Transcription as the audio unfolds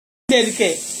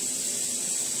dedicate.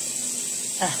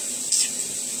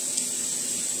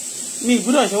 Mi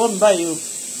gbọ́dọ̀ ṣe wọ́n mi báyìí o.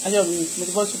 Ayọ̀ mi mo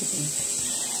ti bọ́ sókè fún mi.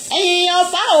 Ẹ̀yin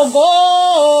ọba ògo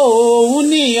òun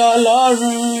ni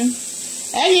Ọlọ́run.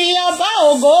 Ẹ̀yin ọba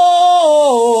ògo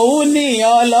òun ni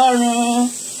Ọlọ́run.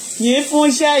 Yìn fún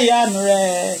iṣẹ́ ìyanu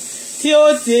rẹ̀ tí ó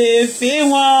ti fi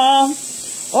wọ́n.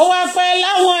 Ó wá pẹ́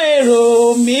láwọn èrò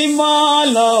mímọ́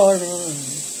lọ́run.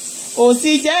 Ó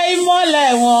sì jẹ́ ìmọ́lẹ̀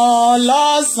wọn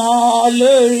lọ́sàn-án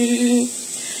lóru.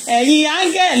 Ẹ̀yin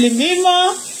áńgẹ́lì mímọ́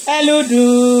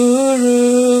ẹlùdùrù.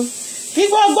 Kí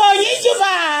gbogbo yín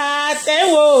júbà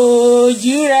tẹ́wọ̀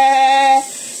ojú rẹ̀.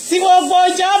 Tí gbogbo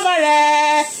jọba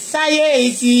rẹ̀ sáyé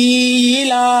ìtì yìí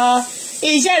lọ.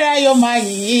 Iṣẹ́ rẹ̀ yóò máa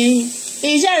yìn.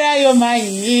 Iṣẹ́ rẹ̀ yóò máa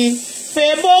yìn.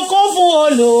 Fèbó kó fún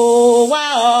Olúwa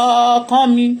ọkàn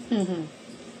mi.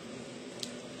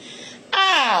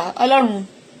 Ọlọ́run.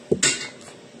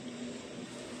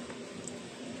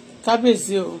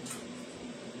 Kábíyèsí o.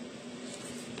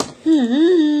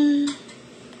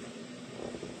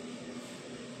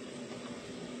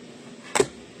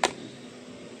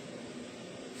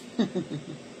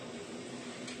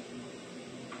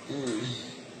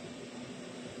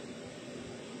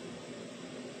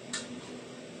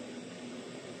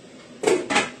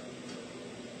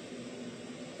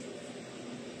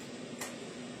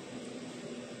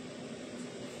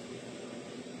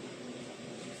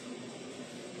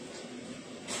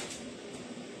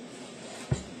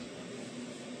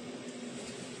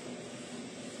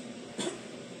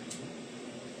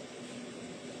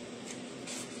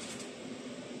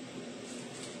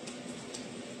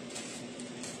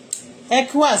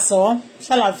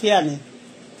 Ṣàlàfíà ni.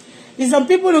 Is some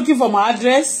people looking for my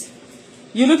address?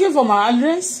 You looking for my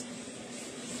address?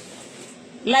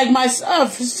 Like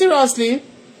myself, seriously.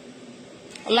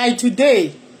 Like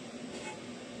today,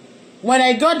 when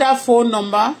I got that phone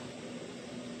number,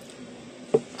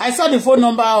 I saw the phone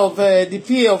number of the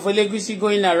PA of Olegushi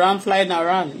going around, flying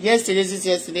around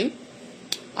yesterday,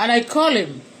 and I called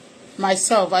him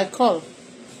myself. I called.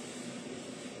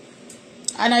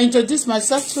 And I introduced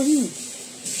myself to him.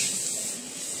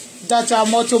 That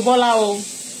I'm Auto-Bola,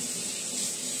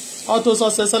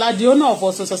 Auto-Successola, the owner of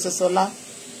Auto-Successola.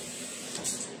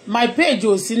 My page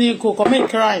was cynical, commit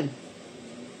crime.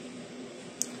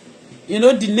 You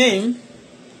know the name.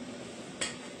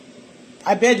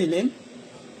 I bear the name.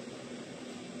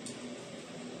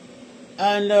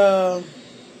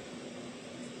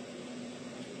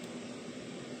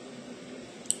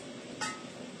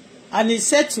 And he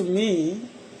said to me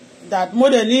that more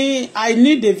than I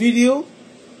need the video.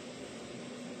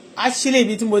 Actually,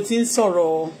 ibi tí mo ti ń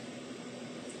sọ̀rọ̀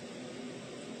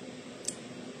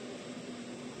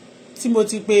tí mo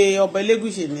ti pe ọba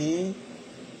Elégùṣì ní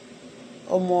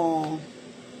ọmọ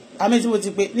àmì tí mo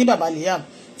ti pe ní bàbá Liam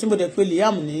tí mo dẹ̀ pe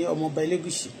Liam ní ọmọ ọba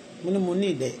Elégùṣì mo ní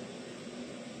ìdẹ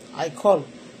I call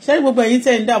ṣé gbogbo ẹ̀yin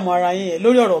tẹ́ ń dààmú ara yín yẹn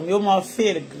lórí ọ̀rọ̀ mi ó máa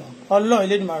fail gan Ọlọ́run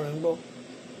Elédùmarè ń gbọ́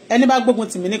ẹni bá gbógun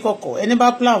tì mí ní kọ̀kọ̀ ẹni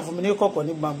bá plan fún mi ní kọ̀kọ̀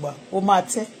ní gbangba ó máa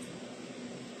tẹ́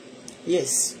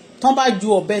yes tán bá ju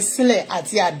ọ̀bẹ sílẹ̀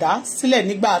àti àdá sílẹ̀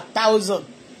nígbà 1000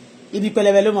 ibi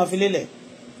pẹlẹbẹ ló máa fi lélẹ̀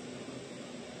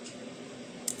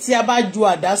tí a bá ju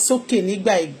àdá sókè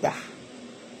nígbà ìgbà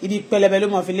ibi pẹlẹbẹ ló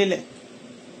máa fi lélẹ̀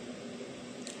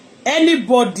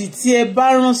anybody tí ẹ bá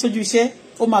rán sójú iṣẹ́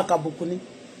ó máa kàbùkù ni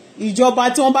ìjọba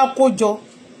tí wọ́n bá kó jọ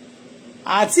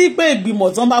àti pé ìgbìmọ̀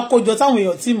tí wọ́n bá kó jọ táwọn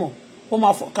èèyàn tí mọ̀ ó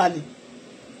máa fọ́kàlẹ̀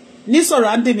ní sọ̀rọ̀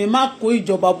àǹdèmí má kó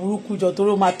ìjọba burúkú jọ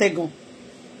torí ó máa tẹ́gan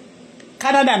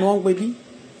Canada ni wọ́n ń pè bí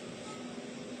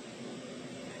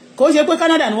kò ṣe pé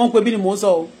Canada ni wọ́n ń pè bí ni mò ń sọ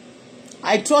o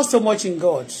I trust so much in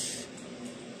God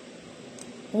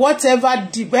whatever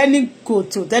deep any go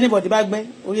to anybody bá gbẹ́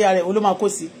orí ara ẹ̀ ló máa kó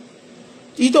sí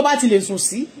èyí tó bá ti lè sùn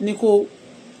sí ni kò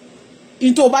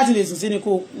èyí tó bá ti lè sùn sí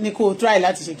ni kò try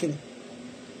láti ṣe kíni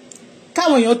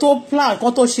káwọn èèyàn tó plan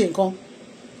kan tó ṣe nǹkan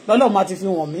lọ́lọ́run máa ti fi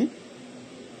wọ̀n mí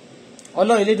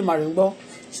Ọlọ́run Elédùmarè ń gbọ́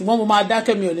ṣùgbọ́n mo máa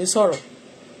dákẹ́ mi ò ní sọ̀rọ̀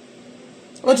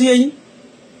ó ti yé yín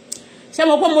ṣé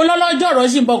mo pé mo lọ́lọ́jọ́ ọ̀rọ̀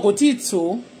ṣì ń bọ̀ kò tí ì tó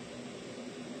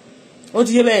ó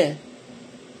ti yé bẹ́ẹ̀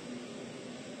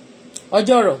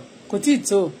ọjọ́ ọ̀rọ̀ kò tí ì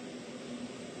tó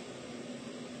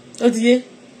ó ti yé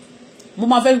mo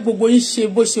máa fẹ́ gbogbo yín ṣe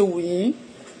bó ṣe wù yín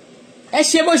ẹ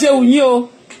ṣe bó ṣe wù yín o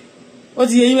ó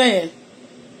ti yé yín bẹ́ẹ̀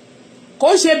kò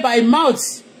ṣe by mouth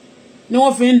ni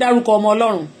wọ́n fi ń dárúkọ ọmọ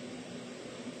Ọlọ́run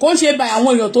kò ṣe by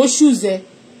àwọn èèyàn tó choose ẹ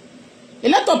a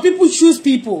lot of people choose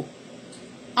people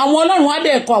àwọn Ọlọ́run á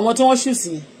dẹ̀ kọ àwọn tí wọ́n choose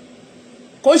yẹn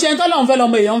kò ṣe ń tọ́lọ́run fẹ́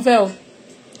lọ́mọ èèyàn fẹ́ o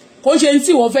kò ṣe ń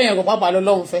tí wọ́n fẹ́ yẹn kò pàpà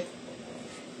lọ́lọ́run fẹ́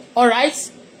alright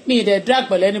mi ì dẹ̀ drag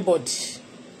pẹ̀lú anybody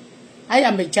I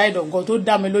am a child of God tó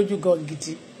dá mi lójú gan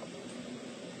gidi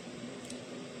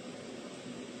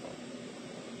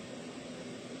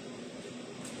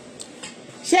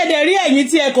ṣẹ̀dẹ̀ rí ẹ̀yin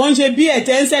tí ẹ kàn ń ṣe bí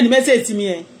ẹ̀tẹ́ ń send message mi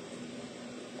ẹ̀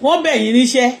wọ́n bẹ̀ yín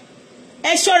níṣẹ́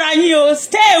ẹ ṣọ́ra yín o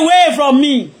stay away from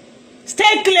me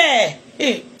stay clear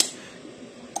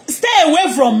stay away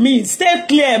from me stay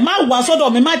clear má wá sọ́dọ̀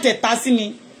mi má tẹ̀ta sí mi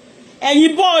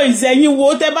ẹ̀yin boys ẹ̀yin wo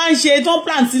tẹ́ bá ń ṣe tó ń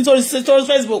plant sí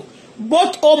Facebook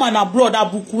both home and abroad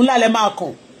àbùkù ńlá lẹ máa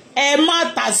kàn ẹ má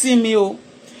tà sí mi o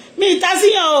mi tà sí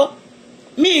yàn o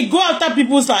mi go after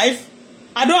people's life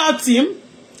I don't have team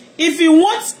if you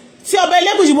want tí ọba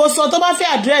Elégùṣì mo sọ tó bá fẹ́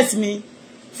address mi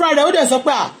fúnra rẹ̀ ó dẹ̀ sọ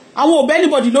pé àwọn ò bẹ́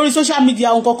anybody lórí social media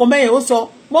àwọn kankan mẹ́yìn ó sọ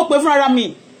mo pè fúnra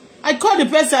mi I call the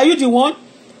person are you the one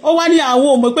ó wá ní àwọn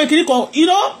ò mọ̀ pé kiri kan you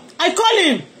know I call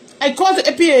him I call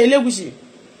APA Elégùṣì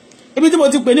ibi tí mo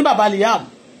ti pè ní baba Liam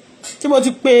tí mo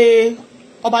ti pè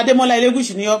ọba Adémọ́lá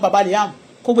Elégùṣì ní baba Liam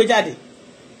kó gbé jáde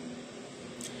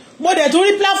mo dẹ̀ tún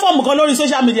rí platform kan lórí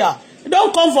social media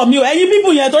don't come for me o ẹ̀yin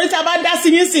bíbù yẹn torí tí a bá dá sí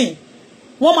yín sìn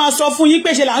wọ́n máa sọ fún yín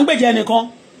pé ṣe là ń gbèjẹ nìkan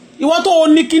ìwọ tó o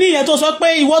ní kinní yẹn tó sọ pé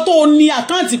ìwọ tó o ní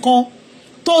àkáǹtì kan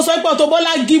tó sọ pé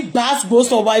Auto-Bola give gbàgbó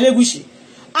ọba Elégùṣì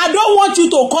I don't want you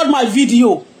to cut my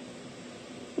video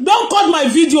don't cut my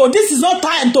video this is not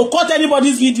time to cut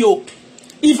anybody's video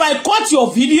if I cut your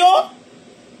video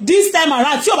this time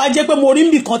around tí o bá jẹ́ pé mo rí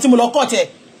nbì kan tí mo lọ cut ẹ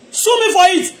sue me for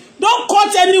it don't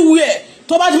cut anywhere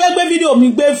tó bá ti fẹ́ gbé video mi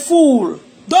gbé full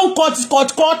don't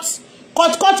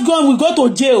cut gun we go to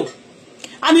jail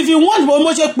and if you want mo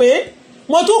ṣe pé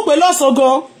mo tún pè lọ́sàn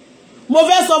gan mo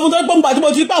fẹ́ sọ fún tó pé nígbà tí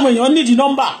mo ti pé àwọn èèyàn nídìí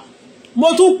nọ́mbà mo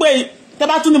tún pè tẹ́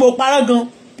bá tún ní mo parọ́ gan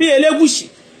bí Elégùṣì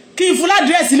kí n fún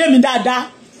ládírẹ́sì ilé mi dáadáa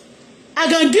I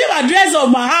can give address of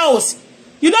my house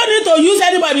you don't need to use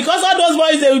anybody because all those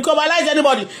boys they will commercialize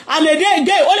anybody and again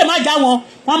ó lè má já wọn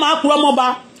wọ́n máa purọ́ mọ́ ba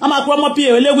wọ́n máa purọ́ mọ́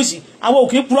PA Elégùṣì àwọn ò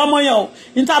kì í purọ́ mọ́ yẹn o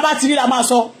ní tá a bá ti rí la máa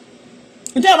sọ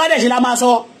ní tẹ́ ẹ bá dẹ̀ ṣe la máa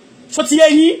sọ ṣó ti yé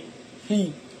yín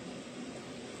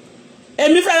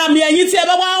èmi fẹ́ra mi ẹ̀yin tí ẹ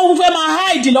bá wá ń fẹ́ máa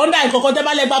hide lọ́ndà ìkọ̀kọ̀ tẹ́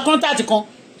bá lẹ gba contact kan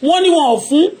wọ́n ní wọn ò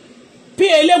fún PA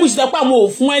Elégùṣì tẹ́ pé àwọn ò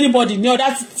fún anybody ní ọ̀dá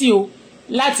títí o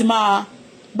láti máa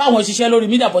bá wọn ṣiṣẹ́ lórí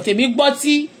mídíà bọ̀ tèmi gbọ́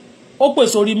tí ó pè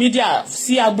sórí mídíà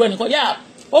sí agbo ẹnìkan yá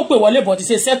ó pè wọlé bọ̀ ti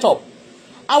ṣe set up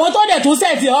àwọn tó dẹ̀ tún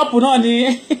set up náà ni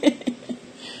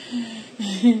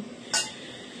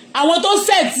àwọn tó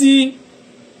set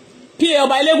PA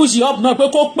ọba Elégùṣì up náà pé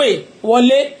kó pè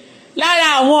wọlé lára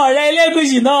àwọn ọ̀rẹ́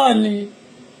Elégùṣì náà ni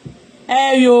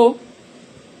ẹ̀yọ́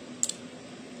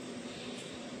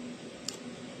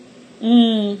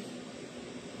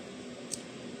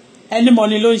ẹni mọ̀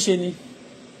ni ló ń ṣe ni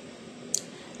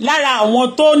lára àwọn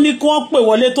tó ní kí wọ́n pè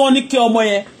wọlé tó ní kí ọmọ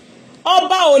yẹn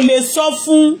ọba ò lè sọ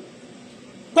fún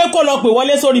pé kó lọ pè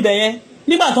wọlé sórí bẹ̀ yẹn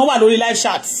nígbà tó wà lórí live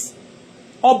chat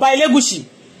ọba Elégùṣì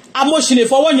amóṣì lè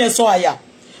fọwọ́ yẹn sọ àyà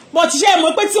bọ́ ti ṣe é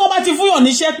mọ̀ pé tí wọ́n bá ti fúnyàn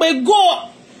níṣẹ́ pé go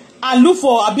and look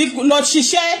for àbí lọ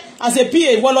ṣiṣẹ́ as a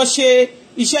PA wọ́n lọ ṣe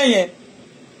iṣẹ́ yẹn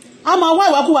a máa wá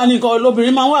ìwákùwà ní nǹkan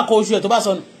lóbìnrin máa ń wà kó oṣù ẹ̀ tó bá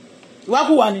sọnù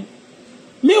ìwákùwà ni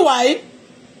meanwhile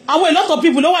àwọn a lot of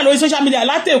people ló wà lórí social media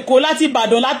láti Èkó láti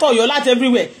Ìbàdàn láti Ọ̀yọ́ láti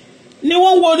everywhere ni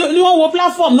wọ́n wo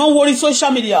platform náà wọ́n rí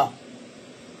social media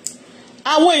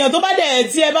àwọn èèyàn tó bá dẹ̀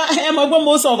tí ẹ bá ẹ mọ̀ pé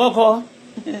mo sọ kọ́kọ́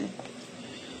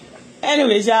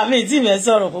anyway ṣá mi tí ìfẹ́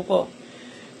sọ̀rọ̀ púpọ̀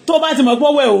tó bá ti mọ̀ pé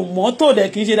wẹ̀ ò mọ́ tó dẹ̀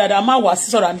kì í ṣe dáadáa má wá sí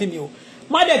sọ̀rọ̀ àǹdí mi o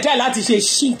má dẹ̀ try láti ṣe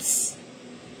shit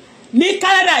ní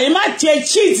Canada yìí má ṣe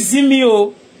shit sí mi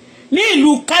o ní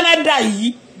ìlú Canada yìí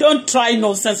don't try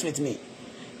nonsense with me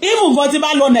even nǹkan tí bá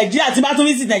lọ Nàìjíríà tí bá tún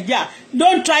visit Nàìjíríà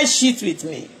don't try shit with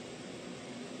me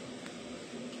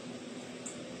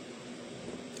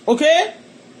okay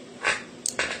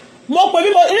mo pè bí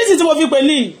mo reason tí mo fi pè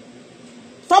ní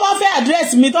tó bá fẹ́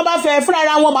address mi tó bá fẹ́ fúnra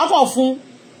ara wọn má kàn fún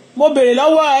mo béèrè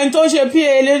lọ́wọ́ ẹni tó ṣe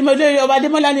PA Elégùṣì ọba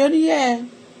Adémọ́lá ni ó ní yẹ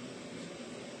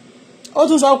ó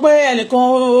tún sọ pé ẹnìkan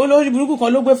olórí burúkú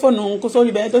kan ló gbé fóònù kó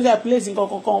sórí bẹ́ẹ̀ tó ṣe place nǹkan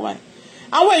kankan wọn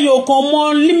àwọn èèyàn kan mọ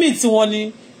limit wọn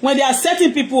ni when they are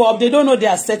setting people up they don't know they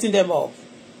are setting them up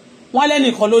wọn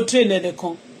lẹ́nìkan ló train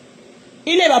ẹnìkan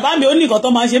ilé bàbá mi ó ní nǹkan tó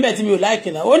máa ń ṣe bẹ́ẹ̀ tí mi ò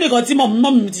like náà ó ní nǹkan tí mọ̀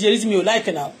mi ti ṣe rí tí mi ò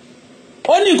like náà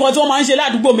ó ní nǹkan tí wọ́n máa ń ṣe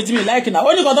ládùúgbò mi tí mi ò like náà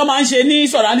ó ní nǹkan tó máa ń ṣe ní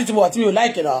sọ̀rọ̀ tí mo wà tí mi ò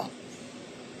like náà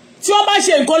tí wọ́n bá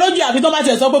ṣe nǹkan lójú àbí tó bá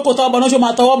ti sọ pé kò tọwọ́ bọ̀ náà ṣó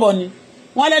máa tọwọ́ bọ̀ ni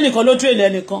wọ́n lẹ́nìkan ló train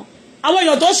ẹnìkan àwọn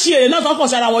èèyàn tó ṣe èrè náà tó kàn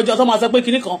sára àwọn ọjọ́ tó máa sọ pé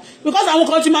kinní kan because àwọn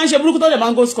kan ti máa ń ṣe burúkú tó dẹ̀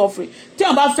máa ń go score free tí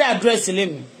wọ́n bá fẹ́ address ilé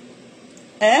mi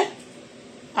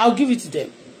I'll give it to them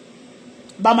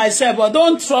by myself but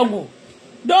don't trouble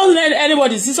don't let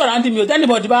anybody see surrounding me or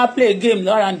anybody bá play a game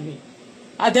around me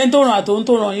àtẹ̀ntóran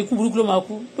àtòntóran ikú burúkú ló máa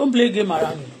kú don't play a game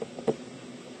around me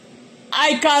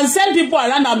I can send people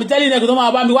around and be telling them tó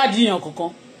máa bá mi wádìí èèyàn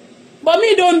kankan but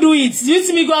me don't do it do you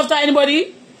see me go after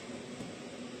anybody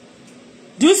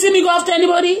do you see me go after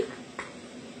anybody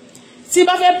Tí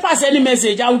bá fẹ́ pass any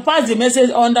message, I will pass the message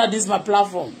under this my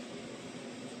platform.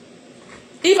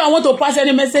 If I want to pass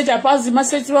any message, I pass the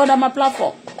message under my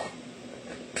platform.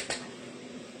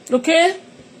 Okay?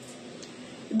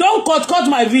 Don't cut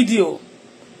my video.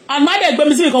 And má dẹ̀ gbé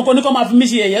mi sí nǹkan kan ní kó máa fi mí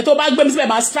ṣe yẹ̀yẹ́. Tó bá gbé mi síbẹ̀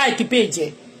máa strike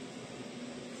page.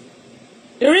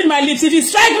 You read my lips. If you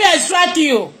strike me, I strike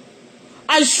you.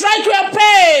 I strike your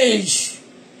page.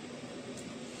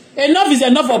 Enough is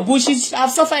enough of bullshit.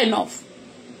 I've suffered enough.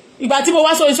 Ìgbà tí mo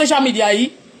wá sórí social media yìí,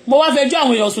 mo wá fẹjọ́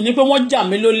àwọn èèyàn sùn ní pé wọ́n jà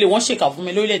mí lólè, wọ́n ṣèkà fún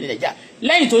mi lórílẹ̀-èdè Nàìjíríà.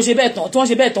 Lẹ́yìn tó ṣe bẹ́ẹ̀ tán, tí wọ́n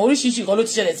ṣe bẹ́ẹ̀ tán, oríṣiríṣi nǹkan ló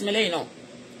ti ṣẹlẹ̀ sí mi lẹ́yìn náà.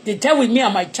 They dealt with me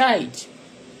and my child.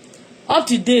 Up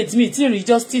to date, me tí rí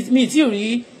justice, me tí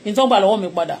rí nǹkan gbà lọ́wọ́ mi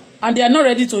padà. And they are not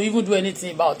ready to even do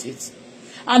anything about it.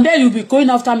 And then you be going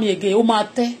after me again. Ó máa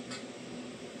tẹ́.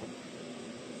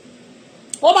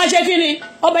 Ó máa ṣe kí ni?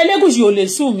 Ọba Elégùṣì ò lè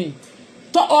sue mi.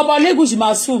 Ọba Elégùṣì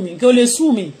máa sue mi, kí ó lè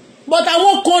sue mi. But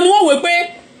àwọn kan ni wọ́n wé pé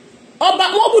ọba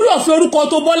wọ́n gbọ́dọ̀ fi orúkọ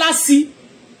Auto-Bola sí.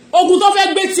 Ogun tó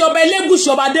fẹ́ gbé ti Ọba Elégùṣì,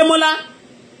 Ọba Adémọ́lá.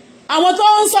 Àwọn tó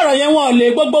ń sọ̀rọ̀ yẹn wọn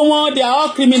lè gbogbo wọn, they are all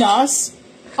criminals.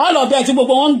 All of them tí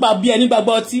gbogbo wọn ń gbà bí ẹni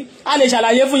gbàgbọ́ ọtí. A lè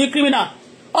ṣàlàyé fún yín criminal.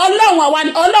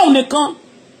 Ọlọ́run nìkan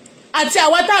àti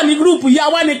àwa tá ní group yìí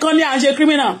àwa nìkan ni à ń ṣe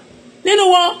criminal. Nínú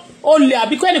wọn olè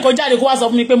àbí kó ẹnìkan jáde kó wá sọ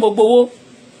fún mi pé mo gbowó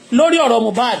lórí ọ̀rọ̀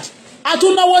Mohbad. A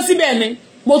tún náwó síbẹ̀ ni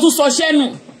mo tún sọ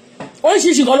ṣẹ́nu.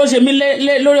 Oríṣiríṣi nǹkan ló ṣe mí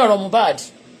lórí ọ̀rọ̀ Mohbad.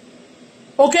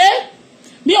 Okay?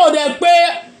 Mi ò dẹ̀ pé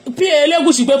PA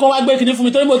Elégùṣì pé kó wá gbé kinní fún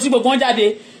mi torí mo ti gbogbo wọn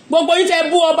jáde. Gbogbo yín tẹ́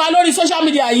bú ọba lórí social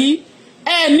media yìí.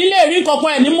 Nílé rí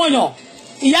kankan ní mọ̀yàn.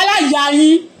 Ìyálà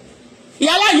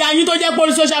ìyá yín tó jẹ́ pé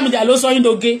orí social media ló sọ yín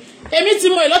doge. Èmi ti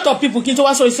mọ̀ a lot of people kí n tó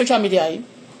wá sórí social media yìí.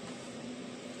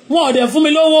 Wọn ò dẹ̀ fún mi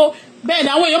lówó. Bẹ́ẹ̀ ni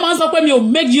àwọn èèyàn máa ń sọ pé mi ò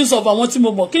make use of àwọn tí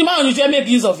mo mọ̀. Kí ni máa ń fẹ́ make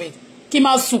use of it? Kí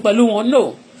máa sùn pẹ̀lú wọn?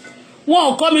 No. Wọn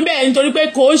ò kọ́ mi bẹ́ẹ̀ nítorí pé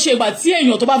kò ń ṣe ìgbà tí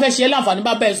èèyàn tó bá fẹ́ ṣe láǹfààní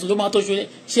bá bẹ́ẹ̀ sùn ló máa tó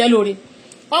ṣe lórí.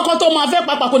 Ọkọ tó máa fẹ́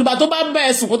papà kò nígbà tó bá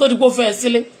bẹ́ẹ̀ sùn kó tó di pé ó fẹ́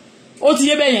sílé. Ó ti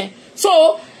yé bẹ́ẹ̀ yẹn. So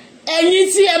ẹ̀yin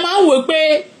tí ẹ máa ń wò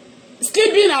pé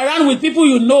sleeping around with people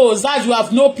you know that you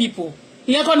have no people.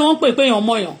 Ìyẹn kọ́ ni wọ́n pè pé èèyàn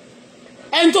mọ̀yàn.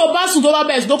 Ẹni tó bá sùn tó bá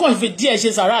bẹ́ẹ̀ sùn tó kàn fi díẹ̀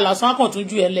ṣe sàrà lásán á kàn tún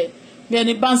ju ẹ lẹ̀ bí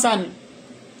ẹni bánsá ni.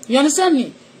 You understand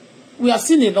me? We have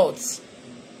seen a lot.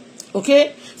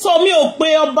 Okay? So mi ò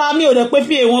pé ọba mi ò dẹ̀ pé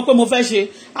PA wọn pé mo fẹ́ ṣe.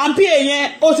 And PA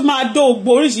yẹn ó ti máa dó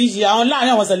gbogbo oríṣiríṣi àwọn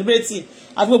láàrin àwọn celebrity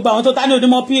àti gbogbo àwọn tó ta ní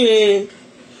onímọ̀ PA.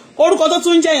 Orúkọ tó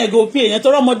tún jẹ́ yẹn go PA yẹn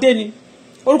tó rọ́mọdé ni.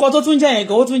 Orúkọ tó tún jẹ́ yẹn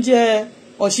go ó tún jẹ́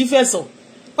Ọ̀ṣífẹ̀sọ.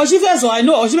 Ọ̀ṣífẹ̀sọ I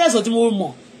know Ọ̀ṣífẹ̀sọ tí mo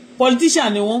mọ̀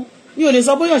politician ni wọ́n. Mi ò lè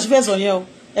sọ bóyá Ọ̀ṣífẹ̀sọ yẹn o.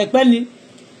 Ẹ̀pẹ́ ni.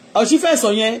 Ọ̀ṣífẹ̀sọ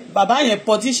yẹn bàbá yẹn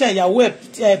politician ìyàwó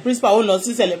ẹ̀ principal ó lọ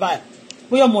sí Sẹ̀lẹ̀bà.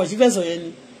 Bóyá ọmọ Ọ̀ṣífẹ̀sọ yẹn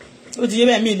ni. Ó ti yé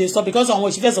bẹ́ẹ̀ mi lè sọ because àwọn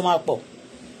Ọ̀ṣífẹ̀sọ máa pọ̀.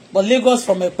 But Lagos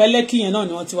from Ẹ̀pẹ́ Lẹ́kì yẹn náà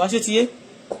ni wọ́n ti wá ṣé ti yé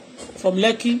from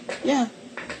Lẹ́kì yeah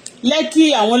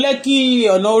Lẹ́kì àwọn Lẹ́kì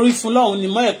ọ̀nà orí fún lọ́hùn ni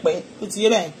mọ́ Ẹ̀pẹ́ ó ti yé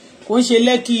bẹ́ẹ̀ kò ń ṣe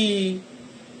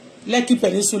Lẹ́kì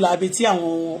peninsula àbí tí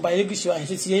àwọn Ọba Elégùṣì wà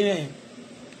ṣé ti yé bẹ́ẹ̀.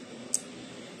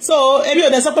 So èmi ò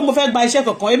dẹ̀ sọ pé mo fẹ́ gba iṣẹ́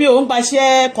kankan èmi ò ń gba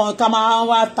iṣẹ́ kan ká máa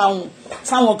wá táwọn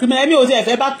sáwọn criminal èmi ò tiẹ̀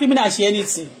fẹ́ bá criminal ṣe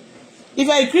anything. If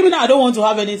you are a criminal I don't want to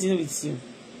have anything with you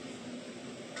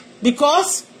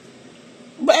because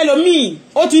ẹlòmíì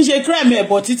ó ti ń ṣe crime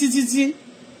ẹ̀bọ̀ títí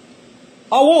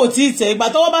ọwọ́ ò tí ì tẹ̀ ìgbà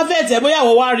tọ́wọ́ bá fẹ́ tẹ̀ bóyá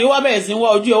àwọ̀ wá rí ó wá bẹ̀rẹ̀ sí wá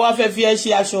ojú ẹ̀ wá fẹ́ fi ẹ́ ṣe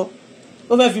aṣọ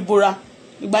ó fẹ́ fi bora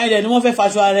ìgbà yẹn dẹ̀ ni wọ́n fẹ́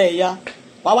faṣọ ara ẹ̀ ya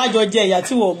wàá wá jọ jẹ ìyà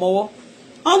tí wọ́n mọ́wọ́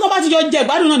àwọn tó bá ti jọ jẹ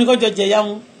ìgbádùn náà nìkan jọ jẹ ìyá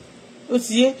wọn ó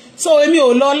ti yé so èmi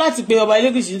ò lọ láti pe Ọba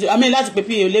Elégùṣì láti pe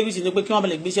PA Elégùṣì ní pé kí wọ́n bá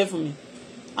lè gbéṣẹ́ fún mi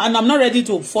and I'm not ready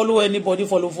to follow anybody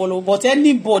follow but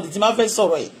anybody tí máa fẹ́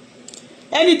sọ̀rọ̀ ẹ̀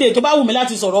any day tó bá wù mí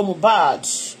láti sọ̀rọ̀ Mohbad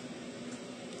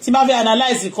tí bá fẹ́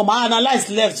analyse kò máa analyse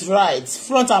left right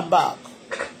front and back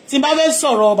tí bá fẹ́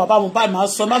sọ̀rọ̀ bàbá Mohbad máa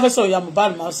sọ bá fẹ́ sọ̀rọ̀ ìyá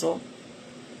Mohbad máa sọ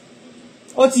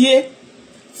ó ti yé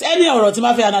ẹni ọ̀rọ̀ tí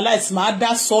bá fẹ́ analyse máa dá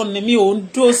sọ ni mi ò ń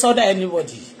dó sọ́dọ̀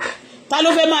anybody ta ló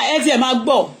fẹ́ máa ẹ tiẹ̀ máa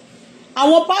gbọ́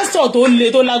àwọn pásítọ̀ tó le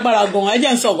tó lágbára gan ẹ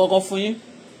jẹ́ ń sọ gangan fún yín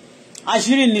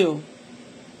àṣírí ni o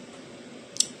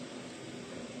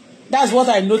that's what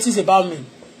I notice about me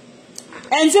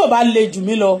ẹni tí ò bá le jù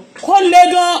mí lọ kó le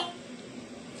gan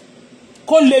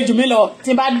kó le jù mí lọ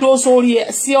tí n bá dó sórí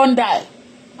sí ọ̀ndà ẹ̀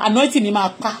anointing ni máa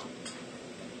pa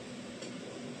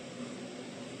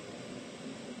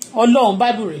Ọlọ́run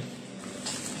Bible rẹ̀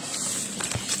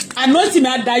anointing mi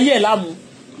á da ayé ẹ̀ láàmú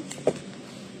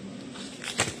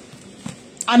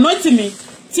anointing mi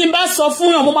tí n bá sọ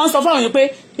fún yàn mo máa ń sọ fún àwọn yẹn pé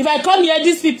if I come here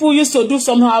these people used to do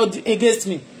somehow against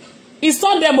me it's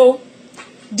not them o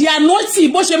the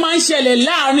anointing bó ṣe máa ń ṣẹlẹ̀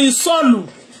láàrin Sọ́ọ̀lù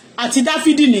àti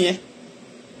Dáfídì nìyẹn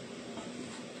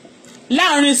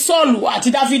láàrin Sọ́ọ̀lù àti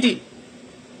Dáfídì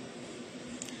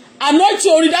àná tí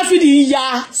orí Dáfídì ya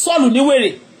Sọ́ọ̀lù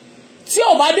níwèrè tí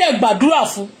ò bá dẹ̀ gbàdúrà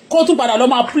fún kó tún padà lọ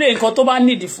máa play nǹkan tó bá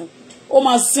nídìí fún ó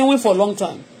máa sinwin for long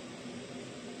time.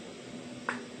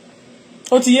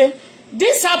 Ó ti yé,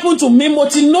 this happened to me, mo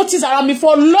ti notice ara mi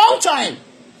for long time.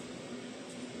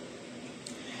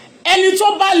 Ẹni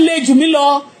tó bá le jù mí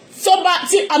lọ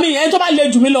ẹni tó bá le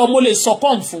jù mí lọ mo lè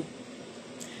succumb fún.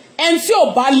 Ẹni tí ò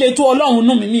bá le tó Ọlọ́run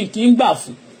nú mi kì í gbà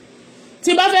fún.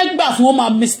 Tí bá fẹ́ gbà fún ó máa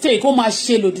mistake, ó máa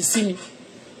ṣe lòdì sí mi,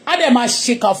 á dẹ̀ máa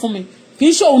ṣèkà fún mi. Kì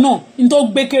í ṣòun náà ní tó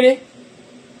gbé kéré,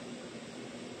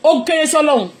 ó kéré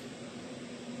sọ́lọ́run.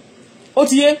 Ó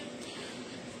ti yé,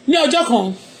 ní ọjọ́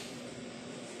kan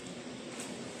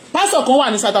pásọ̀ kan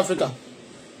wà ní South Africa,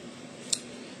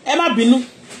 ẹ má bínú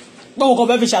gbogbo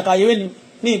kan fẹ́ fi ṣàkàyèrè ni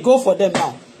me go for them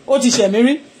now. Ó ti ṣẹ̀mí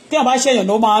rí tí wọ́n bá ṣẹ̀yàn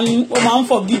ló máa ń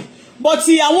forgive, but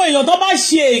àwọn èèyàn tó bá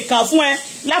ṣe ìkà fún ẹ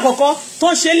lákọ̀ọ́kọ́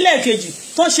tó ń ṣe lẹ́ẹ̀kejì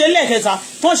tó ń ṣe lẹ́ẹ̀kẹta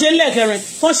tó ń ṣe lẹ́ẹ̀kẹrin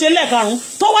tó ń ṣe lẹ́ẹ̀karùn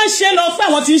tó wá ń ṣe lọ pé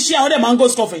àwọn tí ń ṣe àwọn dẹ̀ máa ń go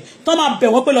scoffing tó máa bẹ̀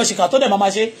wọ́n pé lọ ṣìkà tó dẹ̀ máa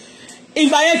ṣe.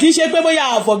 Ìgbà yẹn kì í ṣe pé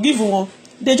bóyá forgive wọn,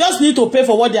 they just need to pay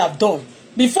for what they have done.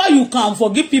 Before you can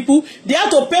forgive people, they have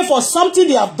to pay for something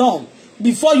they have done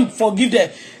before you forgive them.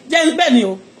 Then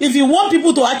Benny, if you want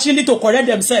people to actually to correct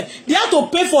themselves, they have to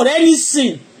pay for any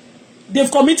sin they've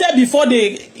committed before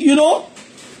they, you know.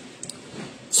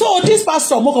 So this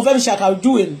pastor Mokofemi Shaka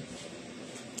doing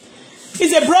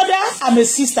is a brother and a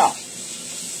sister.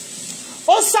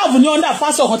 Ó serve ní under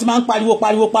pastor kan tí máa ń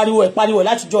pariwo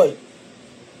láti joy.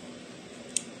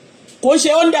 Kò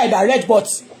ṣe under direct but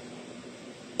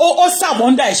ó serve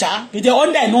under ṣá, ìdè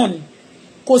under náà ni.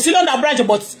 Kò sí under branch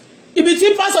but ibi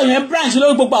tí pastor yẹn branch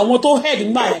lórí gbogbo àwọn tó head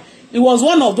nígbà yẹn, he was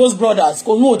one of those brothers.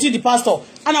 Kò ní òtí the pastor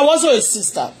and I was also a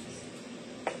sister.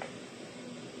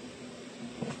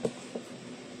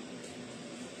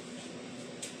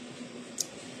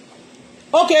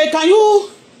 Okay, can you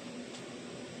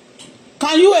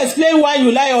explain why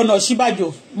you lie on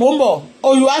Ọ̀ṣínbàjò? Mombo,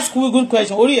 or you ask me good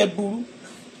question. Orí ẹ burú.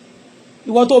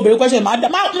 Ìwọ tó béèrè question má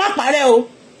parẹ́ o.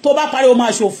 Tó bá parẹ́ o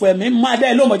máa ṣòfò ẹ̀mí, má dá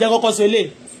ẹ ló mọ̀ jẹ́ kọ́kọ́ so eléyìí.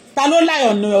 Ta ló lie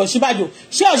on Ọ̀ṣínbàjò?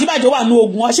 Ṣé Ọ̀ṣínbàjò wà ní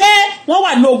ogun? Ṣé wọ́n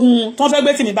wà ní ogun tó fẹ́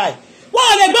gbé tì mí báyìí?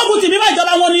 Wọ́n lè gbógun tì mí báyìí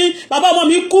ìjọba wọn ni bàbá ọmọ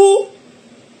mi kú.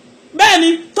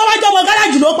 Bẹ́ẹ̀ni tó bá jọmọ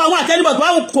gáràjì ló pa wọn àtẹnibọ̀ tó bá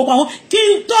kò pa wọn kí n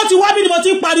tó ti wá bí ni mo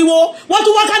ti pariwo wọ́n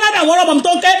tún wá Canada wọn rọ́bọ̀ mi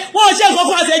tó ń ké wọ́n ṣe nǹkan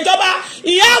kan àti ìjọba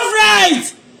he have right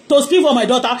to speak for my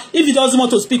daughter if he doesn't want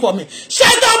to speak for me.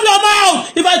 Shut up your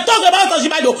mouth. If I talk about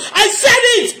Ọ̀ṣínbàjò I said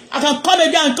it. I can come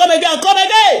again.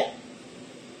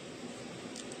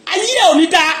 Ayé ò ní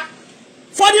dá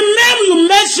for the name you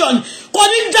mention kò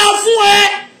ní dá fún ẹ.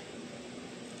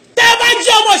 Tẹ́ bá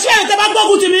jẹ́ ọmọ ṣẹ́ ẹ̀ tẹ́ bá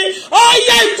gbógun tì mí ó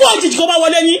yẹ ikú òjijì kó bá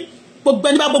wọlé yín. Gbogbo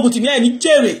ẹni bá gbógun tì mí ẹni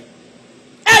jèrè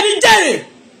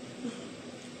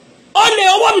ó lè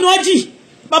owó mi náà jì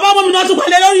bàbá ọmọ mi náà tún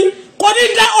palẹ̀ lórí kò ní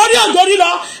dá orí ọ̀dọ́ rí lọ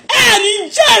ẹni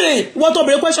jèrè. Wọ́n tó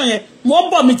bèrè question yẹn mo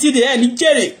bọ̀ mi ti dé ẹni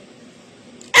jèrè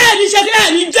ẹni ṣe kí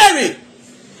ẹni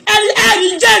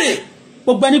jèrè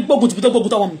gbogbo ẹni gbógun tì mí tó gbógun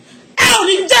tọwọ́ mi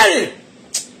ẹni jèrè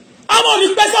ọmọ ò ní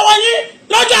pẹ́ sọ́wọ́ yín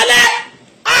lọ́jọ́ alẹ́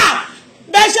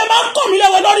bẹ́ẹ̀ ṣe máa ń kọ́ mi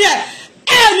lọ́wọ́ lórí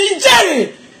ẹni jèrè.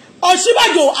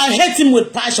 Ọ̀ṣínbàjò, I hate him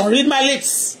with passion. Read my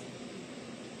lips.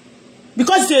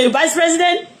 Because he's a vice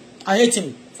president, I hate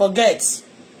him. Forget.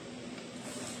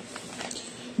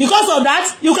 Because of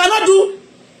that, you cannot do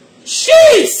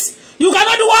shit. You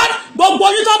cannot do what?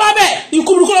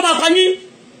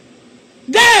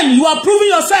 Then you are proving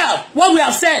yourself what we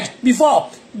have said before.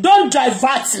 Don't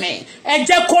divert me. Ẹ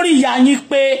jẹ́ kó rí ìyá yín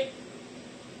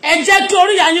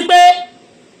pé.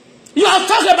 You have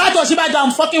talked about Ọ̀ṣínbàjò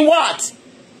and fucking what?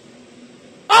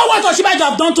 Oh, what Ọ̀ṣínbàjò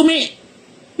have done to me?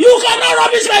 You cannot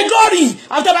rubbish my glory.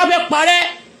 After I parẹ́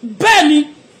bẹ́ẹ̀ ni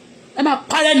ẹ máa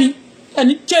parẹ́ ni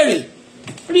ẹni jèrè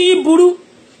rí burú.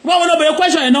 Wọ́n lọ bẹ̀rẹ̀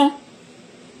question yẹn náà.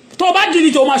 Tó bá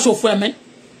delete o máa ṣòfò ẹ̀mí.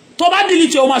 Tó bá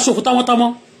delete o máa ṣòfò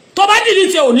tọmọtọmọ. Tó bá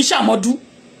delete o ní ṣàmọ́dú.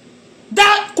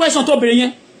 That question tó bẹ̀rẹ̀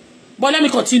yẹn. But let me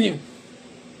continue.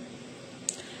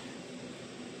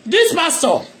 This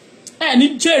pastor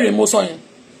ẹni jèrè mo sọ yẹn.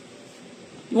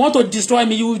 You want to destroy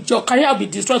me, your career will be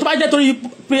destroyed. Tó bá jẹ́ torí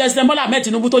President Bola Ahmed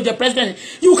Tinubu tó jẹ́ president,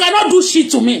 you cannot do shit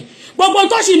to me. Gbogbo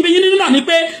tó ṣì ń bí yín nínú náà ni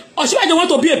pé Ọ̀ṣínbàjò want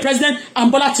to be a president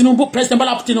and President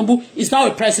Bola Tinubu is now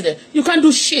a president. You can't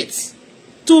do shit.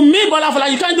 To me, Bola Fola,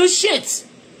 you can't do shit.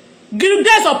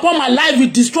 Grace upon my life will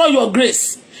destroy your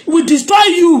grace. Will destroy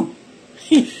you.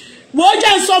 Wọ́n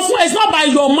jẹ́ sọ fún it's not by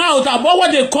your mouth about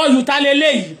what they call you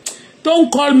talele. Don't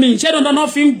call me. Ṣé dandan náà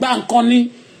fi ń gba nǹkan ni?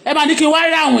 Ẹ bá ní kí n wá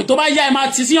rí àwọn tó bá yá ẹ máa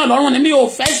ti síyàn lọ́rùn ni mi ò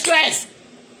fẹ́ stress.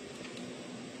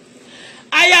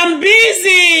 I am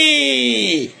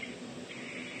busy.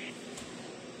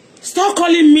 Stop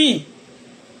calling me.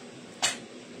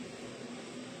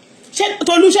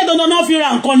 Tolúṣẹ́ dandan náà fi ra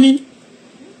nǹkan ni.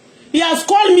 He has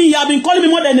called me, he has been calling me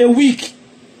more than a week.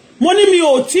 Mo ní mi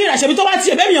ò tí rà ṣebí tó bá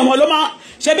ti ẹ̀bẹ̀ mi ọmọ ló máa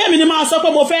ṣebí mi ni máa sọ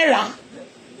pé mo fẹ́ rà.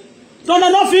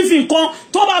 Dandan náà fi nǹkan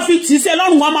tó bá fi tì í sí ẹ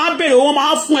lọ́rùn wọn máa bèrè wọn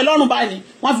máa fún ẹ lọ́rùn báyìí.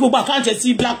 Wọ́n fi gbogbo àkáǹtì ẹ̀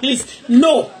sí blacklist.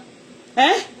 No.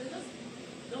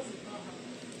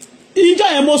 Ìjọ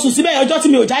yẹn mo sùn síbẹ̀ ọjọ́ tí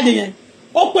mi ò jáde yẹn.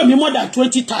 Ó pè mí more than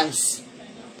 20 times.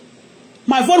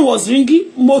 My phone was ringing.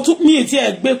 Mo tún mi ti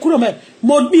ẹ̀ gbé kúrò mẹ́.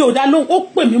 Mo mi ò dá lóhùn. Ó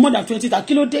pè mí more than 20 times.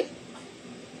 Kí ló dé?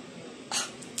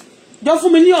 Jọ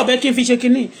fún mi ní ọ̀bẹ kí n fi ṣe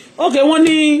kinní. Okay, wọ́n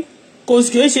ní kò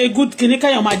sì ṣe good kinní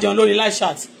káyàn máa jẹun lórí live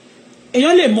chat.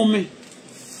 Èèyàn lè mú mi.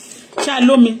 Ṣá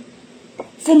lómi.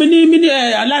 Fún mi ní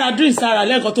lára drinks ara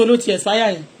lẹ́ẹ̀kan tó ló ti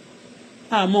expire yẹn.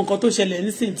 Àmọ́ nǹkan tó ṣẹlẹ̀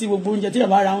nísìnyí tí gbogbo oúnjẹ tí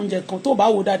bàbá ra oúnjẹ kan tó bá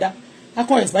wò dáadáa. A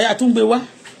kàn expire tún gbé wá.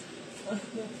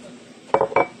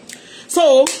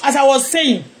 So, as I was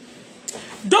saying,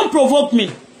 don't provoke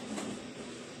me.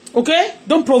 Okay?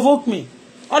 Don't provoke me.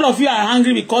 All of you are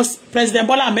angry because President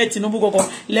Bola Ahmed Tinubu koko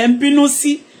lẹ ń bínú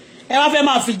sí. Ẹ wá fẹ́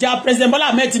máa fi jà President Bola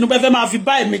Ahmed Tinubu fẹ́ máa fi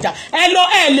bá èmi jà. Ẹ lọ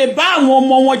ẹ lè bá àwọn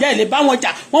ọmọ wọn jà, ẹ lè bá wọn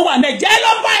jà. Wọ́n wà ńbẹ̀ jẹ́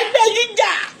lọ bá ẹgbẹ́ yín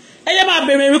jà. Ẹ yẹ máa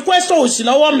bèrè request òsì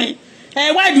lọ́wọ́ mi.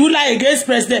 Why do you lie against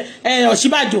President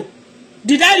Ọ̀ṣínbàjò?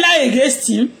 Did I lie against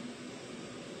him?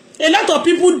 A lot of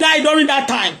people died during that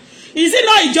time. Is it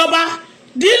not ìjọba?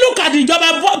 Do you look at the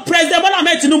ìjọba President Bola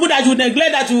Ahmed Tinubu that you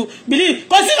neglect, that you believe?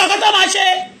 Kò sí nǹkan tó máa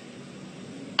ṣe.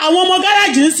 Àwọn ọmọ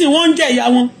gáràjì ń sìn wọ́n ń jẹ ìyà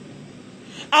wọn.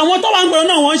 Àwọn tó wà ń gbọ́dọ̀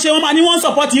náà wọ́n ń ṣe wọ́n máa ní wọ́n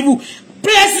support evil.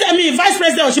 Vice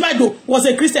President Ọ̀ṣínbàjò was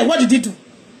a Christian. What did he do?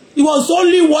 He was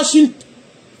only watching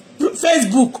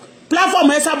Facebook. Platform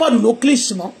Esabod ló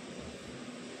cliché mọ́.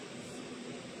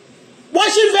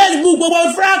 Watching Facebook,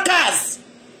 gbogbo fracas.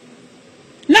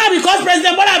 Now because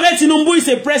President Bola Ahmed Tinubu is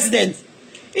a president,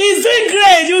 he's doing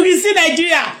great. You will see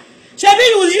Nigeria. Shebi,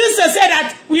 you used to say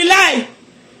that we lie.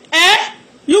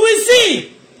 You will see.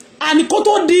 And kó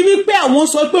tó di wípé àwọn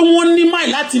sọ pé wọ́n ní máì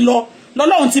láti lọ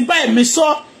lọ́lọ́run ti bá ẹ̀mí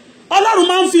sọ. Ọlọ́run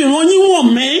máa ń fi ìran yín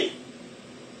wọ̀n mí.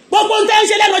 Gbogbo tẹ́ ń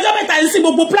ṣe lẹ́nu ọjọ́ mẹ́ta ń sí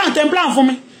gbogbo plan fún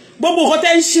mi. Gbogbo nǹkan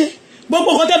tẹ́ ń ṣe.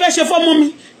 Gbogbo nǹkan tẹ́ fẹ́ ṣe fọ́mọ mi.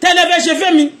 Tẹ́lẹ̀ fẹ́ ṣe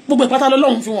fẹ́ mi. Gbogbo ìpátá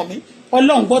lọ́lọ́run fi wọ̀n mí.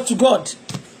 Ọlọ́run go to God.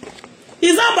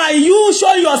 It's not by you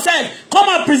show yourself. Come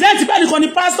and present it. Ẹnìkan ni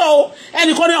pastor o.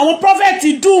 Ẹnìkan ni àwọn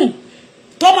prophet doom.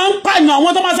 Tó máa ń pààyàn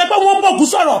àwọn tó máa ṣe pé wọ́n ń bọ̀kú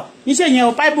sọ̀rọ̀. Iṣẹ́ yẹn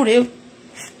o Bible rẹ̀.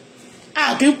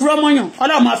 Kì í purọ́ mọ́yàn.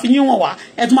 Ọlọ́run máa fi yín wọ̀n wá.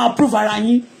 Ẹ tún máa prove ara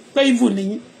yín pé evil ni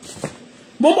yín.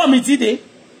 Mo bọ̀ mi ti dé.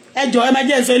 Ẹ jọ̀ọ́ ẹ máa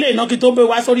jẹ́ ìsọ ilé ìná kí tó gbé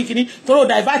wá sórí kinní. Tóró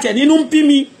divert ẹ̀ nínú ń bí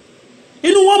mi.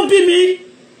 Inú wọn ń bí mi.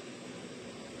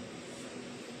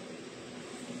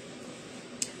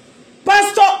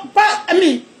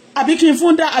 Àbí kí n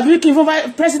fún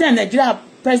President Nigeria,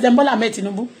 President Bola Ahmed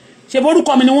Tinubu. Ṣé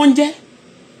borúkọ mi ni wọ́n ń jẹ́?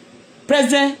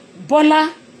 President Bola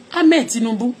Ahmed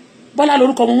Tinubu. Bola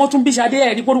lórúkọ wọn tún bí Ṣadé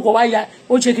ẹ̀rí borúkọ wá ya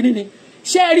ó ṣe kíní ni.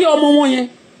 Ṣé ẹ rí ọmọ wọn yẹn?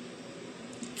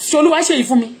 Ṣé Olúwaṣeyì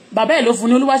fún mi? Bàbá ẹ̀ ló fún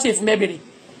ní Olúwaṣeyì fún mi bẹ̀rẹ̀.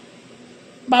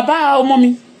 Bàbá ọmọ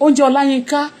mi, ó ń jẹ́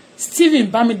Ọláyínká Stephen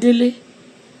Bámidélé.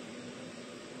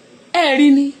 Ẹ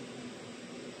rí ni.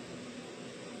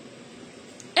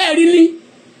 Ẹ rí ni.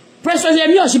 President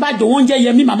Yẹmí Ọ̀ṣínbàjò wọ́n jẹ́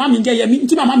Yẹmí, màmá mi jẹ́ Yẹmí,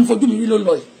 tí màmá mi fojú mi rí ló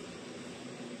lọ yìí.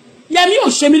 Yẹmí ò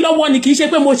ṣe mí lọ́wọ́ ni, kì í ṣe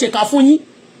pé mo ṣèkà fún yín.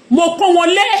 Mo pọ́n wọn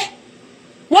lé.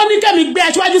 Wọ́n ní kẹ́mi gbé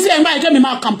aṣíwájú sílẹ̀ nígbà yẹn kẹ́mi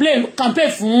máa campaign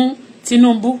fún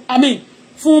Tinubu.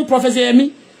 Fún Professor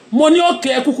Yẹmí. Mo ní òkè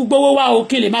ẹkúkú gbówó wá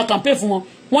òkè lè máa campaign fún wọn.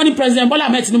 Wọ́n ní President Bola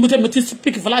Ahmed Tinubu tẹ́mi tí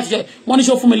speak fún láti jẹ́. Wọ́n ní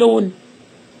ṣó fún mi lówó ni.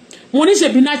 Mo ní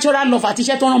ṣèbí natural love àti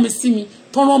iṣẹ́ tó rán mi sí mi.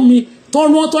 Tó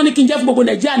ní kí n jẹ́ fún gbogbo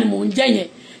Nàìjíríà ni mò ń jẹ́ yẹn.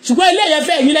 Ṣùgbọ́n ilé ẹ̀yẹ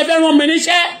fẹ́ ẹ̀yin lẹ́fẹ́ rán mi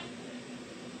níṣẹ́.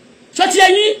 Ṣọ́tí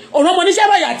ẹ̀yin òrán mọ níṣẹ́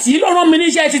bàyà tí ló rán mi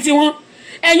níṣẹ́ títí wọn.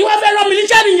 Ẹ̀yin wá fẹ́ rán mi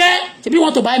níṣẹ́ nìyẹn. Ṣebí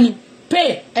wọn tó bá mi pay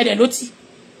ẹ̀dẹ̀ ló ti.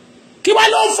 Kí wá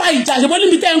ló ń fa ìjà ṣe bó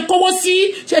níbi tẹ́ ń kówó sí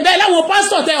ṣe bẹ́ẹ̀ láwọn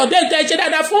pásítọ̀ tẹ ọ̀dẹ́ tẹ ṣe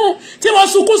dáadáa fún tí wọ́n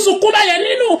sunkún báyẹn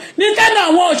ní tẹ́nà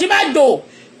àwọn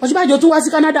Ọ̀ṣínbàjò tún wá sí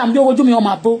Canada bí ojú mi ọmọ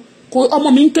àbó ọmọ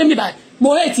mi ń ké mi báyìí mo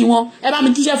hate wọn ẹ bá mi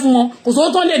jíṣẹ́ fún wọn kò sówó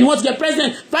tó lè ní wọ́n ti jẹ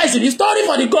president vice the story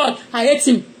for the God I hate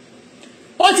him.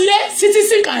 Ó ti yé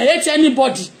citizen can hate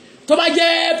anybody tó bá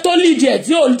jẹ́ tó lead ẹ̀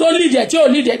tí ò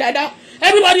lead ẹ̀ dáadáa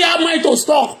everybody have mind to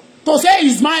talk to say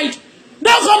his mind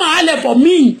don't come and holler for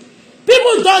me.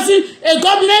 People a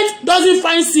government doesn't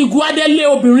find Sigu Adele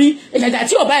obìnrin ìjàjà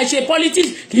tí ò bá ẹ ṣe politics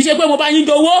kì í ṣe pé mo bá yín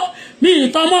dowó mi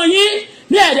ìtàn mọ́ yín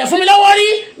mi ẹ̀dẹ̀ fún mi lọ́wọ́ rí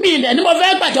mi ìdẹ̀ ní mo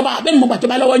fẹ́ gbàjọba àbẹ́ mi mo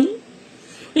gbàjọba lọ́wọ́ yín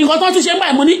nǹkan tó tún ṣe ń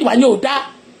gbà mo ní ìwà ni ò dá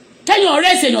kẹ́yìn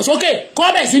ọ̀rẹ́ ìṣèyàn sókè kọ́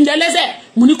bẹ̀ sí ń jẹ lẹ́sẹ̀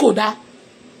mo ní kò dá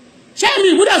ṣé mi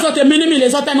ìbúdà sọ tèmi ní mi lè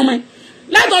sọ tẹnu mi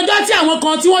látọjọ́ tí àwọn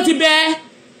kan tí wọ́n ti bẹ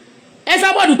ẹ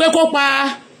sábọ̀dù pé kó pa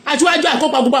aṣíwájú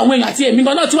àkópa gbogbo àwọn èèyàn àti èmi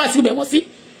gan náà tí wà sí ibẹ̀ wọ́n sí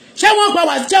ṣé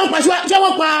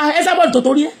wọ́n pa Esabod tó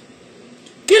torí ẹ̀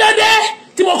kí ló dé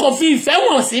tí mo kàn fi ìfẹ́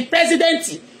wọn sí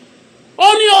pírẹsidẹ́ǹtì ó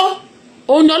ní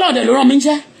ọlọ́ọ̀dẹ̀ ló rán mi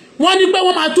jẹ́ wọ́n ní pé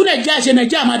wọ́n máa tún nàìjíríà ṣe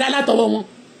nàìjíríà máa dá látọwọ́ wọn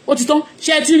ó ti tán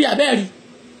ṣe tí rí abẹ́ẹ̀rí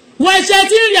wọ́n ṣe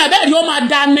tí rí abẹ́ẹ̀rí ó máa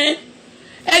dá ní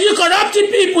ẹ̀yin corrupting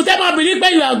people tẹ́ máa believe pé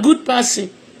you are a good person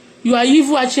you are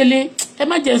evil actually ẹ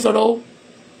má jẹ́ sọ̀rọ̀ o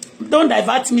don't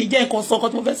divert me jẹ́ nǹkan sọ́kọ́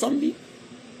tí mo fẹ́ sọ mí.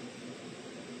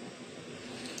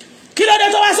 kí ló dé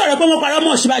tó wá sọ̀rọ̀ pé mo parọ́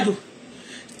mọ́ Ọ̀ṣínbàjò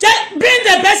jẹ́ being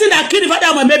the person that kill the father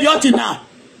of my baby up till now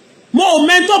mo ò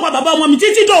mẹ́ńtọ́ pa bàbá ọmọ mi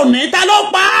títí dòní ta ló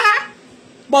pa á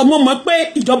but mo mọ̀ pé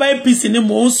ìjọba APC ni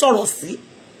mò ń sọ̀rọ̀ sí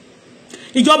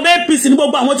ìjọba APC ní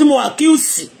gbogbo àwọn tí mo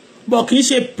accuse but kì í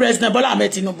ṣe president Bola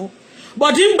Ahmed Tinubu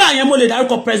but nígbà yẹn mo lè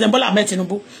dárúkọ president Bola Ahmed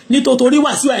Tinubu nítorí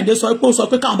Wàsíù Àyìndé sọ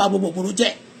pé káwọn bá gbogbo ògbòrò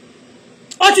jẹ́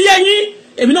ó ti yẹ yín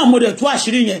èmi náà mo dẹ̀ tú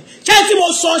àṣírí yẹn ṣé tí mo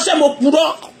sọ ṣé mo purọ́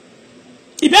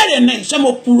ìbéèrè náà ṣé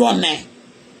mo purọ́ náà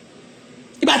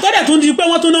ìgbà tó dẹ̀ tún di pé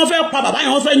wọ́n tún náà fẹ́ pa bàbá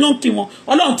yẹn wọ́n fẹ́ yán kí wọn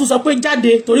Ọlọ́run tún sọ pé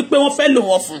jáde torí pé wọ́n fẹ́ lò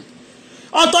wọ́n fún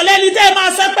ọ̀tọ̀ lẹ́ni tẹ́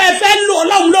máa sọ pé ẹ fẹ́ lò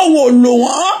Ọlọ́run lòun ò lò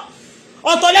wọ́n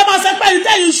ọ̀tọ̀ lẹ́ máa sọ pé ẹni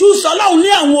tẹ́ yìí ṣú sọ Ọlọ́run ní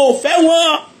àwọn ò fẹ́ wọn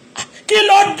kí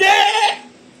ló dé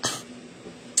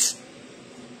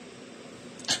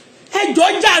ẹjọ́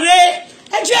jàre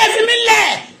ẹjọ́ ẹ fi mí lẹ̀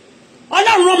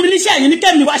Ọlọ́run rán mi níṣẹ́ yìí ní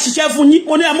kẹ́mi wá ṣiṣẹ́ fún yín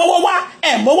mo ní ẹ mọ́wọ́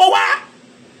wá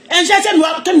ẹ ń ṣe kẹ́mi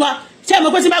wá ṣé ẹ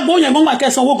mọ̀ pé tí bá gbóhùn yẹn mọ́ wà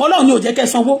kẹsànwó kan Ọlọ́run ní ò jẹ́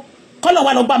kẹsànwó kọ́lọ̀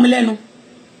wà lọ gbá mi lẹ́nu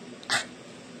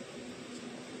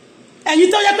ẹ̀yin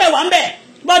tó yẹ pé wà ń bẹ̀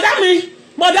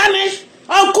bọ̀dá mi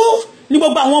ọkú ní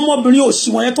gbogbo àwọn ọmọbìnrin òṣì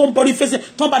wọ̀nyẹn tó ń bọ́rí fẹsẹ̀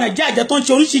tó ń ba Nàìjíríà jẹ́ tó ń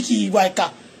ṣe oríṣiríṣi ìwà ìkà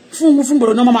fún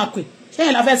gbòòrò náà máa pè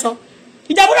ṣẹ́yìn la fẹ́ sọ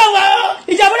ìjẹ̀búrò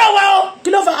wa o kí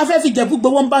ló fà afẹ́ fi Ìjẹ̀bú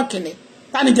gbowó ń báǹkì ni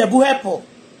ta ni Ìjẹ̀bú hẹ́pọ̀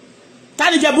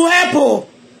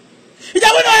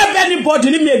Ìjẹ̀bú náà help anybody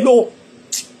ní mi èlò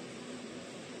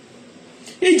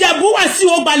Ìjẹ̀bú wà sí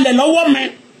o gbalẹ̀ lọ́wọ́ mi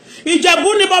Ìjẹ̀bú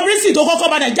ní bọ́bírísì tó kọ́kọ́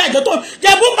ba Nàìjíríà jẹ́ tó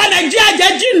Ìjẹ̀bú ba Nàìjíríà jẹ́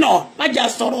jìnnà má jà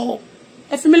sọ̀rọ̀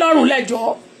ẹ fi mí lọ́rùn lẹ́jọ́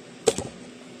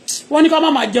wọ́n ní ká má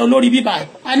máa jẹun lórí bíbá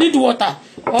I need water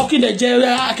ọkìlẹ̀ jẹ́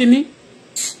akíní.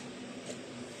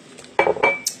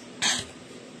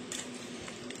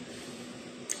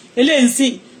 eléyìí sí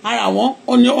ara wọn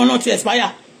ọ̀nà ti expire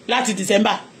láti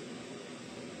December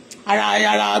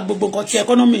ara gbogbo nǹkan ti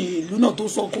economy ìlú náà tó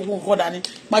sọ gbogbo nǹkan dání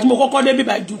pàtí mo kọ́kọ́ dé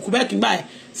bíbá ju Quebec gbà ẹ̀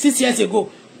 6 years ago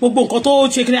gbogbo nǹkan tó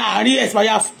ṣe kí ní àárín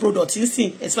expired product ń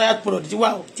expired product ti wà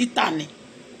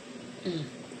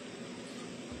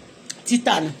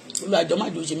títà ni olùwàjọ má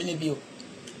jò ṣe mí níbi o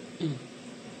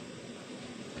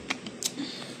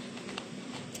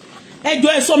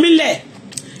ẹjọ́ ẹ sọ mí lẹ̀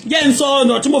jẹ́ ń sọ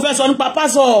ọ̀nà tí mo fẹ́ sọ nípa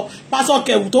pásọ̀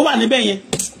kẹwù tó wà níbẹ̀ yẹn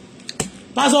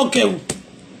pásọ̀ kẹwù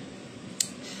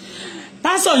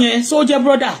pásọ̀ yẹn só jẹ́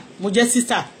brother mo jẹ́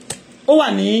sister ó wà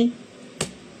ní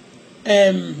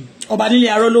ọba nílé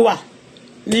arọ́ ló wà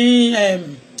ní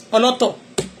ọlọ́tọ̀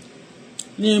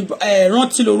ní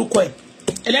rántí lórúkọ ẹ̀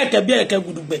ẹlẹ́ẹ̀kẹ́ bí ẹ̀kẹ́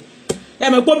gùdùgbẹ̀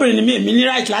ẹ̀mẹ̀ pọ́bìnrin ni mi ní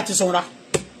right láti sanra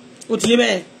ó ti yé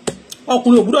bẹ́ẹ̀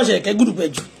ọkùnrin ò gbúdọ̀ ṣe ẹ̀kẹ́ gùdùgbẹ̀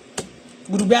jù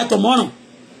gùdùgbẹ̀ àtọ̀mọ́ràn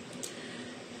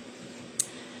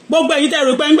gbogbo èyí tẹ́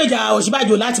rò pé ń gbèjà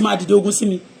Ọ̀ṣínbàjò láti máa dìde ogun sí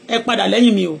mi ẹ padà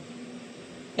lẹ́yìn mi o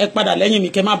ẹ padà lẹ́yìn mi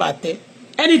kẹ́ má bàa tẹ́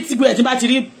ẹni tí gbé ẹ̀ tí bá ti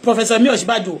rí Professor mi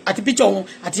Ọ̀ṣínbàjò àti píṣọ̀ wọn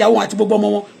àti ìyàwó wọn àti gbogbo ọmọ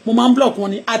wọn mo máa ń block wọn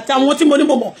ni àti àwọn tí mo ní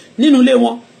mo mọ̀ nínú ilé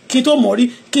wọn kí tó mọ̀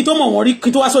wọ́n rí kí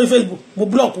tó wá sórí Facebook mo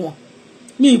block wọn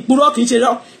mi ìpurọ́ kì í ṣe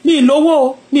rọ́ mi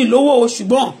ìlówó o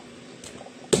ṣùgbọ́n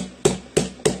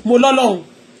mo lọ́lọ́run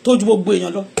tó ju gbogbo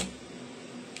èèyàn lọ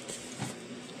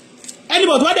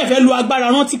anybody tó bá dẹ̀ fẹ́ lu agbára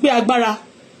rántí pé agbára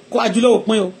kó àjùlọ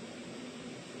òpin o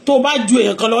tó bá ju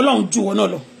èèyàn kan lọ Ọlọ́run ju wọn náà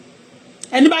lọ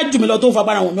ẹni bá jù mí lọ tó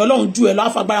fagbára wọn mi Ọlọ́run ju ẹ lọ á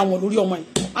fagbára wọn lórí ọmọ ẹ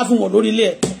á fún wọn lórí ilé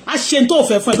ẹ á ṣe tó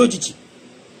fẹ́ fún ẹ lójijì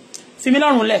fi mí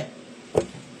lọ́rùn lẹ̀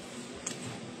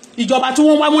ìjọba tí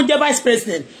wọ́n wá wọ́n jẹ́ vice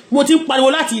president mo ti ń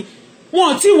pariwo láti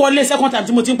wọn tí wọlé second time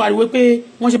tí mo ti ń pariwo pé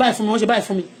wọ́n ṣe báyìí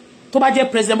fún mi tó bá jẹ́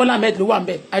president Bola Ahmed ló wà ń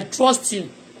bẹ̀ I trust him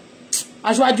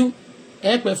aṣáájú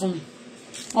ẹ pẹ́ fún mi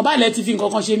ọba ilẹ̀ ti fi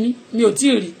nǹkan kan ṣe mí mi ò tí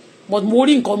ì rí but mo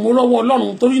rí nǹkan mo rọ́wọ́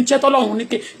Ọlọ́run torí iṣẹ́ tọ́lọ́run ní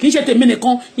kì í ṣe tèmi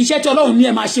nìkan iṣẹ́ tí Ọlọ́run ní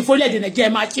ẹ máa ṣe fórílẹ̀-èdè Nàìjíríà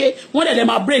ẹ máa ṣe wọ́n dẹ̀ lè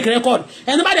máa break record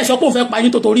ẹni bá dẹ̀ sọ pé òun fẹ́ pa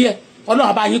yín tó torí ẹ Ọlọ́run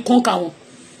àbá yín kọ́ńkà wọn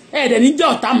ẹ dẹ̀ ní jẹ́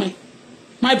ọ̀tá mi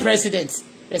my president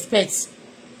respect.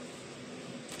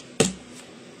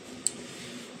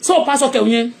 so pásọ kẹwù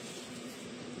yẹn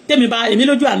tèmi bá èmi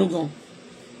lójú àánú gan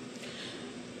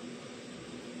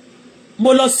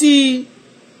mo lọ sí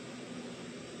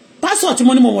pásọ tí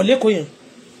mo ní mo mọ̀ lẹ́kọ̀ọ́ yẹn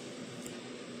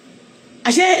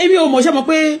àṣẹ èmi ò mọ̀ ṣe mọ̀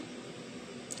pé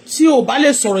tí o bá lè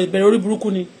sọ̀rọ̀ ìbẹ̀rẹ̀ orí burúkú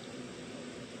ni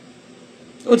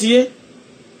ó ti yé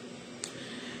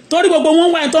torí gbogbo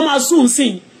wọn wá ẹni tó máa sùn sí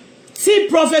tí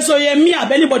Professor Yemi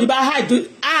abẹ́nibọ̀dì bá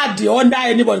hard under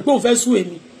anybody pé òun fẹ́ sue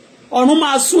èmi ọ̀run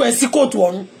máa sue ẹ sí kóòtù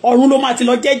ọ̀run ló máa ti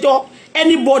lọ jẹ́jọ́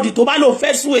anybody tó bá lọ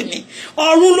fẹ́ sue èmi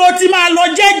ọ̀run ló ti máa lọ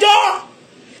jẹ́jọ́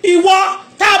ìwọ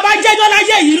tá a bá jẹ́jọ́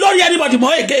láyé yìí lórí anybody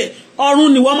mọ́ èké ọ̀run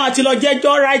ni wọ́n máa ti lọ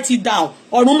jẹ́jọ́ write it down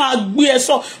ọ̀run máa gbé ẹ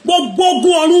sọ gbogbo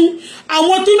ogun ọ̀run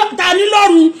àwọn tí ta ní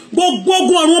lọ́run gbogbo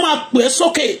ogun ọ̀run wọ́n máa pè é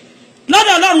sókè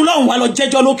lọ́dọ̀ ọlọ́run lọ́run wà lọ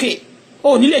jẹ́jọ́ lókè ò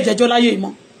ní lè jẹ́jọ́ láyé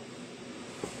mọ́.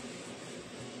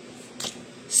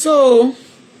 So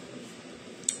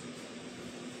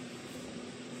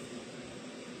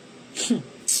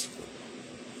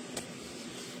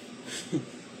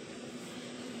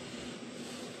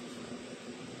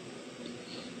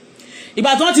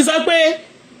ìgbà tí wọ́n ti sọ pé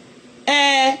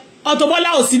Auto-Bola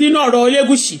ò sí nínú ọ̀rọ̀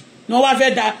Elégùṣì ni wọ́n wá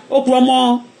fẹ́ da okùrọ̀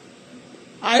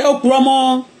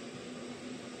ọmọ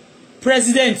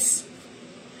president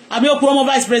àbí okùrọ̀ ọmọ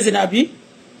vice president àbí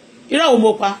irọ́ wo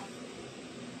mo pa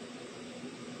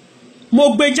mo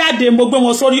gbé jáde mo gbé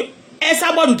wọn sórí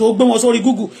ẹsàbọ̀dù tó gbé wọn sórí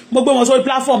Google mo gbé wọn sórí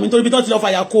platform nítorí bí wọ́n ti lọ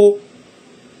fàyà kó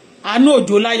Àánú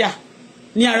Òjó láyà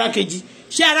ní ara kejì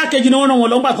ṣé ara kejì ni wọ́n rán wọn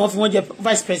lọ́gbà kan fi wọ́n jẹ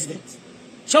vice president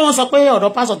ṣé wọ́n sọ pé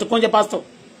ọ̀dọ̀ pásọ̀ tó kàn jẹ́ pásọ̀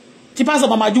tí pásọ̀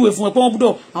máa júwe fún ẹ pé wọ́n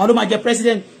gbọ́dọ̀ àwọn ló máa jẹ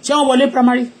president ṣé wọ́n wọlé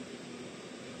primary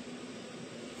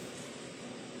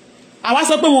àwa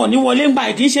sọ pé wọn ò ní wọlé ń gbà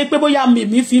kì í ṣe pé bóyá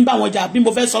mi fi ń bá wọn jà bí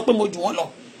mo fẹ́ sọ pé mo jù wọ́n lọ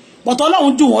bọ̀tọ̀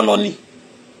Ọlọ́run jù wọ́n lọ ni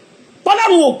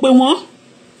Ọlọ́run ò pè wọ́n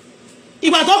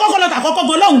ìgbà tó kọ́kọ́ lọ tà kọ́kọ́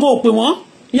gan Ọlọ́run kò pè wọ́n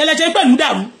ìyẹn lẹ́jẹ́ pẹ̀lú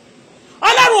dàrú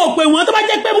Ọlọ́run ò pè wọ́n tó bá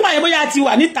jẹ́ pé mú àyè bóyá ti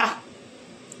wà níta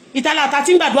ìtàlàtà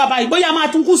tí ń gbàdúrà báyìí bóyá máa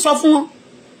tún kú sọ fún wọn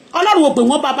Ọlọ́run ò pè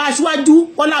wọ́n bàbá aṣíwájú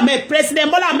Bọ́lá Ahmed president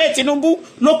Bọ́lá Ahmed Tinubu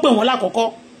ló pè wọ́n lákọ̀ọ́kọ́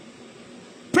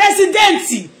president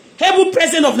able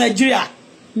president of Nigeria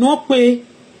ni wọ́n pe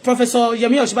Professor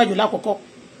Yemi Ọ̀ṣínbàjò lákọ̀ọ́kọ́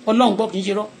Ọlọ́run gbọ́ kì í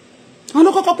ṣe rọ́ àwọn ló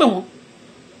kọ́kọ́ pè wọ́n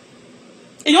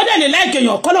èèyàn dẹ̀ lè láìkè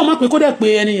èèyàn kọ́lọ́ mọ́ pé kó dẹ̀ pé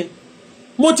ẹni yẹn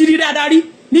mo ti rí dáadáa rí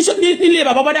nílé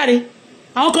bàbá Bọ́dáre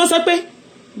àwọn kan sọ pé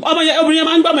ọmọ yẹn obìnrin yẹn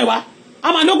máa ń gbọ́ mẹ́wàá a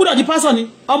máa ní ó gbọ́dọ̀ di pásọ̀ ni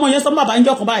ọmọ yẹn sọ fún bàbá ń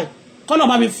jọkàn báyìí kọ́lọ́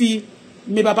máa mi fi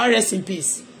mi bàbá rest in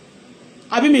peace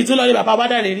àbí mi tún lọ rí bàbá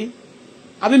Bọ́dáre rí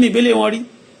àbí mi ìgbélé wọn rí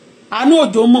Àánú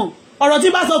Òjó mọ̀ ọ̀rọ̀ tí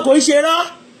bá sọ kò ń ṣe rọ́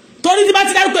torí tí bá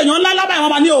ti dárúkọ èèyàn ńlá lábàá wọn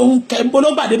máa ní òun kẹ̀mbó ló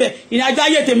gbà débẹ̀ ìrìn àjò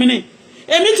ayé tèmi ni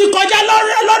èmi ti kọjá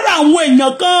lọ́dọ̀ àwọn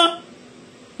èèyàn kan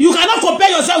you cannot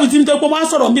compare yourself with him tó pé wọ́n á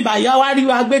sọ̀rọ̀ mi báyìí wá rí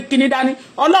wa gbé kíní dání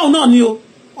Ọlọ́run náà ni o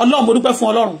Ọlọ́run mo dúpẹ́ fún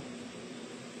Ọlọ́run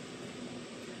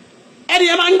ẹni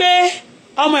yẹn máa ń gbé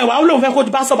ọmọ ìwà ó lóun fẹ́ kó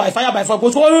di bá sọ by fire by force kó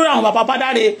tó rí àwọn bàbá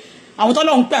Bọ́dáre àwọn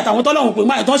tọ́lọ́run pé àtàwọn tọ́lọ́run pé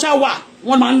máa tán ṣá wà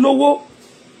wọ́n máa ń lówó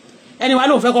ẹni wà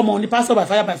lóun fẹ́ kọ́ ọmọ ní pastor by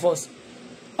fire by force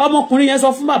ọmọkùnrin yẹn sọ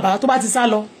fún bàbá tó bá ti sá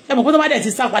lọ ẹ mọ̀ pé tó bá dẹ̀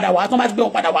ti sá padà wá tó bá ti gbé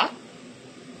wọn padà wá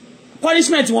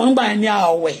punishment wọn ń gbà ní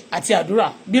àwẹ̀ àti àdúrà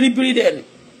bíríbírí dẹ̀ ni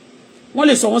wọ́n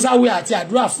lè sọ wọn sáwẹ̀ àti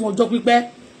àdúrà fún ọjọ́ pípẹ́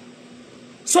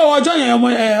so ọjọ́ yẹn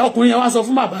ọkùnrin yẹn wá sọ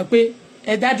fún bàbá pé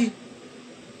ẹ dádì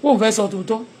òun fẹ́ sọ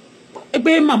tòótọ́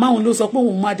pé màmá òun ló sọ pé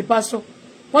òun máa di pastor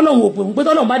Ọlọ́run ò pè wọ́n pé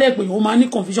tọ́lọ́run bá dẹ̀ pé òun máa ní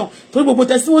conviction torí gbogbo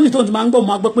testimony tó ti máa ń gbọ́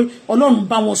máa gbọ́ pé Ọlọ́run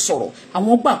bá wọn sọ̀rọ̀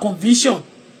àwọn gbà conviction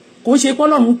kò ń ṣe pé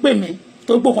Ọlọ́run pè mí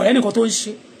torí pé ọkàn rẹ̀ nìkan tó ń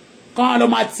ṣe kọ́ máa lọ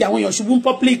máa ti àwọn èèyàn ṣubú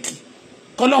public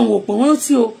kọ́lọ́run ò pè wọ́n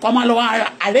tí o kọ́ máa lọ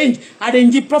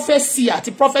arrange prophecy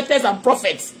àti prophetess and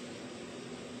prophets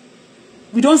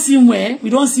we don't see where we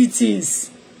don't see things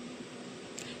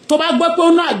tó bá gbọ́ pé ó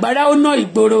ná àgbàrá ó ná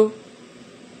ìgboro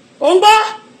ó ń gbọ́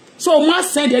so má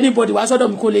send anybody wá sọ́dọ̀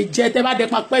mi kó lè jẹ tẹ́ bá dẹ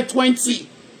pàpẹ́ 20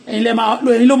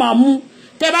 ẹ̀yin ló máa mú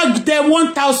tẹ́ bá dẹ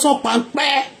 1000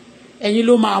 pàpẹ́ ẹ̀yin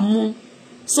ló máa mú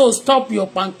so stop your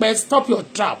pàpẹ́ stop your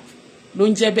trap ló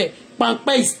ń jẹ́ bẹ́ẹ̀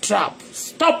pàpẹ́ is trap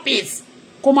stop it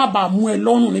kó má bàa mú ẹ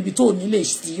lọ́rùn níbi tó ní lè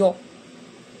sí yọ.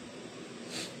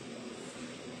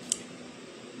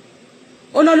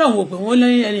 ó lọ́lọ́run ò pé wọ́n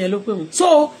lẹ́yìn ẹni yẹn ló pè wọ́n so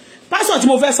pásọ̀ tí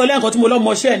mo fẹ́ sọ lẹ́ẹ̀kan tí mo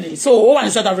lọ́mọ ṣẹ́ ni so ó wà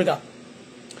ní South Africa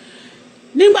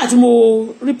nígbà tí mo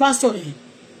rí pastor yìí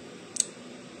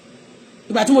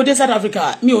ìgbà tí mo dé South Africa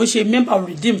mi ò ń ṣe member of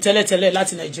Redeem tẹ́lẹ̀tẹ́lẹ̀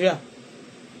láti Nigeria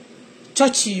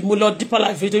church mo lọ Deeper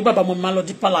Life nítorí bàbá mo máa lọ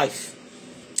Deeper Life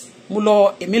mo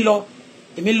lọ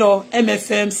èmi lọ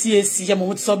MFM CAC yẹ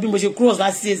mo ti sọ bí mo ṣe cross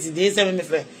láti CAC dé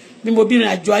MFM bí mo bí ìrìn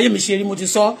àjò ayé mi ṣe rí mo ti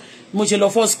sọ mo ṣe lọ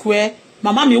Four Square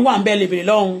màmá mi wà ń bẹ́ẹ̀ lè bèrè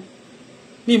lọ́hùn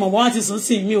mi mọ̀ wọ́n ti sùn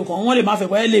sí mi ò kàn wọ́n lè má fẹ́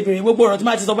bọ́ẹ̀ lè bèrè gbogbo ọ̀rọ̀ tí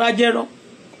má ti sọ bóyá jẹ́ rọ́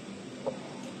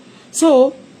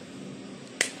so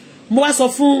mo wá sọ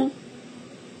fún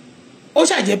ó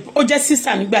jẹ́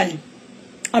sister nígbà yẹn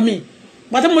àmì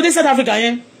gbàtí mo dé South Africa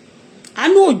yẹn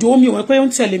Àánú Òjó mi ò wọ́n pé ó ń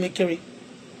tẹ̀lé mi kiri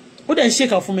ó dẹ̀ ń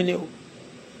ṣèkà fún mi ni o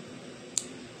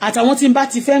àtàwọn tí n bá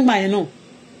ti fẹ́ gbà yẹn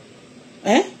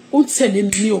náà ó ń tẹ̀lé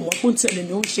mi ò mọ̀ pé ó ń tẹ̀lé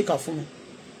mi ó ń ṣèkà fún mi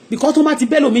because tó má ti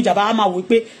bẹ́ẹ̀ lómi ìjàmbá á máa wò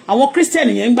pé àwọn Christian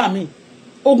yẹn ń gbà mí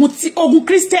ogun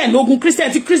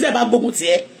Christian tí Christian bá gbógun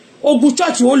tiẹ̀ ogun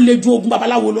church ó le ju ogun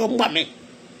babaláwo lọ ngba mi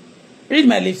read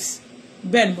my lips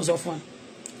ben mo sọ fún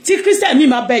tí Christian mi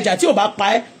máa bẹjà tí ó bá pa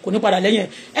ẹ́ kò ní padà lẹ́yìn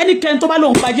ẹnikẹ́ni tó bá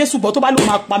lóhun pa Jésù bọ́ tó bá lóhun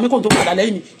máa pa mí kò tó padà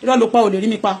lẹ́yìn mi irọ́ ló pa ó lè rí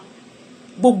mi pa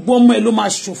gbogbo ọmọ ẹ ló máa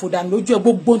ṣòfò dànù lójú ẹ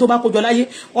gbogbo tó bá kójọ láyé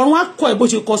ọ̀run á kọ́ ẹ bó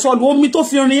ṣe kọ Sọ́ọ̀lù omi tó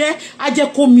fi rin ẹ á jẹ́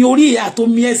kó mi orí ẹ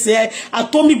àtomi ẹsẹ̀ ẹ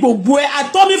àtomi gbogbo ẹ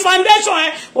àtomi foundation ẹ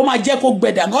ó máa jẹ́ kó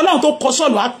gbẹ̀dànù Ọlọ́run tó kọ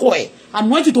Sọ́ọ̀lù á kọ́ ẹ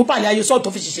àmọ́ ètò tó pàlẹ́ ayé Sọ́ọ̀lù tó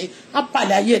fi ṣiṣẹ́ á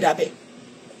pàlẹ́ ayé ẹ̀dá bẹ́ẹ̀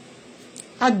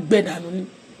á gbẹ̀dànù ni.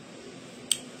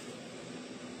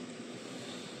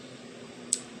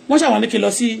 wọ́n ṣàwọn ní kí n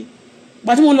lọ sí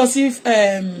gbàtí mo lọ sí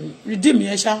redeem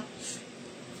yẹn ṣá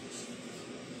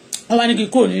wọ́n wá ní kí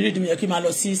kò ní redeem yẹn kí máa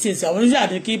lọ sí ṣèṣe àwọn oníṣẹ́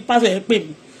àti kí pásítọ̀ yẹn pè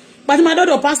mí gbàtí máa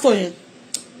dọ́dọ̀ pásítọ̀ yẹn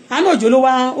àánú òjò ló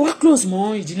wá ó wá close mọ́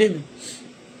ìdílé mi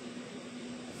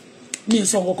ì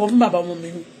sọ kankan fún bàbá ọmọ mi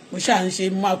mo ṣáà ń ṣe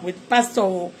mo máa pè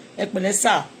pásítọ̀ ẹpẹ̀lẹ́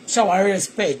sà ṣàwárí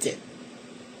respect ẹ̀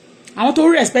àwọn tó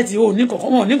respect yìí ò ní kankan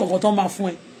wọn ò ní kankan tó máa fún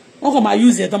ẹ wọ́n kàn máa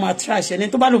use ẹ̀ tó máa trash ẹni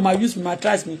tó bá lò máa use mi máa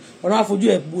trash mi ọ̀rọ̀ máa fojú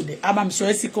ẹ̀ gbòdẹ̀ a máa sọ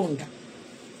ẹ́ sí kọ̀ǹda.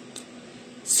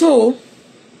 So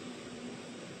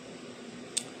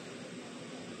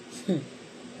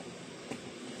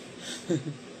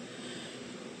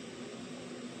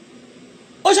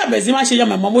ó ṣàbẹ̀sí máa ṣe yan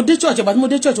màmá mo dé church ọba tí mo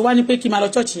dé church wá ní pé kí n máa lọ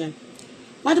church yẹn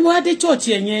wá tí mo wá dé church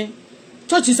yẹn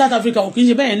church South Africa ò kì í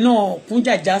ṣe bẹ́ẹ̀ náà kún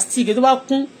jàjà stick tó bá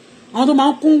kún àwọn tó máa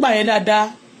ń kún gbà yẹn dáadáa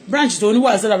branch tó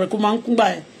oníwà South Africa máa ń kún gbà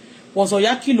yẹn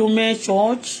wọ̀sọ̀yá kìlómẹ́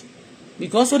church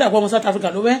because ó dàgbọ́ ọmọ South Africa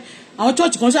ló wẹ́ àwọn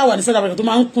church kan ṣáà wà ní South Africa tó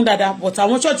máa ń kún dáadáa but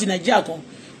àwọn church Nàìjíríà kan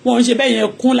wọn ń ṣe bẹ́ẹ̀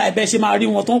yẹn kún láì bẹ́ẹ̀ ṣe máa rí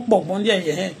wọn tó ń pọ̀ gbọ́n díẹ̀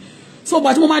yẹn so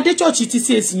gbà tí mo máa dé church ti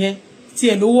CAC yẹn tí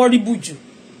ẹ̀ ló horrible jù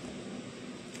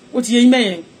ó ti yẹ yín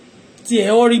mẹ́yẹn tí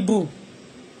ẹ̀ horrible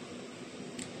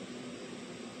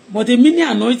but èmi ní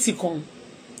anointing kan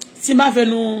tí bá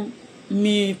fẹnu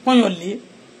mi pọ́nyàn lé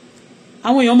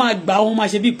àwọn èèyàn máa gbà wọn máa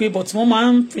ṣe bíi pé but wọ́n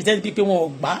máa ń pretend bíi pé wọn ò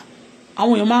gbà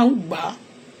àwọn èèyàn máa ń gbà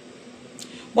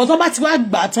but wọ́n bá ti wá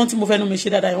gbà tán tí mo fẹ́ nu mi ṣe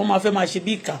dáadáa wọ́n máa fẹ́ máa ṣe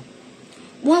bíi ìkà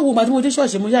wọ́n á wo ìgbà tí mo dé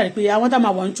ṣọ́ọ̀ṣì mo yára pé àwọn tá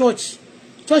máa wọ̀ ní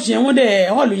church yẹn wọ́n dẹ̀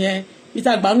hall yẹn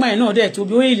peter gbangba yẹn náà dẹ̀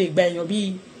tóbi ó lè gba èèyàn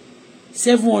bíi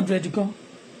 700 gan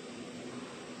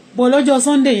bọ́ lọ́jọ́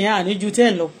Sunday yẹn àní ju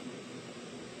 10 lọ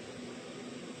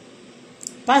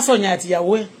pásọ̀ yẹn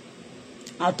àtìyàwó ẹ̀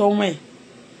àtọmọ ẹ̀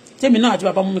tèmi náà àti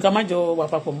bàbá mi ká má jọ wà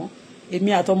papọ̀ mọ́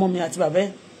èmi àtọmọ mi àti bàbá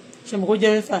ẹ̀ ṣe mo kó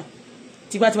jẹ́ mẹ́fà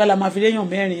tipátipá la máa fi léèyàn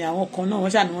mẹ́rin àwọn kan náà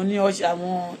wọ́n ṣàní wọ́n ní àwọn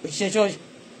òṣìṣẹ́ ṣọ́ọ̀ṣì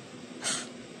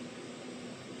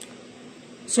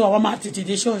so àwọn máa tètè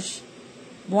dé ṣọ́ọ̀ṣì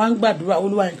mo wá ń gbàdúrà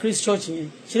Olúwa increase church yẹn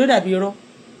ṣe ló dàbí irọ́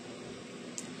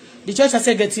the church has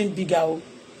getting bigger o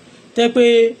tẹ́ pé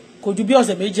kò ju bí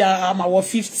ọ̀sẹ̀ méjì a máa wọ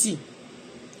 50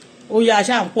 ó yá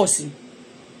aṣáà ń pọ̀ sí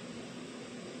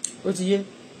ó ti yé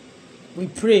we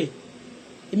pray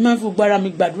èmi máa ń fún gbára mi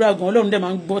gbàdúrà gan Ọlọ́run dẹ̀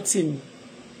máa ń gbọ́ tèmi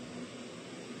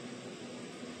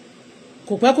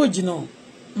kò pẹ́ kò jìnnà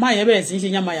máa yẹn bẹ̀rẹ̀ sí í ṣe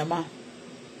yamayama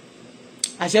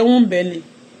àṣẹ wọn ń bẹ ni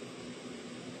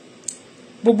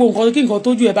gbogbo nǹkan kí nǹkan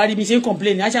tójú ẹ̀ bá rí mi ṣe ń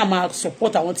complain ní àṣà máa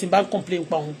support àwọn tí ń bá ń complain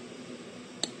pa wọn.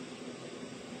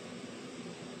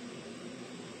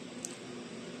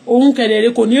 òun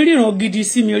kẹ̀lẹ̀rẹ̀ kò ní ríran gidi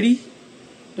sí mi rí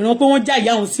ìran pé wọ́n já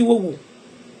ìyá òun sí wòwò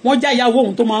wọ́n já ìyàwó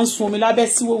òun tó máa ń sun omi lábẹ́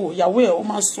sí wòwò ìyàwó ẹ̀ ó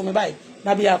máa ń sun omi báyìí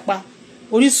lábẹ́ apá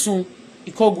orísun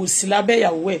ìkọgùsì lábẹ́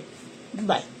ìyàwó ẹ̀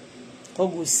báyìí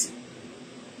ìkọgùsì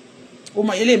ó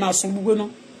máa eléyìí máa sun gbígbóná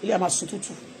eléyìí máa sun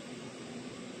tútù.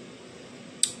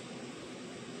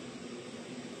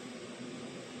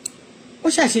 ó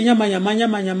ṣàṣe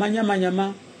yamayama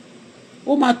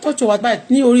ó máa tọ́jú wa báyìí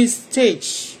ní orí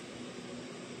stage.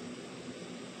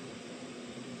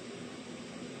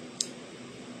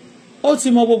 ó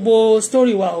ti mọ gbogbo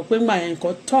story wa ò pé ń gbà yẹn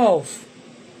nǹkan tough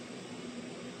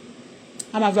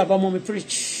a máa fi bàbá ọmọ mi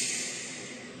preach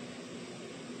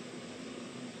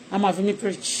a máa fi mi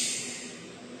preach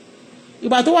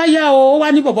ìgbà tó wá yá o ó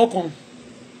wá ní bọ̀bọ̀ kan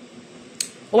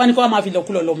ó wá ní kó wá máa fi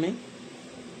lọ́kùlọ̀ lọ mí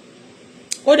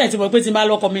ó dẹ̀ ti mọ̀ pé tí n bá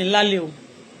lọ́kọ mi lálẹ́ o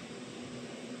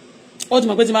ó ti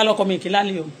mọ̀ pé tí n bá lọ́kọ mi kì í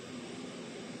lálẹ́ o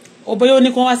ó bóyá ó ní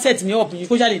kó wá set mi up yìí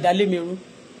kó ṣàlè dá lé mi rú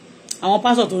àwọn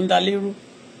pásọ̀ tó ń dá lé rú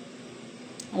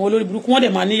àwọn olórí burúkú wọ́n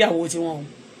dẹ̀ máa níyàwó tí wọ́n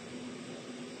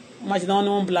máa ṣe náà ní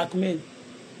wọ́n blackmail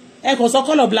ẹ kàn sọ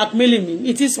kọ́lọ̀ blackmail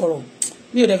mi ti sọ̀rọ̀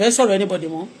mi ò dẹ̀ fẹ́ sọ̀rọ̀ anybody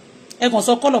mọ́ ẹ kàn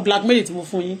sọ kọ́lọ̀ blackmail tí mo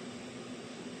fún yín.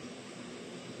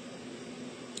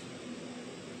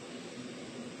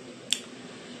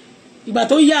 ìgbà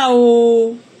tó yá o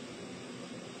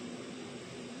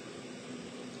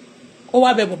ó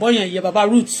wá bẹ bọ̀bọ́ yẹn yẹ bàbá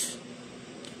root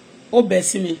ó bẹ̀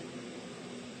sí mi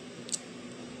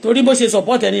torí bó ṣe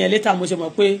support ẹni yẹn later mo ṣe mọ̀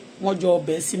pé wọ́n jọ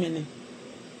bẹ̀ sí mi ni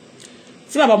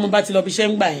tí bàbá mo bá ti lọ bí iṣẹ́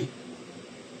ń gbà yẹn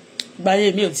gbà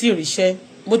yẹn mi ò tí ì ríṣẹ́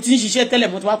mo ti ń ṣiṣẹ́ tẹ́lẹ̀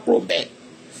mo ti wá kúrò bẹ́ẹ̀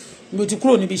mi ò ti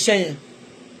kúrò níbi iṣẹ́ yẹn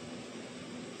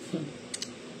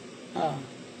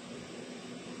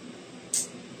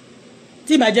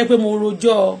tí ìbá jẹ́ pé mo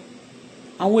rojọ́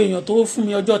àwọn èèyàn tó fún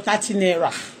mi ọjọ́ 30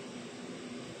 naira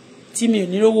tí mi ò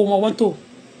ní rówó wọn wọ́n tó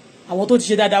àwọn tó ti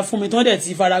ṣe dáadáa fún mi tí wọ́n dẹ̀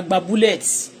ti fara gba bullet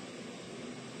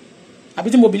àbí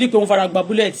tí mo believe pé wọ́n fara gba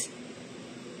bullet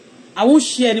I won't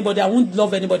share anybody, I won't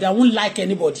love anybody, I won't like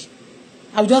anybody.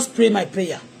 I will just pray my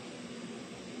prayer.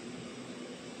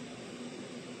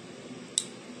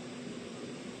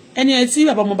 Ẹni ẹ tí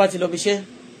bàbá mo bá ti lọ bí iṣẹ́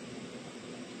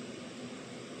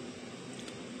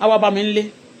àwa bá mi nlé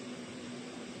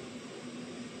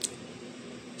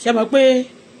ṣe mọ̀ pé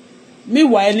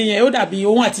míwà ẹni yẹn ó dàbí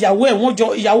òun àti ìyàwó ẹ̀ wọ́n jọ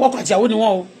ìyàwó ọkọ àti ìyàwó ni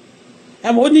wọ́n o ẹ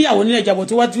mọ̀ ó ní ìyàwó nílẹ̀ ìjàbọ̀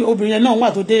tí wọ́n obìnrin yẹn náà wà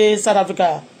tó dé South Africa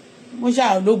wọ́n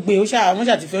ṣáà ló gbé wọ́n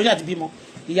ṣáà ti fẹ́ wọ́n ṣáà ti bímọ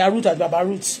ìyá Ruth àti bàbá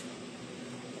Ruth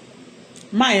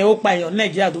máa yẹn ó pa èèyàn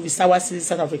Nàìjíríà tó fi sá wá sí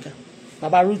South Africa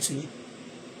bàbá Ruth yẹn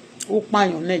ó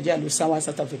pààyàn Nàìjíríà ló sá wá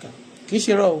South Africa kì í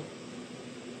ṣe rọ o.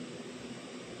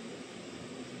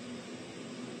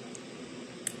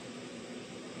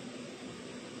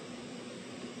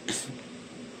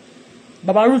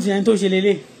 bàbá Ruth yẹn tó ṣe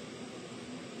lélẹ̀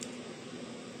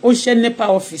ó ṣe NEPA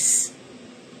office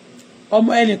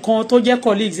ọmọ ẹnìkan tó jẹ́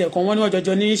colleagues ẹ̀kan wọ́n ní wọ́n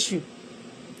jọjọ ní issue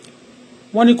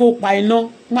wọ́n ní kó pa iná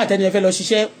nígbà tẹ́ni ẹ fẹ́ lọ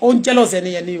ṣiṣẹ́ ó ń jealous ẹni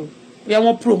yẹn ni o bóyá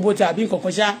wọ́n promote àbí nǹkan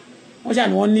kan ṣá wọ́n ṣà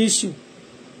ní wọ́n ní issue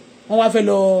wọ́n wá fẹ́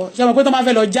lọ ṣé wọ́n pé tó máa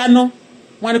fẹ́ lọ jáná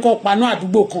wọ́n ní kó paná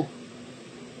àdúgbò kan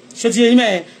ṣé ti yẹn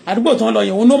mẹ́ẹ̀ àdúgbò tó ń lọ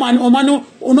yẹn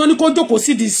òun ní kó jókòó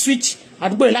sí di switch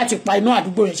àdúgbò yẹn láti pa iná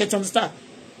àdúgbò yẹn ṣe tí wọ́n ti start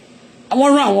àwọn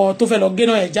rán àwọn tó fẹ́ lọ gé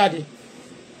náà yẹn jáde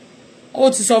ó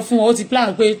ti sọ fún wọn ó ti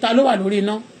plan pé ta ló wà lórí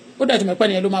iná ó dẹ̀ tó mọ̀ pé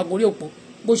ẹnìyẹn ló máa gorí òpó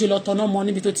bó ṣe lọ tọná mọ́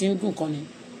níbi tó ti ń gùn kan ni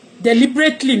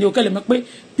deliberately ni ó kẹ́lẹ̀ mọ́ pé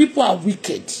people are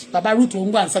wicked baba Ruth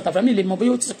òun gbà ní South Africa mi lè mọ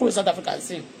bóyá ó ti kúrò South Africa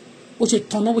sí i bó ṣe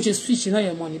tọná bó ṣe switch náà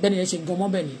yẹn mọ́ ni bẹ́ẹ̀ ni yẹn ṣe gan mọ́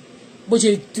bẹ́ẹ̀ ni bó ṣe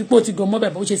tipó ti gan mọ́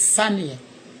bẹ́ẹ̀ bó ṣe sá nìyẹn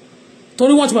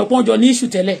torí wọ́n ti mọ̀ pé wọ́n jọ ní issue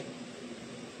tẹ́lẹ̀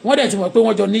wọ́n dẹ̀ ti mọ̀ pé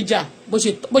wọ́n jọ níjà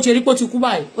bó ṣe rí pé ó ti kú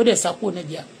báyìí ó dẹ̀ sá kúrò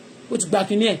Nàìjíríà ó ti gba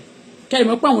kinní ẹ̀ kẹ́lẹ̀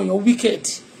mọ́ pé àwọn èèyàn wicked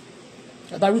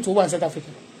baba Ruth ó wà ní South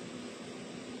Africa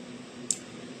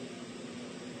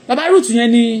baba Ruth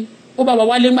yẹn ni ó bá wa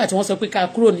wálé ńgbà tí wọ́n sọ pé ká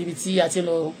kúrò níbi tí a ti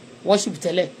lọ worship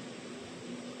tẹ́lẹ̀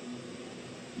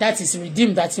that is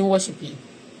redeem that in worship yẹn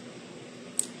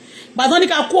gbàtọ́ ní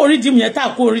ká kó redeem yẹn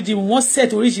tá kó redeem wọ́n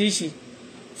set oríṣiríṣi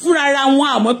fúnra ara wọn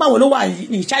àmọ́ pàwọ́ ló wà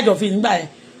in charge of it nígbà yẹn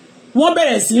wọ́n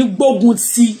bẹ̀rẹ̀ sí gbógun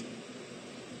ti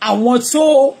àwọn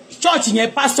tó church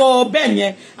yẹn pastor Ben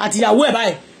yẹn àti ìyàwó ẹ̀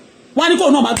báyìí wọ́n ní kó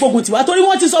náà máa gbógun tiwa torí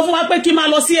wọ́n ti sọ fún wa pé kí máa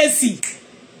lọ sí AC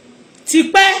ti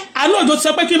pẹ́ àánú òjò ti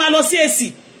sọ pé kí máa lọ sí AC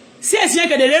yẹn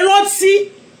kedere rántí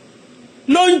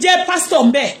ló ń jẹ́ pastor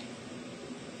ńbẹ̀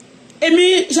èmi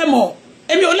ṣe mọ̀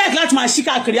èmi ò like láti máa ṣí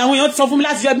káàkiri àwọn èèyàn ti sọ fún mi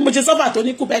láti fi bí mo ṣe suffer tó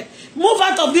ní Quebec move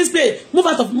out of this place move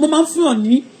out of mo máa ń fún yàn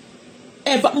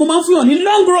ní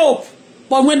long rope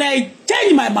but when I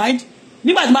change my mind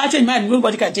nígbà tí mo bá change my mind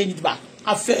nobody can change it back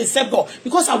except God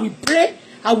because I will pray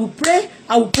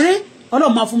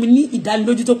Ọlọ́run máa fún mi ní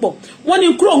ìdánilójú tó pọ̀ wọ́n ní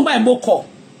kúrò ńgbà mo kọ̀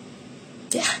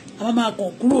àwọn máa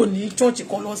kàn kúrò ní church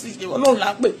kan lọ sí Ọlọ́run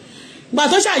lápè gbà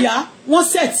tó ṣàyà wọ́n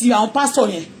set àwọn pastor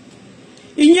yẹn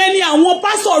ìyẹn ni àwọn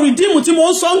pastor redeem tí mo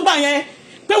ń sọ ńgbà yẹn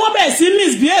pé wọ́n bẹ̀rẹ̀ sí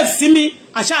misbehave sí mi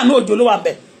àṣàánú òjò ló wà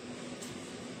bẹ̀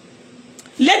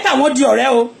later wọ́n di ọ̀rẹ́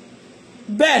o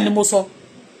bẹ́ẹ̀ ni mo sọ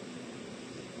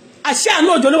àṣàánú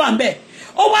òjò ló wà bẹ̀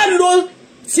ó wá lo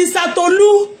Sister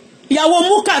Tolu ìyàwó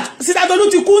Mukat Sister Tolu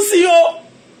ti kú sí o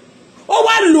ó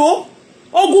wá lo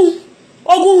ogun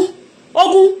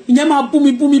ìyẹn máa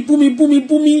búmi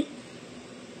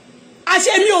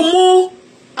àṣẹ mi ò mọ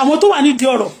àwọn tó wà nídìí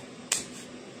ọ̀rọ̀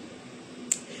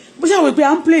bó ṣe àwọn pé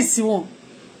à ń place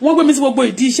wọ́n gbé mi sí gbogbo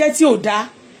ìdí iṣẹ́ tí ò dá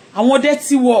àwọn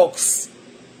dirty works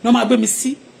ní wọ́n máa gbé mi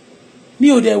sí mi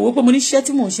ò dẹ̀ wò pé mo ní iṣẹ́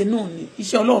tí mò ń ṣe náà ni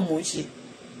iṣẹ́ Ọlọ́run mò ń ṣe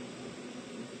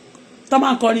tó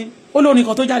máa ń kọrin ó lórin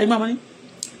kan tó jáde máa ní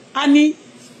a ní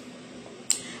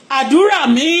àdúrà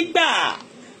mi gbà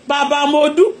bàbá mo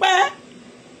dúpẹ́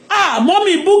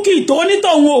mọ́mí búkì tó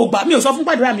nítòun ò gbà mi ò sọ fún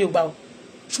gbàdúrà mi ò gbà o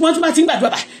ṣùgbọ́n tí wọ́n ti ń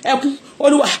gbàdúrà ẹkún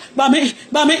Olúwa gbà mí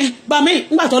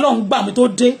nígbà tó Ọlọ́run gbà mí tó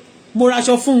dé mo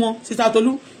raṣọ fún wọn Sister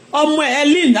Tolu ọmọ ẹ̀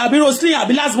Lynn àbí Roslyn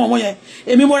àbí lásìmọ̀ wọn yẹn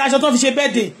èmi mo raṣọ tó fi ṣe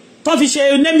birthday tó fi ṣe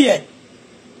name ẹ̀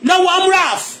lọ́wọ́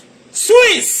amraf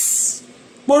Swiss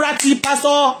mo ra ti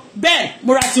pastor Ben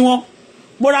mo ra ti wọn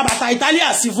mo ra bàtà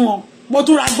Italia sí fún wọn mo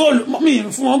tún ra góòlù mi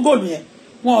fún wọn góòlù yẹn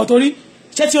wọn ò torí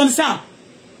ṣé tí wọ́n ń sàn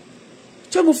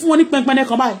ṣé mo fún wọn ní pẹnpẹnẹ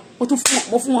kan báyìí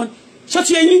mo fún wọn ṣé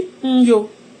tí eyín ń yo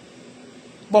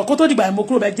but kó tó dìgbà mo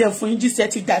kúrò bẹ́ẹ̀ jẹ́ fún yín jíṣẹ́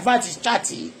ti divert chat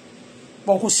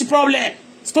but kò sí problem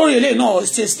story eléyìí náà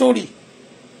ṣe story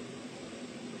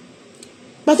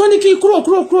pàtó ní kí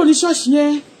kúrò ní ṣọ́ọ̀ṣì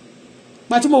yẹn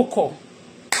pàtí mo kọ̀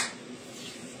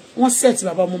wọ́n set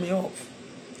bàbá ọmọ mi up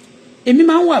èmi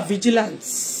máa ń wà vigilant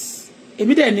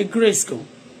èmi dẹ̀ ní grace gan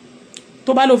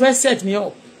tó bá lọ fẹ́ set me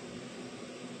up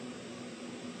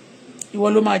ìwọ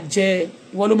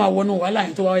ló máa wọnú wàhálà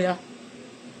yẹn tó wá yá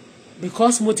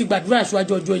because mo ti gbàdúrà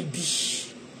síwájú ọjọ́ ibi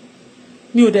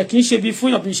mi ò dẹ̀ kí n ṣe bí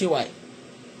fúnyàn bí n ṣe wà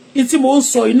yìí tí mo ń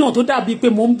sọ iná tó dàbí pé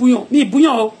mo ń búyàn ní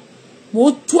ìbúyàn o mo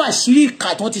ń tú àṣírí ìkà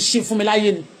tó ti ṣe fún mi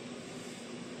láyé ni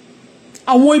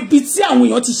àwọn ibi tí àwọn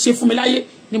èèyàn ti ṣe fún mi láyé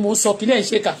ni mo ń sọ kílẹ̀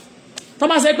ṣèkà tó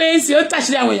máa ṣe pé ń ṣe ó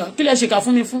tàṣírí àwọn èèyàn kílẹ̀ ṣèkà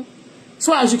fún mi fún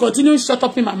so I should continue shut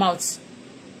up in my mouth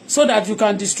so that you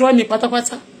can destroy me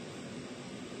pátápátá.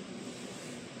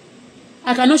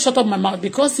 I cannot shut up my mouth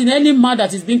because in any mouth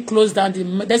that is being closed down,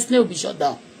 the destiny will be shut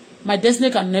down. My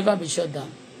destiny can never be shut down.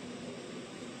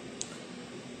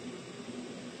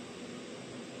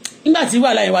 Nígbà tí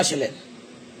wàhálà yẹn wá ṣẹlẹ̀,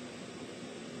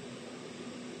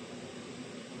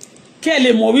 kẹ́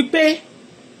lè mọ̀ wípé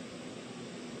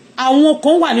àwọn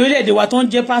kan wà ní orílẹ̀-èdè wa tó ń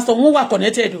jẹ́ pastor, wọ́n wà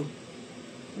connected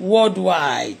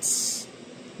worldwide.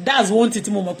 That's one thing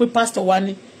tí mo mọ̀ pé pastor wa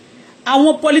ní.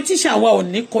 Àwọn politician wa ò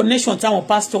ní connection táwọn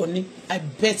pastor ní. I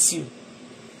bet you.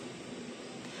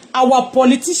 Our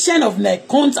politician of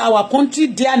our country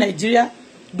there, Nigeria,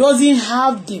 doesn't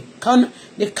have the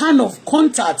kind of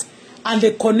contact and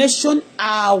the connection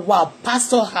our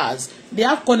pastor has. They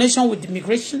have connection with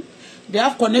immigration. They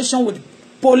have connection with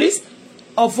police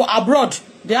of abroad.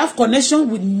 They have connection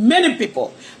with many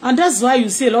people. And that's why you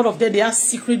see a lot of them, they have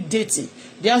secret dating.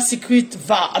 They have secret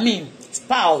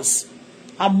spouse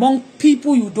among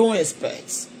people you don't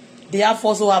expect. They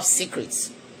also have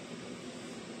secrets.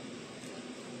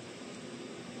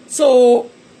 So,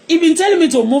 he's been telling me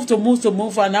to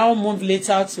move, and I'll move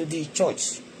later to the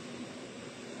church.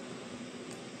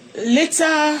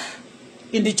 Later,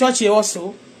 in the church here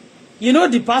also, you know,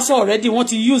 the pastor already want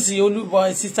to use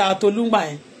the sister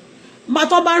Tolungba.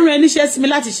 Mato bá rán níṣẹ́ sí mi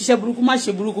láti ṣiṣẹ́ burúkú má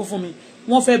ṣe burúkú fún mi.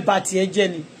 Wọ́n fẹ́ bà tiẹ̀ jẹ́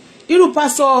ni. Irú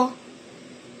pastor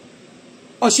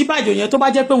Ọ̀ṣínbàjò yẹn tó bá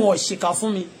jẹ́ pé wọ́n ṣìkà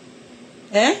fún mi.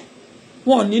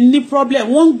 Wọ́n ní problem.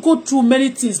 Wọ́n go through many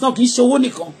things. Náà kì í ṣe owó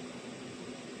nìkan.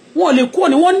 Wọ́n lè kúrò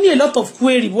ní wọ́n ní a lot of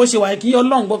query bó ṣe wà kí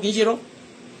Ọlọ́run gbọ́ kì í ṣe rọ́.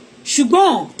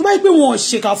 Ṣùgbọ́n tó bá jẹ́ pé wọ́n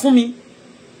ṣìkà fún mi.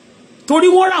 Torí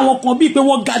wọ́n rà àwọn kan bíi pé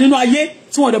wọ́n ga nínú ayé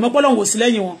tí wọ́n dẹ̀ mọ̀ pé Ọlọ́run ò sí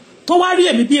lẹ́yìn wọn. Tó wá rí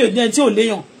èmi bí èèyàn tí ò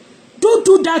léyàn. Don't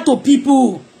do that to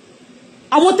people.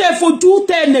 Àwọn tẹ́ fojú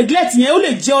tẹ́ neglect yẹn ó lè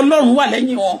jẹ́ Ọlọ́run wà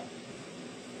lẹ́yìn wọn.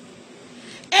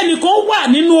 Ẹnìkan wà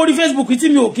nínú orí Facebook tí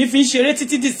mi ò kí fi ń ṣeré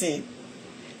títí dìsìn.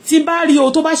 Tí bá rí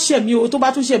o tó bá ṣẹ̀ mí o tó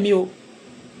bá tún ṣẹ̀ mí o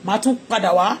màá tún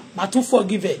padà wá màá tún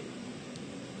forgive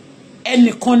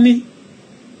ẹnìkan ni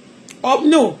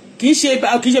no kì í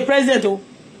ṣe president o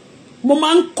mo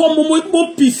máa ń kọ́ mo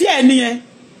pìfẹ́ ẹ̀ nìyẹn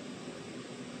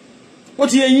ó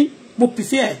ti yé yín mo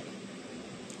pìfẹ́ ẹ̀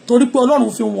torí pé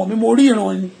Ọlọ́run fi wọ̀n mi mo rí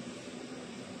ìran ni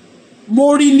mo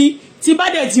rí ni tí bá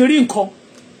dẹ̀ ti rí nǹkan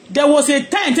there was a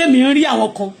time tẹ́mi ń rí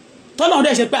àwọn kan tọ́lọ́run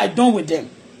dẹ̀ ṣe pé I done with them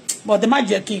but they má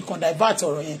jẹ́ kí n kàn divert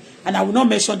ọ̀rọ̀ yẹn and I will not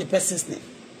mention the person's name.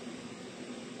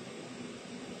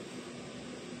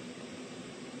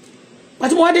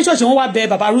 Àti mo wá dé ṣọ́ọ̀ṣì wọ́n wá bẹ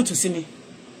bàbá Ruth sí mi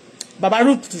bàbá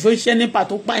Ruth tó ṣiṣẹ́ nípa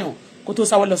tó pààyàn kó tó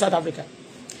sáwọ́ lọ South Africa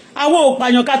àwọn ò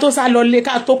pààyàn ká tó sá lọ lé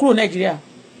ká tó kúrò Nàìjíríà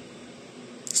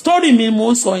story mi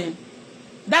mo ń sọ yẹn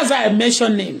that's why I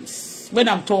mention names when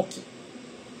I'm talking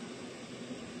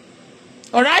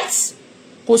alright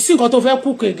kò sí nǹkan tó fẹ́ kú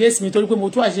against mi torí pé mo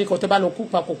tún àṣẹ kan tó bá lọ kú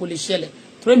papọ̀ kò lè ṣẹlẹ̀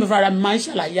torí mi fúnra mi máa ń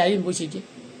ṣàlàyé ayé mi bó ṣe jẹ́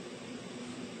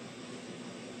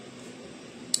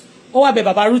ó wá bẹ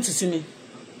bàbá Ruth sí mi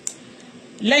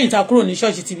lẹ́yìn tá kúrò ní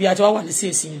ṣọ́ọ̀ṣì tí bí a ti wá wà ní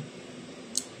CAC yẹn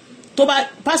tó bá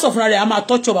pásọ̀ fúnra rẹ̀ a máa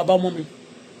tọ́jọ́ bàbá ọmọ mi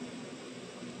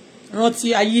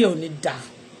rántí ayé ò ní dà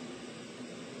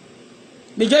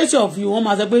majority of you wọ́n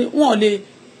máa sọ pé wọ́n ò lè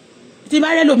tí bá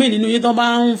rẹ́ lómi nínú yín tán bá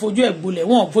ń fojú ẹ̀ gbolẹ̀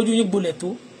wọ́n ò fojú yín gbolẹ̀ tó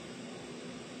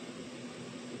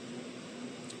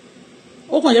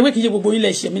ó kàn jẹ́ pé kì í ṣe gbogbo yín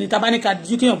lẹ̀ ṣẹ̀ mí ní tábá ní ká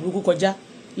díjú kéèyàn burúkú kọjá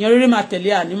ìyẹn rere máa tẹ̀lé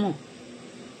ànímọ̀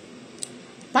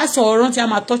pásọ̀ rántí a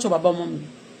máa tọ́jọ́ bàbá ọmọ mi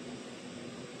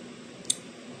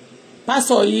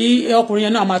pásọ̀ yìí ọkùnrin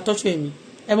yẹn náà máa tọ́jú èmi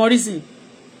ẹ mọ rísì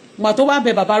ìgbà tó wá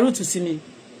bẹ bàbá Ruth sí mi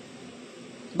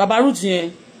bàbá Ruth yẹn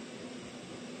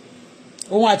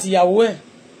òun àti ìyàwó ẹ̀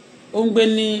ó ń gbé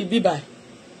ní bíbà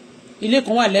ilé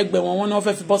kan wà lẹ́gbẹ̀ẹ́ wọn náà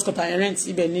fẹ́ fi bus cutter yẹn rent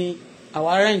ibẹ̀ ni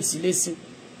àwa rent ilé sí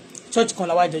church kan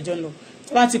làwa jọjọ ń lọ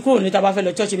tó bá ti kúrò ní tá bá fẹ́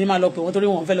lọ church mi máa lọ pè wọ́n torí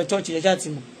wọ́n fẹ́ lọ church yẹn ṣáà ti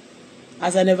mọ̀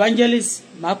as an evangelist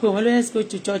máa pè wọ́n let's go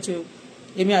to church o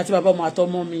èmi àti bàbá ọmọ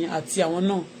àtọmọ mi àti àwọn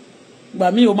náà gbà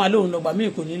mí ó máa lóun lọ gbà mí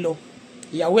kò ní lọ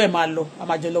ìyàwó ẹ̀ máa lọ a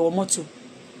máa jọ lọ́wọ́ mọ́tò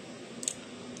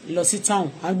lọ sí town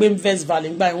à ń gbé West Valley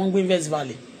ńgbà wọ́n ń gbé West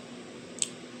Valley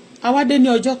àwa dé ní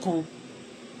ọjọ́ kan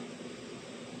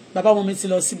bàbá ọmọ mi ti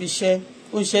lọ síbi iṣẹ́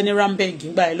ó ń ṣe ní Ramberg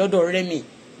ńgbà ẹ̀ lọ́dọ̀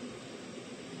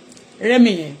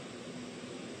Rẹ́mi yẹn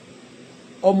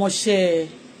ọmọọṣẹ́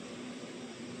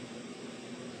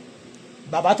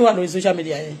bàbá tó wà lórí social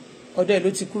media yẹn ọ̀dọ̀ ẹ̀ ló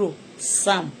ti kúrò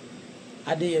Sam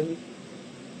Adéyẹmí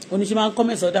oníṣẹ́ máa ń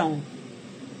kọ́mẹ̀ sọ́dọ̀ àwọn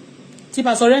tí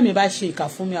bá sọ Rẹ́mi bá ṣe ìkà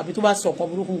fún mi àbí tó bá sọ ọ̀kan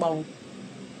burúkú pa wọn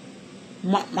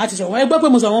má ti sọ wọn ẹgbẹ́ pé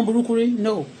mo sọ wọn burúkú rí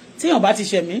no tí èèyàn bá ti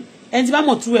ṣẹ̀ mí ẹni tí bá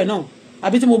mọ̀ tú ẹ̀ náà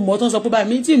àbí tí mo mọ̀ tó ń sọ pé báyìí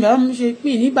mi tí ìmọ̀ ń ṣe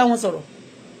pín ní bá wọn sọ̀rọ̀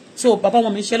so bàbá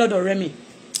wọn mi ṣẹ́ lọ́dọ̀ Rẹ́mi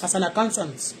as an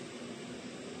accountant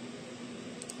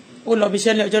ó lọ bí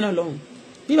iṣẹ́ ní ọjọ́ náà lọ́hùn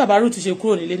bí bàbá Ruth ṣe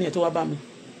kúrò nílé ní ẹ̀ tó wá bá mi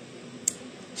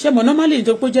ṣe mọ̀ normally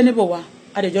nítorí pé jẹ́ níbọ̀ wa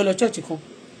adẹ̀jọ́ lọ church kan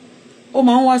ó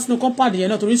máa ń wá sínú compound yẹn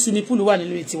náà torí swimming pool wà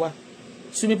nílé tiwa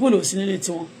swimming pool ò sí nílé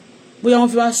tiwọn bóyá wọ́n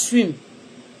fi wá swim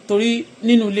torí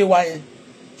nínú ilé wa yẹn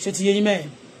ṣe ti yé yín mẹ́rin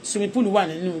swimming pool wà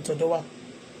nínú tọ̀dọ̀ wa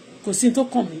kò sí tó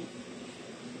kàn mí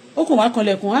ó kàn wá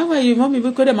kanlẹ̀kùn àwọn èyí mọ́ mi bí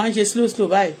kó dẹ̀ máa ń ṣe slow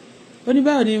báyìí ó ní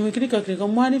báwo ni kíríkan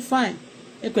mo wá ní fine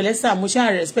ẹ pẹ̀lẹ́ sà mo ṣáà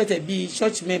respect bíi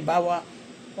church member wa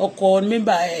ọkọ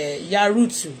member ìyá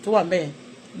Ruth tó wà mẹ́rin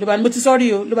ló bá ní mo ti sọ́rí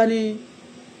o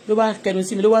ló bá kẹnu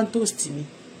sí mi ló wá ń toast mi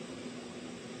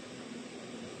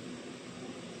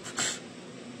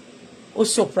ó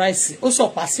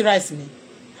surprise rice mi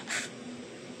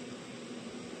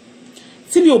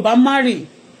tí mi ò bá marry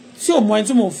tí ò mọ ẹni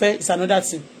tí mo fẹ́ is another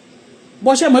thing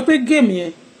bó ṣe mọ̀ pé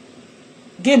game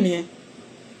yẹn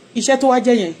iṣẹ́ tó wá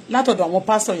jẹ́ yẹn látọ̀dọ̀ àwọn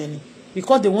pastor yẹn ni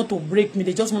because they want to break me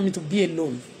they just want me to be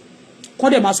alone kọ́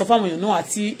dẹ̀ máa sọ fáwọn èèyàn náà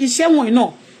àti iṣẹ́ wọ̀nyí náà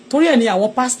torí ẹ̀ ní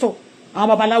àwọn pastor àwọn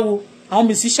babaláwo àwọn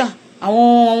musician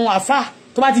àwọn àfà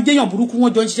tó bá ti jẹ́yàn burúkú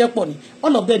wọn jọ ń ṣiṣẹ́ pọ̀ ni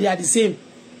all of them they are the same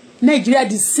Nigeria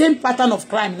the same pattern of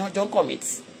crime náà jọ ń commit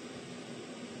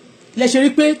lẹ ṣe rí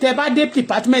pé tẹ bá dé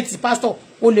department pastor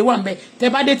ó lè wà ńbẹ̀ tẹ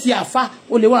bá dé ti àfà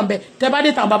ó lè wà ńbẹ̀ tẹ bá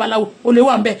dé ti àwọn babaláwo ó lè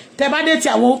wà ńbẹ̀ tẹ bá dé ti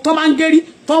àwọn tó máa ń gérí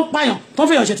tó ń pààyàn tó ń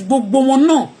fèèyàn ṣètò gbogbo wọn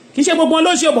náà kì í ṣe gbogbo wọn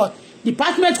ló ṣe bọ̀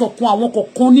department kọ̀ọ̀kan àwọn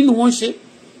kọ̀ọ̀kan nínú wọn ṣe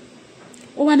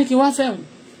ó wá ní kí n wá fẹ́ràn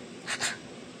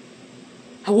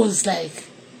I was like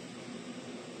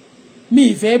mi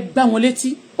ìfẹ́ bá wọn létí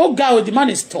ó ga o the man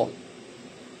is tall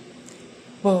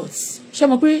but ṣé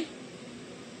mo pé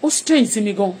ó strange sí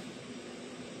mi gan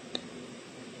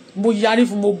mo yarí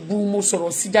fún mo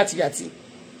sọ̀rọ̀ sí jàtìjàtì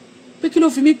pé kí ló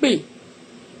fi mí pè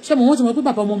ṣé mo wọ́n ti mọ̀ pé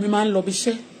bàbá ọmọ mi máa ń lọ bí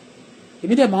iṣẹ́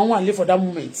èmi dẹ̀ máa ń wà nílé for that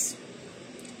moment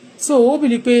so ó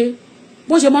bìí pé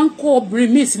bó ṣe máa ń kó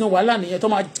obìnrin míì sínú wàhálà nìyẹn tó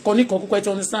máa kọ ní kọ̀ọ̀kọ̀ ẹ̀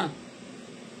tó ń sàn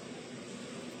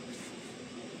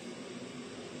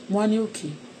mo wá ní òkè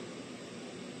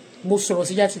mo sọ̀rọ̀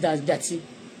sí jàtìjàtì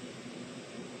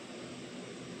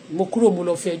mo kúrò mo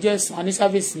lọ fi ẹjọ́ ẹ̀sùn àní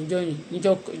sáfẹ̀sì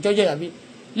níjọ́ yàbí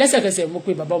lẹ́sẹ̀kẹsẹ̀ mo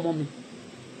pe bàbá ọmọ mi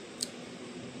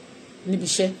níbi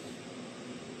iṣẹ́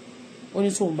ó ní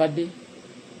tóun bá dé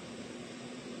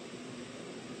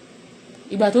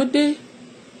ìgbà tó dé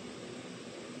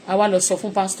a wá lọ sọ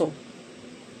fún pásítọ̀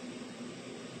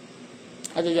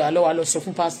àjọjọ àlọ́ wa lọ sọ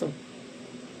fún pásítọ̀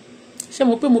ṣé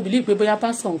mo pé mo bìlí pé bóyá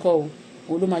pásítọ̀ nǹkan o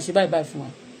òun ló máa ṣe báyìí fún wa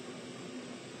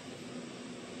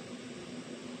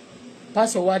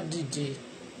pásítọ̀ wá dìde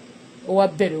ó wá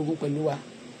bẹ̀rẹ̀ ogun pẹ̀lú wa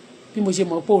bí mo ṣe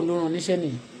mọ̀ pé òun ló ràn níṣẹ́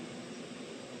nìyí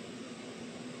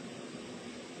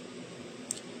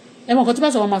ẹ mọ̀ nǹkan tí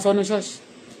pásítọ̀ wọn máa sọ ní ṣọ́ọ̀ṣì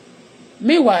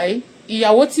meanwhile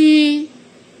ìyàwó tí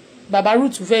bàbá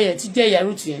Ruth fẹ́ yẹn tí jẹ́ ìyá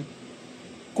Ruth yẹn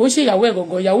kò ṣe ìyàwó ẹ̀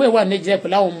gọ̀gọ̀ ìyàwó ẹ̀ wà Nàìjíríà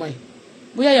pẹ̀lú àwọn ọmọ ẹ̀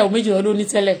bóyá ìyàwó méjì ló ní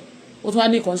tẹ́lẹ̀ ó tún wá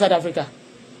ní ìkan South Africa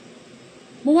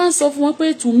mo wá ń sọ fún wọn pé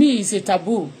to me is a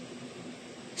taboo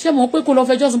ṣé mo pé kó lọ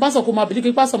fẹjọ́ sùn pásọ̀ kó máa bìlí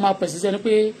pé pásọ̀ máa pẹ̀sì sẹ́ni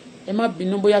pé ẹ má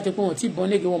bínú bóyá tó pé wọ́n ti bọ́n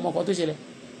léègé wọn mọ́kàn tó ṣẹlẹ̀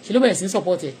ṣe ló bẹ̀rẹ̀ sí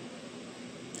support ẹ̀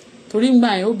torí ń gbà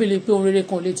yẹn ó bèlè pé ohun rere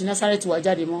kan lè ti Násárẹ́tì wá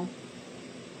jáde mọ́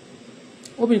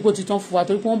ó bèlè pé ó ti tán fún wa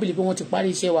torí pé wọ́n bèlè pé wọ́n ti parí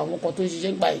iṣẹ́ wa àwọn kan tó ń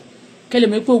ṣiṣẹ́ gbà yìí kẹlẹ̀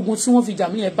mọ́ pé ogun tí wọ́n fi jà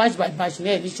mí yẹn batch by batch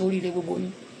náà ní sóríire gbogbo ní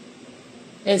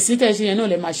ẹ̀sìn tẹ̀sí yẹn náà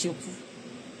lè máa ṣe kú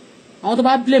àwọn tó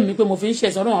bá blame mi pé mo fi ń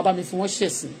ṣẹ̀sìn Ọlọ́run bá mi fi wọ́n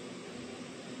ṣẹ̀sìn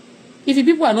if the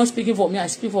people are not speaking for me I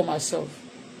speak for myself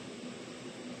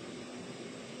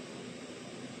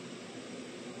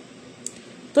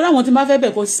torí àwọn tí máa fẹ́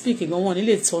bẹ̀ kó speak gan wọn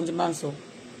nílé tí wọ́n ti máa ń sọ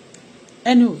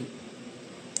anyway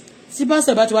tí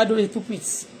pásítọ̀ bá ti wá dórí pulpit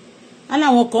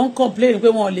aláwọn kan ń complain pé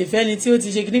wọn ò lè fẹ́ ni tí ó ti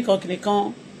ṣe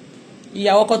kìnnìkan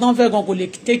ìyàwó kan tó ń fẹ́ gan kò lè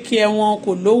take care wọn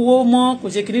kò lówó mọ́ kò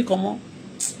ṣe kìnnìkan mọ́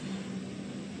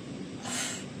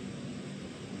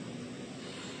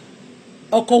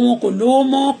ọkọ wọn kò lówó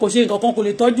mọ́ kò ṣe nǹkan kan kò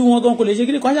lè tọ́jú wọn gan kò lè ṣe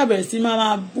kí ni kan ṣàbẹ̀rẹ̀ sí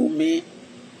máa bú mi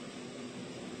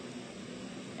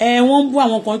wọ́n bú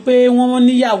àwọn kan pé wọ́n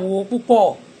níyàwó púpọ̀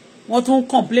wọ́n tún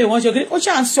complain wọ́n ṣe kí ó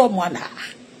ṣà ń sọ mọ́ àná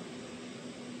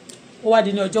ó wá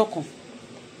di ní ọjọ́ kan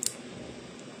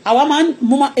àwa máa ń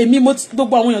èmi mo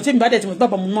gbogbo àwọn èèyàn tí mi bá dẹ̀ tí mo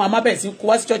gbàgbọ́ mo máa bẹ̀rẹ̀ sí kó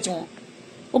wá sí church wọn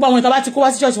gbogbo àwọn èèyàn tó bá ti kó wá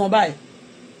sí church wọn báyìí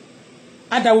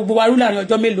á da gbogbo wa rú láàrin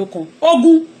ọjọ́ mélòó kan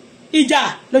ogun ìjà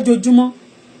lójoojúmọ́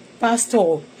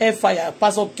pastor airfire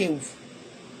pastor cave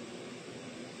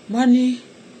wọ́n ní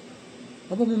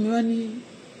bàbá mi wọ́n ní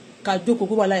ká jókòó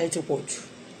gbogbo aláyẹ̀ ti pọ̀ jù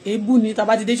èébú ni tá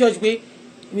bá ti dé church pé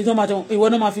ibi tó máa tọ́ ìwọ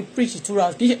náà máa fi preach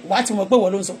throughout kì í ṣe wàá ti mọ̀ pé ìwọ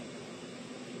ló ń sọ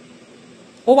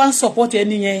ó wá ń support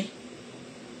ẹni yẹn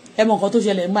ẹ mọ nǹkan tó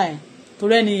ṣẹlẹ̀ ń gbà yẹn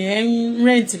torí ẹni yẹn ń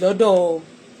rẹ́ǹtì lọ́dọ̀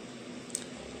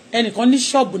ẹnìkan ní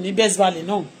ṣọ́ọ̀bù ní Best Valley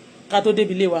náà ká tó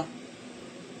débi ilé wa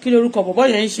kí lorúkọ bọ̀bọ́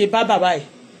yẹn ń ṣe bá bàbá ẹ̀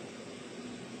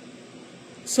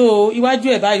so iwájú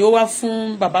ẹ̀ báyìí ó wá fún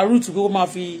bàbá rúùtù kó máa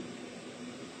fi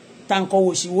tàǹkọ̀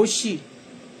wòṣìwòṣì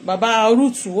bàbá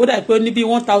rúùtù ó dà pé ó ní bí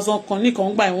 1000 kan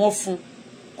nìkan gbà wọ́n fún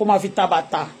kó máa fi ta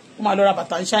bàtà kó máa lọ ra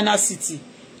bàtà ní China City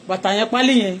bàtà yẹn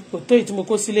pálí yẹn kò tó ìtí mo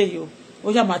kó sílé yìí o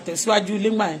ó yà máa tẹ̀síwájú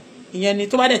lẹ́gbà yẹn ìyẹn ni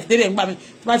tó bá dẹ̀ ti débẹ̀ ńgbà mi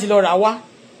tó bá ti lọ rà wá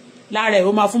lára ẹ̀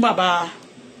ó máa fún bàbá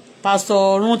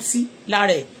pásítọ̀ rántí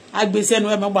lára ẹ̀ agbésẹ́nu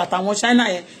ẹ̀ mọ́ bàtà àwọn China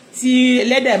yẹn tí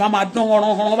lẹ́dà ẹ̀ máa dán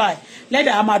hánrán báyìí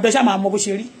lẹ́dà á máa dán ṣáà máa mọ bó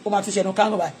ṣe rí ó máa tún ṣẹnu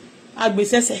káńgò báyìí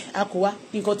agbésẹ́sẹ̀ akọ̀wá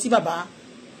nǹkan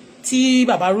tí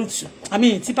bàbá rúùtù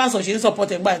tí pásítọ̀ ṣe ń support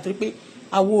ẹ̀ gbà yẹn torí pé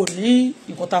àwo ò ní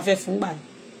nǹkan tá a fẹ́ fún gbà yẹn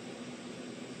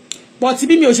pọ̀ tí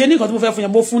bí mi ò ṣe ní nǹkan tí mo fẹ́ fún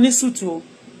yẹn mo fún ní sùtù o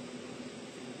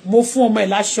mo fún ọmọ ẹ̀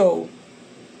láṣọ o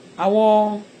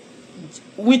àwọn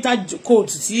winter coat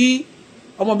tí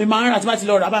ọmọ mi máa ń rà tí bá ti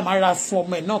lọ rà báyìí máa ń ra fún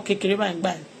ọmọ ẹ̀ náà kékeré báyìí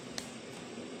gbà yẹn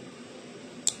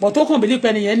bọ̀ tó kàn bí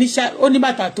lípẹ́ nìyẹn ó ní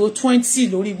bàtà tó 20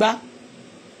 lórí gbá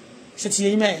ṣe ti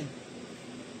yẹn mẹ́rin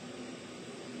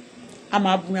a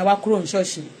máa bu mi àwa kúrò ní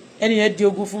ṣọ́ọ̀ṣì ẹni yẹn di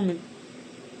ogún fún mi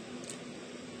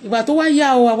ìgbà tó wá yá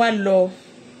o àwa lọ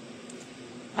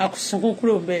àsunkún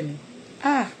kúrò bẹ́ẹ̀ ni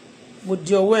mo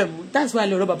di ọwọ́ ẹ̀ mú that's why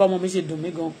lọ́rọ̀ bàbá ọmọ mi ṣe dùn mí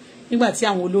gan nígbà tí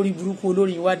àwọn olórí burúkú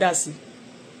olórí wá dá sí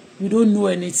you don't know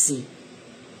anything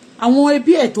àwọn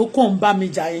ẹbí ẹ̀ tó kàn ń bá mi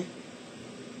jà yẹn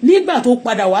nígbà tó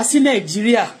padà wá sí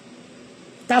Nàìjíríà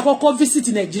tá a kọ́kọ́ visit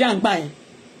Nàìjíríà ń gbà yẹn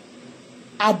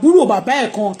àbúrò bàbá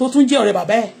ẹ̀ kan tó tún jẹ́ ọ̀rẹ́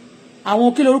bàbá ẹ̀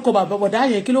àwọn kí lórúkọ bàbá bọ̀dá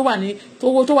yẹn kí ló wà ní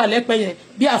tó wà lẹ́pẹ́ yẹn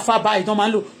bí àfàbà ìtàn máa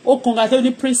ń lò ó kàn ga tó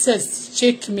ní princess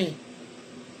shake me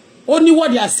ó ní what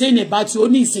they are saying about you ó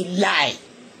ní is a lie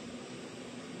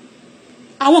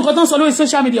àwọn nǹkan tó ń sọ lórí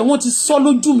social media wọ́n ti sọ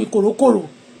lójú mi kòrókòrò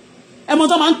ẹmọ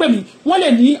tó máa ń pè mí wọ́n lè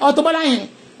ní Auto-Bola yẹn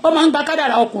ó máa ń gba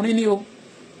kádàrà ọkùnrin ni o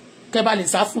kẹba lè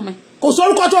sá fún mi kò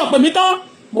sórúkọ tó pè mí tán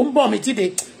mo ń bọ̀ mí tíde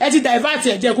ẹ ti divert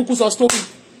ẹ̀ jẹ́ kúkú sọ story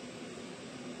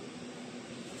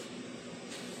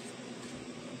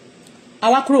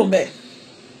àwa kúrò mbẹ̀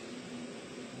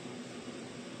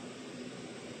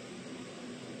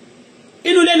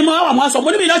inú ilé ni mo wà mọ́ sọ mo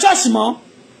níbi ìlọ ṣọ́ọ̀ṣì mọ́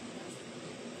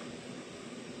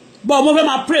but mo fẹ́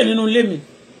máa pray nínú ilé mi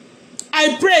I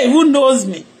pray who knows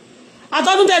me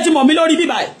àtọ́dún tẹ́ ti mọ̀ mí lórí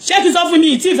bíbá ṣé kí n sọ fún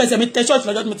mi tí ìfẹsẹ̀ mi tẹ ṣọ́ọ̀ṣì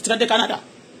lọ́jọ́ tí mo ti dé Canada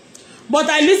but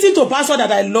I listen to pastor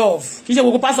that I love kì í ṣe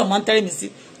gbogbo pastor máa ń tẹ́rẹ̀ mi sí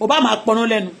o bá máa pọnú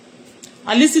lẹ́nu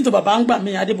I listen to bàbá ń gbà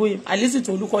mí Adébóyè I listen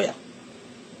to Olúkọ̀yà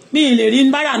mi ì lè rí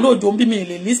bára náà jò ń bí mi ì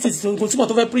lè listen to kò sípò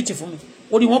tó fẹ́ preach fún mi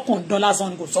orí wọn kàn dán lásán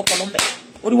ni kò sọ́kọ lọ́mbẹ̀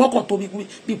orí wọn kàn tó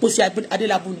bí pósí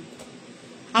Adélábù ni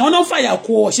àwọn náà fàyà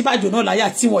kó Ọ̀ṣínbàjò náà láyà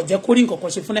tí wọ́n jẹ́ kórìí nǹkan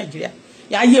kan ṣe fún Nàìjíríà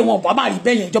ayé wọn bá má rí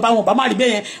bẹ́ẹ̀ yẹn ìjọba wọn bá má rí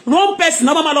bẹ́ẹ̀ yẹn wrong person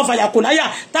náà má lọ fàyà kó láyà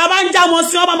tá a bá ń já wọn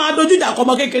sí wọn bá máa dojú ìjà kọ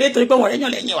ọmọ kékeré torí pé wọn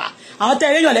rẹ́yàn lẹ́yìn wa àwọn tẹ́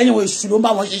rẹ́yàn lẹ́yìn wọn èṣù ló ń bá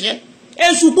wọn ṣiṣẹ́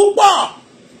èṣù púpọ̀.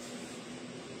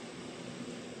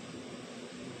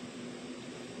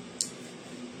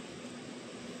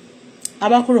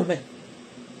 abákúrò mẹ́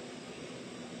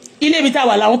ilé ibi tá a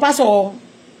wà làwọn pásọ̀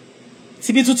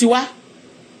síbi tún ti wá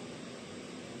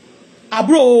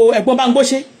àbúrò ẹ̀gbọ́n bá ń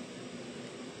gbóṣe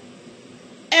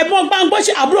ẹ̀gbọ́n bá ń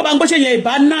gbóṣe àbúrò bá ń gbóṣe yẹn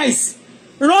ìbá nice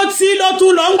rántí ló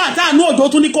tún lọ ń gbà táànú òjò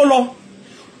tún ní kó lọ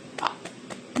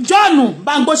John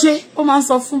bá ń gbóṣe ó máa ń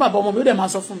sọ fún bàbá ọmọ mi ó dẹ̀ máa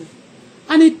sọ fún mi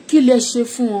a ní kí lẹ ṣe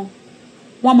fún wọn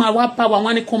wọ́n máa wá bá wa wọ́n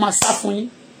á ní kó máa sá fún yín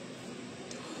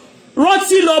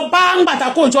rántí lọ bá ń gbàtà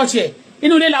kó church ẹ̀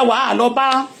inú ilé la wà á lọ bá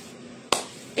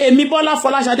èmi Bọ́lá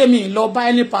Fọláṣadé mi lọ bá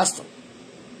ẹni pastor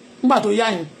nígbà tó yá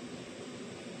yẹn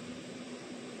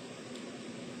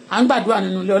à ń gbàdúrà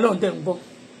nínú ilé Ọlọ́run dẹ̀ ń gbọ́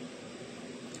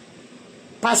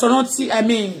pastor rántí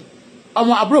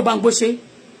ọmọ àbúrò bá ń gbóṣe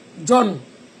John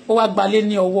ó wá gbalé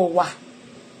ní ọwọ́ wa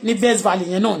ní Best Valley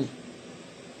yẹn náà ni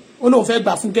ó lóun fẹ́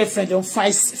gbà fún girlfriend òun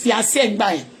fiancé ẹ̀ ń gbà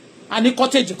yẹn a ní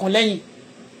cottage kan lẹ́yìn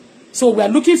so we are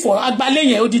looking for agbalẹ̀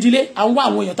yẹn odidile àwọn wá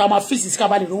àwọn èèyàn tá máa fix ká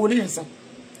bá lè rówó lẹ́yìn san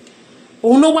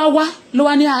òun ló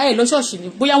wá ní àá ẹ̀ lọ ṣọ́ọ̀ṣì ni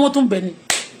bóyá wọ́n tún bẹ̀ ni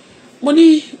mo ní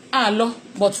lọ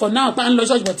but for now pa ń lọ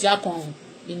ṣọ́ọ̀ṣì but ya kan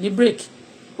ìní break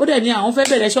ó dẹ̀ ní àwọn fẹ́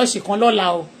bẹ̀rẹ̀ ṣọ́ọ̀ṣì kan lọ́la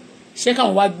o ṣé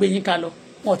káwọn wá gbé yín ká lọ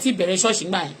wọn ti bẹ̀rẹ̀ ṣọ́ọ̀ṣì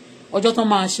gbà yẹn ọjọ́ tán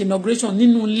máa ṣe inauguration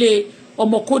nínú ilé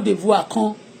ọmọ Côte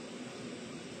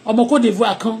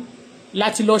d'Ivoire kan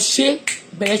láti lọ ṣe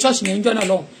bẹ̀rẹ̀ ṣọ́ọ̀ṣì yẹn níjọ́ náà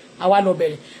lọ́hùn àwa lọ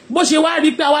bẹ̀rẹ̀ bó ṣe wá rí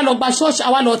pé àwa lọ gba ṣọ́ọ̀ṣì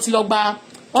àwa lọ ti lọ gba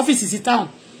ọ́fíìsì sí town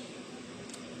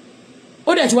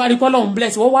ó dẹ̀ ti wá rí pé Ọlọ́run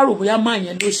bless wọ́n wá rò bóyá máa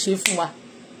yẹn ló ṣe fún wa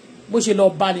bó ṣe lọ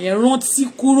bá nìyẹn rántí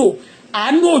kúrò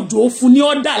àánú òjò fún ní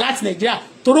ọ̀dà láti Nàìjíríà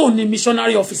torí òun ni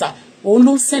missionary officer òun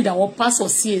ló ń send àwọn pastor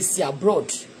CAC abroad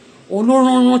òun ló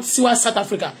rán sí wá South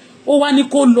Africa ó wá ní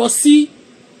kó lọ sí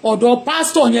ọ̀dọ̀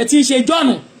pastor yẹn tí ń ṣe John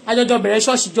àjọjọ bẹ̀rẹ̀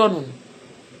ṣọ́ọ̀ṣì John ni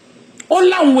ó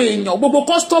láwọn èèyàn gbogbo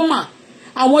customer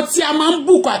àwọn tí a máa ń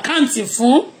book account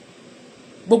fún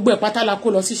gbogbo ẹ̀ pátá la kó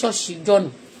lọ sí ṣọ́ọ̀ṣì John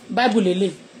Bible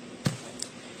lélẹ̀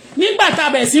nígbà tá a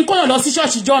bẹ̀rẹ̀ sí kóyàn lọ sí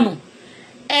ṣọ́ọ̀ṣì John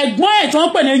ẹ̀gbọ́n ẹ̀ tó ń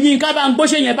pè ní Yínká bá ń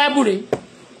gbóṣe yẹn Bible rẹ̀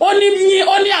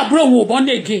ó ní àbúrò òun ò bọ́n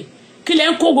lè gé kí lẹ́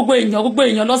ń kó gbogbo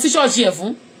èèyàn lọ sí ṣọ́ọ̀ṣì ẹ̀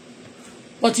fún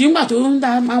ọ̀tí nígbà tó ń da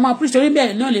máa preach orí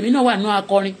bẹ́ẹ̀ náà lèmi náà wà nínú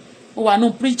akọrin mo wà nínú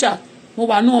preacher mo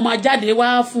wà nínú ọmọ ajáde wá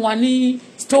fún wa ní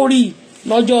story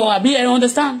lọ́jọ́ àbí ẹ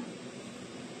understand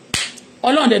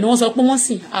Ọlọ́run dẹ̀ ni wọ́n sọ pé wọ́n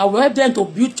sìn I will help them to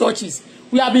build churches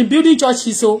we have been building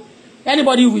churches so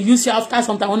anybody will use you after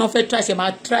some time wọ́n náà fẹ́ trash ẹ̀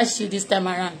máa trash you this time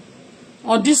around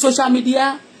on this social media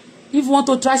if you want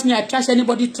to trash me I trash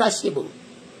anybody trashable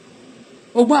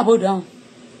ogun àbò dáhùn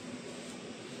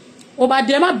ó bá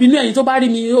dé má bínú ẹ̀yin tó bá rí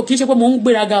mi ó kì í ṣe pé mo ń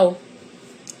gbéraga o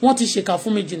wọ́n ti ṣèkà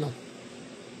fún mi jìnnà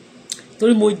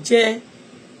torí mo jẹ́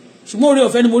ṣùgbọ́n orí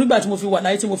ọ̀fẹ́ ni mo rí gbà tí mo fi wà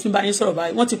láyé tí mo fi ń bá yín sọ̀rọ̀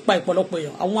báyìí wọ́n ti pa ìpọ̀lọpọ̀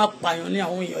èèyàn àwọn apààyàn ní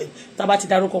àwọn èèyàn tá a bá ti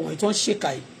dárúkọ wọ̀nyí tó ń ṣèkà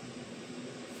yìí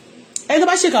ẹni tó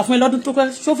bá ṣèkà fún ẹ lọ́dún tó pẹ́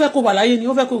ṣó fẹ́ kó wà láyé ni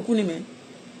ó fẹ́ kó kú ni mẹ́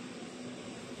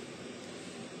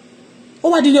ó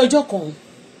wá dílé ọjọ́ kan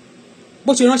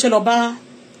bó ṣe ránṣẹ́ lọ bá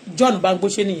John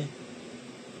Bangbóṣe nìyẹn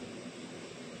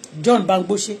John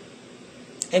Bangbóṣe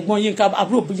ẹ̀gbọ́n Yínká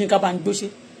àbúrò Yínká Bangbóṣe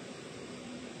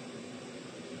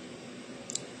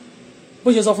bó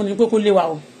ṣe sọ fún mi pé kó lé wa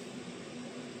o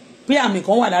pé àmì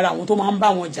kan wà lára àwọn tó máa ń bá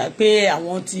wọn jà pé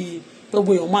àwọn tí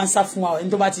gbogbo èèyàn máa ń sá fún wa ẹni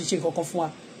tó bá ti ṣe nǹkan kan fún wa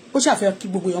ó ṣàfẹ́ kí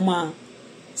gbogbo èèyàn máa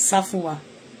sá fún wa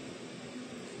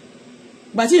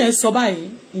gbà tí yẹn sọ báyìí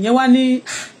ìyẹn wá ní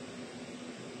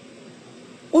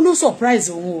ó ló surprise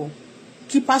òun o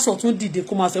kí pásọ̀ tún dìde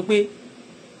kó máa sọ pé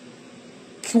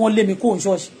kí wọ́n lé mi kó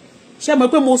ṣọ́ọ̀ṣì ṣé mọ̀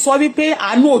pé mo sọ wípé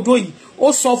àánú òdo yìí ó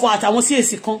sọ fún àtàwọn sí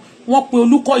èsì kan wọ́n pe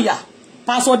Olúkọ̀yà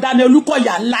pásọ̀ Daniel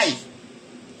Olúkọ̀yà ńlá yìí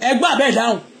ẹgbẹ́ àbẹ́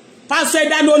ìdáhùn pásọ̀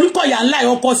Daniel Olúkọ̀yà ńlá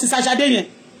yìí ọkọ sí Sàṣàdé yẹn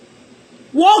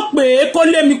wọ́n pè é kó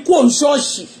lé mi kó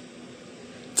ṣọ́ọ̀ṣì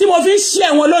tí mo fi ń ṣe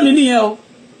ẹ̀wọ̀n lónìí nìyẹn o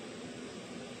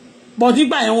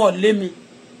bọ̀dígbà yẹn wọ́n lé mi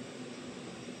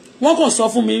wọ́n kàn sọ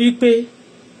fún mi wípé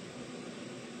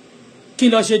kí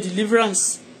n lọ ṣe deliverance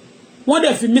wọ́n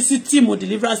dẹ̀ fi mí sí tíìmù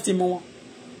deliverance team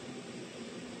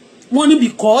wọ́n ní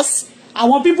because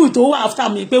àwọn people tó wà after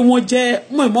mi pé wọ́n jẹ́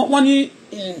wọ́n ní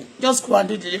just go and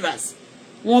do deliverance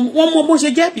wọ́n mọ bó ṣe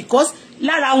jẹ́ because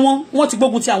lára wọ́n ti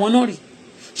gbógun ti àwọn náà rí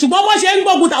ṣùgbọ́n wọ́n ṣe ń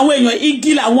gbógun tàwọn èèyàn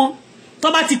igi làwọn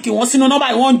tó bá ti kì wọ́n sínú nọ́mbà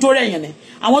wọ́n ń jó rẹ̀ yẹn ni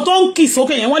àwọn tó ń kì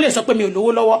sókè yẹn wọ́n lè sọ pé mi ò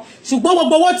lówó lọ́wọ́ ṣùgbọ́n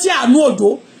gbogbo owó tí àánú òjò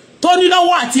tó ní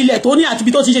lọ́wọ́ àti ilẹ̀ tó ní àti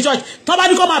ibi tó ti ṣe church tó bá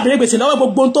ní kó máa bèrè gbèsè lọ́wọ́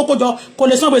gbogbo tó kójọ kò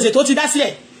lè san gbèsè tó ti dá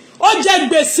sílẹ̀ ó jẹ́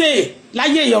gbèsè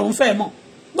láyé ìyọ̀rùn fẹ́ mọ́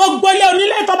gbogbo ilé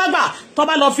onílé tó bá gbà tó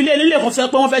bá lọ fi ilé nílé kan sọ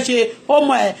pé wọ́n fẹ́ ṣe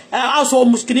ọmọ house of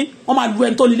muskini wọ́n máa lu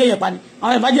ẹni tó nílé yẹn pa ni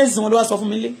àwọn emergency wọn ló wá sọ fún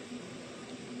mi lé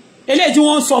eléyìí tí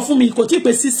wọ́n sọ fún mi kò tí ì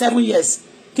pé 6-7 years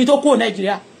kí tó kúrò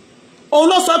Nàìjíríà òun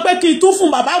ló sọ pé kí n tún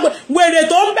fún bàbá wèrè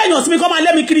tó ń bẹ̀yàn sí mi kọ́ máa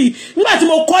lé mi kiri nígbà tí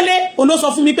mo kọ́lé òun ló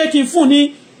sọ fún mi pé kí n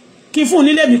fún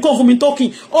nílé mi kó fún mi tókìn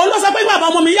òun ló sọ pé bàbá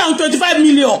ọmọ mi yà ń 25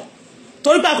 million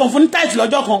torí pé a kàn fún ní táìtì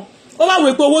lọ́jọ́ kan ó wá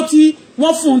wò pé owó tí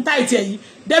wọ́n fún un táìtì ẹ̀ yìí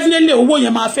definitely owó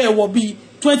yẹn máa fẹ́ wọ bíi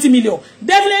 20 million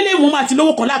definitely wọ́n máa ti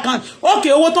lówó kan lákàntì ókè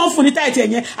owó tó ń fún ní táìtì ẹ̀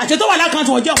yẹn àti tó wà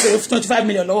lákàntì wọn jẹ́ òkè 25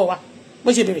 million lọ́wọ́ wa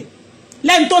bó ṣe bèrè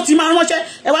lẹ́yìn tó ti máa ránṣẹ́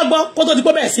ẹ wá gbọ́ kó tó di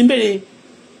pé bẹ̀rẹ̀ sí ń bèrè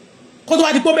kó tó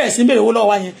wá di pé bẹ̀rẹ̀ sí ń bèrè owó lọ́wọ́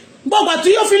wa yẹn gbogbo àti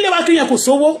yóò fi lé wa kiri yẹn kò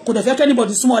sówó kò dẹ̀ fẹ́ kẹ́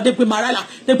anybody súnmọ́ ọdẹ pé máa rálà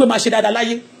dé pé máa ṣe dáadáa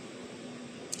láyé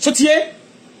ṣó ti yé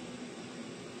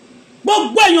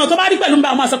gbogbo èèyàn tó bá rí pẹ̀lú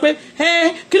bá máa sọ pé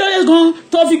kí ló dé gan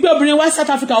tó fi gbé obìnrin wá South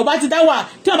Africa ó bá ti dá wà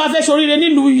tí wọ́n bá fẹ́ ṣoríire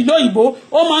nílùú ìlú òyìnbó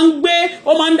ó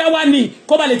máa ń dá wà ní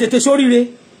kó bá lè tètè ṣoríire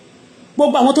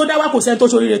gbogbo àwọn tó dá wà kò sẹ́ni tó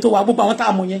ṣoríire tó wà gbogbo àwọn tá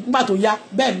a mọ̀ yẹn nígbà tó yá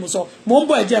bẹ́ẹ̀ ni mo sọ mò ń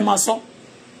bọ̀ ẹ̀jẹ̀ máa sọ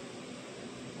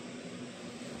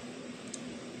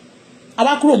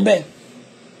àwa kúrò ń bẹ̀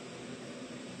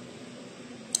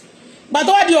gbà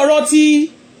tó wá di ọ̀rọ̀ tí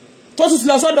tó tún ti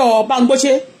lọ sọ́dọ̀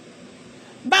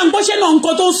Báńgbóṣe náà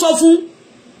nǹkan tó ń sọ fún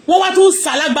wọn wá tún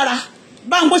sàlágbára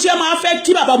Báńgbóṣe máa fẹ́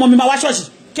kí bàbá ọmọ mi máa wá ṣọ́ọ̀ṣì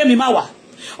kémi máa wà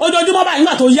ojoojúmọ́ báyìí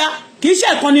nígbà tó yá kì í ṣe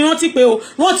ẹ̀kan ni rántí pé o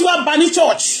rántí wá bá ní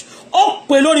church ó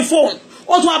pè lórí fóònù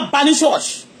ó tún wá bá ní church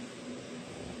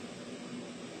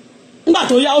nígbà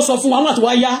tó yá ó sọ fún wa nígbà tó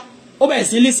wá yá ó bẹ̀rẹ̀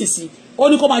sí lísìsì ó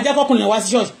ní kó máa jẹ́ kọ́kùnrin wá sí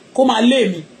church kó máa lé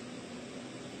mi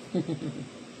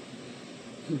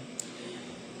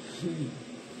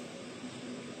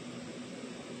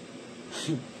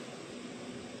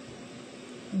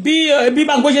bí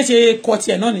Báńgbóṣe ṣe kọ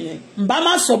tiẹ̀ náà nìyẹn nbá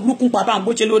má sọ burúkú pa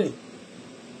Báńgbóṣe lónìí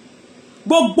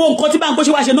gbogbo nǹkan tí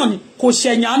Báńgbóṣe wá ṣe náà ni kò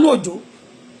ṣẹ̀yìn Àánú Òjó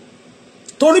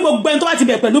torí gbogbo ẹni tó bá ti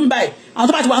bẹ̀ pẹ̀lú mi báyìí àwọn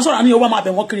tó bá ti wà ń sọ̀rọ̀ àníyàn owó máa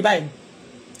bẹ̀ wọ́n kiri báyìí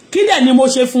kí dẹ̀ ni mo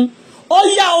ṣe fún ó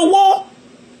yá owó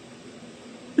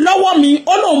lọ́wọ́ mi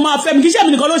ó lóun máa fẹ́ mi kì í ṣe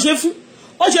mi nìkan ló ṣe fún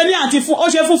ó ṣe ní àǹtí fún ó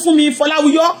ṣe fún mi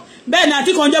Fọláwíyọ́ bẹ́ẹ̀ ni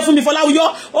àǹtí kan jẹ́ fún mi Fọláwíyọ́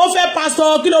ó fẹ́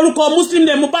pásítọ̀ kí lórúkọ muslim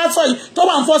name pásítọ̀ yìí tó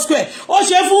wà ní Foursquare ó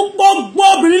ṣe fún gbogbo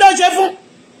obìnrin ló ṣe fún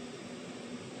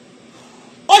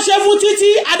ó ṣe fún Títí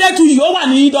Adétuyì ó wà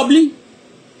ní Dublin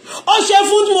ó ṣe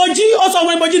fún Mojí ó sọ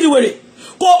wọn Mojí di wèrè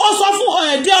kò ó sọ fún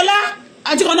Déọlá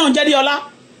àti kan náà jẹ́ Déọlá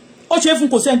ó ṣe fún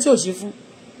kò sẹ́ni tí ò ṣe fún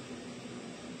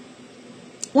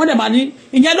wọ́n dẹ̀ máa ní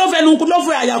ìyẹn ló fẹ́nu ló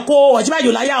fẹ́ àyàkó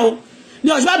Ọ̀ṣínbàjò láyà o ní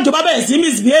Ọ̀ṣínbàjò bá bẹ̀rẹ̀ sí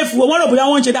misbehave wọ́n rò bóyá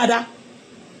wọ́n ń ṣe dáadáa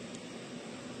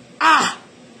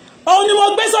òun ni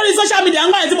mo gbé sórí social media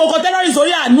ńgbà tí mo kọ terrorist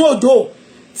orí Àánú Òjó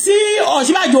tí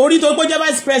Ọ̀ṣínbàjò orí tó gbé jẹ́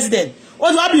vice president ó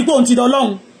ti wá bí ipò òǹtí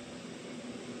lọ́lọ́run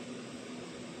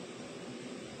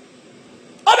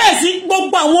ó bẹ̀ sí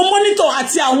gbogbo àwọn monitor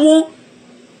àti àwọn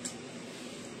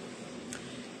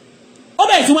ó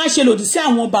bẹ̀ tí wọ́n ṣe lòdì sí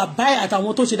àwọn bàbá ẹ̀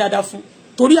àtàwọn tó ṣe dáadáa fún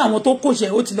torí àwọn tó kòṣẹ́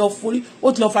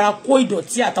ó ti lọ fara kó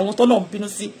ìdọ̀tí àtàwọn tó lọ ń bínú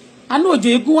sí Àánú Òjó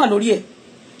eégún wà lórí ẹ̀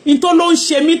into ló ń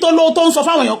ṣe mí tó ń sọ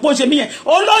fáwọn èèyàn pé ó ṣe mí yẹn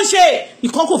ó ló ń ṣe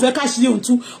ìkọ́ kò fẹ́ ká ṣe ohun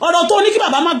tú ọ̀rọ̀ tó ní kí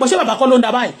bàbá má gbọ́ ṣé bàbá kọ́ ló ń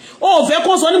da báyìí ó fẹ́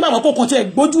kó sọ nígbà kó kàn tiẹ̀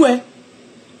gbójú ẹ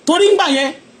torí ńgbà yẹn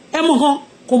ẹ mọ̀ kan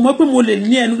kò mọ̀ pé mo lè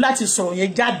ní ẹnu láti sọ̀rọ̀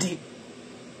yẹn jáde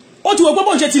ó ti wò pé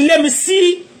bóun ṣe ti lé mi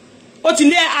sí ó ti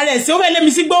lé ara ẹ̀ sí ó fẹ́ lé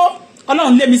mi sí gbó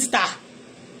Ọlọ́run lé mi síta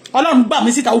Ọlọ́run gbà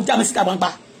mí síta ó já mi síta gbangba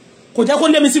kò jẹ́ kó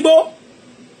lé mi sí gbó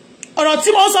ọ̀rọ̀ tí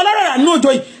mo sọ lọ́rọ̀ Àánú Òjó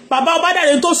yìí bàbá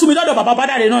Ọbádáre tó sú mi lọ́dọ̀ bàbá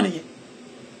Ọbádáre náà nìyẹn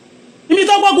ibi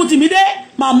tó gbógun tì mí dé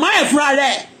màmá ẹ̀ fúnra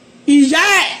rẹ̀ ìyá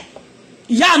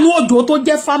Àánú Òjó tó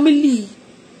jẹ́ family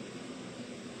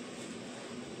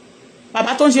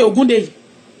bàbá tó ń ṣe Ògúndé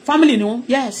family ni wọ́n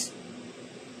yes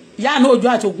ìyá Àánú Òjó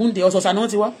àti Ògúndé ọ̀sọ̀ọ̀sà ni wọ́n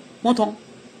ti wá wọ́n tán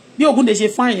bí Ògúndé ṣe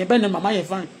fáìn yẹn bẹ́ẹ̀ ni màmá yẹn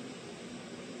fáìn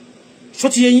ṣó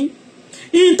ti yé yín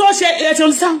ìyìn tó ṣe ẹ̀ tí ó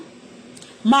ń sá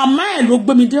màmá ẹ̀ ló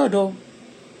gbé mi dé ọ̀dọ̀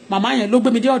màmá yẹn ló gbé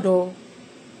mi dé ọ̀dọ̀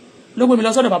ló gbé mi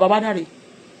lọ sọ́dọ̀ bàbá Bádàrè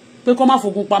pé kó má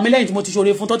fogun pa mí lẹ́yìn tí mo ti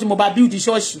ṣoore fún tó tí mo bá build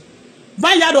ṣọ́ọ̀ṣì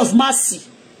vineyard of mercy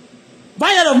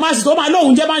tó máa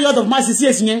lóhun jẹ́ vineyard of mercy sí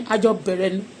èsì yẹn àjọ bẹ̀rẹ̀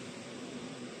ni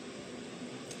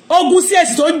ogun sí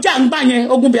èsì tó jà ń gbà yẹn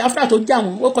ogun Biafra tó jà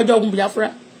wọn ó kọjá ogun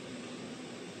Biafra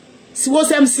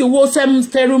wosem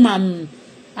terum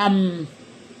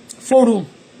forum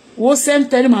wosem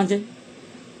terum jẹ́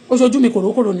oṣojú mi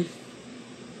kòrókòrò ni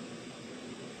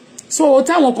so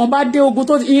táwọn kan bá dé ogun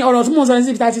tó ọ̀rọ̀ tí mo sọ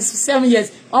ní 37 years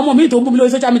ọmọ mi tó ń bú mi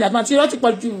lórí social media tí irọ́ ti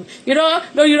pọ̀ jù irọ́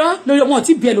lórí wọn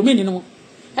tí bí ẹlòmíì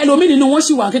nínú wọn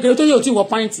sì wà kékeré tó yẹ ò tí wọ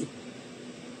pàǹtì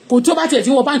kò tó bá tiẹ̀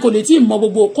tí wọ pàǹtì kò lè tí ì mọ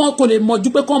gbogbo kò lè mọ ju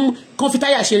pé kán fi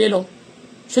táyà ṣeré lọ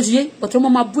ṣé ti yé ọ̀tí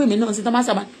wọn máa bú èmi náà sí tán máa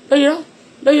sábà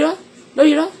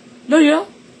lórí irọ́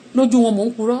lójú wọn mò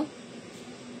ń purọ́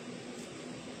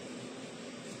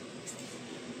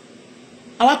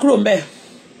àwa kúrò ń bẹ̀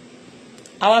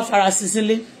àwa farasí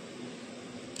sílé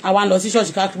àwa ń lọ sí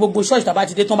ṣọ́ọ̀ṣì káàkiri gbogbo ṣọ́ọ̀ṣì tàbá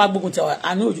ti dé tán bá gbógun tẹ̀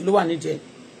Àánú Òjó ló wà níjẹ́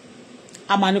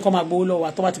a máa ní kọ́ máa gbowó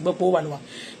lọ́wọ́ tó bá ti gbọ́ pé ó wà lọ́wọ́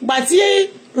gbà tí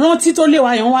rántí tó lé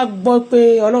wa yẹn wá gbọ́ pé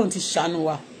Ọlọ́run ti ṣàánú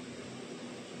wa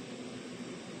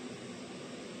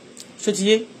ṣó ti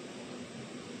yé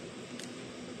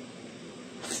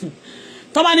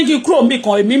tó bá ní kí kúrò níbì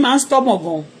kan èmi máa ń stọ́mọ̀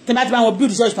gan tí bá ti bá wọn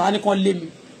build ṣọ́ọ̀ṣì tán wá ní kan lé mi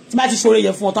tí bá ti ṣoore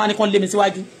yẹn fún wọn tán wá ní kan lé mi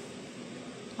síwájú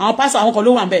àwọn pásọ àwọn kan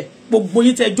ló wà ńbẹ̀ gbogbo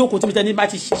yín tẹ́ jókòó tí mi tẹ́ ní bá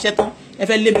ti ṣiṣẹ́ tán ẹ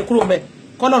fẹ́ lé mi kúrò ńbẹ̀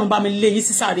kọ́lọ́run bá mi lé yín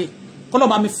sí sáré kọ́lọ́run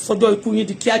bá mi fọjọ́ ikú yín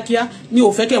di kíákíá mi ò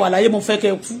fẹ́ kẹ́ wà láyé mo fẹ́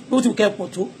kẹ́ kú ló ti kẹ́ pọ̀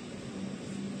tó.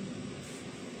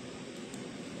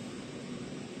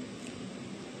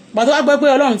 gbàtọ́ wá gbọ́ pé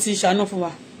Ọlọ́run ti ṣàánú fún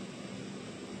wa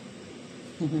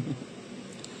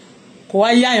kò wá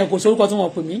yá àyàn kò sórúkọ tí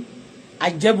wọ́n pè mí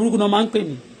àjẹ́ burúkú náà máa ń pè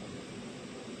mí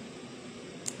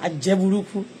àjẹ́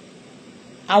burúkú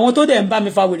àwọn tó dẹ̀ ń bá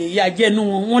mi fa wèrè yìí àjẹ́ inú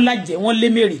wọn wọ́n lájẹ́ wọ́n lé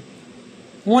mèrè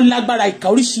wọ́n lágbára ìkà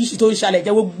oríṣiríṣi tó ń ṣàlẹ̀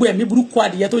jẹ́ gbogbo ẹ̀mí burúkú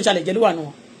adìyẹ tó ń ṣàlẹ̀ jẹ́ ló wà nù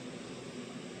wọn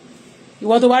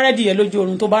ìwọ tó bá rẹ́dì yẹn lójú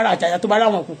oorun tó bá rà àjàyà tó bá rà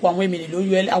àwọn òkùnkùn àwọn èmèrè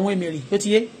lójú àwọn èmèrè tó ti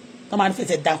yé tó máa ń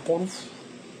fẹsẹ̀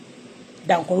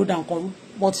dànkọrú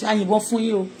but àyìnbọn fún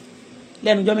yín o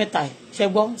lẹ́nu ọjọ́ mẹ́ta ẹ̀ ṣẹ́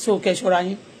gbọ́ sóò ṣọ́ra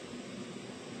yín.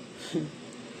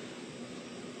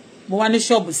 mo wá ní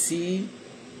ṣọ́ọ̀bù sí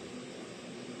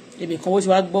ibì kan bó ti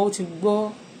wá gbọ́ ó ti gbọ́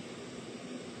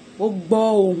ó gbọ́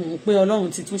ohùn pé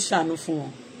Ọlọ́run ti tún ṣàánú fún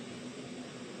wọn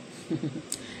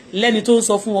lẹ́ni tó ń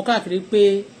sọ fún wọn káàkiri pé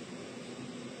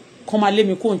kọ́ máa lé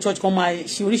mi kó n church kọ́ máa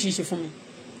ṣe oríṣiríṣi fún mi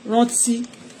rántí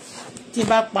tí n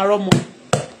bá parọ́ mọ́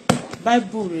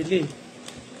báìbù rèlè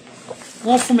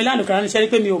wọ́n fún mi lánàá kan ní ṣẹ́rí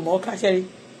pé mi ò mọ̀ ọ́ ká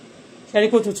ṣẹ́rí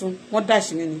pé tuntun wọ́n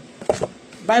dàṣì mi ni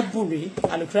báìbù rèé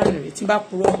àlùkùránì rèé tí n bá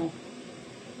purọ́ mọ́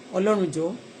Ọlọ́run jọ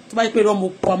tó bá yẹ pé irọ́ mo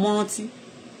pa mọ́ rántí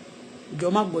ìjọ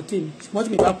má gbọ́ tèmi ṣùgbọ́n tí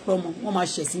mi bá purọ́ mọ́ wọ́n máa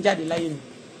ṣẹ̀sín jáde láyé mi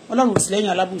Ọlọ́run ò sí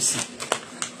lẹ́yìn alábòsí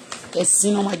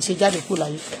ẹ̀sìn náà máa ṣe jáde kó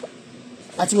láyé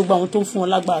àti gbogbo àwọn tó ń fún wọn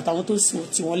lágbára àtàwọn tó sì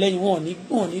tì wọ́n lẹ́yìn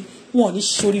wọn ò ní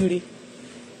ṣoríire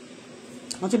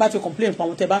àwọn tí bá ti complain pa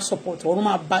àwọn tẹ́ bá support ọ̀run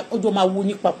máa bá ọjọ́ máa wo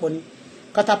yín papọ̀ ni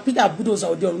caterpillar bulldozer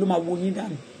òde ọ̀run ló máa wo yín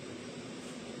dànù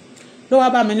ló wá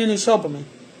bá mi nínú ṣọ́ọ̀bù mi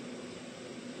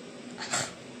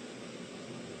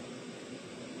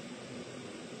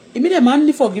èmi dẹ̀ máa ń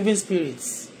ní forgiving spirit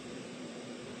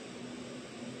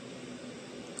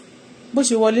bó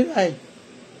ṣe wọlé báyìí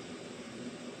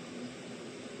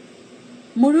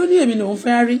mo rí ó ní èmi lòún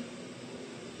fẹ́ rí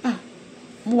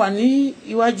mo wà ní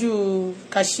iwájú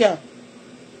cashier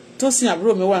tó sin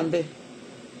àbúrò mi wà ń bẹ̀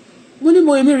mo ní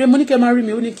mo èmi rè mo ní kẹ́ máa rí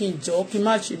mi ó ní kí n jọ kí n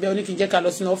má ṣe bẹ́ẹ̀ ó ní kí n jẹ́ ká lọ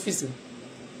sínú ọ́fíìsì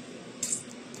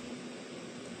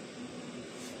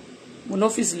mo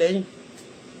lọ́fíìsì lẹ́yìn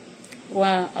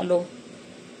wá a lọ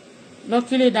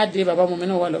luckily that day bàbá ọmọ mi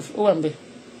náà wà ń bẹ̀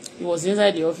he was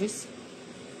inside the office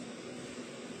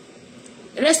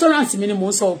restaurant mi ni mo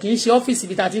ń sọ kì í ṣe ọ́fíìsì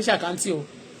bí ta ti ń ṣàkántì o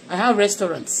I have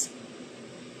restaurants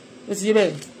ó ti yé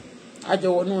bẹ́ẹ̀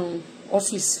àjọwọ́nú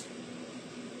ọ́fíìsì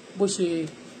bó ṣe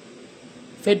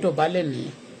fẹ́ dọ̀bálẹ̀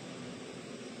nìyẹn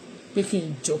pé kí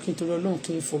n jọ kí n torí Ọlọ́run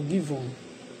kí n forgive òun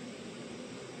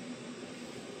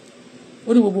ó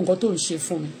ní gbogbo nǹkan tó ń ṣe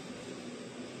fún mi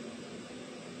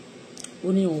ó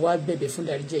ní òun wá bẹ̀bẹ̀ fún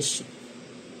dáríjì ẹ̀ṣẹ̀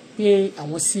pé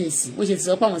àwọn CAC bó ṣe ti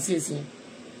sọ pé àwọn CAC yẹn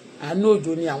àánú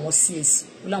òjò ni àwọn CAC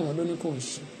ó láwọn ló ní kò ń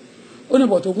ṣe ó ní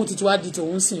bọ̀tò ogun títí wá di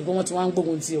tòun sìn pé wọ́n ti wá ń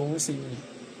gbógun ti òun sìn nìyẹn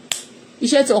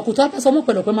iṣẹ́ tí ọkùnrin tó bá sọmọ́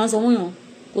pẹ̀lú pé máa ń sọ wọ́n yàn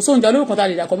kò sóhun jà olórúkọ tá a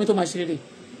lè dà kọ́mí tó máa ṣe rere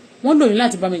wọ́n lò yín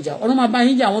láti bá mi jà ọ̀run máa bá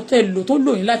yín jà àwọn tẹ́ lò tó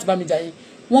lò yín láti bá mi jà yín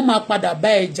wọ́n máa padà bá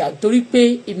ẹ jà torí pé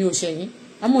èmi ò ṣẹ̀yìn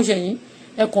àmọ́ ò ṣẹ̀yìn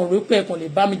ẹ kàn rò pé ẹ kàn lè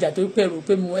bá mi jà torí pé ẹ rò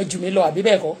pé ẹ jù mí lọ àbí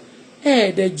bẹ́ẹ̀ kọ́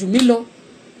ẹ dẹ̀ jù mí lọ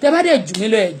tẹ́ bá dẹ̀ jù mí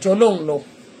lọ ẹ jọ lóhùn lọ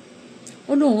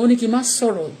ó lóhùn ó ní kí n má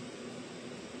sọ̀rọ̀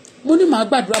mo ní màá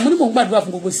gbàdúrà mo ní mò ń gbàdúrà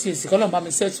fún gbogbo CAC kọ́lọ́run bá mi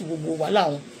sẹ́tù gbogbo wàhálà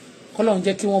wọn kọ́lọ́run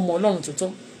jẹ́ kí wọ́n mọ Ọlọ́run tó tọ́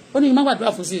ó ní kí n má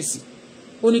gbàdúrà fún CAC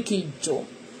ó ní kí n jọ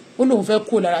ó lóun fẹ́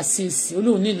kó lára CAC ó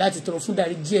lóun ní láti tọrọ fún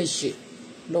dáríjì ẹ̀ṣẹ̀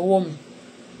lọ́wọ́ mi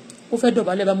ó fẹ́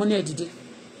dọ̀bálẹ̀ bá mọ́ ní ẹ̀dìdẹ́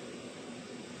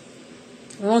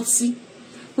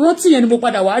rántí yẹn ni mo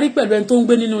padà wá rí pẹ̀lú ẹni tó ń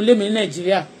gbé nínú ilé mi ní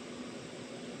Nàìjíríà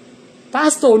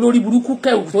pásítọ̀ olórí burúkú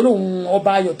kẹwù tó lóun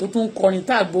ọba ayọ̀ tó tún kọrin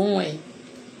tá àgbóhùn ẹ̀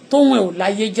tóhun ẹ̀ ò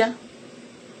láyé já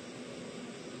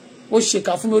ó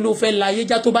ṣèkà fún mi olóò fẹ́ láyé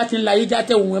já tó bá ti ń láyé já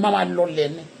tẹ òun ẹ̀ máa lọlẹ̀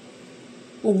ni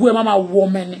ogún ẹ̀ máa wọ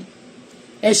ọmọ ẹni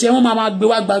ẹ̀ṣẹ̀ wọn máa gbé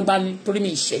wá gbangba ni torí mi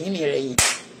ìṣẹ̀yìn mi rẹ̀ yìí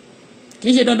kì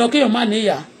í ṣe dandan kéèyàn má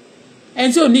níyà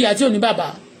ẹni tí ò níyà tí ò ní bàbá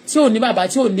tí ò ní bàbá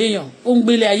tí ò níyàn ó ń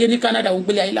gbélé ayé ní Canada ó ń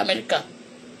gbélé ayé l'Amẹ́ríkà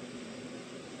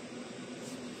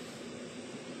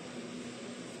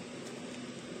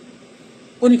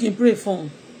ó ní kí n pray fún un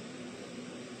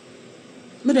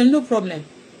mo dẹ̀ ní no problem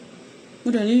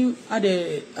mo dẹ̀ ní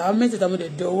àwọn mẹ́tẹ̀ẹ̀ta mo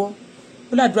dẹ̀ dọwọ́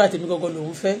ó ládùúrà tèmi gangan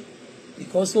lòún fẹ́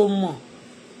because ó mọ̀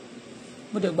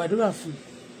mo dẹ̀ gbàdúrà fún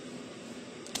un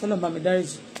kọ́lọ̀ bá mi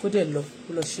dáríjì kó dẹ̀ lọ kó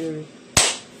lọ ṣe eré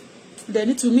dẹ̀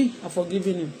ní to me I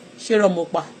forgiving him ṣé rọ mo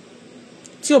pa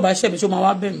tí ò bá ṣẹ̀ mi ṣó máa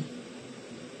wá bẹ̀ mí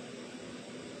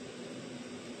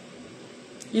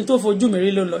ní tó fojú mi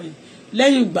rí ló lọ yìí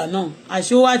lẹ́yìn ìgbà náà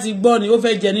àṣé ó wá ti gbọ́ ni ó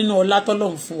fẹ́ jẹ nínú ọlá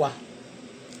tọ́lọ́run fún wa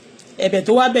ẹ̀bẹ̀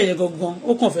tó wá bẹ̀yẹ gangan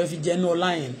ó kàn fẹ́ fi jẹ nínú ọlá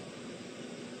yẹn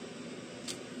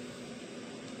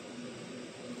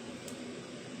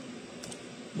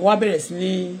mo wá bẹ̀rẹ̀ sí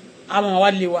ní a máa wá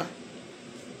lé wa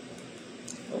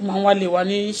ó máa wá lé wa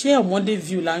ní ṣé ọmọdé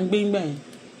view là ń gbé ńgbà yẹn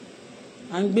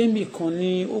à ń gbé mì kan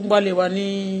ní ó ń gbálé wa ní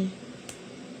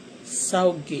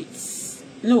South Gate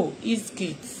no East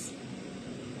Gate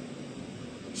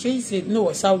ṣé East Gate no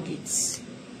South Gate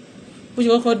bó ṣe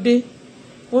kọ́kọ́ dé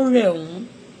ó rẹ̀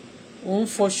òun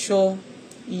fọṣọ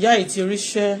ìyá ìtì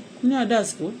oríṣẹ́ ní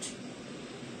that's good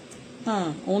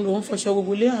òun lòun fọṣọ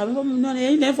gbogbo ilé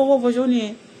ẹ̀yin lẹ́yìn fọwọ́ fọṣọ ní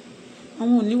ẹ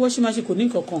àwọn ò ní washing machine kò ní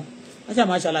kankan wọ́n ṣáà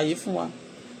máa ṣàlàyé fún wa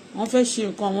wọ́n fẹ́ ṣe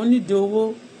nǹkan àwọn nídìí owó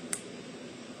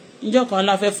ìjọ kan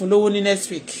la fẹ́ fún lówó ní next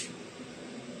week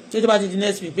tí tó bá ti di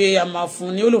next week pé a máa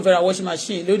fún ní ó lóun fẹ́ ra washing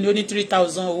machine lónìí ó ní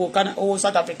 3,000 owó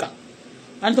South Africa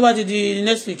àní tó bá ti di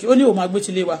next week ó ní òun máa gbé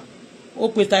tilé wa ó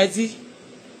pe taxi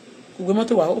kò gbé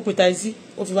mọ́tò wa ó pe taxi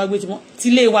ó fi wá gbé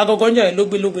tilé wa gangan jẹ́ rẹ̀ ló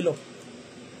gbé lọ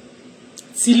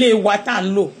tilé wa tá à ń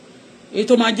lò èyí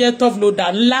tó máa jẹ́ top loader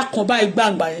ńlá kan báyìí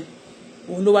gbàǹgbà yẹn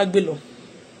òun ló wá gbé lọ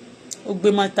ó gbé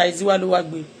má taxi wa ló wá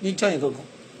gbé níjọ́ yẹn gangan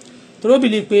torí ó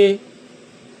bìlí pé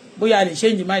bóyá a lè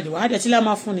change mind wa á dẹ̀ tí lá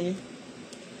máa fún ni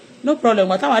no problem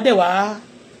wa táwa dẹ̀ wá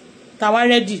táwa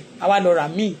ready àwa lọ rà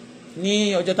míì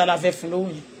ní ọjọ́ tá la fẹ́ fún lówó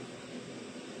yẹn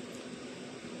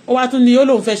ó wá tún ní ó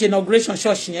lóun fẹ́ ṣe inauguration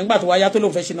church yẹn nígbà tó wá yá tó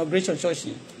lóun fẹ́ ṣe inauguration church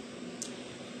yẹn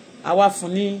àwa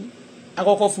fún ní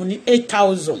àkọ́kọ́ fún ní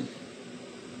 8,000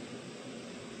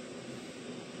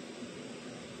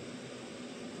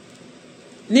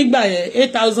 nígbà yẹn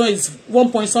 8,000 is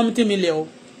 1 million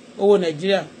owó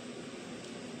Nàìjíríà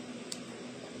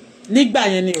nígbà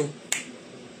yẹn ni o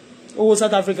owó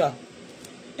South Africa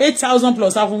 8,000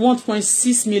 plus have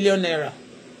 1.6 million naira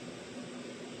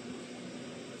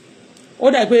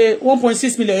ó dà pé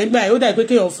 1.6 million nígbà yẹn ó dà pé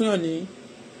kéèyàn fún yàn ní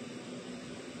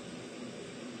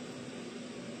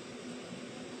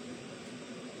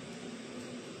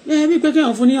bí pé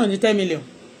kéèyàn fún yàn ní 10 million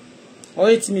or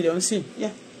 8 million sí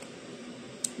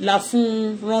la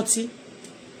fún rántí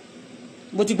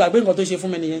bó ti gbàgbé nǹkan tó ṣe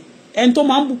fún mi nìyẹn ẹni tó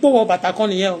máa ń pòwọ́ bàtà kan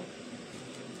nìyẹn o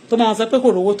tó máa ń sọ pé kò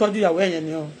rówó tọ́jú ìyàwó ẹ̀yẹn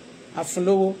ni o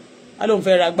àfúnlówó á lóun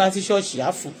fẹ́ ra gbá sí ṣọ́ọ̀ṣì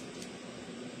àfún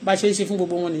bá ṣe ń ṣe fún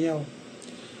gbogbo wọn nìyẹn o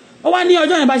ó wá ní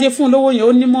ọjọ́ yẹn bá ṣe fún un lówó yẹn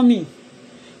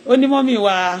ó ní mọ́mì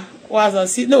wa sọ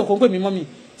sí lóò kó ń pè mí mọ́mì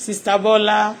sista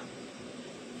Bọ́lá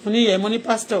fún níyẹn mo ní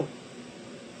pásítọ̀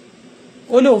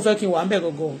ó lóun fẹ́ kí n wà ń bẹ̀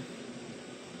gọ́gọ́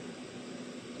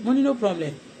mo ní no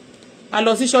problem a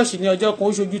lọ sí ṣọ́ọ̀ṣì ní ọjọ́ kan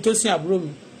ó ṣojú tó sin àbúrò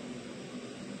mi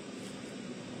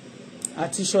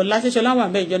àti ṣọlá wà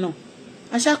ń bẹ̀ ìjọ náà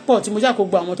aṣápọ̀ tí mo ṣàkó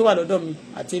gbogbo àwọn tó wà lọ́dọ̀ mi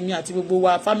àti èmi àti gbogbo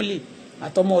wa family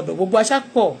àtọmọ ọ̀dọ̀ gbogbo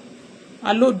aṣápọ̀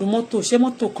alóòdù mọ́tò ṣé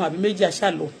mọ́tò kan àbí méjì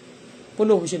aṣáàlọ́ bó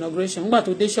lóun ṣe inauguration nígbà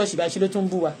tó dé ṣọ́ọ̀ṣì bá ṣe ló tún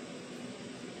bú wa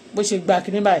bó ṣe gba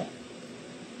kíní báyìí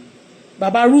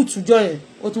bàbá rúùtù jọ yẹn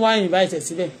ó tún wá invite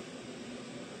síbẹ̀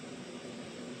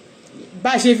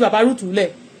bá ṣe fi bàbá rúùtù lẹ̀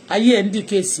ayé ẹ̀ ń dì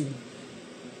kéèsì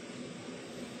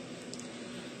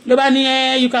ló bá ní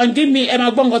you can give me ẹ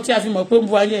máa gbọ́ nǹkan tí a fi mọ̀ pé ń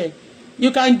bu ayé ẹ̀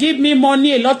you can give me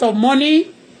money a lot of money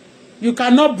you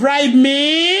cannot bribe me.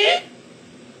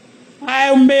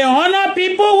 I may honor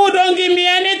people who don't give me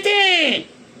anything.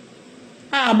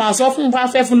 Máa sọ fún bá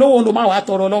fẹ́ fún lówó ló máa wà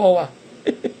tọrọ lọ́wọ́ wa.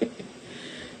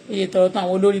 Iye tọrọ tán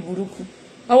àwọn olórí burúkú.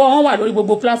 Ọwọ́ wọn wà lórí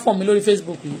gbogbo platform mi lórí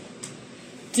Facebook yìí.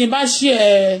 Tí n bá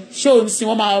share show sí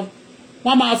wọ́n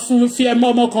máa fún fi ẹ mọ́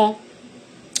ọmọ kan.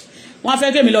 Wọ́n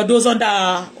fẹ́ kémi lọ dó sọ́ndà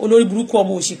olórí burúkú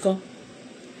ọmọ òṣì kan.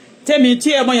 Tèmi tí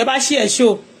ẹmọ yẹn bá share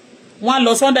show, wọ́n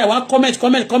lọ sọ́ndà wọ́n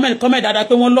comment dáadáa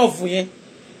pé wọ́n love yẹn.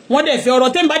 Wọ́n dẹ̀ fẹ́ ọ̀rọ̀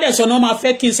tẹ́ ń bá dẹ̀ sọ náà máa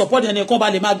fẹ́ kí n support ẹni kan bá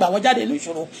lè máa gbà wọ́n jáde ní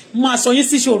ìṣòro máa sọ yín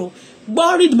sí ìṣòro gbọ́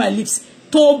read my lips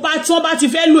tó bá tí wọ́n bá ti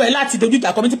fẹ́ lò ẹ́ láti dojú ìjà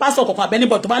community pastor kọ̀ọ̀kan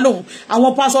àbẹ́nibọ̀ tó bá lòun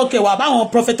àwọn pastor kẹ̀ wà báwọn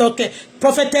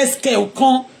prophetess kẹ̀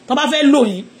kan tó bá fẹ́ lò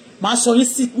yín máa sọ yín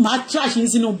sí máa trash yín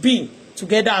sínú bin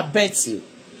together I bet you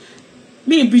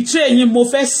me betray yín mo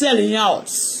fẹ́ sell yín out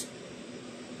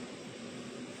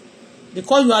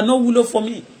because you are no wúlò for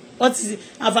me what is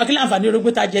àǹfààní orógbó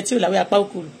ta jẹ tí ò láwé apá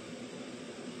òkúrò.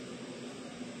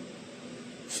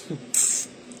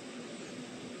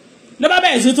 Ló bá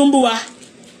bẹ̀rẹ̀ sí tún bú wa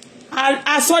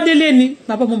asọ́délé ni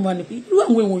bàbá mọ́ mọ́ ní pé irú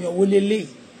àwọn èèyàn wo lélẹ̀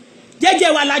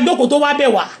jẹ́jẹ́ wa la jókòó tó wá bẹ̀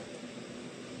wá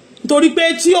nítorí pé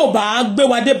tí ò bá gbé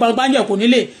wa dé bangbáyẹ̀ kò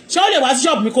nílé ṣé ó lè wá sí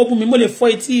ṣọ́ọ̀bù mi kó bú mi mo lè fọ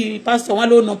etí pásítọ̀ wọn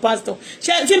ló na pásítọ̀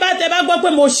ṣé tí bá tẹ bá gbọ́ pé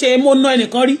mo ná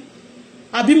ẹnìkan rí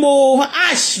àbí mo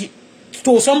ash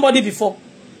to somebody before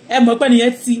ẹ mọ̀ pé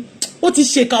nìyẹn ó ti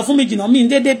ṣèkà fún mi jìnnà mi ń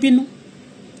dédé bínú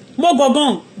mo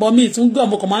gangan bọ̀ mi tún gbọ́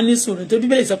mo kàn máa ń ní sùúrù tó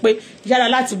bíbélì sọ pé yára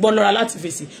láti gbọ́ lọ́ra láti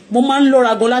fèsì mo máa ń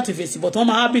lọ́ra gan láti fèsì bọ̀ tí wọ́n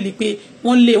máa hábìlì pé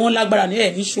wọ́n lágbára ní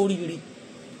ẹ̀ ní sóríire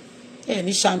ẹ̀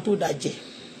ní ṣàǹtó dàjẹ́.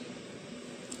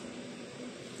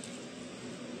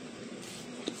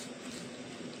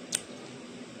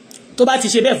 tó bá ti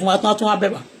ṣe bẹ́ẹ̀ fún wa tán tún wá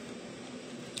bẹ̀ wá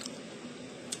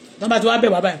tó bá ti wá bẹ̀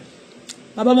wá báyìí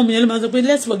bàbá mọ́ mi yẹn ló máa ń sọ pé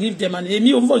let's forgive them and èmi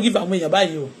ò ń forgive àwọn èèyàn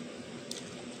báyìí o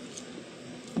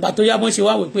ìgbà tó yá wọ́n ṣe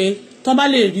wá wí pé tán bá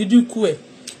lè rí dínkù ẹ̀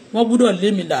wọ́n gbúdọ̀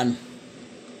lé mi dànù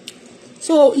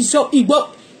so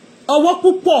ọwọ́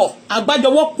púpọ̀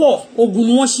àgbájọwọ́ pọ̀ ogun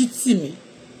ni wọ́n ṣí tì mí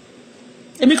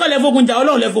èmi kọ́ lẹ́fọ́gun jà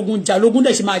ọlọ́run lẹ́fọ́gun jà lógún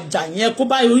dẹ̀ ṣe máa jà yẹn kó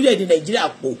bá orílẹ̀-èdè nàìjíríà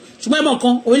pọ̀ ṣùgbọ́n ẹ̀mọ̀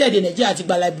kan orílẹ̀-èdè nàìjíríà ti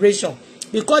gba liberation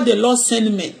because they lost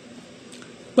sentiment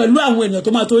pẹ̀lú àwọn èèyàn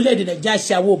tó máa tó orílẹ̀-èdè Nàìjíríà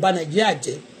ṣe àwọn ọba Nàìjíríà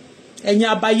jẹ́ ẹ̀yin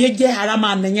abayé jẹ́ ara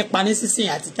máa nẹ̀yẹn pa ní sísìn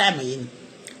àti táìmù yìí ni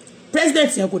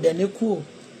president yẹn kò dẹ̀ ní kú o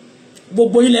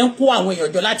gbogbo ilẹ̀ ń kó àwọn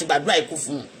èèyàn jọ láti gbàdúrà ikú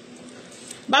fún un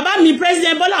bàbá mi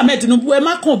president Bọ́lá Ahmed Tinubu ẹ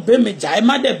má kàn bẹ́ mi jà ẹ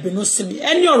má dẹ̀ bínú sí mi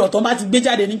ẹni ọ̀rọ̀ tó bá ti gbé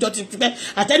jáde níjọ́ ti pẹ́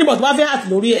àtẹnibọ̀ tó bá fẹ́ àti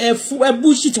lórí ẹ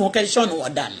búṣì tí wọ́n kẹ́ ṣọ́ọ̀nù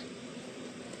wọn dànù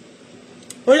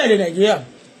orílẹ̀-èdè Nàìjíríà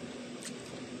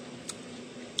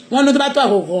wọ́n ní tó bá tó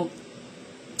àkókò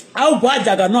a ó bọ́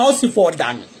àjàgà náà ó sì fọ́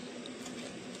ọ̀dànù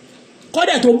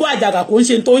kọ́dẹ̀ tó bọ́ àjàgà kò ń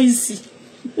ṣe tó yí sí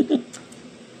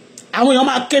àwọn èèyàn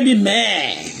máa ké bí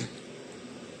mẹ́ẹ̀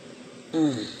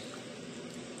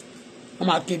wọ́n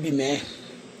máa ké bí mẹ́ẹ̀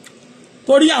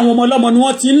torí àwọn ọmọ ọlọ́mọ ni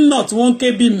wọ́n ti ń nà tí wọ́n ń ké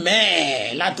bí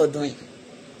mẹ́ẹ̀ látọ̀dún yìí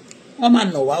wọ́n máa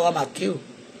nà wá wọ́n máa ké o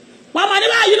wọ́n máa ní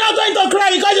báyìí you not going to cry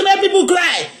because you make people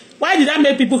cry why did I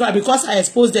make people cry because I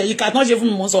exposed them ìkà tán ṣe fún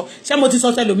mi mò ń sọ ṣé mo ti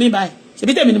sọ tẹlòmíì báyìí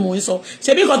ṣebí tèmi ni mò ń sọ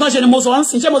ṣebí nǹkan tán ṣe ni mo sọ ń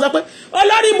sìn ṣé mo sọ pé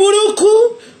olórí burúkú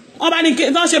wọ́n bá ní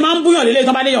tán ṣe máa ń búyàn lélẹ̀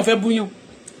tán bá léèyàn fẹ́ búyàn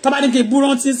tán bá ní kí bú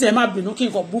rántí sí ẹ má bínú kí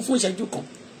nǹkan bú fún ìṣẹ́jú kan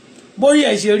bórí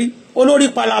ẹ̀ ṣe rí olórí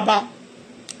palaba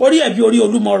orí ẹ̀ bí orí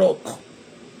olúmọ̀rọ̀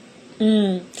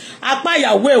apá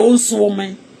ìyàwó ẹ̀ ó ń sun ọmọ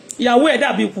ẹ̀ ìyàwó ẹ̀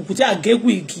dàbí kùkù tí àgégù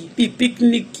igi bíi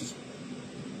píkníkì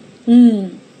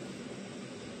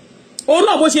òun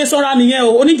náà bó ṣe sọ́ra nìyẹn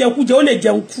o oníjẹkújẹ ó lè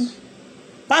jẹun kú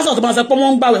pásọ̀ tó máa sọ pé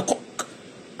wọ́n ń gbàwẹ̀ kọ́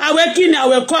àwẹ̀ kí ni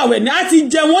àwẹ̀ kọ́ àwẹ̀ ni á ti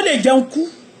jẹun ó lè jẹun kú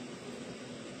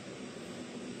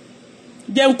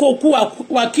jẹun kó kú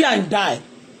wà kí à ń dà ẹ̀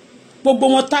gbogbo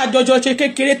wọn tá a jọjọ ṣe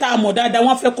kékeré tá a mọ̀ dáadáa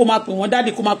wọ́n fẹ́ kó máa pè wọ́n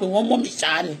dáàdì kó máa pè wọ́n mọ́mì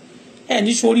ṣáá ni ẹ̀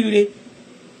ní ṣoríire.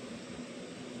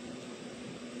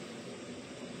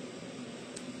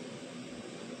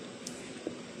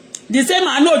 the same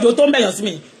àánú òjò tó ń bẹ̀yàn sí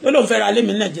mi ló lóun fẹ́ ra lé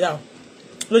mi ní Nàìjíríà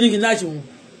ló ní kí n láti wù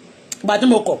gbà tí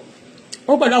mo kọ̀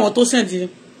ó pẹ̀lú àwọn tó sẹ́ǹdì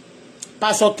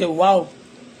pásọ kẹwù wá o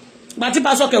gbà tí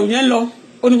pásọ kẹwù yẹn lọ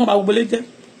ó ní kàn bá gbogbo lé jẹ́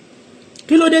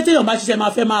kí ló dé téèyàn bá ṣiṣẹ́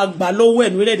máa fẹ́ máa gbà lọ́wọ́ ẹ̀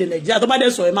ní orílẹ̀-èdè Nàìjíríà tó bá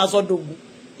dẹ̀ sọ ẹ̀ máa sọ dogun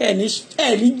ẹ̀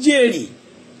ní jèrè.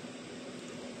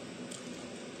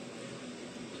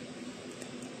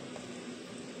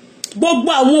 gbogbo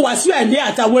àwọn Wàsíù Àyìndé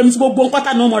àtàwọn ẹ̀mí tí gbogbo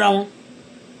pátá náà mọ́ra wọn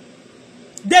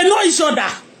they know each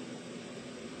other.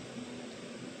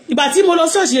 ìgbà tí mo lọ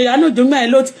ṣọ́ọ̀ṣì àánú òjò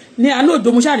mẹ́rin ló ní àánú òjò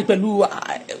mo ṣàrí pẹ̀lú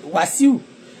Wàsíù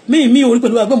mi orí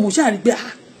pẹ̀lú àgbẹ̀ mo ṣàrí pé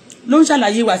ló ń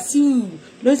ṣàlàyé Wàsíù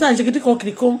ló ń ṣàlàyé kékeré kan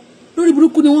kiri kan lórí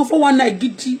burúkú ni wọ́n fọ́ wọn náà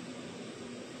gidi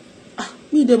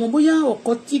mi ìdẹ̀mọ̀ bóyá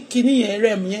ọ̀kọ́ tí kinní yẹn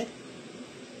rẹ̀ mi yẹn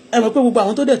ẹ mọ̀ pé gbogbo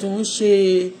àwọn tó dẹ̀ tó ń ṣe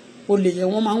olè yẹn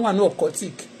wọ́n máa ń wà ní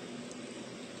ọ̀kọ́tìk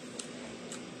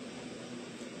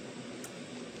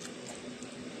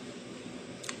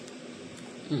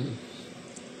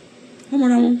wọ́n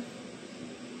mọ̀ra wọn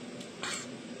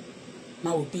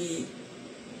máa wò bí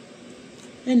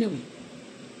anyway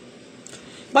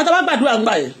bàtà bá gbàdúrà ń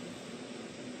gbà yẹn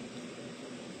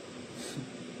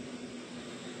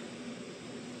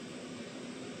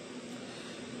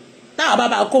táà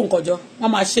bá kó nǹkan jọ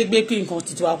wọ́n máa ṣe gbé kí nǹkan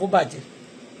títí wa kó bàjẹ́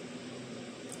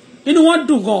inú wọn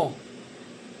dùn gan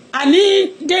àní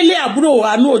Délé àbúrò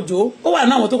Àánú Òjó ó wà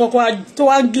náà àwọn tó kọ́kọ́ tó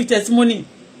wá ń give testimony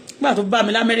nígbà tó bá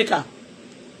mi l'Amẹ́ríkà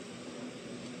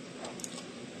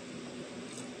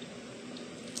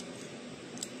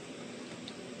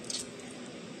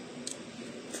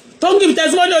tó ń give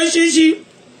testimony oríṣiríṣi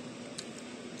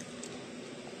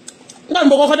nígbà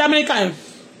tó kọ́kọ́ dé Amẹ́ríkà yẹn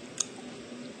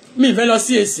mi fẹ́ lọ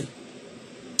sí èsì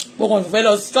mo kàn fẹ́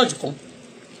lọ sí church kan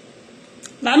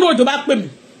Àánú Òjó bá pè mí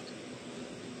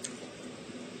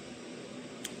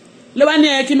ló bá ní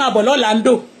kí n máa bọ̀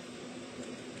l'Orlando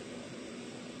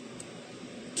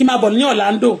kí n máa bọ̀ ní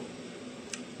Orlando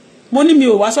mo ní mi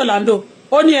ò wá sí Orlando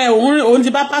ó ní òun ti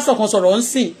bá pásọ̀ kan sọ̀rọ̀ ń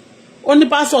sìn ó ní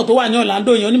pásọ̀ tó wà ní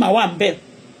Orlando yẹn ó ní màá wà ń bẹ̀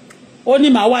ó ní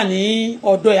màá wà ní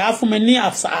ọ̀dọ̀ ẹ̀ á fún mi ní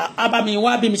abami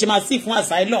wá bí mi ṣe máa sí fún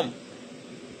asylum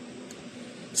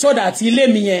so that ilé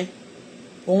mi yẹn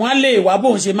òun á lè wá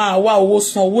bóun ṣe máa wá owó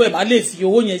san owó ẹ̀ má lè fi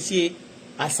owó yẹn ṣe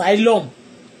asylum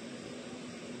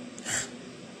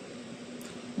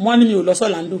wọ́n ní mi ò lọ sí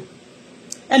Orlando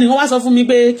ẹnìkan wá sọ fún mi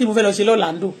pé kí mo fẹ́ lọ ṣe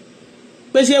l'Orlando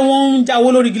pé ṣé wọ́n ń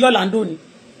jáwó lórí igi l'Orlando ni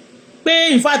pé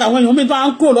in fact àwọn èèyàn mi tó à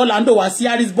ń kúrò l'Orlando wá sí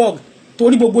Harrisburg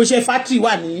torí gbogbo iṣẹ́ factory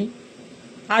wà ní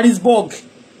Harrisburg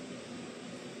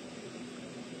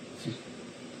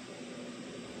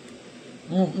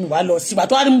mo wá lọ sígbà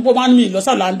tó wá ní mo máa ń mi lọ sí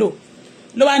Orlando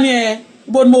ló wá ní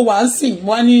bó ni mo wà ń sìn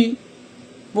mo wá ní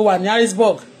mo wà ní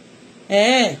Harrisburg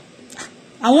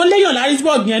àwọn léèyàn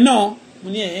Harrisburg yẹn náà mo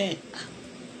ní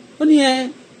ó ní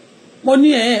mo ní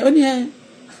ó ní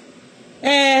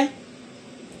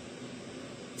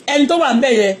ẹni tó wà ń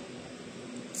bẹ̀ yẹn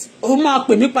ó máa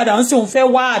pè mí padà ń sì òun fẹ́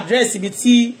wá àdírẹ́sì ibi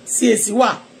tí CAC wà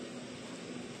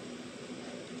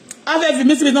á fẹ́ fi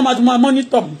mí síbi tí wọ́n máa tún máa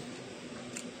mọ́nítọ̀ mi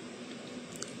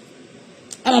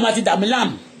á máa ti dà mí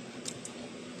láàmú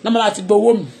náà máa ti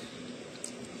gbowó mi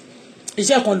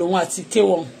iṣẹ́ kan lòun àti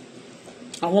K1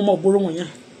 àwọn ọmọ ògbóró wọ̀nyẹn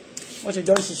wọ́n ṣe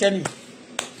jọ ń ṣiṣẹ́ nìyẹn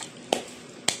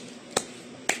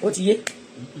ó ti yé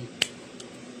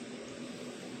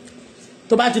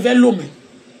tó bá ti fẹ́ lò mí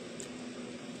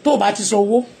tó bá ti san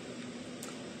owó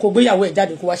kó gbéyàwó ẹ̀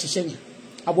jáde kó wá ṣiṣẹ́ yẹn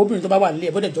àbóbìnrin tó bá wà nílé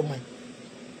ẹ̀ bọ́dẹ̀ jọmọ ẹ̀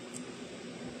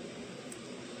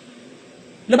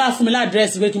ló bá fún mi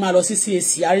ládírẹ́sì pé kí n máa lọ sí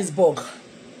CAC Harrisburg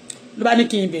ló bá ní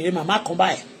kí n béèrè màmá kan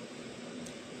báyìí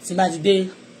tí n bá ti dé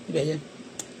ibẹ̀ yẹn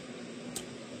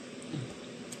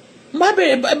n bá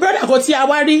béèrè brọ́dà kan tí a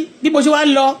wá rí bí mo ṣe wá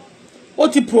lọ ó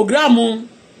ti programu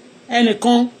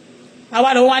ẹnìkan a wá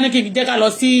lọ wọ́n wá ní kí n jẹ́ ká lọ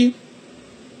sí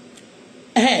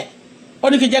ó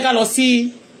ní kí n jẹ́ ká lọ sí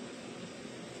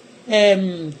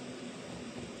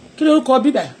kí ló kọ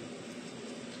bíbẹ̀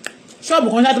ṣọ́ọ̀bù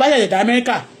kan láti bá ṣẹ̀ṣẹ̀ dá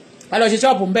Amẹ́ríkà wà lọ ṣe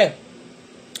ṣọ́ọ̀bù ń bẹ̀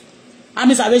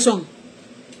Army Salvation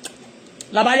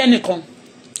labálẹ̀ nìkan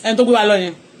ẹni tó gbé wa lọ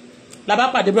yẹn labá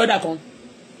pàdé brọ́dà kan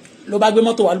ló bá gbé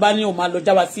mọ́tò wa ló bá ní òun máa lọ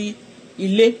já wa sí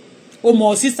ilé ó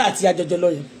mọ sísà àti àjọjọ lọ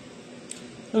yẹn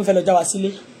ló ń fẹ́ lọ já wa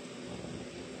sílé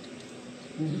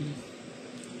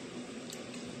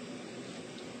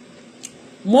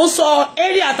mo sọ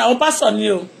area àtàwọn pásọ ni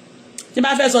o tí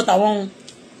bá fẹ́ sọ tàwọn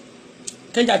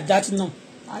kẹjà jáde náà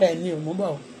ara ẹ̀ ní o mo bọ̀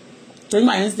o torí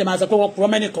màá yẹn ti máa sọ pé wọ́n purọ́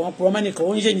mẹ́nìkan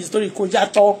ó ń ṣe ní story kó já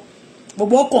tọ́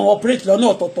gbogbo ọkàn operate lọ́nà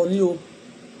ọ̀tọ̀ọ̀tọ̀ ni o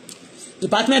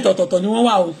department ọ̀tọ̀ọ̀tọ̀ ni wọ́n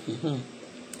wà o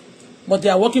but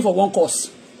they are working for one cause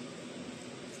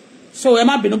so ẹ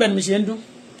má bínú bẹ́ẹ̀ ni mi ṣe ń dún.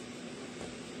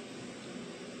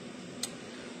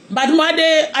 Bàdúmọ́dé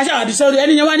aṣáàdì sọ́rí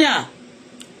ẹni yẹn wá ní à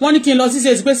wọ́n ní kí n lọ sí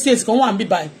CAC pé CAC kan wà ń bí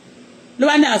báyìí ló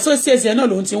bá ní àṣọ CAC yẹn náà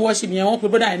lòun ti ń worship yẹn wọ́n pe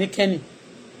brother yẹn ní Kenny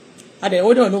adẹ̀wò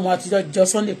dẹ̀ ló mọ àtijọ́ jọ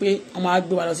Sunday pé wọ́n máa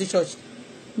gbé wa lọ sí church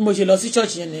bí mo ṣe lọ sí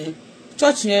church yẹn nìyẹn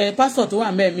church yẹn pastor tó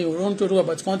wà mẹ́ẹ̀ mi ò rán torí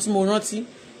ọ̀bọ̀ kan tí mo rántí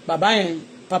bàbá yẹn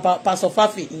pastor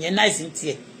Fafi ìyẹn náìsì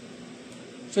tiẹ̀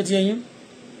ṣó ti yẹn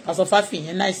pastor Fafi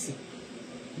ìyẹn náìsì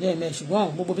bẹ́ẹ̀ mẹ́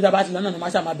ṣùgbọ́n gbogbo bí dábàá ti lọ́nà ni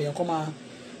wọ́n ṣàmà bẹ̀rẹ̀ kọ́ máa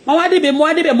mo wá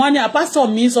débẹ̀ mo ní àpásọ̀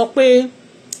mi sọ pé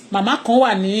màmá kan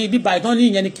wà ní bíbá ìtàn ní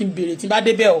ìyẹn ni kí n béèrè tí n bá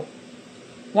débẹ̀ o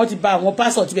wọ́n ti bá àwọn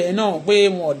pásọ̀ tibẹ̀ yẹn náà pé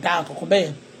wọn ò dá kankan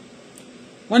bẹ́ẹ̀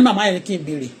wọ́n ní màmá yẹn ni kí n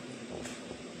béèrè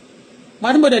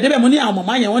wọ́n ní mo débẹ̀ mo ní àwọn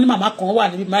màmá yẹn wọ́n ní màmá kan wà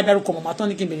níbi má dárúkọ màmá tán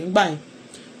ní kí n béèrè nígbà yẹn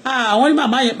wọ́n ní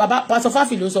màmá yẹn bàbá pásọ̀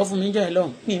Fáfì ló sọ fún mi níjọ́ yẹn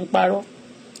lọ́hùn mi ń parọ́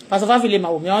pásọ̀ Fáfì lè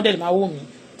máa wò mí àwọn dẹ̀ lè máa wò mí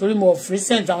torí mo of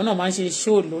recent àwọn náà máa ń ṣe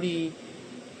show lórí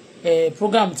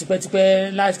program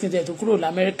tipẹ́tipẹ́ láti kí n tẹ̀ tó kúrò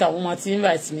lamẹ́ríkà wọ́n máa ti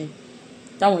invite mi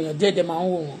táwọn èèyàn díẹ̀dẹ̀ máa ń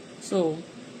wò wọ́n so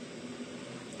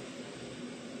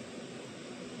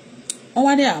wọ́n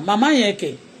wá ní màmá yẹn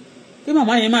kẹ̀ pé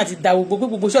màmá yẹn máa ti da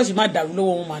gbogbo ṣọ́ọ̀ṣì máa dàrú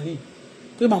lọ́wọ́ wọn mà ní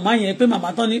pé màmá yẹn pé màmá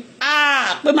tán ní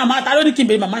pé màmá ta ló ní kí n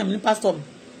bèrè màmá yẹn ní pásítọ̀ mi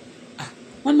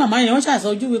wọ́n ní màmá yẹn wọ́n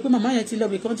ṣàṣọjúwe pé màmá yẹn ti lọ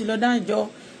bìkan ti lọ dáńjọ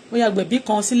bóyá gbẹ̀bí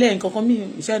kan sílẹ̀ nǹkan kan mí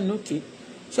ìṣẹ́ nìókè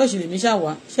ṣọ́ọ̀ṣì lèmi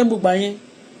ṣàwà ṣé gbogbo yẹn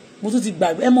mo tún ti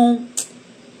gbàgbé ẹ mọ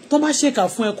tó bá ṣèkà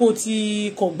fún ẹ kó ti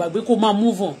kọ gbàgbé kó máa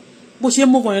move on bó ṣe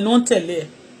move on yẹn ni wọ́n ń tẹ̀lé ẹ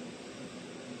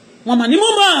wọ́n máa ní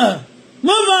move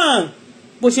on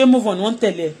bó ṣe move on ni wọ́n ń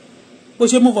tẹ̀lé ẹ bó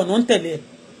ṣe move on ni wọ́n ń tẹ̀lé ẹ.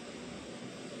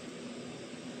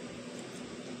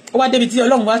 ó wá débi tí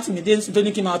ọlọ́run wá tì mí dé tó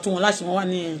ní kí n máa tún wọn láṣẹ wọn wá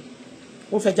ní ẹ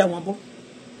ó fẹ́ já wọn bọ́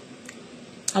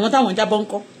àwọn táwọn jábọ́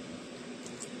ńkọ́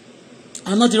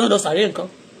àwọn náà ti rán lọ sàárè nǹkan.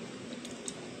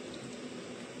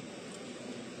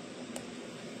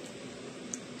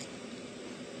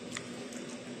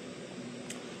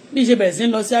 bí ṣe bẹ̀rẹ̀ sí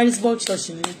ń lọ sí Harrisburg church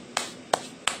ní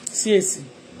CAC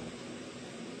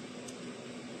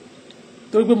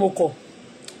torí pé mo kọ̀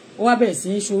ó wá bẹ̀rẹ̀ sí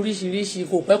ń ṣe oríṣiríṣi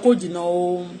kò pẹ́ kò jìnnà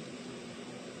o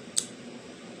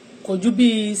kò ju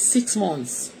bíi 6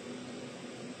 months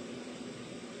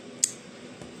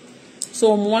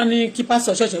so mo wá ní kí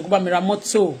pásítọ̀ church yẹn kó bá mi ra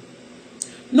mọ́tò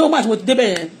no match mo ti débẹ̀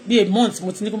yẹn bí a month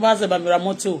mo ti ní kó pásítọ̀ bá mi ra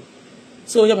mọ́tò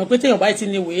so yọ mọ̀ pé téèyàn báyìí ti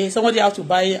ní ìwé somebody have to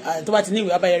buy tó bá ti ní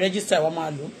ìwé abáyẹ register wa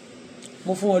máa lò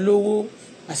mo fún wọn lówó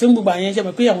àṣẹ gbogbo àyẹn ṣe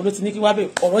mọ̀ pé àwọn ló ti ní kí wá bẹ̀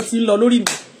ọ̀rọ̀ ti ń lọ lórí mi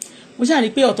mo ṣáà rí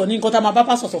pé ọ̀tọ̀ ní nǹkan tá a máa bá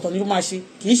pásọ̀ ọ̀tọ̀ ní kó máa ṣe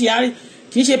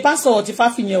kì í ṣe pásọ̀ ti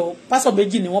Fáfì yẹn o pásọ̀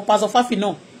méjì ni wọ́n pásọ̀ Fáfì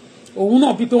náà òun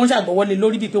náà bí pé wọ́n ṣàgbọ́wọ́lé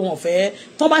lórí bí pé wọ́n fẹ́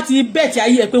tó bá ti bẹ́ẹ̀ tí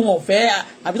ayé ẹ pé wọ́n fẹ́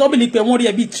àbí tó bí ní pé wọ́n rí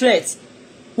ẹ bí threat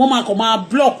wọ́n máa kàn máa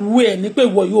block wú ẹ̀ ní pé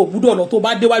ìwọ yóò gbúdọ̀ lọ tó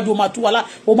bá déwájú ó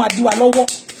máa dí wa lọ́wọ́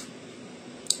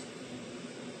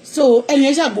so ẹni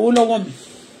ẹ ṣàgbówó lọ́wọ́ mi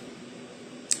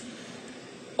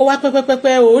ó wá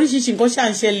pẹ́pẹ́pẹ́pẹ́ oríṣiríṣi nǹkan ṣà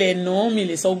ń ṣẹlẹ̀ náà mi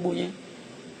lè sọ gbogbo yẹn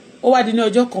ó wá di ní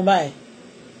ọjọ́ kan báyìí ó wá ní kí n máa lọ sí church yẹn pé kí n máa lọ sí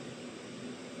church yẹn pé kí n máa lọ sí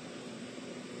church yẹn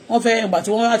wọ́n fẹ́ ìgbà tí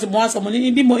wọ́n ti mọ́ sọ mo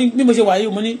ní bí mo ṣe wà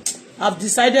yìí mo ní I've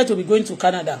decided to be going to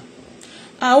Canada.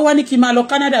 Ó wá ní kí n máa lọ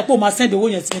Canada pé ó máa send owó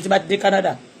yẹn sí mi tí bá ti dé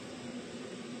Canada.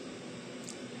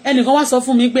 Ẹnìkan wá sọ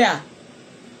fún mi pé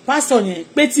pásítọ̀ yẹn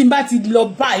pé tí n bá ti lọ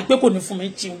báyìí pé kò ní fún mi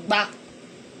tí ń gbá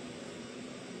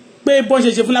pé bọ́n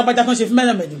ṣe fún lágbájá kan ṣe fún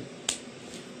mẹ́lẹ̀mẹ́lẹ̀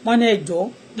wọ́n ní ẹjọ́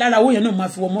lára owó yẹn náà máa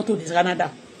fi wọ mọ́tò ní Canada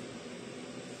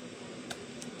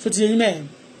so ti yẹn mẹ́rin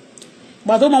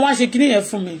gbà tó máa wá ṣe kíní yẹn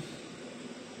fún mi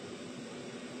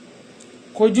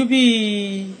kò ju bí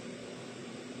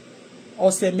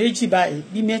ọ̀sẹ̀ méjì báyìí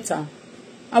bí mẹ́ta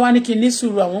àwa ní kí n ní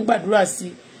sùúrù àwọn gbàdúrà sí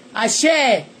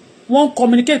àṣẹ wọ́n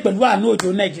communicate pẹ̀lú Àánú Òjó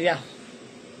Nàìjíríà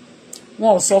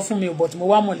wọ́n ò sọ fún mi but mo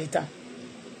wá mọ̀ later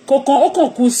kọ̀ọ̀kan ó kàn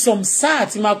kú some sáà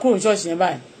tí máa kúrò ṣọ́ọ̀ṣì yẹn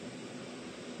báyìí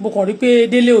mo kàn rí pé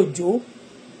Délé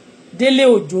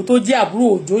Òjó tó jẹ́ àbúrò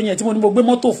Òjó yẹn tí mo ní mo gbé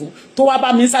mọ́tò fún tó wá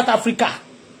bá mi ní South Africa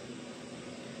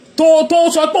tó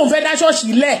sọ pé òun fẹ́ dá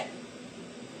ṣọ́ọ̀ṣì lẹ̀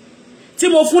tí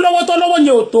mo fún lọ́wọ́ tó lọ́wọ́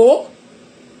yẹn ò tó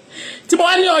tí mo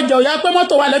wá ní ọjà òyà pé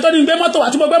mọ́tò wà lẹ́tọ́ ní gbé mọ́tò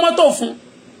wà tí mo gbé mọ́tò fún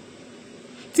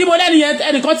tí mo lẹ́nu yẹn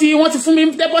ẹnìkan tí wọ́n ti fún mi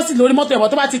deposit lórí mọ́tò ẹ̀bọ̀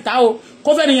tó bá ti ta o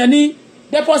kó fẹ́ nìyẹn ní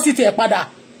deposit ẹ̀ padà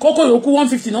kókó yòókù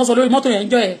 150 náà sọ lórí mọ́tò yẹn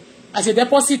jọ ẹ̀ àṣẹ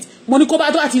deposit mo ní kó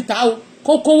bá tó àti ta o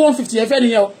kókó 150 yẹn fẹ́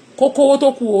nìyẹn o kókó owó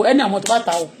tó kù o ẹni àwọn tó bá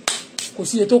ta o kò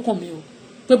sí iye tó kàn mí o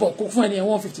pé bọ̀ kó fún ẹnìyẹn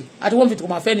 150 àti 150 kò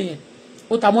máa fẹ́ nìyẹn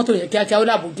ó ta mọ́tò yẹn kíákíá ó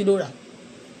dàbò kí ló rà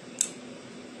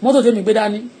mọ́tò tèmi gbé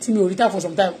dání tí mi ò rí tà for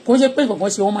some time kò ń ṣe pé nǹkan kan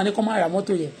ṣe wọ́n máa ní kó máa ra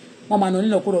mọ́tò yẹn wọ́n máa nà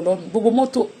nílò kúrò lọ́wọ́ mi gbogbo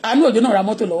mọ́tò Àánú Òjó náà ra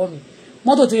mọ́tò lọ́wọ́ mi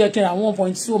mọ́tò tó yẹ kí n ra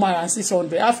 1.2 ó máa ra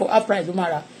 600 half price ló máa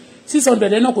ra 600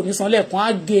 ẹ̀ náà kò ní san lẹ́ẹ̀kan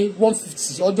á gé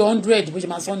 150 ọjọ́ 100 bó ṣe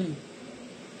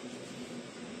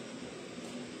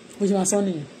máa san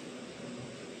nìyẹn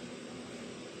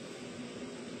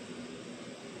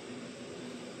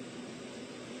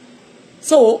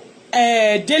so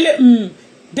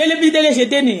Délé bí Délé ṣe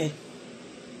dé nìyẹn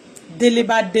Délé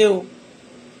bá dé o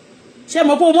ṣé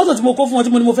mo pé mọ́tò tí mo kó fún wọn tí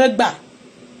mo ní mo fẹ́ gbà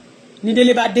ní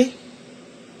Délé bá dé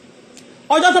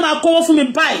ọjọ́ tó máa kówó fún mi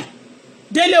báyìí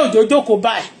Délé Òjó jókòó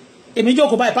báyìí èmi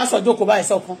jókòó báyìí pásítọ̀ jókòó báyìí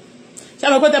sọ́kan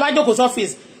ṣé mo pé tẹ́ bá jókòó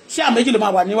sọ́fíìsì ṣé àwọn méjì ló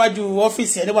máa wà níwájú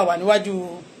ọ́fíìsì ẹ̀ ló máa wà níwájú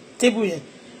tébù yẹn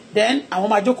then àwọn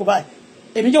máa jókòó báyìí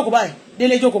èmi jókòó báyìí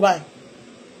Délé jókòó báyìí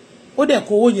ó dẹ̀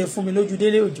kó owó yẹn fún mi lójú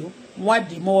Délé Òjó wọ́n á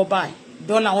dì mọ́wọ́ báyìí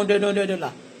 $100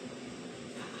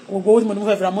 gbogbo owó tí mo ní mo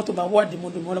fẹ́ fi ra mọ́tò bá wọ́ọ̀dì mo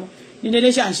dùn mọ́ lọ́wọ́ ní Délé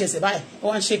ṣà ń ṣe ẹsẹ̀ báyìí ó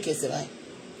wá ń ṣe kẹsẹ̀ báyìí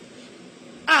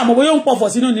àmọ́ bóyá ó ń pọ̀fọ̀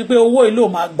sínú ni pé owó ìlú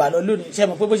máa gbà lọ lónìí ṣe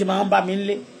mọ̀ pé bó ṣe máa ń bá mi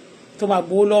ńlé tó máa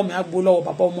gbowó lọ́wọ́ mi á gbowó lọ́wọ́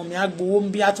bàbá ọmọ mi á gbowó ń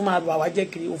bí á tún máa bà wá jẹ́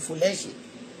kiri òfò lẹ́ṣẹ̀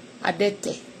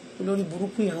adẹ́tẹ̀ olórí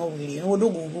burúkú ìran òwèrè ìran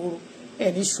ológun gbogbo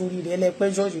ẹ̀ ní sórí rẹ̀ ẹlẹ́pẹ́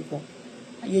ṣọ́ọ̀ṣì kan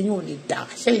ayé yín ò lè dà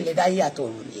sẹ́yìn lẹ́dá yàtọ̀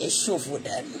rò ní ẹ ṣòfò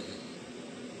dànù.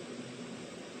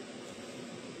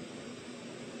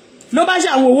 ló bá ṣe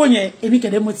àwọn owó yẹn èmi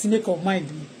kẹ̀dẹ́ mo ti make up mind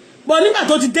mi bọ́ nígbà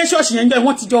tó ti dé ṣọ́ọ̀ṣì yẹn jẹ́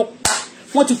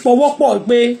wọ́n ti pọwọ́ pọ̀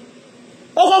gbé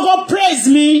ó kọ́kọ́ praise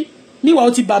mi níwà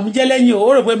ó ti bà mí jẹ́ lẹ́yìn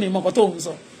ó rò pé mi mọ̀ nǹkan tó ń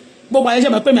sọ gbogbo ayé ṣe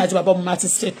mọ̀ pé mi àti bàbá ọmọ mi àti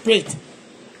separate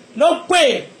ló pè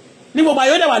ní gbogbo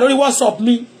ayé ó dẹ̀ wà lórí WhatsApp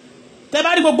mi tẹ́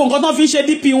bá rí gbogbo nǹkan tó fi ń ṣe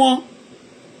DP wọn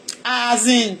as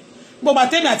in gbogbo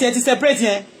àtẹ́mi àti ẹ ti separate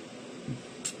yẹn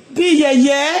bí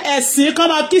yẹ̀yẹ́ ẹ̀sìn kan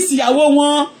máa kiss ìyàwó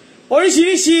wọn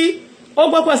oríṣiríṣi ó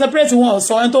gbọ́ pé separate wọn ò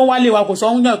sọ ẹni tó ń wálé wa kò sọ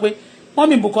ń yàn pé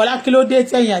mọ́mì Bùkọ́lá kí ló dé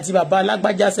tẹ̀yìn àti bàbá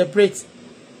alágbájá separate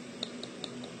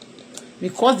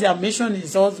because their mission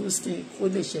is always stay ó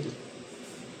lè ṣẹlẹ̀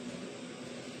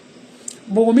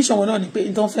gbogbo mission wọn náà ni pé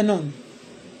nǹkan fẹ́ náà ni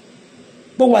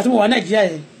gbogbo àti mo wà Nàìjíríà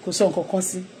yẹn kò sọ nǹkan kan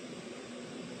sí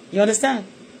you understand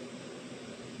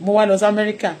mo wá lọ sí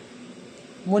Amẹ́ríkà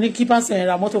mo ní kí pásọ̀ yẹn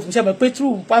ra mọ́tò fún ṣẹ́bẹ̀ pé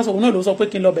true pásọ̀ náà ló sọ pé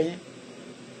kí n lọ bẹ̀ yẹn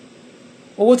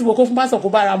owó tí mo kó fún pásọ̀ kó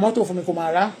bá ra mọ́tò fún mi kò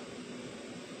máa rà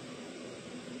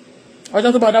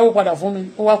ọjọ́ tó bá dáwó padà fún mi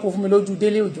ó wá kó fún mi lójú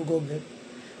Délé Òjó gọ̀ọ̀gẹ́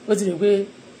ó ti rè pé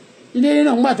ilé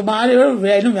náà nígbà tó máa rí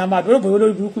rẹ̀ inú mi a máa dúró bòó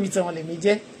lórí burúkú ìtàn wọn lèmi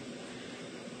jẹ́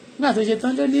nígbà tó ṣe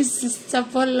tán ló ní Sister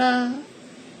Bọ́lá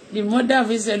the mother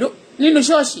visa ló nínú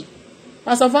ṣọ́ọ̀ṣì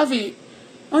pásọ̀ fáfì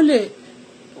wọ́n lè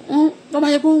wọ́n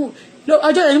máa yẹ kó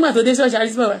ọjọ́ rẹ̀ nígbà tó dé ṣọ́ọ̀ṣì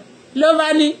àrísíbọ̀ ló bá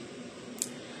ní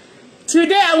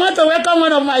today I want to welcome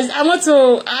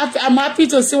I'm happy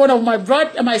to see one of my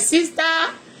brother my sister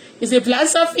is a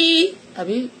philosophy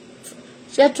àbí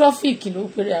ṣé traffic ló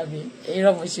péré àbí ẹ̀rọ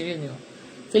ọmọ ìṣeré ni o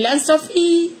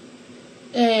philosophy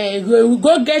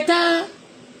go getter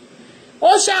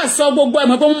ó ṣàṣọ gbogbo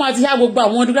ẹ̀mọ́ pé wọ́n máa ti ṣá gbogbo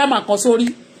àwọn dírámà kan sórí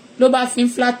ló bá fi ń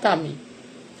flatter mi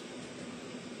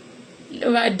ló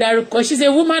bá dárúkọ she's a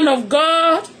woman of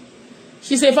God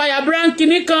she's a firebrand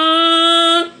kìíní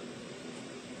kan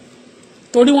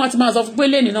torí wọ́n ti máa sọ fún pé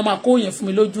lẹ́nìí náà máa kó yẹn fún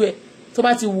mi lójú ẹ̀ tó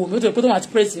bá ti wò mí ó tó pé tó máa ti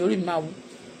praise orí mi máa wò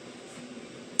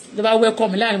tó bá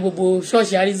welcome láàrin gbogbo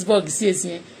ṣọ́ọ̀ṣì Harrisburg sí èsì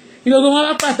yẹn ìgbogbo wọn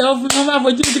bá pàtẹ́wọ́ fún mi wọn bá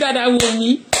fojú bí dáadáa wò mí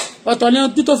ọ̀tọ̀ ní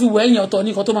tí tó fi wọ ẹ̀yìn ọ̀tọ̀ ní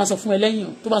nǹkan tó máa sọ fún ẹ lẹ́yìn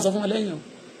tó máa sọ fún ẹ lẹ́yìn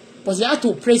but you have to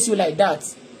praise you like that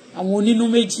àwọn onínú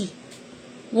méjì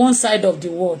one side of the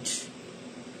world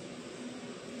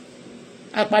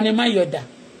apanimayọ̀dà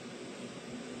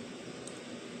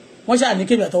wọ́n ṣáà ní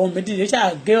kébì àtọwọ́ méjì lè ṣáà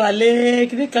gé wa lé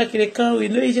kiri kan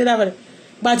ìlú iṣẹ́ dábàlẹ̀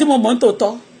gba tí mo mọ̀ ń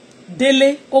tòótọ́ délé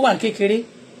ó wà kékeré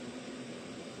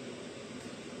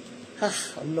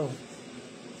Ọlọ́run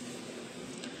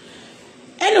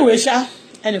anyway ṣá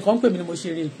ẹnìkan pè mí ni mo ṣe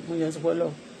rí mo yẹn sọpọ̀ lọ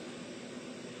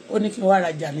ó ní kí n wá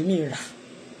rajà ní mi rà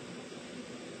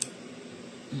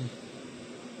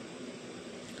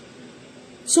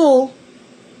so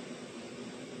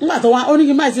nígbà tó wá ó ní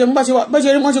kí n máa ṣe bó ṣe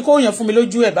rí wọ́n ṣe kó yẹn fún mi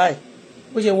lójú ẹ̀ báyìí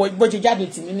bó ṣe jáde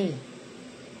tì mí nìyẹn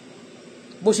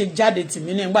bó ṣe jáde tì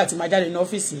mí nìyẹn nígbà tí máa jáde ní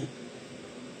ọ́fíìsì yẹn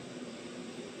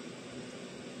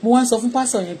mo wá ń sọ fún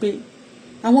pásọ̀ yẹn pé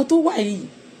àwọn tó wà yìí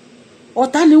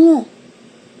ọ̀tá ni wọ́n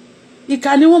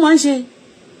ìkà ni wọ́n máa ń ṣe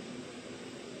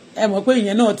ẹ mọ̀ pé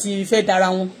ìyẹn náà ti fẹ́ dára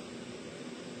wọn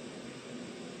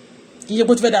kì í ṣe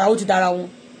bó ti fẹ́ dára ó ti dára wọn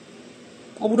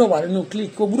wọ́n gbúdọ̀ wà nínú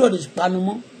click ó gbúdọ̀ lè panu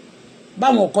mọ́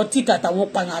báwọn kan tí kàtà wọn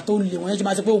pààyàn àti olè wọn yẹn ṣe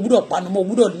máa ṣe pé ó gbúdọ̀ panu mọ́ ó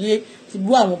gbúdọ̀ ní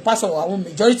ibú àwọn pásọ̀ àwọn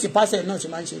majority pásọ̀ náà ṣe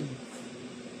máa ń ṣe yìí.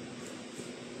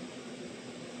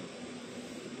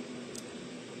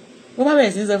 wọ́n bá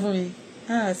bẹ̀rẹ̀ sí sọ fún mi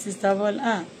Sister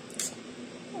Bola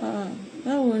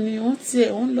báwo ni wọ́n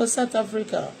tiẹ̀ wọ́n lọ South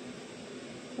Africa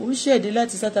òun ṣẹ̀dé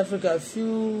láti South Africa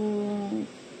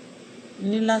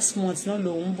ní last month náà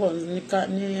lòun bọ̀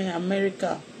ní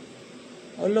America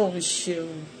Ọlọ́run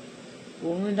ṣeun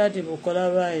òun rí Dáàdì Bùkọ́lá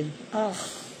báyìí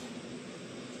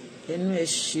ẹnu ẹ̀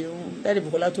ṣeun Dáàdì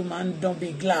Bùkọ́lá tó máa ń dán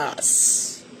bíi glass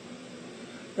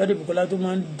Dáàdì Bùkọ́lá tó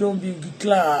máa ń dán bíi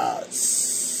glass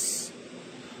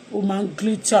ó máa ń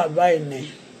glitter báyìí nẹ̀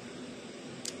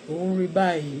òun rí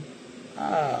báyìí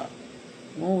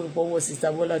wọ́n wò pọ́wọ́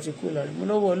Sister Bola ti kú lára mo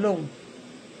lọ́wọ́ Ọlọ́run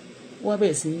wọ́n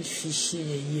bẹ̀rẹ̀ sí í fi ṣe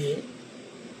ẹ̀yẹ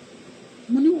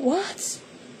mo ní what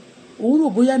òun rò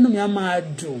bóyá inú mi á máa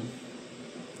dùn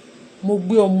mo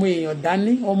gbé ọmọ èèyàn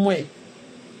dání ọmọ ẹ̀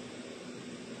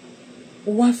ó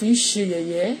wá fi ń ṣe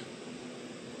ẹ̀yẹ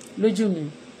lójú mi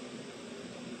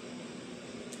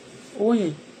owó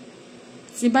yẹn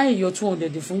tí báyìí yọ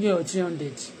 200 fún yọ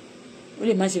 300 ó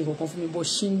lè má ṣe nǹkan kan fún mi bọ́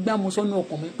ṣe ń gbá mo sọ́nà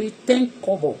ọkàn mi pé 10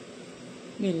 kọ́bọ̀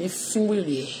mi ní fún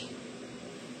wèrè ẹ̀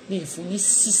mi ì fún ní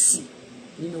 6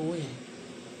 nínú owó yẹn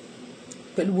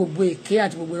pẹ̀lú gbogbo èké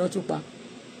àti gbogbo irọ́ tó pa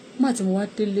nígbà tí mo wá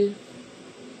délé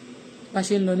bá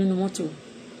ṣe ń lọ nínú mọ́tò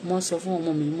mo sọ fún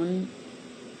ọmọ mi mo ní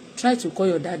try to call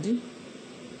your daddy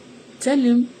tell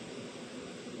him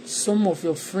some of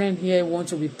your friends here want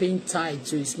to be paying tithe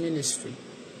to his ministry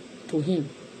to him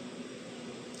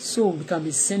so we can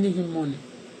be sending him money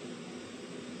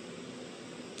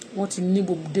wọ́n ti ní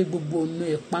gbogbo ọ̀nà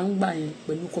ẹ̀pá ń gbà yẹn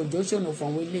pẹ̀lú conjunction of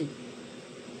àwọn ilé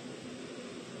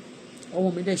ọmọ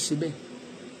mi dẹ̀ ṣe bẹ́ẹ̀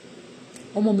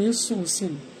ọmọ mi ń sùn sí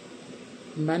mi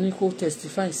ìgbà ní kó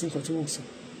testify sí nǹkan tí wọ́n sọ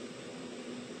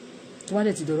tó wá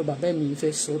dẹ̀ ti dọ̀rọ̀ bàbá mi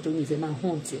fẹ́ sọ tó ní ìfẹ́ máa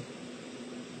hàn tiẹ̀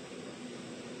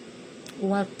ó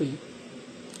wá pè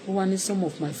ó wá ní some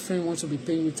of my friends want to be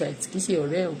paying you tithe kì í ṣe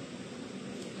ọ̀rẹ́ o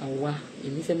àwa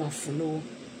èmi fẹ́ máa fún lówó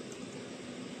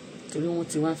torí wọ́n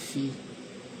ti wá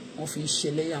wọ́n fi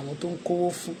ṣẹlẹ́yà àwọn tó ń kówó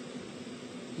fún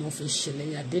wọ́n fi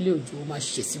ṣẹlẹ́yà Délé Òjó ó máa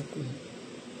ṣèṣínkù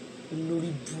lórí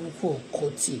burúkú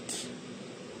occultic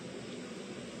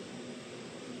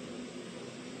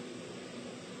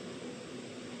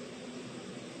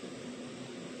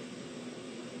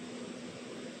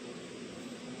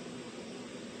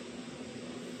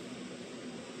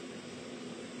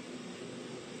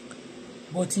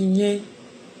but ìyẹn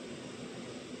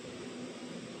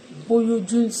bóyá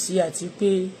ojú ń sí àti pé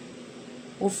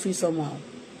ó fi somehow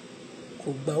kò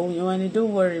gbà ó yẹn wá ní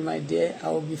don't worry my dear I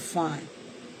will be fine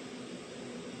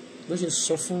bó ṣe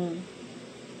sọ fún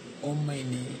ọmọ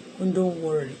ènìyàn ó don't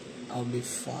worry I will be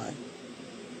fine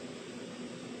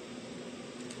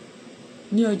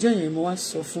ní ọjọ́ yẹn mo wá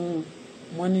sọ fún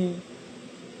wọn ní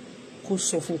kó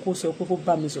sọ fún kó sọ pé kó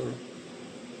bá mi sọ̀rọ̀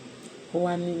ó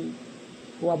wá ní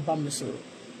ó wá bá mi sọ̀rọ̀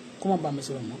kó má bá mi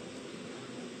sọ̀rọ̀ mọ́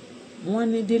wọ́n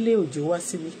ní Délé Òjó wá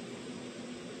síbí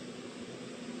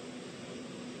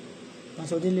wọ́n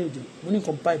sọ Délé Òjó mo ní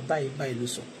nǹkan báyìí ló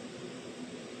sọ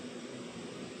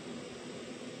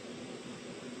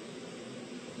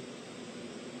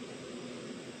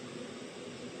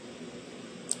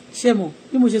ṣé mo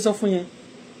bí mo ṣe sọ fún yẹn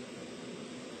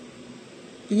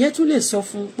ìyẹn tún lè sọ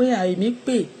fún pé àìní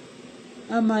pè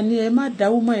á máa ní ẹ má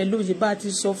dáwó mọ́ ẹ lóye bá a ti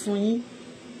sọ fún yín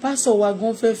pásọ̀ wa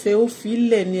gan fẹ́fẹ́ ó fi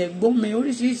ilẹ̀ ní ẹ̀gbọ́n mi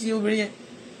oríṣiríṣi obìnrin yẹn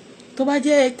tó bá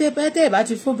jẹ́ tẹ́ bá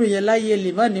ti fóbìnrin yẹn láyé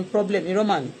lè má ní problem irọ́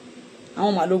mà ní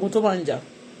àwọn màlógun tó máa ń jà.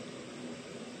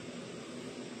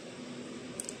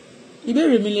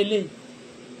 ìbéèrè mi lélẹ̀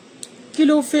kí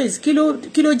ló face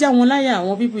kí ló já wọn láyà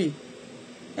àwọn pípù yìí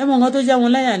ẹ mọ nǹkan tó já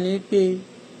wọn láyà ni pé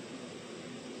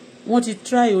wọ́n ti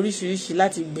try oríṣiríṣi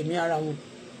láti gbẹ̀mí ara wọn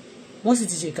wọ́n sì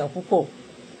ti ṣèkà púpọ̀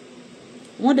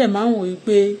wọ́n dẹ̀ máa ń wòye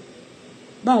pé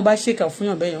báwọn bá ṣèkà fún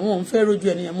yàn bẹ́yẹn wọn ò ń fẹ́ rojú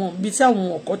ẹnìyẹn mọ́ bí tí àwọn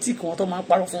ọ̀kọ́ tí kì wọ́n tó máa ń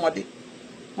parọ́ fún wọn dé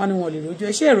wọ́n ní wọn lè rojú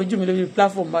ẹ ṣé ẹ rojú mi lórí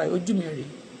platform báyìí ojú mi rèé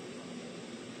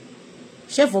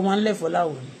ṣẹ́fọ̀ máa ń lẹ̀fọ́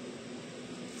láwọ̀ ni.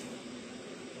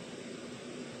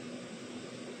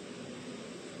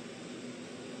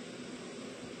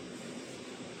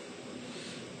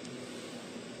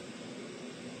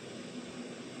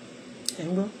 ẹ̀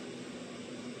ń gbọ́.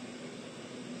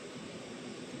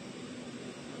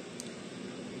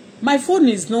 My phone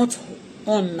is not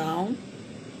on now.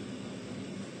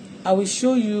 I will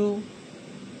show you.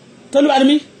 Tolu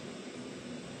mi.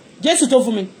 Jésù tó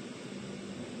fún mi.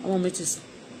 Àwọn mi ti sùn.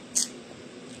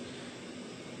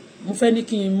 Mo fẹ́ ní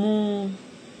kí n mú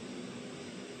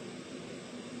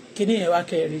kíní yẹn wá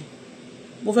kẹ́rì.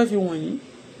 Mo fẹ́ fi wọ̀nyí.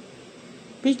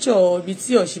 Picture ibi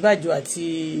tí Ọ̀ṣínbàjò àti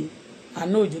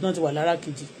Àánú Òjó náà ti wà lára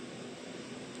kejì.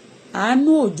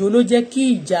 Àánú Òjó ló jẹ́ kí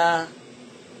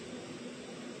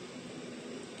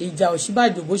ìjà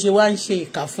Ọ̀ṣínbàjò bó ṣe wá ń ṣe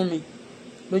ìkà fún mi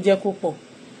ló jẹ́ kó pọ̀.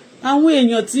 Àwọn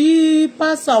èèyàn tí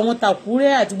pásọ̀ àwọn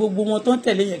Tàkúrẹ́ àti gbogbo wọn tó ń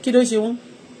tẹ̀lé yẹn kí ló ṣe wọ́n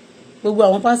gbogbo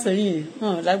àwọn pásọ̀ yìí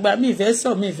lágbára mi ìfẹ́ sọ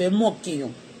mi ìfẹ́ mock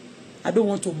èèyàn I don't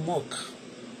want to mock.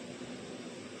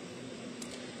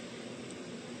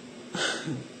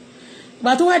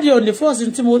 Gbà tó wá di on the first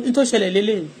tí tó ṣẹlẹ̀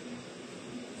lélẹ̀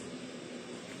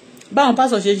báwọn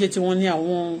pásọ̀ ṣe ń ṣe tiwọn ní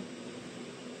àwọn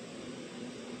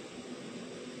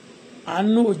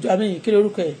Àánú Òjó àmì kí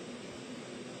lórúkọ ẹ̀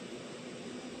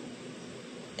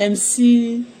MC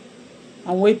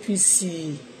àwọn APC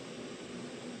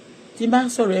tí bá ń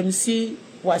sọ̀rọ̀ MC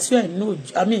Wàsíù Àánú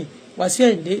Òjó àmì Wàsíù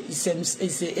Àyìndé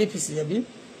ìṣe APC ẹ̀bí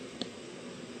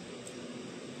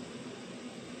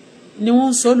ni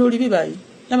wọ́n ń sọ lórí bíbá yìí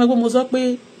yàmẹ́ pé mo sọ pé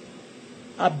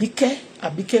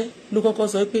Àbíkẹ́ ló kọ́kọ́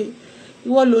sọ pé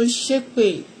ìwọ ló ń ṣépè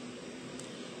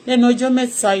lẹ́nu ọjọ́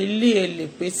mẹ́ta ilé ẹ̀ lè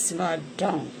pé tí máa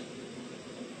dáhùn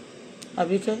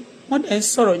Àbíkẹ́ wọ́n dẹ̀ ń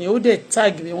sọ̀rọ̀ yẹn ó dẹ̀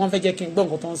tag mi wọ́n fẹ́ jẹ́ kí n gbọ́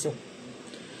nǹkan tó ń sọ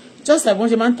just like wọ́n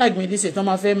ṣe máa ń tag mi díṣe tán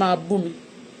máa fẹ́ máa bú mi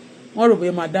wọ́n rò pé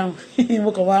máa dáhùn mo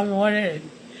kàn wá mi wọ́n rẹ̀ rẹ̀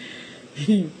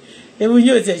ewu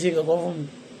yóò tiẹ̀ ṣe kankan fún mi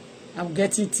I'm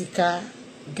getting thicker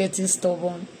getting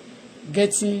stubborn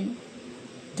getting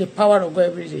the power of God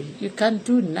every day you can't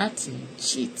do nothing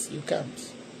cheat you can't.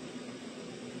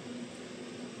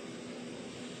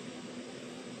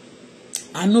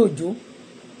 Àánú Òjó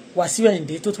Wàsíù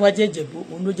Àyìndé tó tún wá jẹ́ Ìjẹ̀bú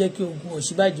òun ló jẹ́ kí ogun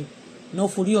Ọ̀ṣínbàjò náà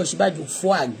forí Ọ̀ṣínbàjò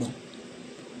fọ́ àgbọ̀n.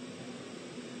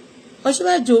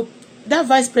 Ọ̀ṣínbàjò that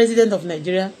vice president of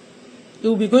Nigeria he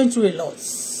will be going through a lot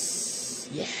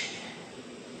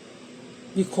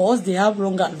because they have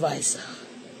wrong advice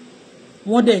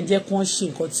wọ́n dẹ̀ ń jẹ́ kí wọ́n ṣe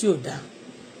nǹkan tí ò dáa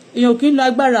èèyàn kì í lo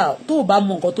agbára tó o bá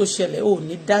mọ nǹkan tó ṣẹlẹ̀ ò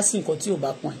ní dá sí nǹkan tí ò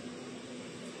bá pọ́n ẹ̀.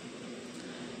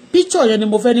 Picture yẹn ni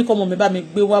mo fẹ́ ní kọ́mọ mi bá mi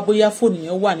gbé wá bóyá fóònù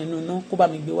yẹn wà nínú iná kó bá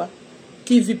mi gbé wá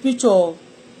kí n fi picture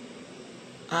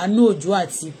Àánú Òjó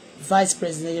àti vice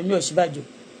president Yẹmí Ọ̀ṣínbàjò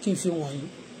kí n fi wọ̀nyí.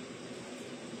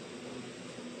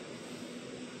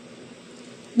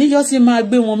 níjọ́ tí máa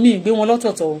gbé wọn míì gbé wọn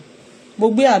lọ́tọ̀ọ̀tọ̀ mo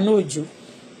gbé Àánú Òjó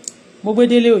mo gbé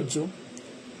Délé Òjó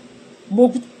mo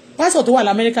pásọ̀ tó wà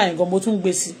l'Amẹ́ríkà yẹn gan mo tún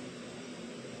gbé sí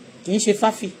kì í ṣe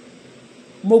Fáfì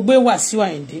mo gbé Wàsíù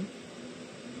Àyìndé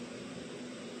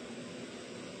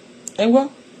ẹ̀gbọ́n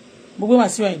mo gbé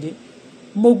Wàsíù Àyìndé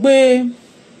mo gbé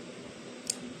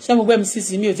ṣé mo gbé MCC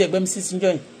mi ò tí ẹ̀ gbé MCC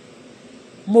njọ́ yìí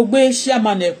mo gbé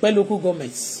chairman Ẹ̀pẹ́ local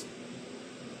government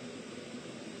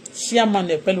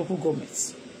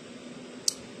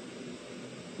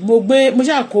mo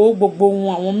ṣàkó gbogbo ohun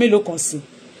àwọn mélòó kan sí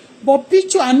but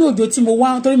picture Àánú Òjó tí mo wá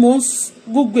torí mo ń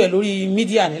google ẹ̀ lórí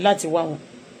media ní láti wá wọn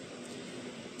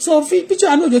so picture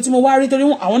Àánú Òjó tí mo wá rí torí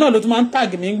àwọn náà ló tún máa ń tag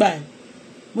mi gbà yẹn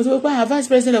mo ti wọ́n pé vice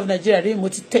president of Nigeria rí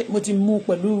mo ti mú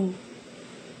pẹ̀lú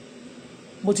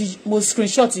mo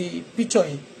screenshot picture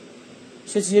yẹn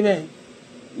ṣé ti yé bẹ́ẹ̀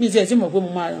mi ti ẹ̀ tí mọ̀ pé mo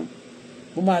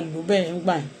máa lò bẹ́ẹ̀ yẹn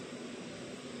gbà yẹn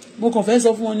mo kàn fẹ́ sọ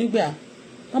fún wọn nígbà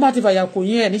wọ́n bá ti fàyà kò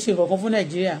yín ẹ̀ níṣe kankan fún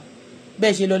Nàìjíríà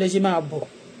bẹ́ẹ̀ ṣe lọ́lẹ́ ṣe máa bọ̀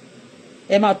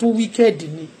ẹ máa tún wíkẹ́ẹ̀dì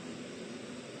ni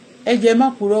ẹ jẹ́ má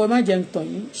purọ́ ẹ má jẹ́ ń tàn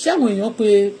yín ṣé àwọn èèyàn pé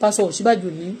pásọ̀ Ọ̀ṣínbàjò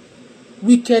ní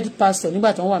wicked pastor nígbà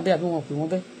tí wọ́n wà bẹ́ẹ̀ àbí wọn pè wọ́n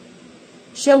bẹ́ẹ̀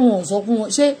ṣé wọn ò sọ fún wọn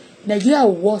ṣé Nàìjíríà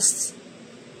worst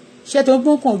ṣé tó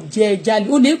gbọ́n kàn jẹ jalè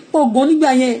ó lè pọ̀ gan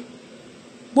nígbà yẹn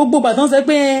gbogbo bàtán sọ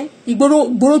pé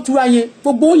ìgboro tura yẹn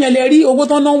gbogbo yẹn lè rí owó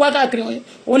tó ń ná wá káàkiri wọn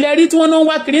ò lè rí tí wọ́n ná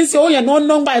wá kiri ń ṣe ó yẹn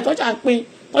ná gbà ẹ̀ tó ṣà ń pín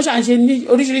tó ṣà ń ṣe ní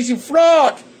oríṣiríṣi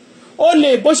fraud ó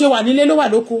lè bó ṣe wà nílé ló wà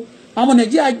lóko àwọn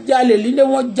Nàìjíríà jalè lílé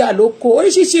wọn jà lóko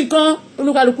oríṣiríṣi nǹkan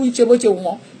olúkálukú ṣe bó ṣe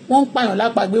wọ́n ń pààyàn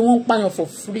lápàgbé wọ́n ń pààyàn for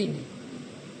free ni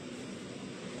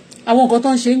àwọn nǹkan tó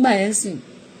ń ṣe ń gbà yẹn sìn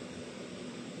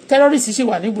terrorist ṣì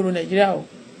wà nígboro Nàìjíríà o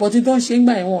but tó ń ṣe ń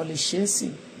gbà yẹn wọn ò lè ṣe ń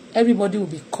sìn everybody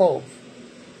will be called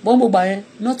bọ́n gbogbo yẹn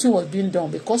nothing was being done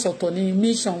because ọ̀tọ̀ ni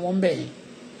mission wọn bẹ̀ yẹn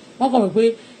wọ́n kàn mí pé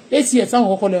 8 years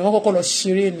táwọn kọ́kọ́ lọ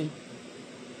ṣeré ni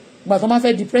gbà tó máa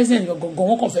fẹ́ di president gọ̀gọ̀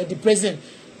wọ́n kàn fẹ́ di president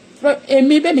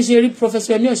èmi bẹ́ẹ̀ mi ṣe rí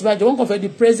Professor Yemi Ọ̀ṣínbàjò wọ́n kàn fẹ́ di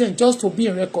president just to be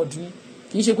in record ni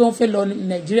kì í ṣe pé wọ́n fẹ́ lọ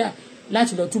Nàìjíríà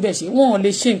láti lọ túbẹ̀ ṣe wọ́n ò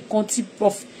lè ṣe nǹkan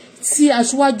tí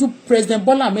aṣíwájú president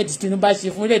Bola Ahmed Tinubu bá ṣe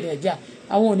fún ilẹ̀ Nàìjíríà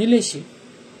àwọn ò ní lè ṣe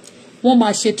wọ́n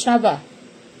máa ṣe travel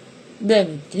bẹ́ẹ̀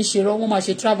ni kì í ṣe rọ́ wọ́n máa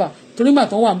ṣe travel torí gbà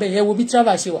tó wà ńbẹ̀ yẹn wo bí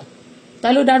travel ṣe wà ta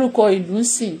ló dárúkọ ìlú ń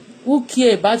sìn who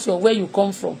care about your where you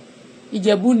come from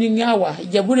Ìjẹ̀bú ni ní àwà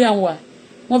Ìjẹ̀bú rẹ̀ àwà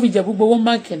wọ́n fi Ìjẹ̀bú gbowó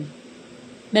báńkì ni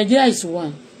Nigeria is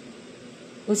one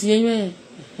ó ti yẹ yẹn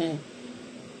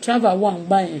travel wà ń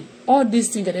gbà yẹn all these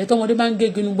things ẹ̀dẹ̀ tọ́mọdé máa ń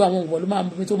gégé nígbà àwọn òwò ló máa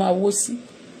mú mi tó máa wó sí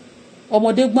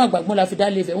ọmọdé gbọ́n àgbàgbọ́n la fi dá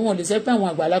lè fẹ́ wọn ò lè sẹ́ pé àwọn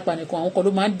àgbàlagbà nìkan àwọn kan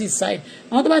ló máa ń decide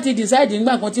àwọn tó bá ti decide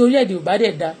nígbà kan tí orílẹ̀-èdè ò bá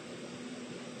dẹ̀ da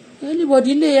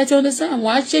anybody ilé ẹ ti understand àwọn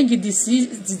á change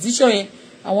decision yẹn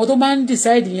àwọn tó máa ń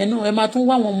decide yẹn náà ẹ máa tún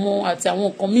wá wọn mọ àti àwọn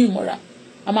nǹkan míì mọ́ra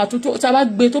a máa tún tá a bá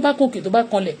gbé tó bá kòkè tó bá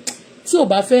kanlẹ̀ tí ò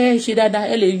bá fẹ́ ṣe dáadáa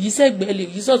ẹ lè yí sẹ́gbẹ̀ẹ́ ẹ lè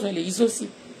yí sọ̀tún ẹ lè yí sósì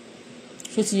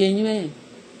ṣó ti yẹ yín mẹ́yìn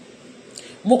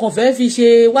mo kàn fẹ́ fi ṣe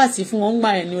wáàsí fún wọn gbà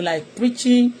ẹ̀ ní like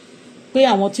preaching pé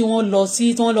àwọn tí wọ́n lọ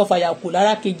sí tí wọ́n lọ fàyàkù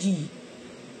lára kejì yìí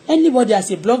anybody as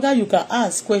a blogger you can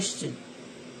ask question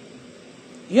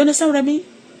you understand what I mean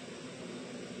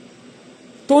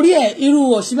torí ẹ irú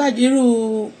Ọ̀ṣínbàjò irú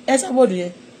ẹsàbọ̀dù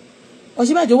yẹn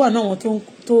Ọ̀ṣínbàjò wà náà wọn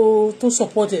tó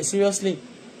support ẹ seriously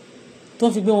tó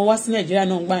ń fi gbé wọn wá sí Nàìjíríà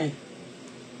náà gbà yẹn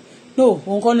no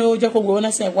òun kọ́ ló jẹ́ kó gbé wọn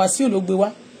lẹ́sẹ̀ Wàsíù ló gbé wá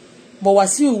but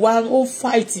Wàsíù wá ó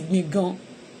fight mi gan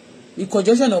in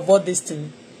conjunction of all this thing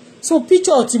so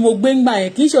picture tí mo gbé ń gbà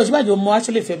yẹn kì í ṣe Ọ̀ṣínbàjò mo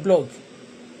actually fẹ́ blog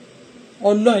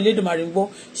Ọlọ́run Elédùmarè ń gbọ́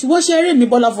ṣùgbọ́n ṣe eré mi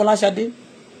Bọ́lá Fọláṣadé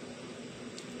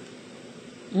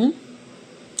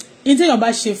ní téèyàn bá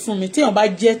ṣe fún mi téèyàn bá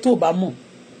jẹ́ tó bá mọ̀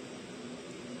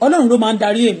Ọlọ́run ló máa ń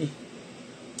darí èmi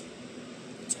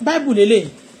Bible lélẹ̀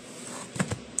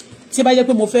tí bá jẹ́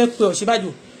pé mo fẹ́ pe Ọ̀ṣínbàjò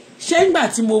ṣé ńgbà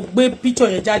tí mo gbé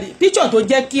picture yẹn jáde picture tó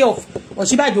jẹ́ kí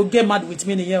Ọ̀ṣínbàjò get mad with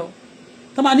me nìyẹn o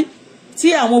tó máa ní tí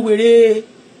àwọn wèrè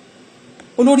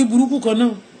olórí burúkú kan náà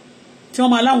tí wọ́n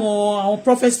máa láwọn àwọn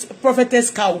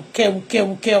prophetess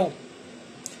kẹwù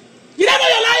you never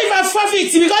your life as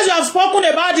forfeit because you have spoken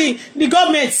about the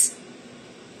government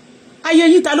ayé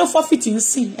yín ta ló forfeit ń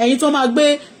sìn ẹ̀yin tó máa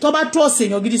gbé tó bá trust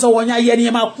èèyàn gidi sọ́wọ́ yín ayé ẹni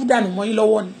yẹn máa kú dànù mọ́ yín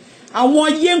lọ́wọ́ ni àwọn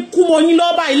ayé ń kú mọ́ yín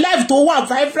lọ́wọ́ báyìí life tó wà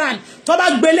vibrant tó bá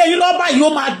gbélé yín lọ́wọ́ báyìí ó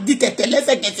máa di tẹ̀tẹ̀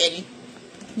lẹ́sẹ̀kẹsẹ̀ ni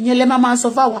ìyẹn lẹ́ máa sọ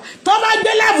fáwa tó bá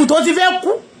gbé life tó ti fẹ́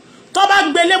kú tó bá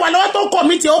gbélé wa lọ́wọ́ tó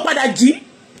commit ó padà jí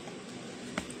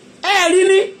rí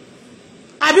ní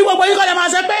àbí gbogbo yín kọ́ lè máa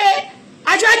sọ pé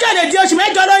aṣáájú lè di oṣù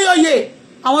mẹ́jọ lórí oyè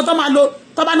àwọn tó máa lo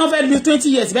tó bá náà fẹ́ lu 20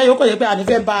 years bẹ́ẹ̀ yóò kọ̀ yẹ pé àní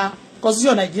fẹ́ bà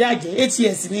constitution Nàìjíríà jẹ́ 8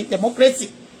 years ní democracy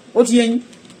ó ti yẹ yín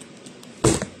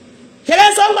kẹlẹ́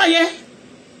sọ́ngbà yẹn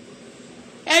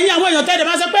ẹ̀yin àwọn èèyàn tẹ́lẹ̀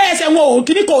máa sọ pé ẹsẹ̀ wọn ò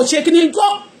kíní kò ṣe kíní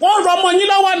wọ́n rọ ọmọ yín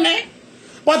lọ́wọ́ ní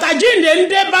bọ̀tà jíǹde ń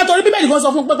dé bá torí bíbélì kan sọ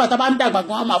fún pé bàtà bá ń dàgbà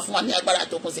gan á máa fún wa ní agbára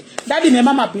tó kún sí dádì mi ẹ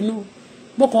má bínú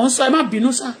mo kàn ń sọ ẹ má bínú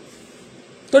sá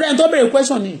torí ẹni tó béèrè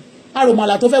question ni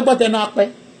àròmàlà tó fẹ́ gbọ́ tẹnu apẹ́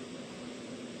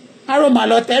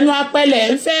àròmàlà tẹnu apẹ́ lẹ̀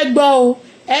ń fẹ́ gbọ́ o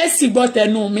ẹ sì gbọ́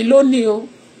tẹnu mi lónìí o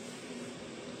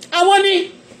àwọn ni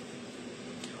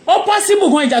ó possible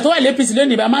gan ìjà tó wà lẹ́pìsì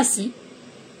lónìí bá má sí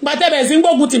gbàtẹ́bẹ̀ sí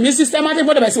gbógun tì mí systematic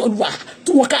gbọ́dọ̀ bẹ̀ sí olùwà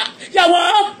tún wọn ká yàwó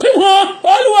pí wọn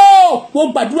olúwo mo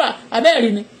gbàdúrà abẹ́ẹ̀rí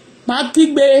ni máa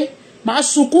kígbe máa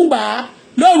sunkún gbà á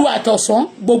lóru àtọ̀sán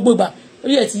gbogbo gbà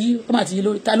orí ẹ̀ tí ó máa ti yí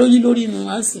lórí ta ló yí lórí inú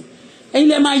wa ń sìn ẹ̀yin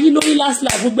lẹ máa yí lórí last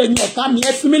life gbogbo ẹ̀yin ọ̀tá mi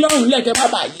ẹ fi mí lọ́rùn lẹ́kẹ̀ẹ́ má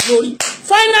bàa yí lórí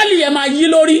finally ẹ máa yí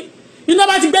lórí iná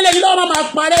bá ti gbélé yín lọ́wọ́ máa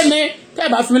parẹ́ ní tẹ́ ẹ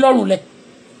bá fi mí lọ́rùn lẹ̀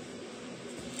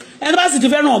ẹni bá sì ti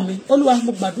fẹ́ràn mi olúwa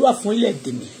mo gbàdúrà fún ilẹ̀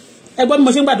èdè mi ẹ gbọ́ bí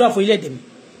mo ṣe ń gbàdúrà fún ilẹ̀ èdè mi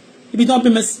ibi tí wọ́n bí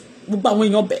mi sí gbogbo àwọn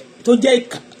èèyàn bẹ̀ tó jẹ́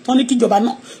ìkà tó ní kíjọba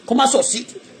náà kó má sọ sí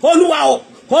olúwa o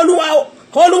olúwa o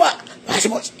olúwa ṣe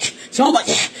wọ́n bọ̀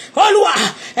jẹ́ olúwa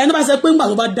ẹni bá ṣe pé ńgbà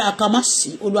tó bá dá aka má sí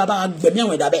olúwa bá gbẹ̀mí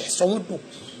àwọn ẹ̀dá bẹ́ẹ̀ sọ wọ́n dùn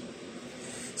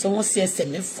sọ wọ́n sí ẹsẹ̀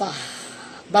mẹ́fà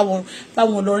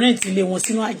báwọn lọ rẹ́ǹtì ilé wọn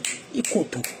sínú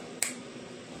ìkòtò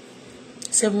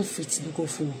 7 feet ní kò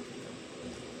fún wọn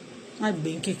má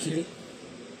gbé kékeré.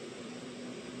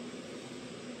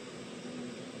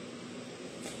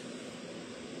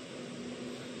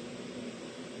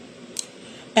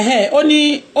 Ó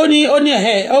ní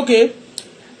okay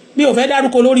mi ò fẹ́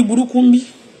dárúkọ lórí burúkú mi.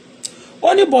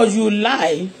 Ó ní but you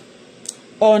lie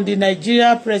on the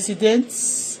Nigeria president.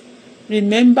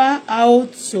 Remember how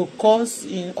to cause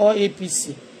in all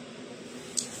APC.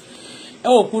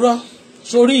 Ò purọ́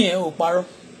sórí yẹn ò parọ́.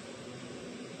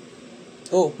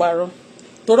 Ò parọ́.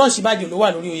 Torọ́ Ọ̀ṣínbàjò ló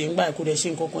wà lórí oyè ńgbà kò dẹ̀ ṣe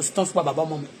nǹkan kan sí tán fún bàbá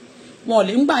ọmọ mi. Wọn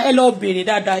lè ńgbà ẹ lọ béèrè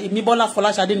dáadáa èmi Bọ́lá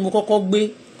Fọláṣadé ni mo kọ́kọ́ gbé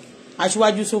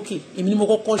aṣíwájú sókè. Èmi ni mo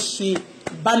kọ́kọ́ ṣe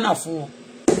bánà fún wọn.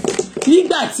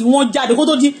 Nígbà tí wọ́n jáde kó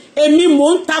tó di èmi mo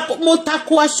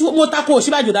tako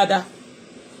Ọ̀ṣínbàjò dáadáa.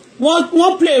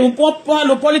 Wọ́n play wọ́n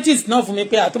lo politics náà fún mi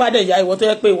pé àtó bá dẹ̀ ìyá ìwọ tó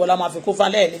yẹ pé ìwọ la máa fi kófá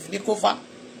lẹ́ẹ̀lẹ́ fi mí kófá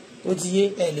ó ti yé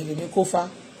ẹ̀ lè fi mí kófá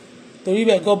torí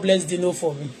bẹ́ẹ̀ God bless Dino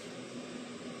for me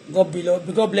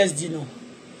God bless Dino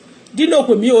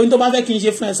pè mí o ní tó bá fẹ́ kí n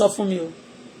ṣe fún ẹ sọ fún mi o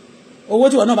owó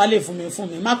tí wọ́n náà bá lè fún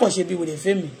mi má kàn ṣe bí wèrè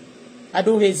fẹ́ mi I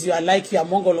don't hate you I like you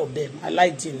among all of them I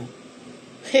like Dino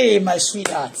hey my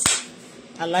sweetheart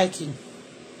I like you.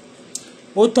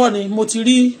 Ó tọ́ ni mo ti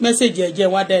rí mẹ́sẹ̀jì ẹ̀jẹ̀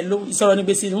wá dá ẹ ló ìsọ̀rọ̀ ní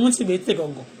gbèsè wọ́n ti bèèrè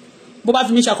gangan bó bá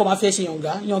fi mí ṣakọ máa fẹ́ ṣe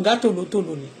yànga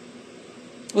tòlótòló ni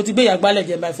ó ti gbé ìyàgbálẹ̀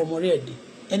jẹ́ báyìí fọmọ rí ẹ̀dẹ̀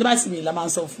ẹni bá sì mí la máa ń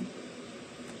sọ fún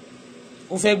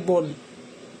ó fẹ́ gbọ́ ni.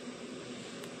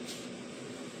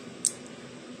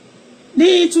 Ní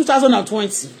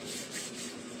 2020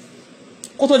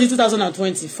 kó tó di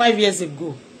 2020 5 years ago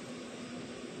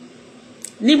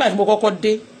nígbà tí mo kọ́kọ́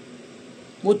dé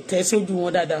mo tẹ̀ sójú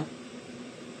wọn dáadáa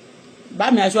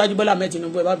bá mi aṣáájú Bọ́lá Ahmed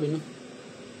Tinubu ẹ bá bínú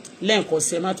lẹ́ǹkan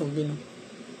sí ẹ má tún bínú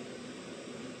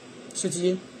ṣé ti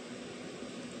yé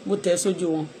mo tẹ̀ sójú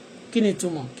wọn kí ni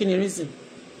ìtumọ̀ kí ni reason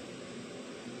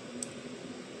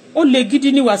ó lè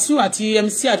gidi ní Wàsíù àti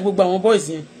MC àti gbogbo àwọn boys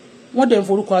yẹn wọ́n dẹ̀ ń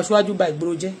forúkọ aṣáájú ba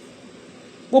ìgboro jẹ́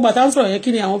gbogbo àtàwọn sọ̀rọ̀ yẹn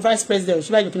kí ni àwọn vice president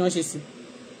Ọ̀ṣínbàjò kí ni wọ́n ṣe sí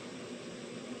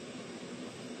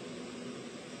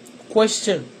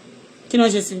question kí ni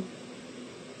wọ́n ṣe sí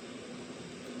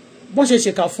bó ṣe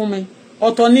ṣèkà fún mi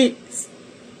ọ̀tọ̀ ní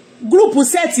gúrùpù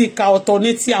sẹ́ẹ̀tì ìkà ọ̀tọ̀ ní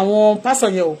ti àwọn pásọ̀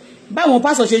yẹn o báwọn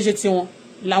pásọ̀ ṣe ń ṣe tiwọn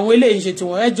làwọn eléyìí ṣe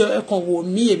tiwọn ẹjọ́ ẹkàn wò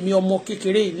mí èmi ọmọ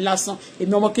kékeré lásán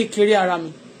èmi ọmọ kékeré ara mi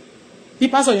bí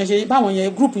pásọ̀ yẹn ṣe báwọn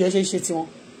yẹn gúrùpù yẹn ṣe ń ṣe tiwọn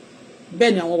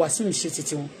bẹ́ẹ̀ ni àwọn Wàsíù ṣe ti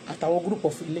tiwọn àtàwọn gúrùpù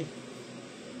ọ̀fìlẹ̀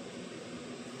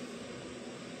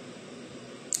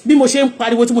bí mo ṣe ń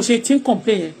pariwo tí mo ṣe ti ń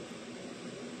complain yẹn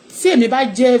tí èmi bá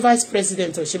jẹ́ vice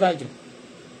president Ọ̀ṣínbàjò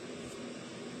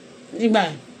nígbà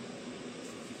yẹn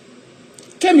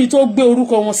kémi tó gbé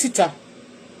orúkọ wọn síta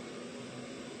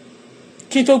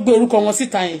kí n tó gbé orúkọ wọn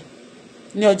síta yẹn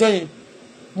ní ọjọ́ yẹn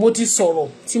mo ti sọ̀rọ̀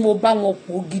tí mo bá wọn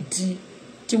pò gidi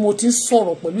tí mo ti ń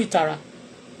sọ̀rọ̀ pẹ̀lú ìtara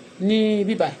ní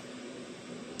bíbá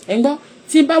ẹ̀ ń gbọ́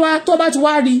tí bá wá tó bá ti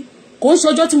wá rí kò ń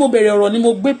ṣọjọ́ tí mo bẹ̀rẹ̀ ọ̀rọ̀ ni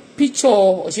mo gbé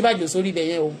píṣọ̀ Ọ̀ṣínbàjò sórí ibẹ̀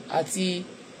yẹn o àti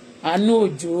Àánú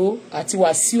Òjó àti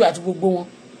Wàsíù àti gbogbo wọn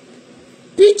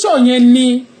píṣọ̀ yẹn ni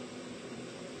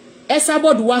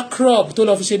Esabod wa crop tó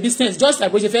lọ fi ṣe business just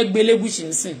like bó ṣe fẹ́ gbé Elégùṣì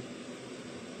nsìn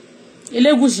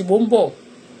Elégùṣì bó ń bọ̀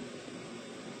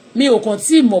mi ò kàn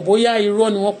tí mọ̀ bóyá irọ́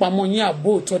ni wọ́n pamọ́ yín àbò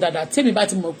òótọ́ dáadáa tèmi bá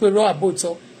ti mọ̀ pé irọ́ àbò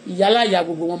òótọ́ ìyálàyà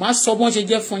gbogbo wọn máa sọ bọ́n ṣe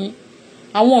jẹ́ fún yín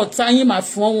àwọn ọ̀tá yín máa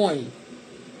fún wọn yìí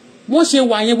wọ́n ṣe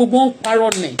wà yẹn gbogbo ń parọ́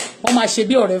nẹ̀ wọ́n máa ṣe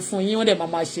bí ọ̀rẹ́ fún yín wọ́n dẹ̀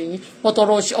máa ṣe yín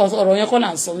ọ̀rọ̀ yẹn kọ́ là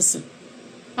ń sọ ń sìn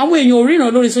àwọn èèyàn ò ríran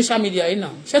lórí social media yìí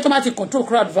náà ṣé tó máa ti control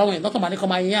crowd fáwọn èèyàn lọ́kàn máa ní kọ́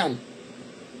máa yàn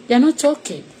they are not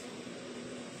talking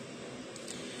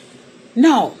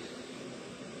now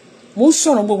mo ń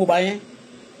sọ̀rọ̀ gbogbo bá yẹn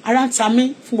ara ń ta mí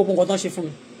fún gbogbo nǹkan tó ń ṣe fún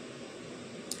mi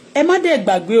ẹ má dẹ̀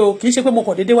gbàgbé o kì í ṣe pé mo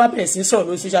kàn déédéé wá bẹ̀rẹ̀ sí í sọ̀rọ̀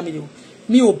lórí social media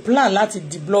mi ò plan láti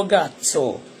di blogger at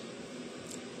all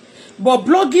but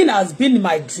blogging has been in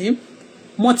my dream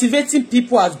motivating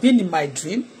people has been in my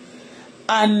dream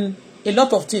and a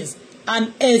lot of things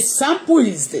an example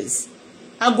is this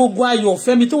agogo ayọ̀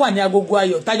Fẹ́mi tó wà ní agogo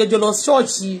ayọ̀ tájọjọ lọ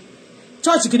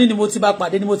ṣọ́ọ̀ṣì kíní ni mo ti bá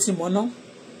pàdé ni mo ti mọ̀ ná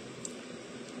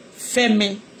Fẹ́mi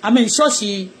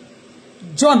ṣọ́ọ̀ṣì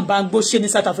John Bangbo ṣe ní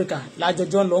South Africa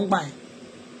lájọjọ lọ ń gbà yẹn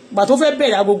gbà tó fẹ́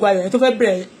bẹ̀rẹ̀ agogo ayọ̀ yẹn tó fẹ́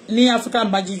bẹ̀rẹ̀ ní African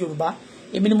Magic Yorùbá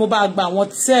èmi ni mo bá gba àwọn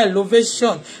tell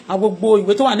ovation àwọn gbogbo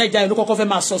ìwé tó wà Nàìjíríà ló kọ́kọ́ fẹ́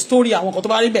máa sọ story àwọn kan tó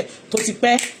bá rí bẹ̀ tó ti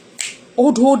pẹ́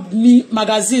old ní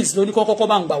magazines lórí kọ́kọ́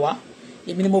bá ń gbà wá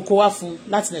èmi ni mo kó wá fún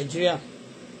láti Nàìjíríà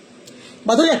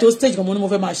gbà tó yẹ tó stage kan mo ní mo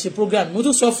fẹ́ máa ṣe program mo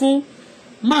tún sọ fún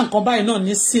máa nǹkan báyìí náà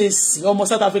ní CAC ọmọ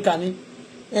South Africa ní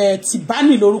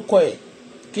Tibani lórúkọ ẹ̀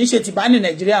kì í ṣe Tibani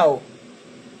Nàìjíríà o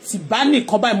Tibani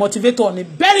kan báyìí motivator ni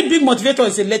very big motivator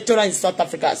is a lecturer in South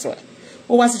Africa as well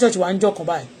ó wá sí church wa ń jọ kan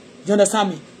báyìí you understand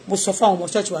me mo sọ fún àwọn ọmọ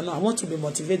church wa náà I want to be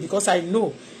motivated because I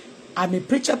know I'm a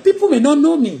preacher. People may not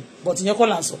know me, but ìyẹn kọ́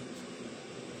là ń sọ.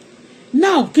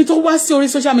 Now kí tó wá sí orí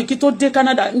social media, kí tó dé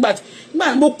Canada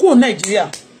nígbà mo kúrò Nàìjíríà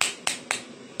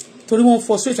torí wọ́n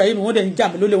frustrate ayé mi, wọ́n dẹ̀ ń jà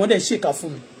mí lólè, wọ́n dẹ̀ ń ṣèkà fún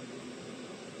mi.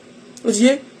 Ó ti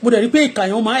yé, mo dẹ̀ rí pé ìkà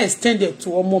yẹn máa extended to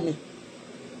ọmọ mi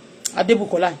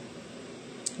Adébùkọ́lá.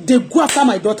 They go after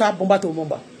my daughter bomba to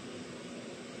bomba.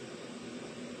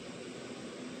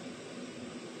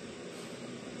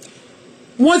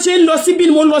 Wọ́n ṣe ń lọ síbí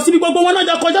ni mo lọ síbí gbogbo wọn náà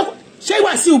jọ kọjá. Ṣé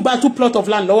ìwà sí ìgbà 2 plot of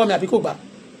land lọ́wọ́ mi àbí kò gbà?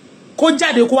 Kó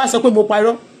jáde kó wá sọ pé mo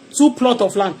parọ́ 2 plot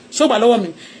of land ṣó gbà lọ́wọ́ mi.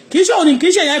 Kì í ṣe òní, kì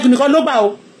í ṣe ìyẹn nìkan ló gbà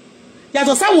o.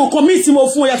 Yàtọ̀ sáwọn nǹkan míì tí mo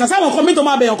fún o, yàtọ̀ sáwọn nǹkan míì tó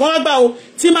máa bẹ̀yàn kan wá gbà o,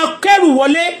 tí máa kẹ́rù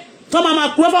wọlé tó máa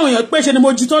kúrò fáwọn èèyàn pé ṣe ni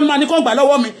mo jí tó máa ní kó gbà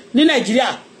lọ́wọ́ mi ní Nàìjíríà.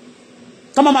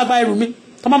 Tó máa gba ẹrù mi,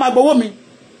 tó máa gbowó mi.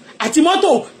 Àti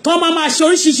mọ́tò tó máa ṣe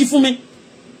oríṣiríṣi fún mi.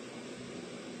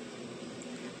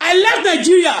 I left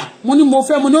Nigeria. Mo ní mo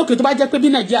fẹ́, mo ní okay tó bá jẹ́ pé bí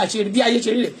Nigeria ṣe rí, bí ayé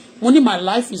ṣe rí lẹ̀. Mo ní my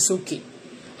life is okay.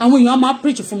 Àwọn èèyàn máa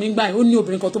preach fún mi gbà yẹn. Ó ní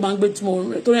obìnrin kan tó máa ń gbé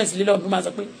tó rẹ̀ sí lílọ́ mi máa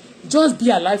sọ pé just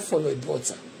be alive for your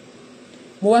daughter.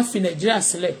 Mo wá fi Nigeria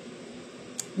sílẹ̀.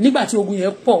 Nígbà tí ogun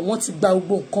yẹn pọ̀, wọ́n ti gba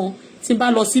gbogbo nǹkan. Tí n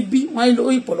bá lọ sí bí, wọ́n á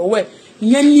lọ ìpọ̀ lọ́wọ́ ẹ̀.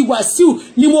 Ìyẹn ni Wàsíù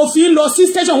ni mo fi ń lọ sí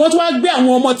station. Wọ́n tún wá gbé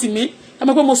àwọn ọmọ tì mí. Ẹ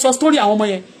mọ̀ pé mo sọ story àwọn ọmọ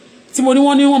yẹn. Tí mo ní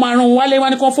wọ́n máa rán wálé,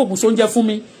 wọ́n ní kán fògùn sóúnjẹ fún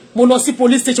mi. Mo lọ sí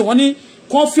police station, wọ́n ní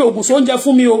kán fi ògùn sóúnjẹ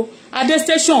fún mi o. Adé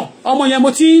station ọmọ yẹn mo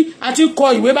àti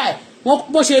kọ ìwé báyìí. Wọ́n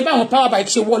bó ṣe bá àwọn power bike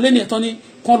ṣe wọlé ní ẹ̀tọ́ ní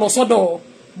kán lọ sọ́dọ̀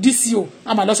DCO.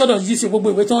 A máa lọ sọ́dọ̀ DCO, gbogbo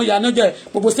ìwé tó ń ya náà jẹ́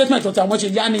gbogbo statement tó àwọn ṣe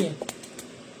yá nìyẹn.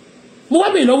 Mo wá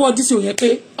bèèrè lọ́wọ́ DCO yẹn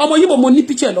pé ọmọ yìí mo ní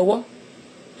picture lọ́wọ́.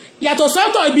 Yàtọ̀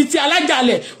sọ́tọ̀ ibi tí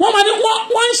alájàlẹ̀ wọ́n máa ní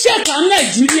wọ́n ń ṣèkà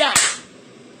Nàìjíríà.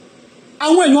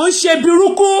 Àwọn èèyàn ń ṣe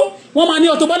burúkú. Wọ́n máa ní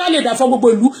Auto-Bola lè dà fún gbogbo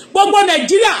ìlú. Gbogbo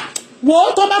Nàìjíríà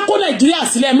wo tó bá kó Nàìjíríà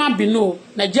sílẹ̀, má bínú o.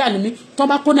 Nàìjíríà ni mí. Tó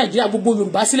bá kó Nàìjíríà gbogbo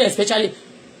Yorùbá sílẹ̀ especially.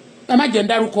 Ẹ má jẹ́ ń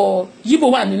dárúkọ Yíbò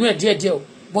wà nínú ẹ̀ díẹ̀díẹ̀ o.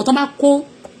 But tó bá kó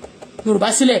Yorùbá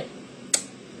sílẹ̀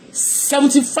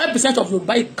 75% of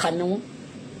Yorùbá ìkà ni wọ́n.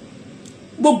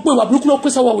 Gbogbo ìwà burúkú ló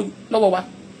pèsè lọ́wọ́ wa.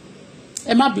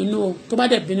 Ẹ má bínú o. Tó bá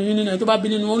dẹ̀ bínú nínú ẹ̀, tó bá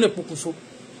bínú nínú wọn lè pokùnso.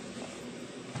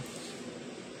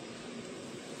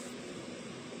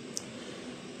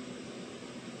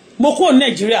 Mo kó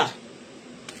Nàìjíríà.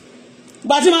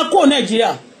 Gba tí ma kó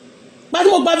Nàìjíríà. Gba tí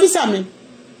mo gba visa mi.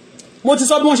 Mo ti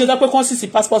sọ bí wọ́n ṣe sọ pé kán sì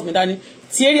passport mi dání.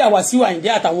 Tí area Wàsíù Àyìndé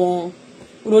àtàwọn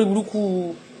olórí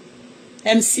burúkú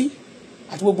MC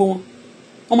àti gbogbo wọn.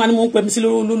 Wọ́n máa ní mo ń pè mí sí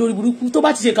lórí burúkú. Tó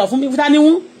bá ti ṣe kà fún mi, ta ni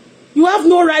wọ́n? You have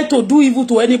no right to do evil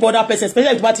to any other person,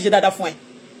 especially tó bá ti ṣe dáadáa fún ẹ.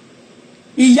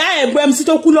 Ìyá ẹ̀gbọ́n MC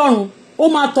tó kú lọ́run, ó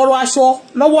máa tọrọ aṣọ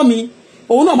lọ́wọ́ mi.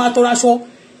 Òun náà máa tọrọ aṣọ.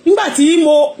 Nígbà tí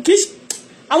mo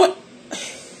àwọn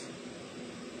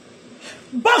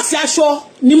box aṣọ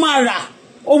ni máa rà,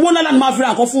 owó ńlá ni máa fi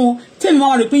ra nǹkan fún wọn. Tèmi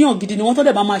máa rí pé yàn gidi ni wọ́n tó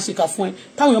dẹ̀ bá máa ṣe kà fún ẹ.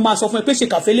 Táwọn èèyàn máa sọ fún ẹ pé ṣe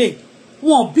kàfẹ́ lè.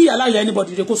 Wọ́n bí aláya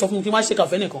anybody rẹ̀ kó sọ fún mi kí wọ́n ṣe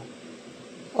kàfẹ́ nìkan.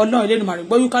 Ọlọ́run ilé ni màá rí.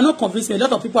 But you cannot convince me. A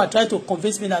lot of people are trying to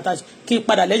convince me that kí n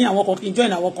padà lẹ́yìn àwọn kan, kí n join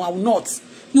àwọn kan. I will not.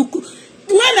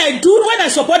 When I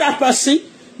support that person,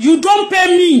 you don't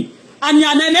pay me. And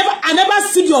I never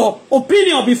see your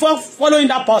opinion before following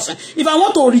that person. If I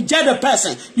want to reject the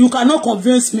person, you cannot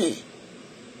convince me.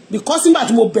 Because nígbà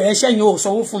tí mo bẹ̀rẹ̀ iṣẹ́ yẹn ò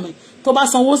sanwó fún mi. Tó bá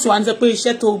sanwó sí wa ní sẹ́ pé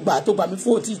iṣẹ́ tó gbà mí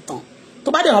fún òtí ìtàn.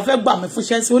 Tó bá dẹ̀ wọ́n fẹ́ gbà mí fún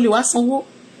iṣẹ́ sí ó lè wá sanwó.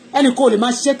 Ẹnì kò lè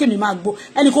máa ṣiṣẹ́ kémi máa gbó.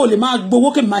 Ẹnì kò lè máa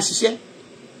gbowó kémi máa ṣiṣẹ́.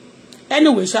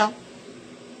 Anyway ṣá,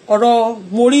 ọ̀rọ̀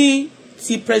mo rí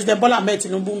ti President Bola Ahmed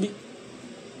Tinubu bí.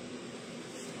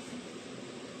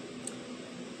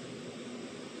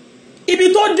 Ibi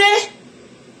tó dé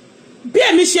bí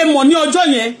èmi ṣe mọ̀ ní ọjọ́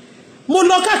yẹn, mo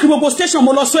lọ káàkiri gbogbo station,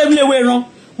 mo lọ sọ ewéléwé ran,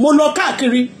 mo lọ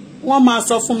káàkiri, wọ́n máa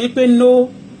sọ fún mi pé no,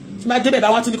 tí bá débẹ̀ bá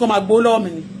wọ́n ti ní kó máa gbó lọ́wọ́ mi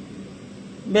ni.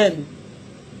 Bẹ́ẹ̀ ni,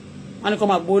 wọ́n ní kó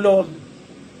máa gbó lọ́wọ́ mi.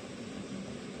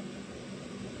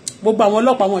 Gbogbo àwọn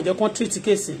ọlọ́pàá wọn jẹ́ kán treat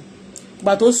case.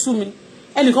 Ìgbà tó sú mi,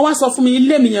 ẹnìkan wá sọ fún mi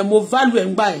ilé mi yẹn mo value ẹ̀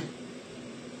ń gbà ẹ̀.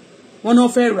 Wọ́n náà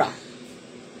fẹ́ rà.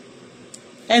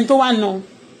 Ẹni tó wá ná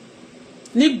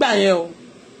nígbà yẹn o,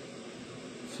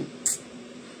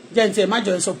 jẹ́ ní tiẹ̀ má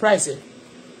jọ surprise ẹ̀.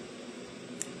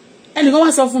 Ẹnìkan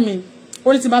wá sọ fún mi,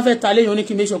 ó ní tí bá fẹ́ ta léyìn, ó ní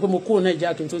kí n make sure pé mo kúrò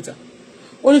Nàìjíríà kí n tó ta.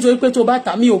 Ó ní torí pé tó bá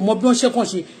ta mi ò mọ bí wọ́n ṣe kàn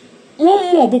ṣe.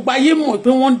 Wọ́n mọ̀ gbogbo ayé mọ̀ pé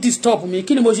wọ́n disturb mi,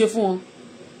 kí ni mo ṣe fún wọn?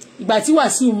 Ìgbà tí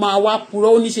Wàsíù máa wá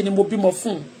purọ́, ó ní ṣe ni mo bímọ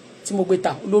fún un tí mo gbé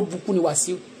ta, olóbùkún ni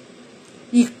Wàsíù.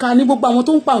 Ìkà ní gbogbo àwọn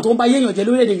tó ń pa àwọn tó ń bá yéèyàn jẹ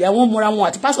lórílẹ̀-èdè yà wọ́n mọra wọn,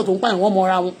 àti pásítọ̀ tó ń pa àwọn wọ́n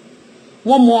mọra wọn.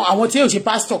 Wọ́n mọ àwọn tí yóò ṣe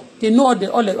pásítọ̀, they know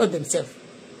all themselves.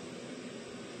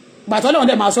 Gbàtọ́ lọ́wọ́n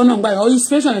dẹ̀ máa sọ náà gbà yẹn,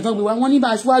 inspiration yẹn tán gbé wá, wọ́n ní bá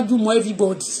aṣíwájú mọ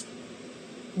everybody.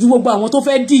 Ju gbogbo àwọn tó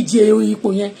fẹ́ díje ipò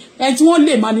yẹn, ẹni tí wọ́n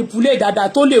lè manipulate dáadáa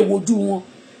tó lè wojú wọn,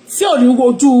 tí ò ní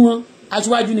wojú wọn,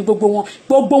 aṣíwájú ni gbogbo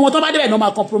wọn tó bá débẹ̀ náà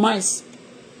máa compromise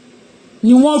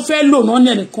ni wọ́n fẹ́ lò náà ní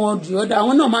ẹnìkan di ọ̀dà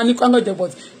àwọn náà máa ní kọ́ńgọ̀jẹ̀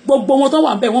but gbogbo wọn tó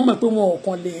wà bẹ́ẹ̀ wọ́n mọ̀ pé wọn ò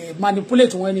kàn lè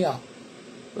manipulate wọn anyhow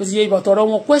ó sì yẹ ìbọ̀tọ̀rọ̀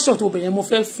wọn question tó bẹ̀yẹn mo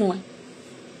fẹ́ fún ẹ.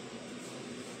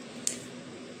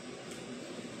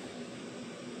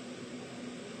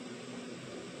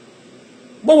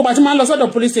 gbogbo bàtí máa ń lọ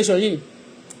sọ́dọ̀ police station yìí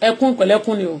ẹkún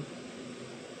pẹ̀lẹ́kún ni o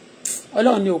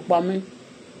ọlọ́run ni ò pa mí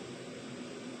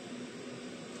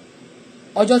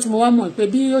ọjọ́ tí mo wá mọ̀ pé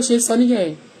bí ó ṣe sọ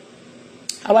níyẹn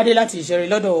awádé láti ìṣẹ̀rẹ̀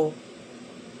lọ́dọ̀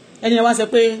ẹni ẹ wá sọ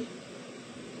pé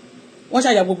wọ́n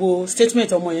ṣàyà gbogbo statement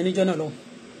ọmọ yẹn níjọ́ náà lọ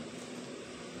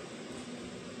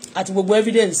àti gbogbo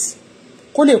evidence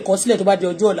kó lè kọ sílẹ̀ tó bá di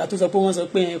ọjọ́ ọ̀la tó sọ pé wọ́n sọ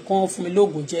pé kán fún mi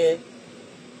lóògùn jẹ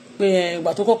pé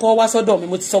ìgbà tó kọ́kọ́ wá sọ́dọ̀ mi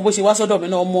mo ti sọ bó ṣe wá sọ́dọ̀ mi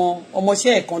náà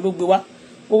ọmọọṣẹ́ ẹ̀ kan ló gbé wá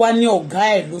ó wá ní ọ̀gá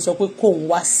ẹ̀ ló sọ pé kóun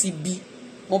wá síbí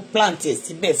wọ́n plant ẹ̀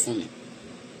síbẹ̀ fún mi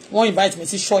wọ́n invite mi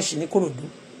sí ṣọ́ọ̀ṣì ní Kòròdú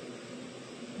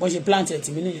wọ́n ṣe plant ẹ̀ tì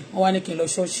mí nìyẹn wọ́n wá ní kí n lọ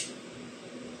ṣọ́ọ̀ṣì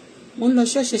mo ń lọ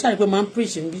ṣọ́ọ̀ṣì ṣáà rí pé máa ń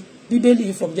preach ń bí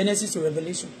bíbélì from Genesis to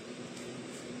Revelation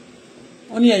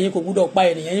wọ́n ní ẹ̀yin kò gbúdọ̀ pa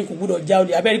ènìyàn ẹ̀yin kò gbúdọ̀ já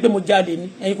olè abẹ́rẹ́ pé mo já olè ní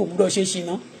ẹ̀yin kò gbúdọ̀ ṣe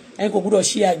ṣìnà ẹ̀yin kò gbúdọ̀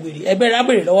ṣe àgbèrè ẹgbẹ́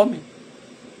rábèrè lọ́wọ́ mi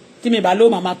tí mi bá ló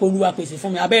màmá pé Olúwa pèsè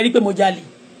fún mi abẹ́rẹ́ pé mo jalè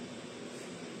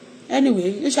anyway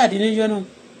yóò ṣàdínníjọ́ náà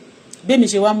bẹ́ẹ̀ mi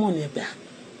ṣe wá mọ̀ ní ẹ̀gbà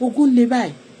ogun lè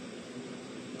báyìí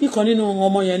bí kan nínú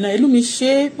ọmọ yẹn náà ìlú mi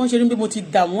ṣe wọ́n ṣe rí bí mo ti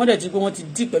dà wọ́n dẹ̀ ti pé wọ́n ti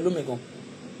dì pẹ̀lú mi gan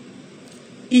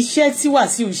iṣẹ́ tí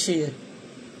Wàsíù ṣe yẹn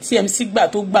tí MC gbà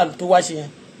tó wá ṣe yẹn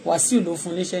Wàsíù ló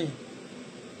fún níṣẹ́ yẹn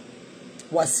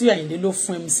Wàsíù Àyìndé ló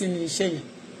fún MC ní iṣẹ́ yẹn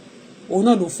òun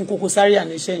náà ló fún Koko Zaria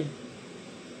ní iṣẹ́ yẹn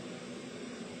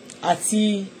àti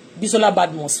Bisola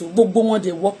Badmus gbogbo wọn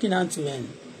dey working hand to hand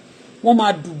wọ́n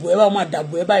máa dùbò ẹ báyìí wọ́n máa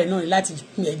dàbò ẹ báyìí náà láti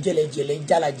pín ẹ jẹlẹjẹlẹ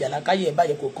jálajàla káyé ẹ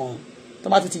báyìí kò kàn tó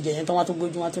bá tún ti jẹ yẹn tó wá tún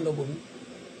gbójú wá tún lọ bòmí.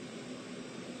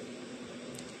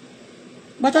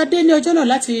 bàtà dé ní ọjọ́ náà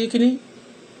láti kínní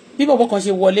bí bọ̀bọ̀ kan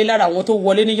ṣe wọlé lára àwọn tó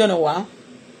wọlé níjọ́ náà wá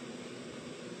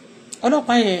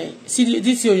ọlọ́pàá yẹn sí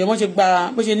DCO yẹn wọ́n ṣe gba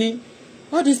bó ṣe ní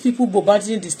all these people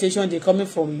bombarding the station they coming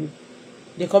from you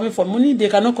they coming from me they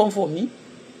cannot come for me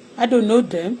I don't know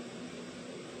them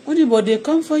only but they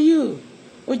come for you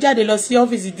ó jáde lọ sí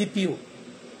ọ́fíìsì DPO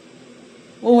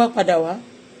ó wá padà wá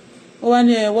ó wá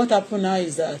ní what happen now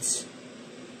is that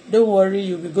don't worry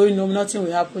you be going home nothing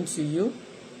will happen to you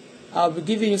I'll be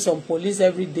giving you some police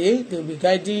every day they will be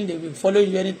guiding they will be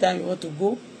following you anytime you want to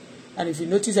go and if you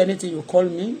notice anything you call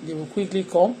me they will quickly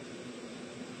come.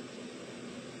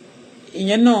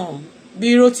 ìyẹn náà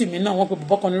bí Rótìmí náà wọ́n pe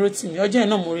bọ̀bọ̀ kan ní Rótìmí ọjọ́ yẹn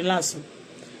náà mo rí lásán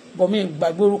bọ̀ mi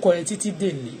gbàgbé orúkọ rẹ̀ títí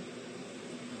dè ní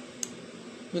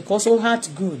because all heart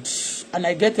good and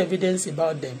I get evidence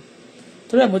about them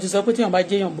torí ẹ̀ mo ti sọ pé tí wọ́n bá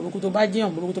jẹ́yàn burúkú tó bá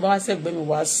jẹ́yàn burúkú tó bá wá sẹ́gbẹ́ mi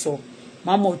wàá sọ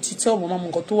máa mọ òtítọ́ mo máa mọ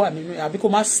nǹkan tó wà nínú ẹ̀ àbí kó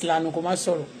má sílanu kó má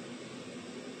sọ̀rọ̀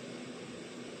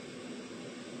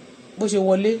bó ṣe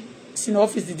wọlé sínú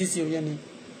ọ́fíìsì DCO yẹn ni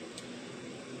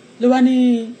ló wá ní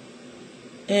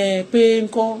pé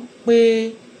nǹkan pé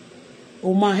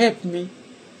òun máa help mi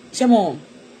ṣé mo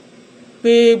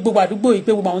pé gbogbo àdúgbò yìí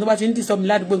pé gbogbo àwọn tó bá ti ń dìsọ́ mi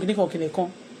ládùúgbò kìnìkan kìnìkan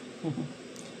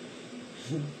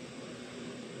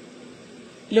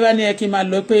ló wá ní kí n máa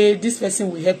lọ pé this person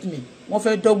will help me wọ́n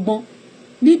fẹ́ dọ́gbọ́n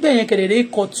níbẹ̀ yẹn kẹ̀lẹ́rẹ́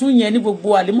ikọ̀ tún yẹn ní gbogbo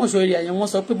àlímọ̀ṣọ́ èrè àyẹn wọ́n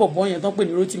sọ pé bọ̀bọ̀ yẹn tán pè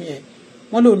ní Rótìmí yẹn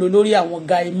wọ́n lò lórí àwọn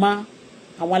gaima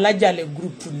àwọn alájàlẹ̀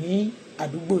gúrùpù ní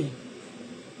àdúgbò yìí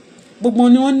gbogbo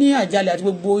ni wọ́n ní àjàlẹ̀ àti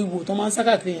gbogbo ìwò tó máa ń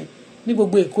sákàkiri yẹn ní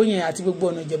gbogbo Èkó yẹn àti gbogbo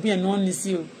ọ̀nà Ìjẹ̀bú yẹn ni wọ́n ní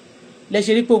sí o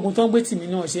lẹ́sẹ̀ rí pé ogun tó ń gbé tìmí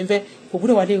náà ṣe ń fẹ́ kò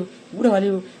gbúdọ̀ wálé o gbúdọ̀ wálé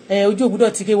o ojú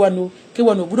ògbúdọ̀ ti kéwànú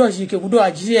ògbúdọ̀ ṣe ògbúdọ̀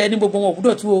àjíṣe ẹni gbogbo wọn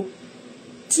ògbúdọ̀ tú o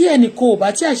tí ẹnì kò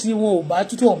bá tí àṣírí wọn ò bá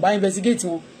tútù wọn bá investigate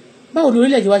wọn báwo ni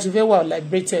orílẹ̀-èdè wa ṣe fẹ́ wà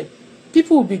liberated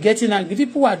people will be getting angry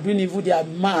people who are doing evil they are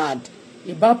mad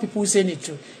about people saying it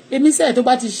true èmi sẹ́yìn tó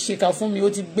bá ti ṣèkà fún mi ó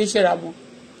ti gbé ṣẹ́ra mọ́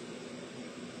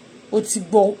ó ti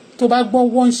gbọ́ tó bá gbọ́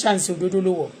one chance òdodo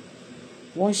ló wọ̀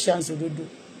one chance òdodo.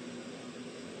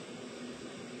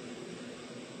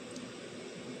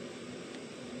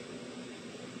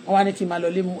 wọ́n wá ní kí n máa lọ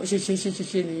lé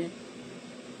ṣe nìyẹn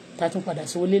ká tún padà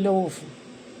sí olé lọ́wọ́ fún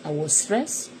I was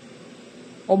stressed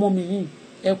ọmọ mi yìí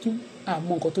ẹkún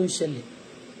àmọ́ nǹkan tó ń ṣẹlẹ̀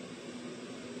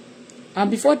and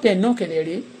before then náà kẹ̀lẹ̀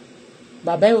rèé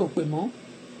bàbá ẹ̀ ò pè mọ́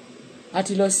a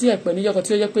ti lọ sí Ẹ̀pẹ́ níjọ́ kan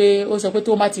tí ó jẹ́ pé ó sọ pé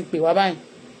tó bá ti pè wá báyìí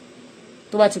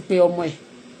tó bá ti pè ọmọ ẹ̀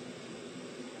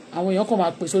àwọn èèyàn kan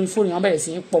máa pè sórí fóònù wọn bẹ̀rẹ̀ sí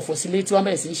í pọ̀fọ̀ sí létí wọn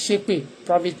bẹ̀rẹ̀ sí í ṣépè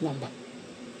private number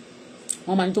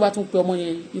wọ́n máa ní tó bá tún pè ọmọ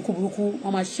yẹn ikú burúkú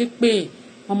wọ́n máa ṣépè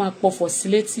wọ́n máa pọ̀fọ̀ sí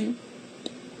létí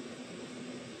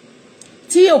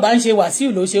tí ò bá ń ṣe Wàsíù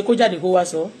ló ṣe kó jáde kó wá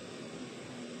sọ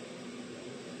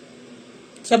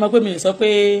ṣé mo pé mi lè sọ pé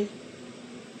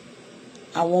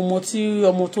àwọn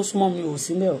ọmọ tó súnmọ́ mi ò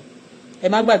sí ńbẹ̀ o ẹ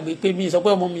má gbàgbé pé mi sọ pé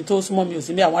ọmọ mi tó súnmọ́ mi ò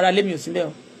sí ńbẹ̀ àwọn aráalé mi ò sí ńbẹ̀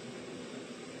o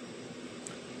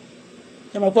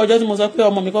ẹ mọ̀ pé ọjọ́ tí mo sọ pé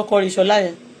ọmọ mi kọ́kọ́ rí Ṣọlá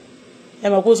yẹn ẹ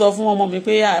mọ̀ kó sọ fún ọmọ mi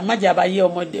pé má jẹ́ àbáyé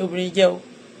ọmọdé obìnrin jẹ́ o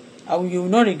you will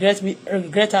not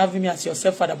regret having me as your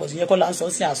stepfather but ìyẹn kọ́ la ń sọ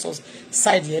sí àsọ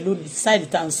side yẹn lónìí side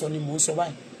tá à ń sọ ni mò ń sọ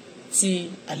báyìí tí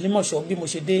àlímọ̀ṣọ́ bí mo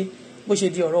ṣe dé bó ṣe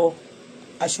di ọ̀rọ̀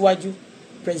aṣíwájú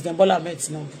President Bola Ahmed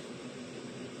Tinubu.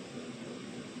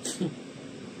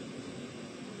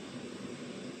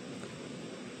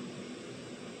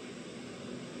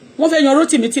 wọ́n fẹ́ yan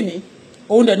Rótìmítìmí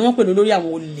òun dẹ̀ ni wọ́n pè lórí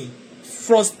àwọn olè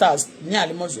fraudsters ní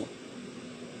àlímọ̀ṣọ́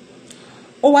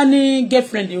ó wá ní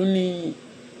girlfriend òun ni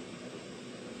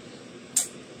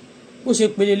bó ṣe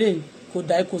pè lélẹ́yìn kò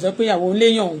dá kò sọ pé ìyàwó òun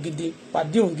léyàn òun gidi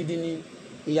pàdé òun gidi ni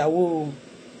ìyàwó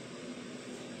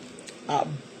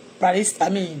barrister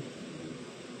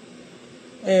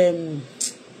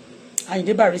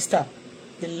Àyìndé Barrister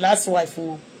the last wife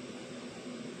wọn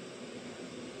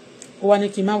ó wá ní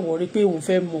kí n má wọrí pé òun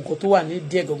fẹ́ mọ nǹkan tó wà ní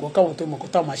díẹ̀ gangan káwọn tó mọ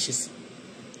nǹkan táwọn máa ṣe sí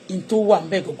in tó wà ń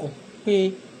bẹ̀ gangan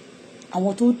pé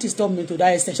àwọn tó disturb me to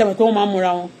that extent ṣáà pé wọ́n máa ń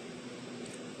múra wọn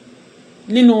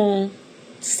nínú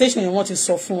station yẹn wọ́n ti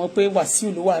sọ fún wọn pé Wàsíù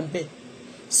ló wà ń bẹ̀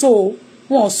so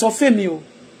wọn ò sọ fèmí o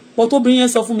but tóbìnrin yẹn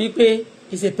sọ fún mi pé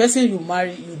is a person you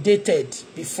marry you dated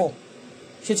before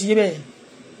ṣé ti yé bẹ́ẹ̀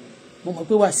mo mọ̀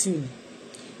pé Wàsíù ni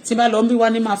tí bá lọ ń bí wá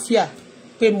ní mafia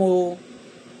pé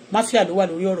mafia ló wà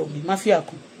lórí ọ̀rọ̀ mi mafia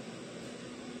kan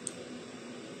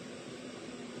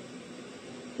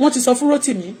wọ́n ti sọ fún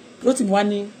Rótìmí wá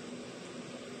ní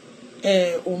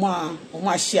òun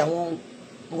máa ṣe àwọn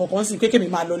nǹkan kan sí kékeré mi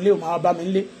máa lọ lé òun máa bá mi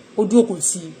lé ó dúró kò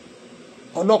sí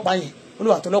ọlọ́pàá yẹn ó lò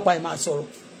wà tó ọlọ́pàá yẹn máa sọ̀rọ̀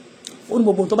ó ní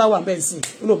gbogbo tó bá wà ń bẹ́ẹ̀ sí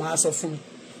ó lò máa sọ fún mi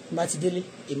bí bá ti délé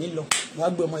èmi lọ mo wá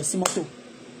gbé ọmọ ẹ̀ sí mọ́tò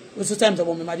ó tún táìmù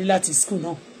tọmọ mi máa dé láti skul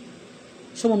náà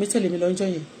ṣé ọmọ mi tẹ̀lé mi lọ́jọ́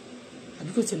yẹn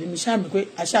àbí kò tẹ̀lé mi ṣáà mi pé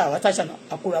àṣà àwátàṣà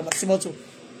àkóra àmà sí mọ́tò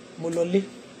mo lọ lé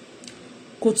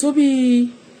kò tó bí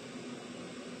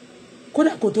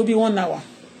kódà kò tó bí 1 hour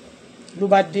ló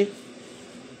bá dé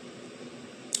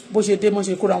bó ṣe dé mo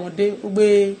ṣe kóra wọn dé ó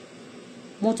gbé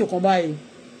mọ́tò kan báyìí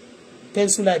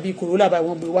pencil light bíi Corolla báyìí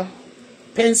wọ́n gbé wá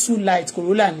pencil light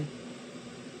Corolla ni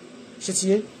ṣe ti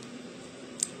yé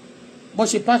bọ́n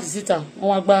ṣe páàkì síta wọ́n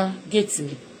wá gbá géètì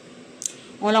mi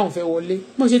wọ́n láwọn fẹ́ wọlé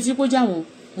mo ṣe tí kó já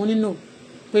wọn nínú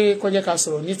pé kọjá ká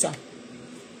sọ̀rọ̀ níta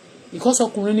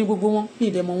ìkọ́sọkùnrin ní gbogbo wọn ní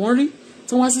ìdẹ̀mọ̀ wọn rí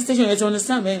tí wọ́n sí station yẹn ti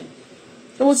understand bẹ́ẹ̀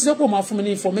ṣé wọ́n ti sọ́pọ̀ máa fún mi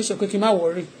ní information pé kí n má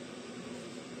worry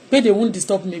pé they won't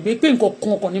disturb me pé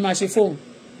nǹkan kan ní máa ṣe fóun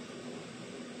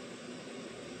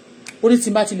ó ní tí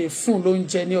n bá ti lè fún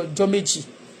lóúnjẹ ní ọjọ́ méjì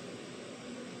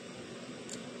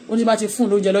ó ní bá ti fún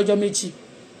lóúnjẹ lọ́jọ́ méjì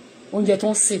oúnjẹ tó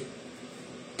ń sè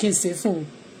kí n sè fún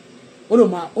un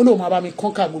ó lò máa bá mi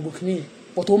kọ́ńkà gbogbo kìíní yẹn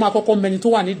pọ̀ tó máa kọ́kọ́ mẹni tó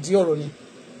wà nídìí ọ̀rọ̀ ni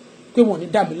pé wọ́n ní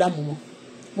dàmí láàmú mọ́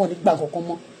wọ́n ní gbà kankan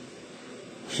mọ́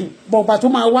bọ̀gbà tó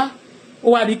máa wá ó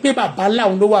wá rí i pé bàbá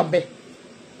láwọn ló wà ń bẹ̀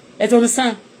ẹ tó ń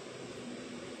sàn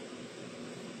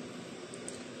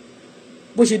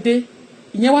bó ṣe dé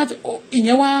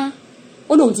ìyẹn wá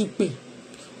ó lóun ti pè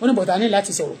ó ní bọ̀dá ní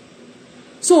láti sọ̀rọ̀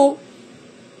so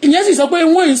ìyẹn sì sọ pé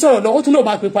wọ́n yìí sọ̀rọ̀ lọ ó tún lò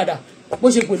máa pè padà bó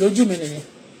ṣe pè lójú mi nìyẹn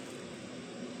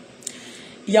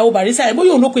ìyàwó Barrister ẹ̀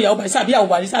bóyá òun ló pe ìyàwó Barrister àbí ìyàwó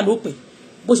Barrister ló pè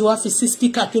bó ṣe wá fi sí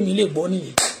speaker kémi lè gbọ́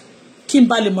nìyẹn kí n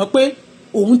ba lè mọ̀ pé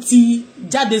òun ti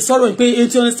jáde sọ̀rọ̀ pé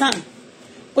etí understand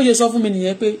bó ṣe sọ fún mi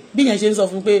nìyẹn pé bí yẹn ṣe ń sọ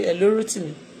fún pé ẹ̀ lóró tì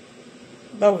mí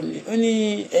báwo ni ó ní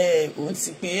òun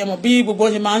ti pé ẹ mọ̀ bí gbogbo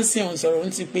ṣe máa ń sìn òun sọ̀rọ̀ òun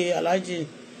ti pé aláàjì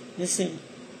nísìnyí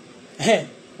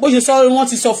bó ṣe sọ wọ́n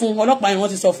ti sọ fún ọlọ́pàá yẹn wọ́n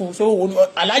ti sọ fún so òun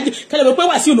aláàjì kẹlẹ pé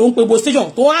Wàsíù ló ń pe gbogbo station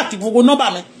tó wà kí gbogbo nọ́mbà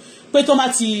mi pé tó má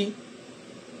ti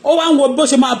ó wá ń wo bó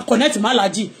ṣe máa connect má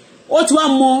aláàjì ó ti wá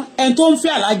mọ ẹni tó ń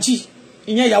fẹ́ aláàjì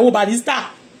ìyẹn ìyàwó Barrister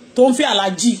tó ń fẹ́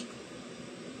aláàjì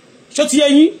ṣó ti yé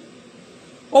yín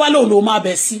ó wá lóun ló máa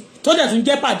bẹ̀ sí tó dẹ̀ tún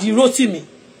jẹ́ pàdé Rótìmí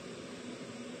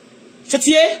ṣó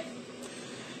ti yé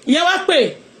ìyẹn wá pè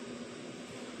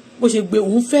bó ṣe gbé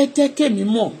òun fẹ́ jẹ́ kémi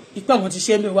mọ̀ ipá àwọn ti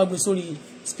ṣe mi wá gbé sórí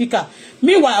speaker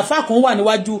mi wà àfà kan wà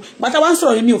níwájú bàtà wá ń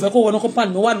sọ̀rọ̀ mi ò fẹ́ kó wọnú company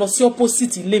mi wá lọ sí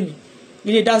opposite ilé mi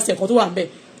ilé dáńsẹ̀ kan tó wà ń bẹ̀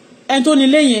ẹni tó ní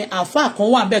ilé yẹn àfà kan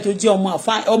wà ń bẹ̀ tó jẹ́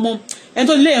ọmọ ẹni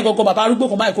tó ní ilé yẹn gangan bàbá arúgbó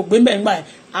kan báyìí kò gbé ń bẹ̀ nígbà yẹn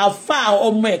àfà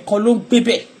ọmọ ẹ̀ kan ló ń gbé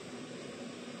bẹ̀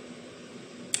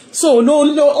so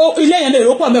ilé yẹn lè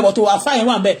rọ́pọ̀ ń bẹ̀ bọ̀ tó àfà yẹn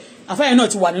wà ń bẹ̀ àfà yẹn náà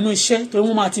ti wà nínú iṣẹ́ torí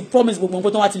wọ́n máa ti promise gbogbo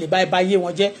nǹkan tó wá ti lè bá yé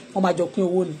wọn jẹ́ wọ́n máa jọ pín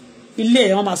owó ni ilé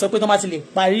ẹ̀ wọ́n máa sọ pé tó bá ti lè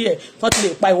parí ẹ̀ tó ti lè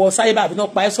pa ìwọ sáyé bàbí náà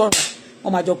pa ẹ́ sọ̀rọ̀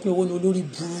wọ́n máa jọ pín owó ní olórí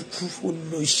burúkú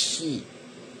olóṣì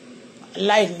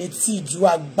aláìlétí ìjú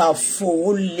àgbàfọ̀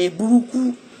olè burúkú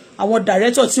àwọn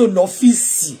dàrẹ́tọ̀ tí ò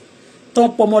lọ́fíìsì tán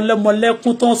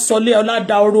pọmọlẹ́mọlẹ́kún tán sọlé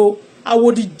ọ̀làdàoro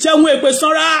àwòdì jẹun èpè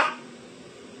sanra.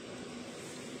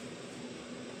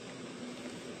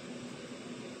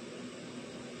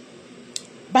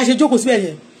 bá ṣe jókòó síbẹ̀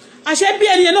yẹn àṣẹ bí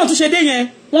ẹni yẹn náà tún ṣe dé yẹn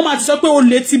wọ́n máa ti sọ pé ó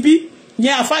lè ti bí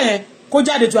yẹn àfa yẹn kó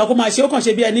jáde tó wa kó máa ṣe ó kàn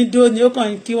ṣe bí ẹni dó ni ó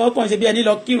kàn kí wọ́n kàn ṣe bí ẹni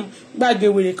lọ kírun gbàgbé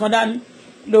wèrè kan dání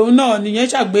lòun náà nìyẹn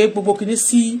ṣàgbé gbogbo kìíní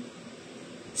sí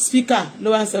spíkà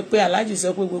ló wá ń sọ pé aláàjì sọ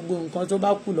pé gbogbo nǹkan tó bá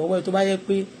kù lọ́wọ́ ẹ tó bá yẹ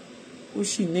pé ó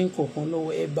sì ní nǹkan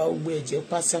lọ́wọ́ ẹ bá gbogbo ẹ̀jẹ̀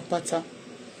pátápátá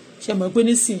ṣe mọ̀ pé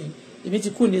nísìnyí èmi ti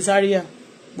kú ní Zaria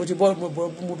mo ti bọ́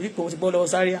lọ́wọ́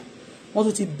Zaria wọ́n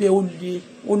tún ti bẹ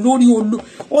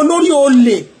olórí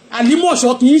olè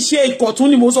àlímọ̀ṣọ́ kì í ṣe ìkọ̀tún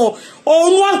ni mo sọ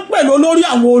òun wá pẹ̀lú olórí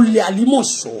àwọn olè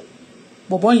àlímọ̀ṣọ́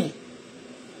bọ̀bọ́ yẹn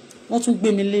wọ́n tún gbé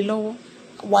mi lé lọ́wọ́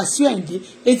Wàsíù Àyìndé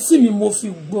etí mi mo fi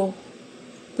gbọ́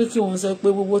pé kí wọ́n sọ pé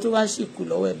gbogbo tó bá sì kù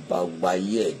lọ́wọ́ ẹ̀ bá gba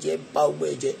ayé ẹ̀jẹ̀ bá gbọ́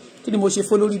ẹ̀jẹ̀ kí ni mo ṣe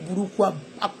fún lórí burúkú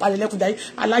apalẹ̀lẹ́kùndáyé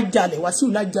alájàlẹ̀ Wàsíù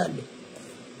lájàlẹ̀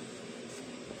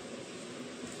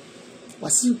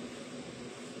Wàsíù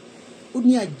ó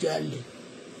ní àjàlẹ̀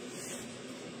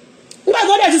nígbà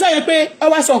tó dẹ̀ ti sáyẹn pé ọ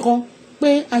wá sọ nǹkan pé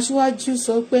aṣíwájú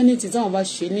sọ pé ní ti táwọn bá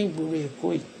ṣe ní ìgboro Èkó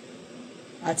yìí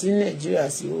àti ní Nàìjíríà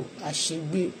sí o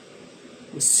àṣegbé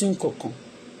kò sí nǹkan kan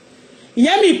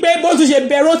ìyẹn mi pé bó tún ṣe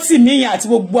bẹ̀rọ tì mí yẹn àti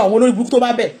gbogbo àwọn olórí burúkú tó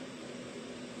bá bẹ̀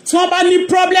tí wọ́n bá ní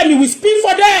problem we speak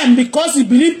for them because we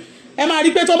believe ẹ máa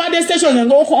rí pé tó bá dé station yẹn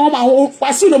wọ́n máa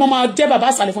Wàsíù ló máa jẹ́ bàbá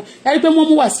àsàlẹ̀ fún ẹ rí pé wọ́n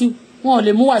mú Wàsíù wọn ò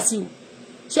lè mú Wàsíù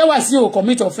ṣé Wàsíù ò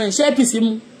commit offence ṣé APC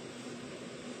mú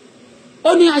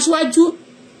ó ní aṣíwájú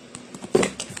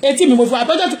etí mi mo fi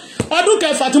àbọ́jọ́ ọdún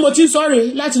kẹfà tí mo ti ń sọ̀rọ̀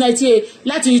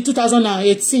láti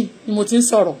 2018 ni mo ti ń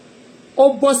sọ̀rọ̀ ó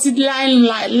bọ́ sí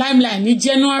limelight ní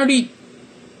January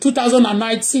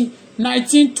 2019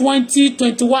 19 20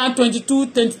 21 22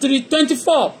 23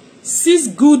 24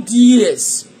 6 good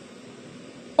years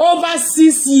over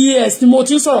 6 years ni mo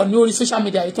ti ń sọ̀rọ̀ ní orí social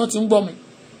media yìí tó ti ń gbọ́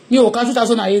mi ò ká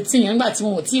 2018 yẹn nígbà tí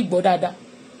wọn ò tí ì gbọ́ dáadáa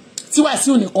tí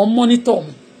Wàsíù nìkan mọ́nítọ̀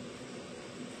mi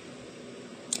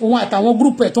òun àtàwọn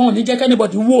gúrùpù ẹ̀ tó hàn ní jẹ́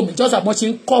kẹ́nìbọ̀dì wò mí just àbọ̀n ṣe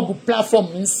ń kọ́ọ̀bù platform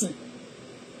mi sí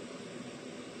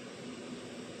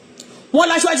wọ́n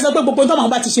láṣíwájú sọ pé gbogbo tó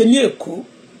máa bá ti ṣe ní Èkó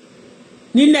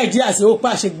ní Nàìjíríà sí ó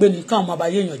pàṣẹ gbé nìkan ọmọ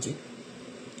àbáyé èèyàn jẹ́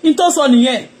ní tó sọ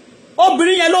nìyẹn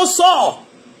obìnrin yẹn ló sọ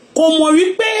kò mọ̀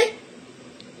wípé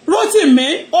Rótìmí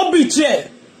ó bìtẹ̀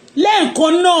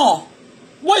lẹ́ẹ̀kan náà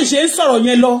wọ́n ìṣe ń sọ̀rọ̀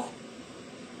yẹn lọ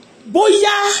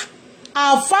bóyá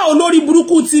àáfà olórí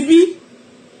burúkú ti bí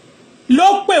ló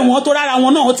pè wọ́n tó rárá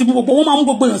wọn náà ó ti mú gbogbo wọn máa mú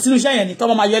gbogbo èèyàn sínú iṣẹ́ yẹn ní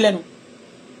tọ́mọ máa yẹ lẹ́nu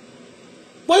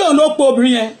bóyá òun ló pe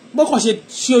obìnrin yẹn bó kàn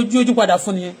ṣe ojú padà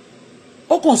fún ni yẹn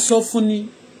ó kàn sọ fún ni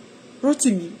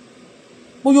Rótìmí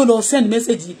bóyá ó lọ send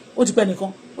message ó ti pẹ́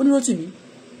nìkan ó ní Rótìmí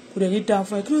kò dẹ̀ ní dáa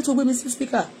fún ẹ kí ló tó gbé mi sí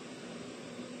speaker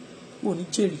mo ní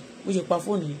jèrè bó ṣe pa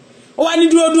fóònù yẹn ó wá ní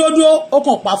dúró ó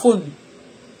kàn pa fóònù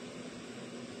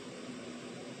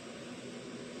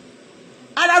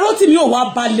ara Rótìmí ò wá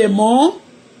balẹ̀ mọ́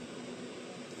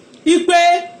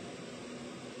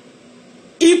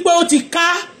ipe ó ti ká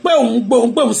pé òun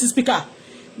gbé òun sí speaker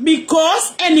because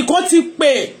ẹnìkan ti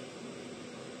pè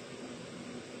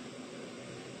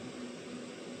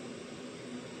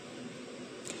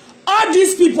all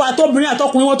these people àtọbìnrin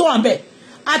àtọkùnrin wọn tó wà ń bẹ̀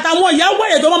àtàwọn ìyàwó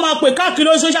ẹ̀ tó máa pè káàkiri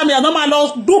lórí social media tó máa lọ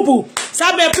dúpù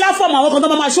sábẹ́ platform àwọn kan tó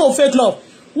máa show fake love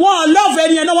wọn love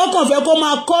ẹni ẹ̀ náà wọ́n kàn fẹ́ kó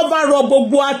máa cover up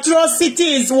gbogbo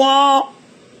atrocities wọn.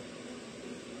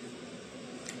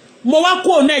 mo wá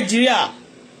kúrò Nàìjíríà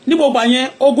ní gbogbo àyẹn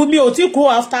ogun mi ò tí kúrò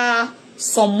after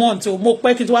some months mo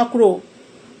pẹ́ kí n tó wá kúrò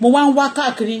mo wá ń wá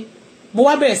káàkiri mo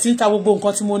wá bẹ̀rẹ̀ sí ta gbogbo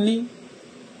nǹkan tí mo ní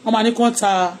wọ́n máa ní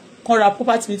kán ra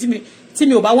property tí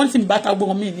mi ò bá wọ́n tí mi bá ta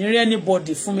gbogbo mi ní rí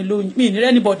anybody fún mi lóyún mi ní rí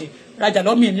anybody rajà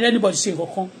lọ́ mi ní rí anybody ṣe nǹkan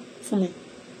kan fún mi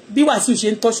bí Wàsíù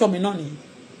ṣe ń tọ́ṣọ̀ mi náà nìyí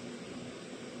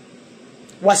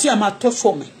Wàsíù àmà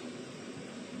tọ́ṣọ̀ mi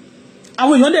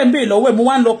àwọn èèyàn dẹ̀ ń bèèrè lọ́wọ́ ẹ̀ mo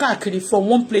wá ń lọ káàkiri from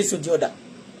one place to the other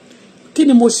kí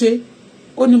ni mo ṣe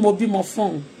ó ní mo bímọ fún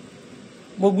òun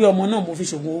mo gbé ọmọ náà mo fi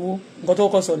ṣògùn owó nǹkan tó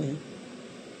kọ́ sọ nìyí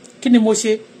kí ni mo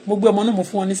ṣe mo gbé ọmọ náà mo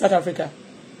fún wọn ní South Africa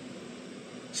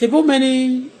ṣe bí ó mẹ́ni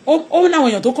ó láwọn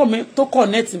èèyàn tó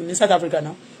connect mi ní South Africa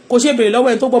náà kò ṣe béèrè lọ́wọ́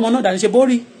ẹni tó gbọ́ ọmọ náà dání ṣe bó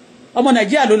rí ọmọ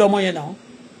Nàìjíríà ló lọ́mọ yẹn náà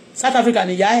South Africa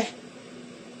ni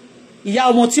ìyá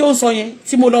ọmọ tí ó ń sọ yẹn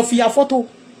tí mo lọ fi ya fọ́tò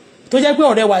tó jẹ́ pé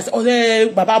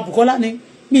ọ̀rẹ́ bàbá Bukola ni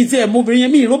mi ti ẹ̀ mobìnrin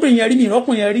yẹn mi ìróbìnrin yẹn rí mi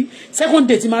ìrọ́kùnrin yẹn rí second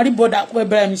date máa rí bọ́dà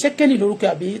bẹ̀rẹ̀ mi ṣé Kenny lórúkọ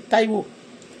àbí Táíwò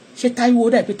ṣé Táíwò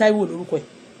dà pé Táíwò lórúkọ ẹ̀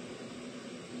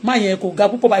má yẹn kò ga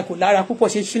púpọ̀ báyìí kò lára púpọ̀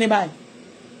ṣe ṣí ní báyìí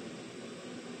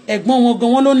ẹ̀gbọ́n wọn gan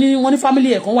wọ́n ní family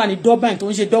ẹ̀ kan wà ní Durban tó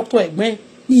ń ṣe doctor ẹ̀gbọ́n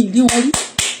ní ìlú wọn rí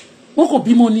wọ́n kò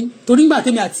bímọ ni torí nígbà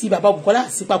tèmi àti bàbá Bukola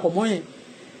sí papọ̀ mọ́ yẹn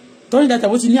torí dàtà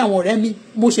bó ti ní àwọn ọ̀rẹ́ mi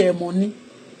mo ṣe ẹ̀mọ́ ni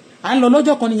à ń lọ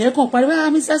lọ́jọ́ kan nìyẹn kàn parí wá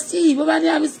Mr. Steve bó bá ní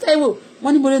Mr. Steve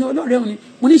wọ́n ní mo lé olóòrẹ́ òní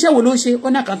mo ní iṣẹ́ wo ló ń ṣe ó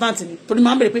ní accountant ni torí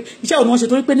máa ń bèrè pé iṣẹ́ wo ni wọ́n ṣe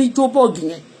torí pé ní Joburg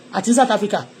yẹn àti South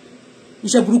Africa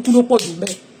iṣẹ́ burúkú ló pọ̀ jù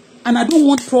bẹ́ẹ̀ and I don't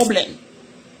want problem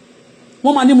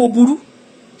wọ́n máa ní mo burú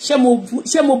ṣé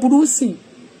mo burú sí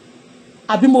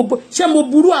àbí ṣé mo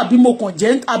burú àbí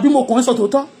mo kàn sọ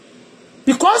tòótọ́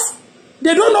because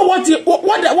they don't know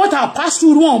what I pass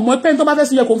through wọn mọ pé tó bá fẹ́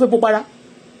sí yẹ kó ń fẹ́ pó para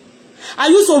I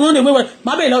used to run away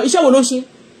má bẹ̀rẹ̀ lọ iṣẹ́ wo ló ń ṣe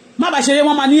má bàa ṣeré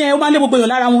wọn máa ní ẹ ó máa lé gbogbo èèyàn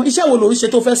lára wọn iṣẹ́ wo ló ń ṣe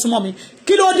tó fẹ́ súnmọ́ mi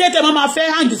kí ló dé tẹ máa fẹ́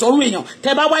hàǹgì sọ́run èèyàn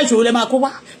tẹ bá wá ìṣòro lẹ máa kó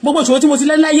wá gbogbo ìṣòro tí mo ti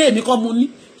láyé èmi kọ́ mu ní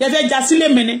ẹ fẹ́ já sílé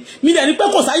mi ni mi dẹ̀ ní pé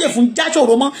kò sáyè fún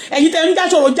jáṣòro mọ́ ẹ̀yin tẹ ń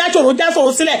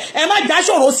jáṣòro sílẹ̀ ẹ má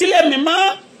jáṣòro sílẹ̀ mi mọ́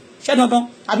ṣẹ́ dandan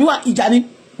àbí wà ìjà ni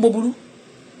mo burú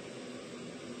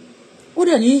ó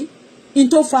dẹ̀ ní in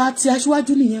tó fa ti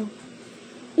aṣíwájú nìyẹn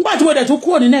nígbà tí mo dẹ̀ tún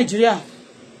kúrò ní Nàìjíríà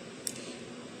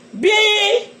bí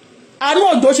Àánú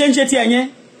Òjó ṣe ń ṣe ti ẹ̀yẹn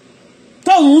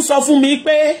tóun sọ fún mi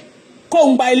pé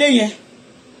kóun gba ilé yẹn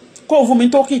kóun fún mi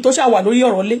tó kí tó ṣàwà lórí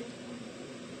ọ̀rọ̀ lé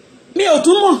mi ò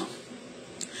tún mọ̀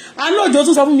Àánú Òjó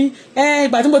tún sọ fún mi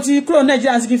ìgbà tí mo ti kúrò ní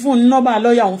Nàìjíríà sí kí fún un nọ́mbà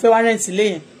lọ́ọ̀yà òun fẹ́ wá rẹ́ǹtì ilé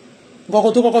yẹn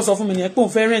nǹkan tó kọ́kọ́ sọ fún mi nìyẹn pé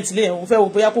òun fẹ́ rẹ́ǹtì ilé yẹn òun fẹ́ wo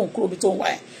bóyá kóun kúrò bí tóun wà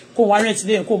ẹ̀ kóun wá rẹ́ǹtì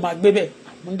ilé yẹn kóun máa gbé bẹ̀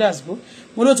àmúdàsígbó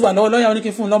mo ló ti wà lọ́wọ́ lọ́ọ̀yà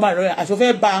oníkí fún un nọ́mbà lọ́ọ̀yà àṣọ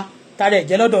fẹ́ ba tara ẹ̀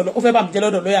jẹ́ lọ́dọ̀ ó fẹ́ bá mi jẹ́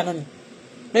lọ́dọ̀ lọ́ọ̀yà náà ni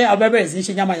lọ́ọ̀yà bẹ̀rẹ̀ sí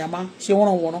ṣe yamayama ṣe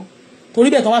wọ́nrán torí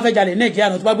bẹ́ẹ̀ tó wá fẹ́ jalè Nàìjíríà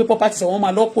náà tó bá gbé property sọ wọ́n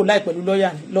máa lọ́pọ̀ láì pẹ̀lú lọ́ọ̀yà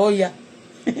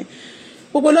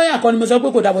gbogbo lọ́ọ̀yà kan ni mo sọ pé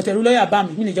kò dàbọ̀ tẹ̀lú lọ́ọ̀yà bá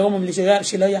mi ní ìjọba mo lè ṣe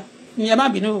lọ́ọ̀yà ìyẹn má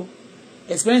bínú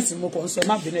experience mo kàn ń sọ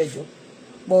má bínú ẹjọ́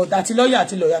but àti lọ́ọ̀yà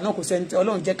àti lọ́ọ̀yà náà kò sẹ́ni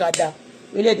Ọlọ́run jẹ́ ká da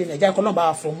orílẹ̀-èdè Nàìjíríà kan náà bá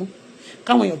fọ̀ mú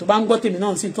káwọn èèyàn tó bá ń gbọ́ tèmi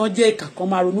náà sì tán jẹ́ ìkà kan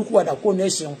máa ronú kúwàdà kó ní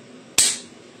ẹ̀ṣẹ̀ wọn.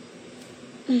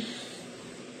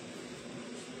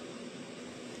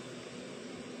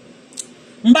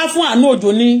 n bá fún Àánú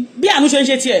Òjó ní bí Àánú ṣe ń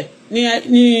ṣe tiẹ̀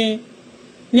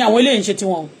ni àwọn eléyìí ń ṣe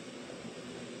tiwọn.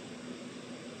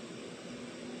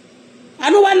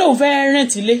 Àánú wá lóun fẹ́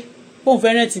rẹ́ǹtì ilé bóun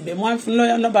fẹ́ rẹ́ǹtì ibẹ̀ mo á fún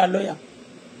lọ́ọ̀yà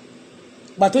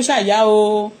gbà tó ṣàyà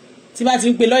o tí bá ti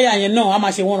ń pe lọ́ọ̀yà yẹn náà á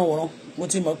máa ṣe wọ́nranwọ̀nran mo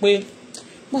ti mọ̀ pé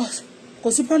kò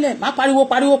sí problem má pariwo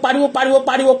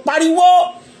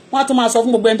wọ́n á tún máa sọ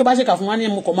fún gbogbo ẹni tó bá ṣèkà fún wa ní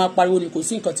mo kàn máa pariwo ni kò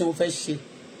sí nǹkan tí mo fẹ́ ṣe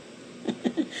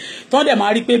tọ́ dẹ̀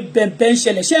máa rí pé bẹ́ẹ̀ ń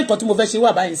ṣẹlẹ̀ ṣé nǹkan tí mo fẹ́ ṣe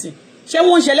wà báyìí sí ṣé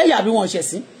wọ́n ń ṣẹlẹ̀ yàbí wọ́n ṣẹ̀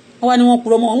sí wọ́n wá ní wọ́n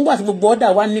purọ́ mọ́ wọn nígbà tí gbogbo ọ̀dà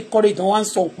wá ní kọ́rẹ́ ìtàn wá ń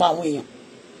sọ pa àwọn èèyàn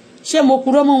ṣé mo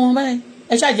purọ́ mọ́ wọn báyìí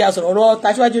ẹ ṣáàjì àsọ̀rọ̀ ọ̀rọ̀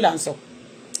Tàṣíwájú là ń sọ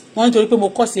wọ́n nítorí pé mo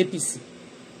kọ́ sí APC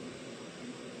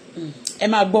ẹ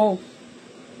máa gbọ́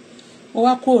mo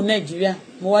wá kúrò Nàìjíríà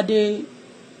mo wá dé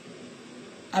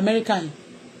Amẹ́ríkà yìí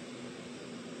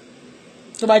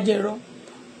tó bá jẹ́ irọ́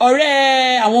ọ̀rẹ́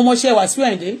àwọn ọmọọṣẹ́ Wàsíù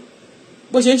Àyìndé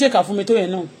bó ṣe ń ṣèkà fún mi tó yẹn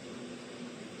náà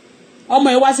ọmọ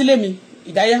ẹ wá sílé mi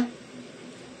ìdáyà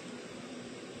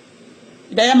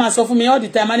máa sọ fún mi all the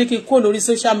time a ní kí n kó lórí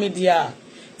social media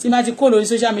tí máa ti kó lórí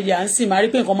social media ń sìn máa rí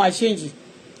pé nǹkan máa change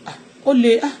ó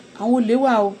lè àwọn olè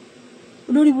wà o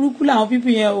olórí burúkú làwọn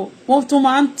pípì yẹn o wọ́n tún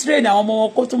máa ń train àwọn ọmọ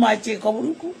wọn kó tún máa ṣe nǹkan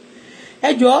burúkú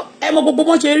ẹjọ́ ẹ mọ gbogbo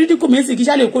wọn ṣe rí dínkù mí sì kí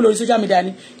ṣáà lè kó lórí social media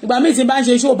ni ìgbà míì tí bá ń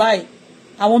ṣe show báyìí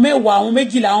àwọn mẹ́wàá àwọn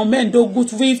méjìlá àwọn mẹ́ẹ̀ẹ́dógún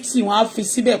 50 wọ́n á fi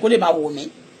síbẹ̀ kó lè máa wò mí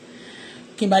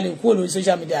kí n bá lè kúrò lórí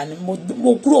social media ni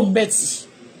mo kúrò ń bẹ̀tì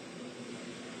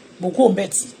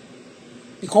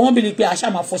ìkan wọ́n bí ni pé àṣà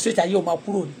máa frustrate ayé ò máa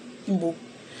kúrò níbo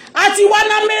àti wá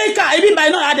ní Amẹ́ríkà ibi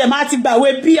ìbàyìí náà adẹ̀ máa ti gbàwé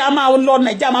bí a máa lọ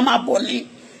Nàìjíríà máa bọ̀ ní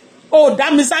ó dá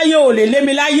mi sáyé ò lè lé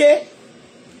mi láyé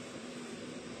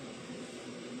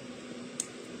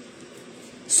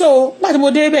so pàtí mo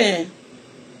dé bẹ̀ yẹn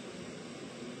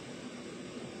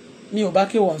mi ò bá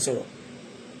kí wọ́n sọ̀rọ̀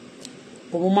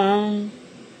bò mo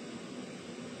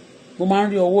máa ń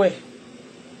rí ọwọ́ ẹ̀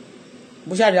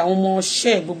bó ṣáà rí àwọn ọmọ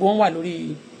ṣẹ́ gbogbo wọn wà lórí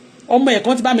ọmọ ẹ̀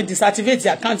kan ti bá mi disactivate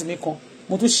account mi kan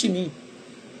mo tún ṣì mí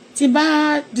tí bá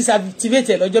disactivate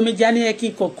ẹ̀ lọ́jọ́ méjì á ní ẹ kí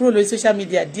n kàn kúrò lórí social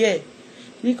media díẹ̀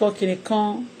nìkan kiri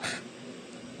kan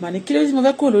mà ní kí ló tí mo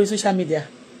fẹ́ kúrò lórí social media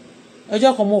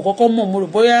ọjọ́ kan mo kọ́kọ́ mọ̀ mo rò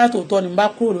bóyá tòótọ́ ni mo bá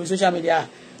kúrò lórí social media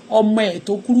ọmọ ẹ̀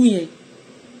tó kúrú yẹn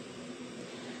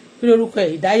kí lórúkọ ẹ̀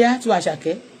Ìdáyà tí wàá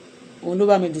ṣàkẹ́ òun ló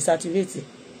bá mi disactivate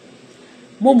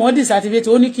mo mọ̀ disactivate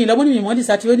ó ní kí n lọ bó ní mi mọ̀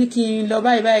disactivate ó ní kí n lọ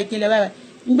báyìí kí n lọ báyìí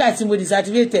nígbà tí mo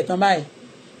disactivate ẹ̀ tán báyìí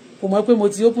kò mọ̀ pé mo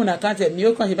ti open account ẹ̀ mi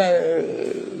ó kàn ṣe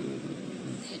báyìí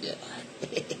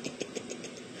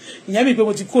ìyẹn mi pé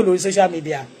mo ti kó lórí social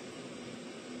media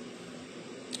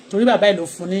torí bàbá ẹ̀ ló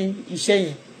fún ní iṣẹ́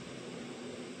yẹn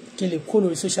kí n lè kó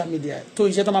lórí social media tó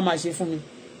iṣẹ́ tó máa ṣe fún mi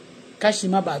káṣí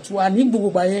má bàa tú wa ní gbogbo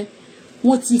gbà yẹn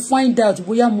wọ́n ti find out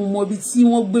bóyá mo mọ ibi tí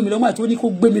wọ́n gbé mi lọ nígbà tó ní kó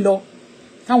gbé mi lọ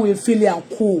táwọn efele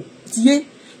àǹkó tiye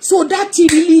so that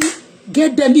really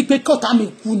get them bí pé kọ́ta mi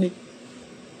kú ni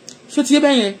ṣó tiye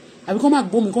bẹ́ẹ̀ yẹn àbí kọ́ máa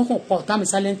gbọ́ mi kọ́ kàn pa ọ̀tá mi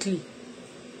silently.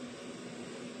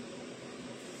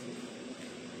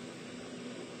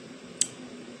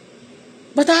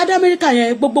 bàtà adé Amẹ́ríkà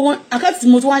yẹn gbogbo wọn àkáǹtì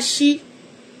mo tún wá sí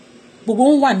gbogbo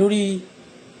wọn wà lórí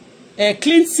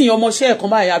Clinton ọmọọṣẹ́ ẹ̀kan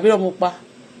báyìí àbí ọmọ pa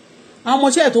àwọn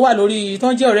ọmọọṣẹ́ tó wà lórí tó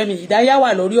ń jẹ́ ọ̀rẹ́ mi Ìdáyà wà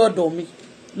lórí ọ̀dọ̀ mi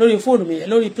lórí fóònù mi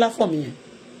lórí platform yẹn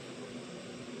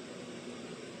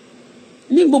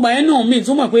ní gbogbo àyẹn náà mi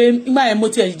tún mọ̀ pé nígbà yẹn mo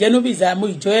ti ẹ̀jẹ̀ novice mo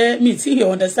ìjọ ẹ́ mi tí ì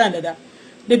understand dáadáa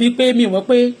débi pé mi mọ̀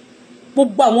pé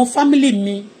gbogbo àwọn family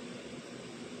mi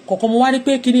kọ̀ọ̀kan mo wá rí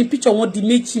pé kí ni picture wọn di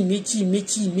méjì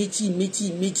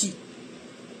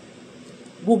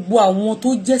gbogbo àwọn tó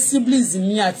jẹ́ siblings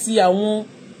mi àti àwọn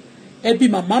ẹbí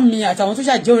màmá mi àtàwọn tó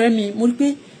ṣàjẹ́ ọ̀rẹ́ mi mo rí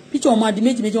pé picture wọn máa di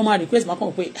méjì wọn máa request máa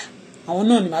kàn pé àwọn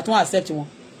náà ni màá tún accept wọn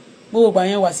gbogbo ìgbà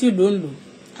yẹn wà sí ìlú òǹlò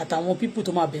àtàwọn people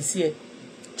tó máa bẹ̀ sí ẹ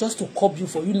just to curb you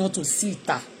for you not to see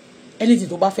ìta anything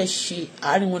tó bá fẹ́ ṣe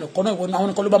àárín wọn nìkan náà ìwọ àwọn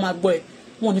nìkan ló bá máa gbọ́ ẹ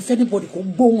wọn ò ní fẹ́ anybody kó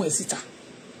gbóhùn ẹ̀ síta.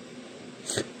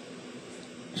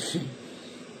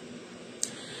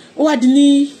 ó wá di ní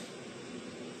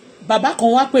bàbá kan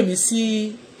wá pè mí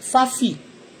sí Fáfì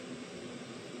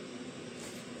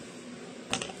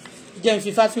jẹ́ n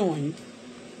fi Fáfì wọ̀nyí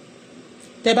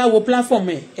tẹ́ bá wo platform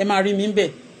ẹ máa rí mi ń bẹ̀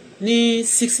ní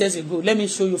 6 years ago let me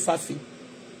show you Fáfì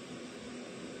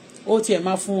ó tiẹ̀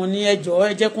máa fún wọn ní ẹjọ́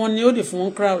ẹ jẹ́ kí wọ́n ní ó dè fún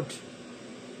wọn crowd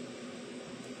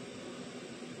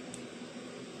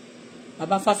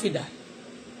bàbá Fáfì dà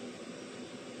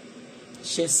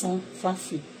Ṣẹ̀san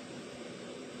Fáfì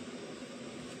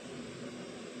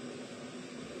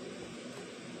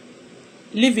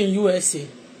live in USA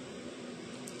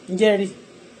ǹjẹ́ rí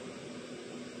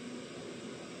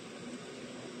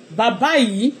bàbá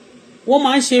yìí wọ́n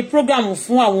máa ń ṣe program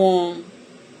fún àwọn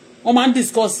wọ́n máa ń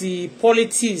discuss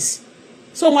politics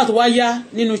so wọ́n àti wá yá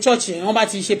nínú church yẹn wọ́n bá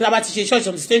ti ṣe church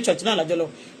on the same church náà lájọ lọ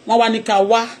wọ́n wá ní ká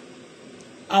wá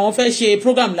àwọn fẹ́ ṣe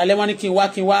program lálẹ́ wọ́n ní kí n wá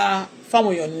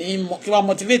fáwọn èèyàn ní kí n wá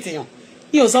motivate èèyàn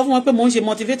yìí ò sọ fún wọn pé mò ń ṣe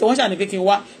motivate wọ́n ṣàní pé kí n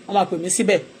wá wọ́n máa pè mí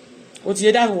síbẹ̀ ó ti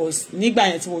yé that was nígbà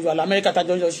yẹn tí mo wà lamẹ́ríkà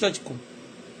tájọ́ yọ church kan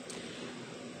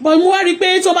but mo wá rí i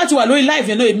pé tí wọ́n bá ti wà lórí live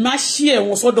yẹn náà èmi máa ṣí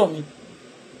ẹ̀wọ̀n sọ́dọ̀ mi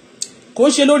kò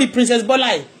ṣe lórí Princess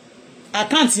Bola yìí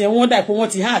àkáǹtì yẹn wọ́n dà pé wọ́n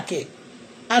ti hack ẹ̀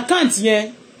àkáǹtì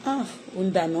yẹn ó ń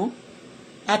dànù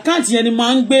àkáǹtì yẹn ni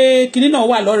máa ń gbé kinní náà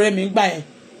wà lọ́rẹ́ mi gbà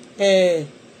yẹn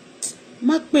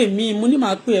má pè mí mo ní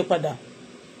máa pè ẹ padà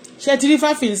ṣe ti rí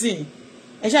Fáfì nsìn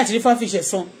ẹ ṣe àti rí Fáfì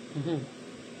Ṣẹ̀san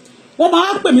wọ́n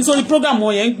máa pè mí sórí program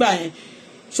wọn yẹn gbà yẹn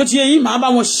ṣó ti yẹ yín máa bá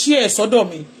wọn share sọ́dọ̀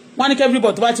mi wọ́n ní kí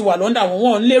everybody tó bá ti wà lọ́ndà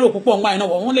wọn lérò púpọ̀ ńgbà yẹn náà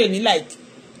wọ́n lè ní like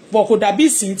bọ̀ kò dàbí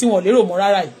ìsìn tí wọ́n lérò mọ́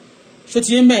rárá yìí ṣó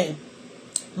ti yẹ mẹ́ẹ̀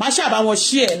máa ṣàbá wọn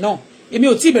share náà èmi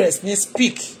ò tí ì bẹ̀rẹ̀ sí ní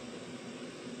speak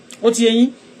ó ti yẹ yín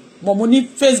mọ̀ mo ní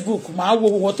Facebook máa wo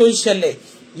wọn tó ń ṣẹlẹ̀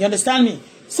you understand me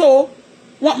so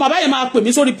bàbá yẹn máa pè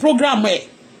mí sórí program ẹ̀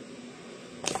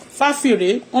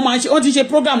Fáfìrè wọ́n ti ṣe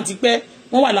program tipẹ́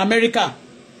wọ́n wà lamẹ́ríkà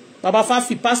bàbá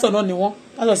Fáfì pásítọ̀ náà ni wọ́n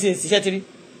pásítọ̀ sí èsì iṣẹ́ tiri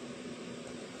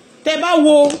tẹ́ bá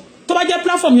wo tó bá jẹ́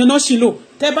platform yẹn náà ṣì lò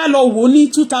tẹ́ bá lọ wò ní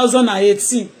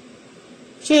 2018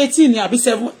 ṣé 18 ni àbí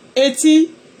 17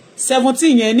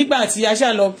 yẹn nígbà tí a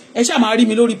ṣá lọ ẹ ṣá máa rí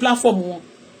mi lórí platform wọn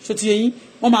ṣó ti yẹ yín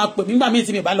wọ́n máa pè mí nígbà míì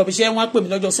tí mi bá lọ bí iṣẹ́ wọ́n á pè mí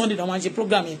lọ́jọ́ Sunday náà wọ́n á ṣe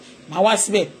program yẹn máa wá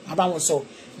síbẹ̀ máa bá wọn sọ̀rọ̀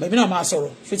bẹ̀mí náà máa sọ̀rọ̀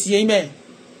ṣó ti yẹ yín bẹ́ẹ̀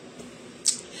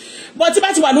bọ́ tí bá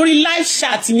ti wà lórí live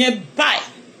chat yẹn báyìí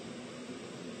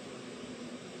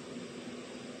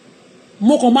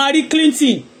mo kàn máa rí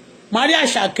Clinton máa rí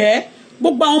Àṣàkẹ́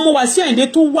gbogbo àwọn ọmọ wa sí Àyìndé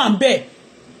tó wà ń bẹ̀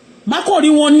má kò rí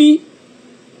wọn ní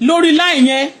lórí line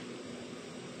yẹn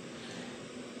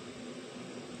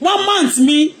 1 month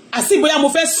mi àti bóyá mo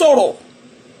fẹ́ sọ̀rọ̀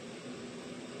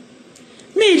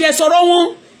mi ì lè sọ̀rọ̀ wọn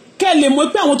kẹ́ lè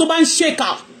mọ̀ pé àwọn tó bá ń ṣèkà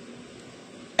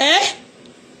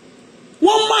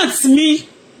 1 month mi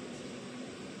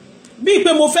bí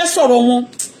pé mo fẹ́ sọ̀rọ̀ wọn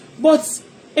but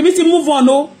èmi ti move on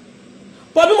o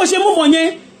but bí mo ṣe move on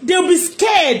yẹn they will be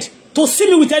scared to see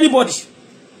me with anybody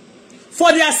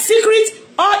for their secret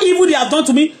or evil they have done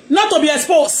to me not to be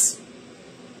exposed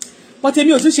but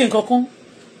èmi ò tún ṣe nǹkan kan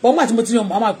but nígbà tí mo ti yan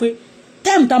màmá pé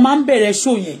time tá máa ń bẹ̀rẹ̀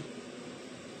show yẹn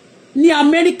ní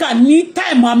Amẹ́ríkà ní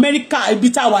time Amẹ́ríkà ibi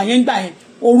tá wà yẹn gbà yẹn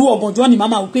òru ọ̀gànjọ́ ni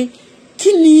màmá wí pé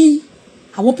kí ni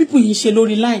àwọn people yìí ṣe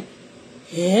lórí line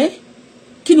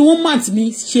kí ni wọ́n mount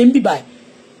mi ṣe ń bì báyìí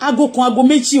aago kan aago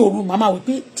méjì òru màmá wí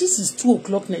pé this is 2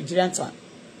 o'clock Nigerian time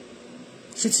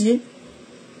ṣe ti yé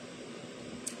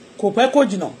kò pẹ́ kò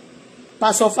jìnnà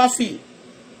pásọ Fáfì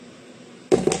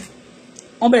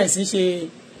wọ́n bẹ̀rẹ̀ sí ṣe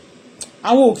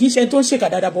àwọn ò kì í ṣe tó ń ṣèkà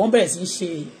dáadáa bọ̀ wọ́n bẹ̀rẹ̀ sí ṣe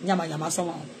yamayama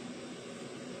sọ́mọ́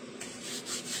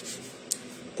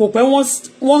kò pẹ́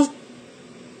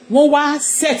wọ́n wá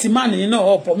set man nínú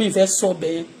ọ̀pọ̀ mi fẹ́ sọ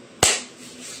bẹ́ẹ̀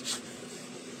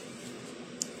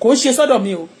kò ṣe sọ́dọ̀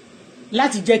mi o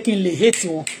láti jẹ́ kí n lè hate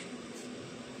wọn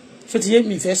ṣé ti yé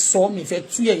mi fẹ́ sọ mi fẹ́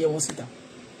tú yẹ̀yẹ́ wọn síta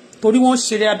torí wọ́n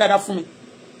ṣe dáadáa fún mi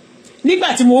nígbà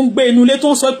tí mo ń gbé inú ilé tó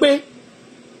ń sọ pé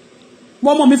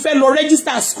ọmọ mi fẹ́ lọ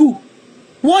register school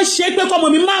wọ́n ṣe pé kọ́mọ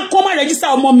mi kọ́ má register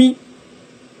ọmọ mi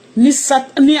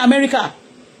ní America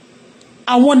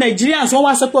àwọn Nigerians wọ́n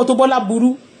wá sọ pé Auto-Bola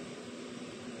burú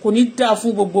kò ní dáa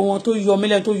fún gbogbo wọn tó yọ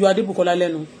mílẹ̀ tó yọ Adébùkọ́lá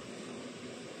lẹ́nu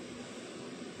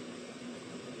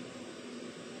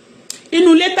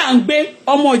inú lẹ́tà ń gbé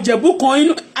ọmọ Ìjẹ̀bú kan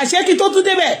inú àṣẹ́kí tó tún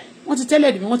débẹ̀ wọ́n ti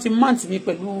tẹ́lẹ̀ mi wọ́n ti máǹtì mi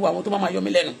pẹ̀lú àwọn tó máa yọ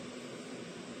mí lẹ́nu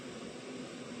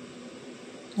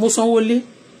mo sanwó lé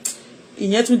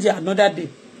ìyẹn tún di another day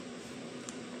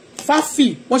Fáfì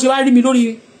wọ́n ṣe wá rí mi lórí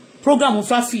program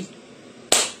Fáfì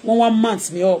wọ́n wá máǹtì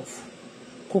mi up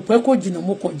kò pẹ́ kò jìnnà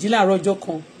mo kàn jí láàárọ̀ ọjọ́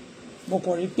kan mo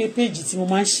kàn rí pé péjì tí mo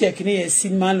máa ń ṣe kíní yẹn sí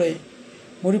máa ń lọ yẹn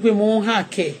mo rí pé mo ń hà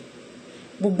kẹ̀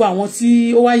gbogbo àwọn tí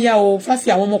ó wá yá o Fáfì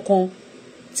àwọn ọmọ kan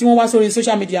tí wọ́n wá sórí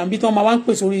social media bí tí wọ́n máa wá ń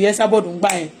pè sórí Esabod ń gbà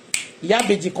yẹn ìyá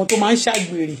àbèjì kan tó máa ń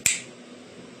ṣàgbèrè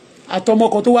àtọmọ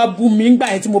kan tó wá bú mi ń gbà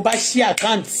yẹn tí mo bá ṣí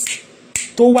àkáǹtì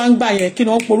tó wá ń gbà yẹn kí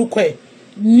ni wọ́n porúkọ ẹ̀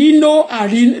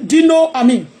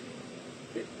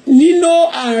Nino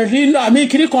àmì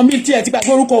kiri kan mi tí ẹ ti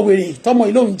gbàgbé orúkọ wèrè tọmọ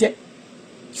ìlú òun jẹ́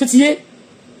ṣé ti yé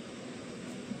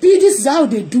bí this is how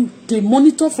they do they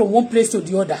monitor from one place to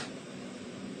the other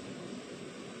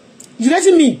you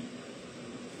getting me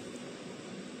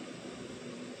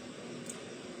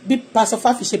bí Pastor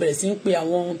Fáfì ṣe bẹ̀rẹ̀ sí ń pe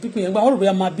àwọn pípín yẹn gba wọ́n rò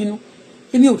bóyá máa bínú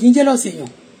èmi ò kí ń jealous èèyàn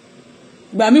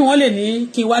ìgbà míì wọ́n lè ní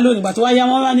kí n wá lónìí ìgbà tó wá yá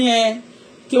wọ́n wá ní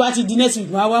kí wá ti di next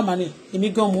week wá wà mà ní èmi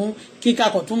gan mú kí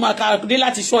kakọ̀ tún máa ká dé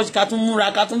láti church ká tún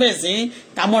múra ká tún bẹ̀rẹ̀ sí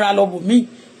tamọ́ra lọ bò mí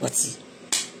bọ̀tì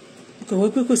kò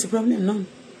wọ́n pé kò sí problem náà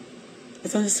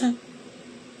ẹ̀ understand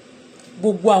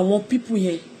gbogbo àwọn people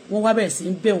yẹn wọ́n wá bẹ̀rẹ̀ sí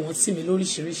ń bẹ̀ wọ́n sí mi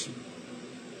lóríṣiríṣi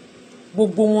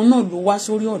gbogbo wọn náà ló wá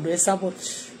sórí ọ̀dọ̀ Esabod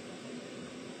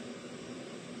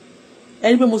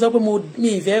ẹni pé mo sọ pé mi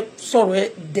ìfẹ́ sọ̀rọ̀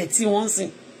ẹ dẹ̀ tí wọ́n ń sìn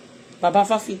bàbá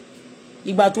Fáfì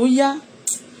ìgbà tó yá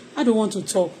I don't want to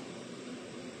talk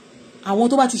àwọn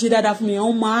tó bá ti ṣe dáadáa fún mi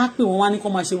wọ́n máa pè wọ́n wá ní kó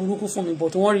máa ṣe burúkú fún mi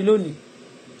but wọ́n rí lónìí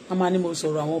wọ́n máa ní mo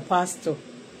sọ̀rọ̀ àwọn pásítọ̀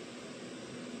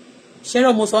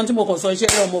ṣẹ́rọ̀ mo sọ tí mo kàn sọ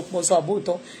ṣẹ́rọ̀ mo sọ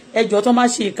àbóòtọ́ ẹjọ́ tó máa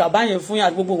ṣe ìkà báyẹn fún yẹn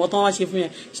àti gbogbo nǹkan tó máa ṣe fún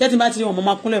yẹn ṣé tí bá ti rí wọn mo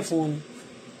máa kúnlẹ̀ fún wọn ni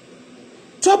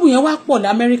trouble yẹn wá pọ̀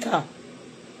lamẹ́ríkà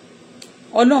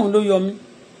Ọlọ́run ló yọ mí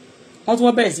wọ́n tún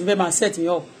wọ́n bẹ̀rẹ̀ sí fẹ́ máa set me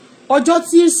up ọjọ́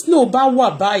tí snow bá wà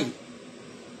báyìí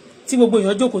tí gbogbo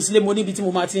èèyàn jókòó sílé mo níbi tí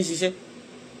mo máa ti ń ṣiṣẹ́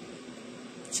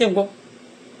ṣé ń gbọ́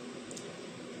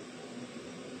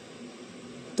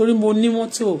torí mo ní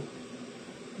mọ́tò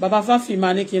bàbá Fáfì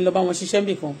máa ní kí n lọ bá wọn ṣiṣẹ́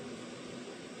níbì kan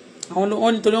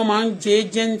àwọn nítorí wọ́n máa ń jẹ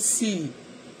agency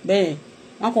bẹ́ẹ̀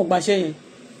wọ́n kàn gbaṣẹ́ yẹn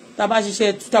tá a bá ṣiṣẹ́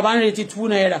tá a bá ń retí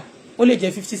 $2 ó lè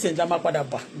jẹ́ 50 cents la máa padà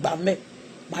gbà mẹ́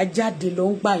máa jáde lọ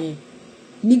ń gbà yẹn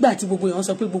nígbà tí gbogbo èèyàn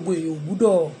sọ pé gbogbo èèyàn ò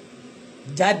gbúdọ̀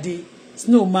jáde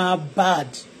snow máa bad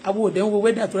àwọn òde ń wo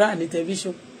weather tó rà ní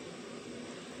television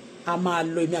a máa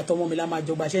lọ èmi àtọmọ mi la máa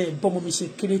jọ gbàṣẹ yẹn bọ́mọ mi ṣe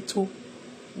kéré tó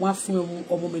wọ́n á fún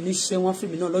ọmọ mi níṣẹ́ wọ́n á fún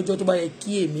mi náà lọ́jọ́ tó bá yẹ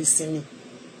kí èmi sinmi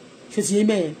ṣé ti yé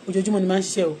mẹ́yẹn ojoojúmọ́ ni máa ń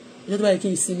ṣiṣẹ́ o ọjọ́ tó bá yẹ kí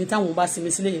n sinmi táwọn bá sinmi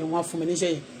sílẹ̀ yẹn wọ́n á fún mi níṣẹ́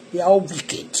yẹn they are all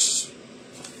wicked.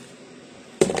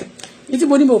 ní tí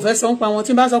mo ní mo fẹ́ sọ ń pa wọn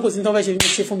tí n bá sọ kò sí ní tó fẹ́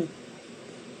ṣe fún mi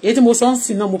èyí tí mo sọ ń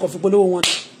sìn náà mo kàn fi polówó wọn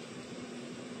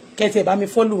kẹtẹ bá mi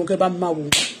fọ́lù wọn kẹ bá mi máa wò wọn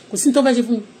kò sí ní tó fẹ́ ṣe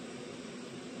fún mi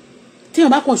tí wọn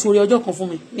bá kàn ṣoore ọjọ́ kan fún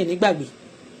mi mi ní gbàgbé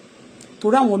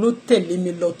torí àwọn ló tẹ̀lé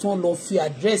mi lọ tán lọ fi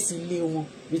àdírẹ́sì ilé wọn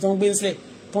bí tán gbé sílẹ̀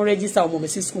tán rẹ́jísítà ọmọ mi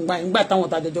sí skul gbà nígbà táwọn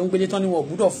tàjọjọ ń gbélé tán ni wọn ò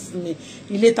gbúdọ̀ fún mi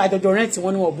ilé tàjọjọ rẹ́ǹtì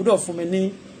wọn ni wọn ò gbúdọ̀ fún mi ní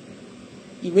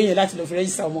ìwé yẹn láti lọ fi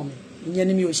rẹ́jísítà ọmọ mi ìyẹn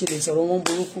ni mi ò ṣe lè sọ̀rọ̀ wọn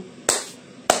burúkú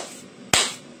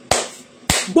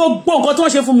gbogbo nǹkan tí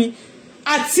wọ́n ṣe fún mi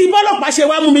àti bọ́lọ́pàá ṣe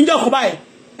wá mú mi níjọ́ kan báyìí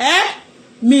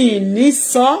mi ní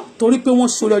sọ torí pé wọ́n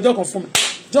ṣoore ọjọ́ kan fún mi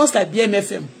just like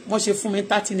BMFM wọ́n ṣe fún mi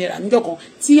 $30 níjọ́ kan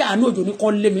tí Àánú Òjó ní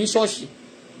kan lé mi ní ṣọ́ọ̀ṣì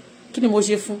kí ni mo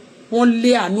ṣe fún wọ́n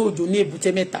lé Àánú Òjó ní Èbúté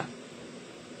Mẹ́ta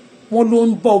wọ́n ló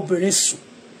ń bá obìnrin sùn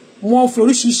wọ́n fi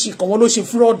oríṣiríṣi kan wọ́n ló ṣe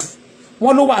fúrọ́ọ̀dù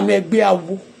wọ́n ló wà ní ẹgbẹ́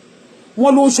awo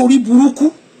wọ́n ló ń ṣorí burúkú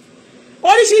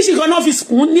oríṣiríṣi kan náà fi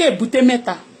sùn ní Èbúté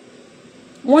Mẹ́ta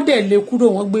wọ́n dẹ̀ lé kúrò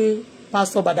wọ́n gbé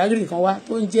pásítọ̀ Bàdágìrì kan wá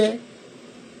tó ń jẹ́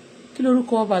kí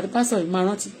lórúkọ pásítọ̀ yìí máa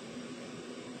rántí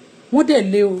wọ́n dẹ̀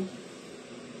lé o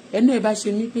ẹnu ẹ̀ bá ṣe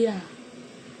mí pé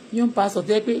yóò ń pásítọ̀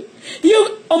tó yẹ pé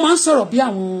ó máa ń sọ̀rọ̀ bí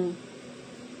àwọn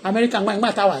Amẹ́ríkà nígbà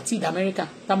táwa àti ìdá Amẹ́ríkà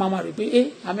tá máa rí pé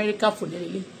Amẹ́ríkà fò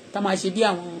lélẹ̀ tá máa ṣe bí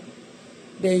àwọn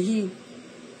bẹ̀yì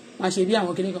máa ṣe bí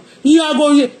àwọn kìnìkan ìyẹn ago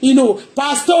inú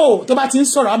pastor tó bá ti ń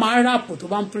sọ̀rọ̀ a máa rap tó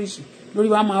bá ń preach lórí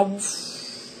wa máa wú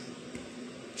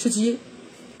ṣó ti yé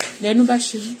lẹ́nu bá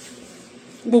ṣe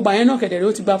gbogbo àyẹn náà kẹ̀dẹ̀rẹ́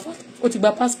ó ti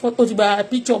gba passport ó ti gba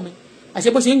picture mi àṣẹ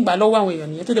bó ṣe ń gbà lọ́wọ́ àwọn èèyàn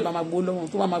nìyẹn tó dẹ̀ bá máa gbó lọ́wọ́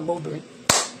tó bá máa gbọ́ obìnrin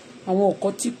àwọn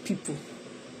occultic people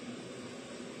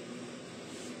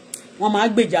wọ́n máa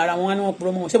gbèjà ara wọn ní wọ́n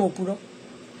purọ́ mọ́ wọn ṣé mo purọ́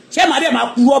ṣé màá dẹ̀ máa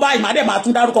purọ́ báyìí màá dẹ̀ máa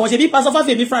tún dárúkọ wọn ṣe bí pásọ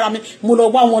Fáfẹ́mi fúnra mi mo lọ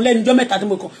wá wọn lẹ́nu ọjọ́ mẹ́ta tí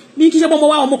mo kàn bí kí ṣe bọ́ mo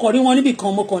wá wọn mo kàn rí wọn níbì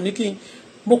kan mo kàn ní kí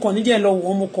mo kàn ní jẹ́ lọ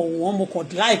wọ́n mo kàn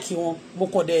láìkí wọn mo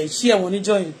kàn dẹ̀ ṣí ẹ̀ wọn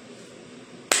níjọ́ yìí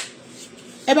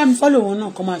ẹ bá mi fọ́lọ̀ wọn náà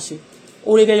kọ́ máa ṣe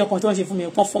oore gẹ́yọ kan tí wọ́n ṣe fún mi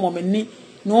pọ́n fọ́mọ mi ní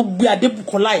ni wọ́n gbé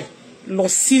Adébùkọ́lá yìí lọ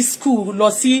sí school lọ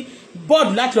sí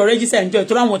board láti lọ register enjoy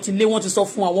tó láwọn ti lé wọ́n ti sọ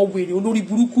fún àwọn wèrè olórí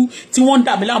burúkú tí wọ́n ń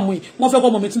dà mí láàmú yìí wọ́n fẹ́ kọ́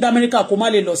ọmọ mi tún dá Amẹ́ríkà kó má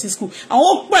lè lọ sí school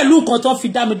àwọn pẹ̀lú nǹkan tó fi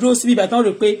dá mi dúró síbi ìgbà tán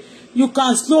rè pé you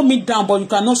can slow me down but you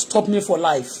cannot stop me for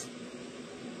life.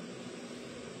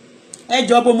 ẹ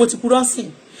jọ bó mo ti kúrọ́ sí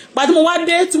pàtó mo wá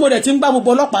dé tí mo dẹ̀ ti ń gbá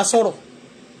gbogbo ọlọ́pàá sọ̀rọ̀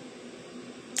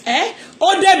ó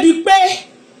débi pé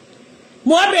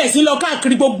mo wá bẹ̀rẹ̀ sí lọ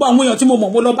káàkiri gbogbo àwọn èèyàn tí mo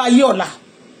mọ̀ mo lọ bá yé ọ̀la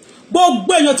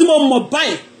gbogbo èèyàn tí mo mọ̀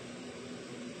báyìí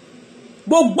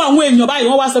gbogbo àwọn èèyàn báyìí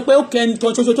wọ́n wá sọ pé ó kẹ́ni tó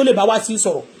ṣoṣo tó lè bá wá sí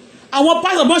sọ̀rọ̀ àwọn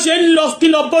pásọ̀ bọ́n ṣe ń lọ kí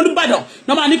lọ bọ́lúbàdàn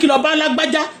náà máa ní kí lọ bá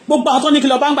lágbájá gbogbo àwọn tó ní kí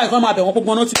lọ bá ń gbà ìkan máa bẹ̀ wọ́n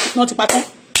gbogbo náà ti patán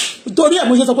torí ẹ̀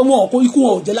mo ṣe sọ pé wọn ò kó ikú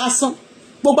wọn ò jẹ́ lásán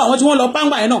gbogbo àwọn tí wọ́n lọ bá ń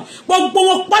gbà yẹn náà gbogbo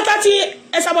wọn pátá tí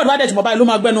Esabod bá dẹ̀ tí mo báyìí ló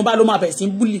máa gbẹ́nu bá ló máa bẹ̀ sí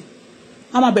búlì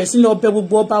a máa bẹ̀ sí lọ bẹ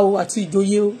gbogbo ọba o àti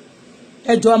ìjòyè o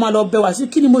ẹjọ́ a máa lọ bẹ wá sí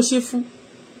kí ni mo ṣe fún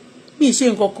bí ìṣe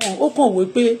nǹkan kan ó kàn wé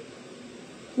pé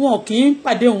wọn kì í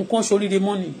pàdé nǹkan ṣoríire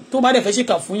mọ́ni tó bá dẹ̀ fẹ́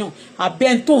ṣèkà fún yàn abẹ́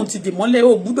tóun ti dè mọ́lẹ̀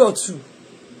ó gbúdọ̀ tù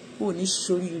ó ní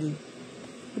ṣoríire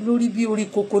lórí bí orí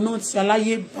coconut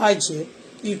aláyé bàjẹ́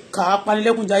ìkà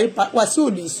apanilẹ́kùnjayé wá sí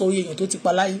òde sọ èèyàn tó ti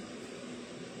pa láyé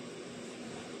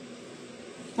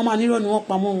wọ́n máa nírọ̀ ni wọ́n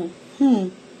pamọ́ wọn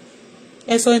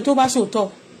ẹ̀sọ́ yẹn tó bá ṣòótọ́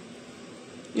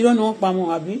irọ́ ni wọ́n pamọ́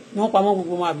àbí ni wọ́n pamọ́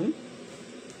gbogbo wọn àbí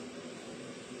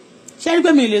ṣé rí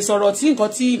pé mi lè sọ̀rọ̀ tí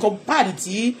nǹkan báàdì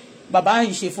tí bàbá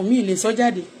yìí ṣe fún mi lè sọ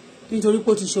jáde nítorí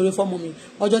pé ó ti ṣoore fọ́mọ mi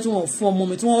ọjọ́ tí wọ́n fún ọmọ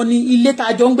mi tí wọ́n ní ilé tá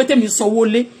a jọ ń gbé tèmi sanwó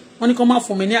lé wọ́n ní kó má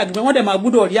fún mi ní àgbẹ̀ wọ́n dẹ̀ máa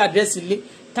gbúdọ̀ rí àdírẹ́sì ilé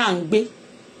tá à ń gbé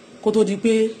kó tó di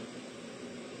pé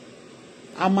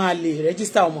a máa lè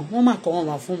rẹ́gísítà ọmọ wọ́n máa kọ́ wọn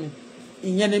wá fún mi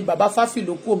ìyẹn ni bàbá Fáfì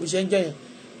ló kú òmìṣẹ́ ń jẹ́ yẹn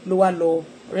ló wá lọ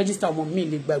rẹ́gísítà ọmọ mi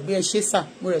lè gbàgbé ẹ ṣé sà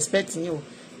mo respect yín o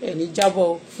ẹ ní jábọ̀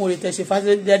fún oore tẹ́ ṣe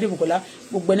Fádébùkọ́lá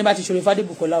gbogbo ẹni bá ti ṣoore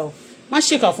Fádébùkọ́lá o má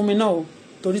ṣèkà fún mi náà o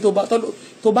torí tó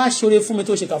bá ṣoore fún mi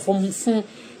tó ṣèkà fún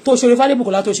tó ṣoore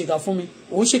Fádébùkọ́lá tó ṣèkà fún mi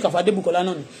òun ṣèkà Fádébùkọ́lá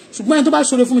náà ni ṣùgbọ́n ẹni tó bá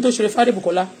ṣoore fún mi tó ṣoore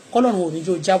Fádébùkọ́lá kọ́lọ́run ò ní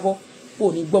jó jábọ́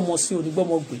ò ní gbọ́mọ sí ò ní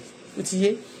gbọ́mọ gbé ó ti yé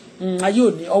ayé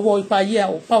ò ní ọwọ́ ipa ayé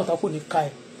ọ̀pá ọ̀tá kò ní ka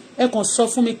ẹ kàn sọ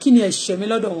fún mi kí ni ẹ̀ṣẹ̀ mi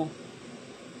lọ́dọ̀ wọn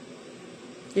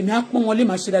èmi á pọ́n wọn lè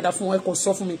máa ṣe dáadáa fún wọn ẹ kàn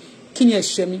sọ fún mi kí ni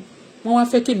ẹ̀ṣẹ̀ mi wọ́n wá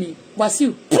fẹ́ kémi Wàsíù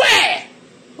pẹ́ẹ́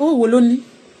owó wo ló ní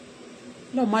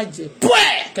lọ́ọ́ má jẹ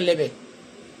pẹ́ẹ́ kẹlẹ́bẹ̀.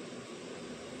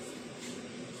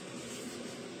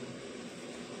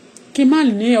 kí n má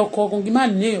ní ọkọ ogun kí n má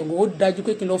ní èèyàn ó dájú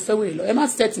pé kí n lọ fẹ́ wèrè lọ ẹ má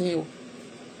set mi o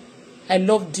I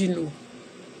love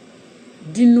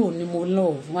Dino ni mo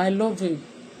love I love him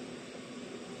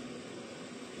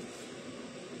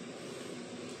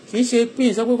kì í ṣe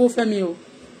pín sọ pé kó fẹ́ mi o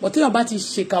but téèyàn bá ti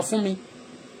ṣèkà fún mi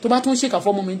tó bá tún ṣèkà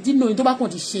fọ́mọ mi Dino tó bá kàn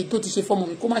ti ṣe tó ti ṣe fọ́mọ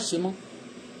mi kó má ṣe mọ́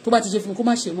tó bá ti ṣe fún mi kó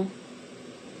má ṣe mọ́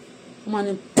wọ́n máa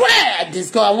ní pẹ́ẹ́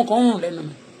àdìsíkọ́ àwọn kan ń rùn lẹ́nu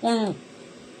mi wọ́n ń rùn.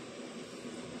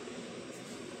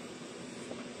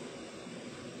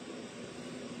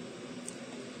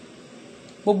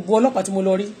 gbogbo ọlọ́pàá tí mo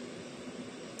lọ rí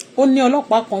ó ní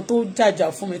ọlọ́pàá kan tó jàjà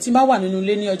fún mi tí bá wà nínú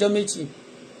ilé ní ọjọ́ méjì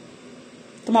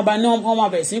tó máa bá ní wọ́n máa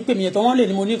bẹ̀rẹ̀ sí pè mí yẹn tó wọ́n lè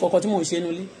ní mo ní ìkọ̀kọ̀ tí mò ń ṣe nínú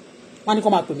ilé wọ́n ní kó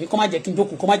máa pè mí kó má jẹ́ kí n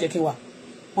jókòó kó má jẹ́ kí n wà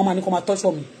wọ́n máa ní kó máa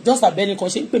tọ́ṣọ̀ mi just abẹ́ni kan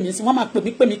ṣe ń pè mí sí wọ́n máa pè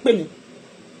mí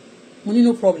mo ní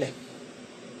no problem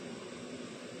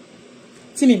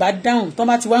tí mi bá dáhùn tó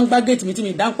bá ti wá ń gbá gate mi tí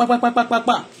mi dáhùn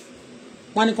pápápápápá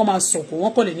wọ́n ní kó máa sọ̀kò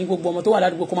wọ́n kọ̀ lè ní gbogbo ọmọ tó wà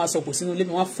ládùúgbò kó máa sọ̀kò sínú ilé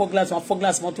mi wọ́n fọ́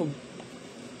glass mọ́tò mi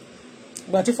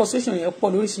ìgbà tí frustration yẹn pọ̀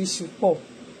lóríṣiríṣi pọ̀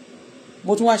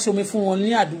mo tún wá ṣe omi fún wọn ní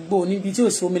àdúgbò níbi tí ò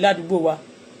sí omi ládùúgbò wa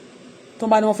tó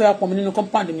bá ní wọ́n fẹ́ wá pọn mi nínú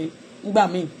compound mi nígbà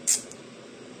míì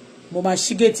mo máa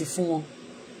ṣí géètì fún wọn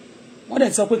wọ́n dẹ̀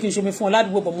ti sọ pé kí n ṣe omi fún wọn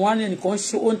ládùúgbò bọ̀ mo wá ní ẹnìkan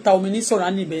ó ń ta omi ní sọ̀rọ̀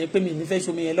á ní ibẹ̀ yẹn pé mi ò ní fẹ́ ṣe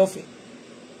omi yẹn lọ́fẹ̀ẹ́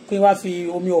kí n wá fi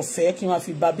omi ọ̀fẹ́ kí n wá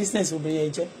fi ba business obìnrin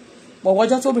yẹn jẹ́ bọ̀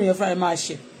wọ́jọ́ tó obìnrin yẹn fúnra ẹ̀ máa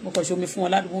ṣe mo kàn ṣe omi fún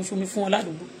wọn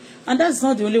ládùúgbò and that's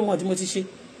not the only one tí mo ti ṣe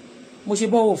mo ṣe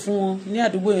bọ́wọ̀ fún wọn ní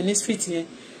àdúgbò yẹn ní street yẹn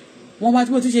wọ́n bá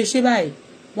tí mo tún ṣe báyìí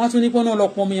wọ́n tún ní pé náà lọ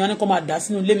pọn mi yẹn ní kó máa dà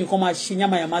sínú ilé mi kó máa ṣe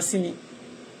yàmàyàmá sí mi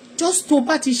just tó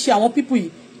bá ti ṣe àwọn people yìí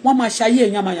wọ́n máa ṣayé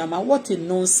yamayama. What a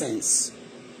nonsense.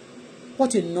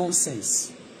 What a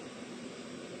nonsense.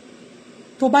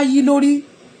 Tó bá yí lórí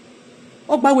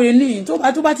ó gba wèrè ní tó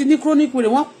bá ti ní chronic wèrè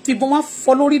wọ́n fìbọn wọ́n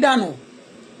fọ́ lórí dànù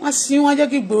wọ́n sí wọ́n jẹ́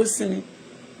kí gbòó sí ni.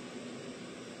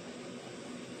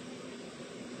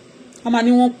 wọ́n máa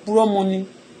ní wọ́n purọ́ mọ́ ni.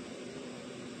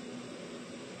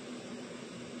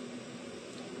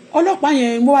 ọlọ́pàá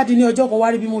yẹn mo wá di ní ọjọ́ kan wá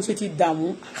rí bí mo ṣe ti dààmú.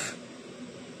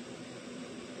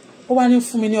 ó wá ní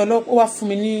fún mi ní ó wá fún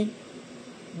mi ní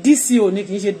DCO ní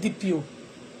kì í ṣe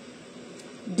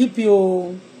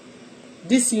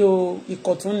DCO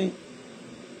Ìkọ̀tún ni.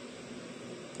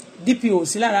 DPO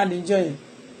sí lára níjọ́ yẹn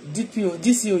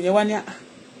DCO yẹn wá ní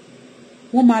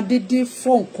wọ́n máa dédé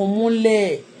fọ́ nǹkan mọ́lẹ̀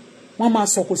wọ́n máa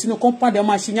sọ̀kò sínú kọ́ńpáàdì wọ́n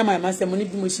máa ṣe yánmà yàmá sẹ́ mo ní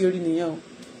bí mo ṣe rí nìyẹn o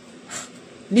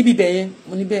níbi bẹ̀ yẹn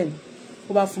mo ní bẹ́ẹ̀ ni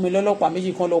ó bá fún mi lọ́lọ́pàá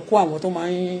méjì kan lọ kó àwọn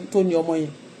tó ní ọmọ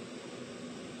yẹn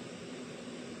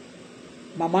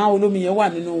màmá olómi yẹn wà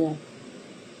nínú wọn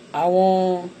àwọn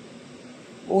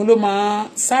òun ló máa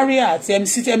sáré àti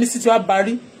MC tí wàá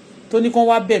barí tó ní kán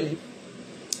wá bẹ̀ mí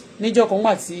níjọ́ kan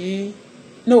wà tí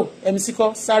MC kọ́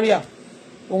sáríà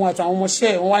òun àtàwọn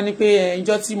ọmọọṣẹ́ wọn wá ní pé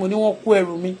ìjọ́ tí mo ní wọ́n kó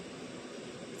ẹrù mi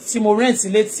tí mo rent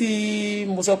ilé tí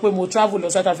mo sọ pé mo travel lọ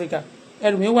South Africa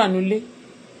ẹrù mi wà nílé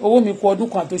owó mi kù ọdún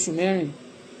kan àtoṣù 4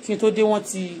 kí n tó dé wọ́n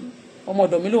ti ọmọ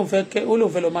ọ̀dọ̀ mi lòun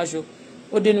fẹ́ lọ máṣọ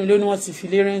ó dénú ilé ó ní wọ́n ti fi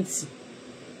lé rẹ́ǹtì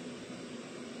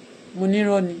mo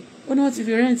nírọ́ ni ó ní wọ́n ti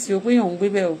fi rẹ́ǹtì o pé èèyàn ń gbé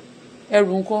bẹ́ẹ̀ o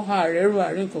ẹrù ńkọ́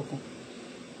àárín kankan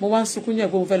mo wá ń sunkún jẹ́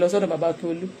pé mo fẹ́ lọ sọ́dọ̀ bàbá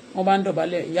Akínolú wọ́n bá ń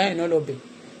dọ̀bálẹ̀ ìyá yẹn náà lọ bẹ̀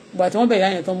ìgbà tí wọ́n bẹ̀ ìyá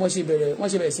yẹn tán wọ́n ṣe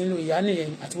bẹ̀rẹ̀ sínú ìyá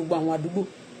nìyẹn àti gbogbo àwọn àdúgbò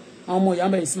àwọn ọmọ ìyá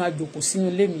bẹ̀rẹ̀ sí máa jòkó sínú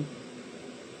ilé mi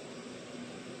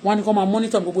wọ́n ní kó máa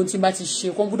mọ́nítọ̀ gbogbo tí n bá ti ṣe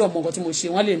kó gbọ́dọ̀ mọ nǹkan tí mo ṣe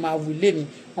wọ́n lè máa wù ilé mi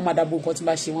wọ́n máa dàgbò nǹkan tí n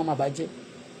bá ṣe wọ́n máa bàjẹ́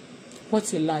what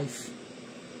a life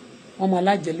wọ́n máa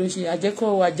alájẹ ló ń ṣe àjẹkọ̀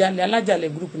alájàlẹ̀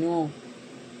group ni wọ́n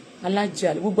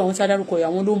alájàlẹ̀ gbogbo àwọn tí a dárúkọ yìí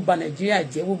àwọn ló ń ba Nàìjíríà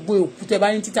jẹ́ gbogbo òkú tẹ́ bá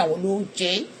ní títà wọn ló ń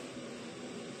jẹ́.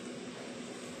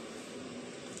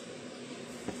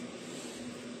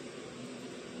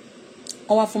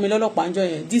 wọ́n wá fún mi lọ́lọ́pàá ńjọ́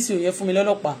yẹn DCO yẹn fún mi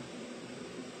lọ́lọ́pàá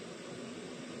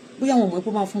bóyá àwọn ọmọ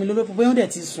ẹ̀kọ́ máa fún mi lọ́lọ́pàá bóyá wọ́n dẹ̀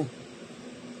ti sùn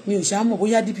mi ò ṣáà mọ̀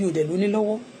bóyá DPO dẹ̀ ló ní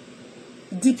lọ́wọ́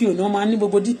DPO náà máa ní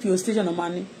gbogbo DPO station náà máa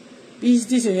ní bí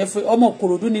DCO yẹn fún ọmọ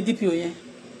Òkòròdú ní DPO yẹn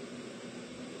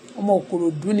ọmọ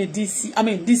Òkòròdú ní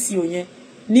DCO yẹn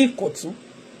ní Ìkọ̀tún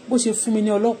bó ṣe fún mi ní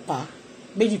ọlọ́pàá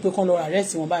méjì pé kán lọ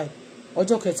arrest wọn báyìí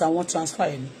ọjọ́ kẹta wọn transfer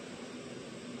ẹ̀ ní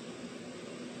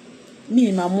mi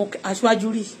ì máa mú aṣáájú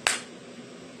rí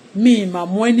mi ì máa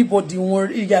mú anybody wọn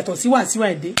ìyàtọ̀ sí Wàsíù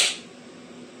Àyìndé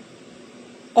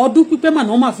ọdún pípẹ́ mà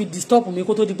náà máa fi disturb mi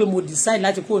kó tó di pé mo decide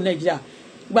láti kúrò Nàìjíríà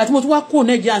ìgbà tí mo tún wá kúrò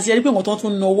Nàìjíríà sí ẹni pé wọ́n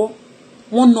tún náwó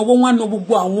wọ́n á ná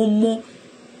gbogbo àwọn ọmọ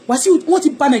Wàsíù wọ́n ti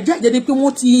bà Nàìjíríà jẹ́ pé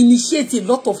wọ́n ti initiate a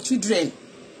lot of children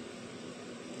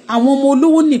àwọn ọmọ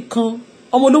olówó nìkan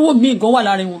ọmọ olówó míì gan wà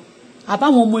láàrin wọn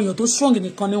àbáwọn ọmọ èèyàn tó strong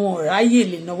nìkan ni wọn ráyè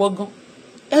lè náwó gan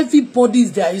everybody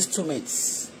is their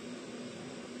instruments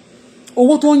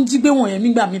owó tó ń jí gbé wọ̀nyẹn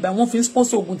nígbà mi bá wọ́n fi ń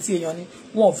sponsor ogun ti èèyàn ni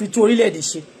wọn ò fi tó orílẹ̀-èdè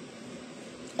ṣe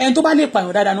ẹni tó bá lè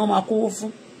pààyàn dáadáa ni wọ́n máa kówó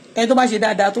fún ẹni tó bá ṣe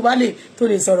dáadáa tó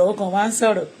lè sọ̀rọ̀ ó kàn wá ń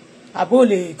sọ̀rọ̀ àbó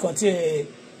lè kàn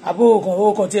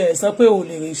tiẹ̀ sọ pé ò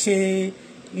lè ṣe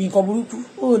nǹkan burúkú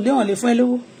ó léwọ̀n lè fún ẹ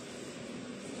lówó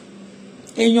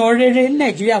èèyàn rere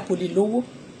Nàìjíríà kò lè lówó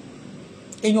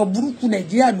èèyàn burúkú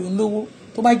Nàìjíríà ló ń lówó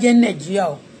tó bá jẹ́ Nàìjíríà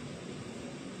o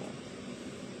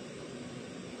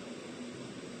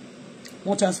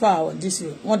wọ́n transfer DCO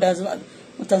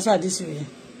wọ́n transfer DCO yẹn.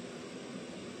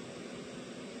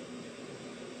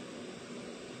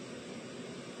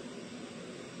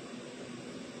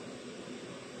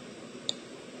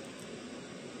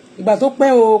 ìgbà tó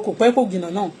pẹ́ o kò pẹ́ kò jìnnà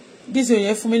náà DCO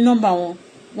yẹn fún mi nọ́mbà wọn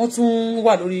wọ́n tún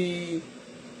wà lórí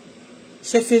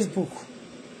ṣe Facebook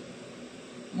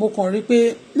mo kàn rí pé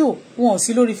no wọn ò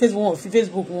sí lórí Facebook wọn ò fi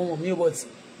Facebook wọn wọ̀n mí but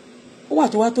ó wà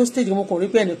tó wá tó stage mo kàn rí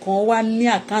pé ẹnìkan wá ní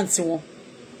àkáǹtì wọn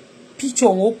picture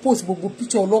wọn ó post gbogbo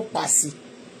picture ọlọ́pàá sí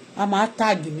a máa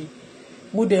tag mi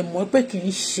mo dẹ̀ mọ̀ pé kì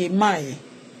í ṣe máa yẹn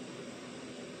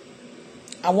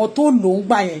àwọn tó lò ń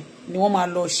gbà yẹn ni wọ́n máa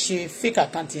lọ ṣe fake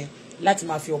account yẹn láti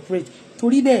máa fi operate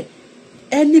torí bẹ́ẹ̀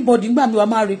anybody gbà mí wá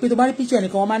máa rí pé tó bá rí picture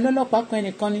ẹnìkan wọ́n máa lọ́lọ́pàá kan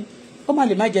ẹnìkan ni ó má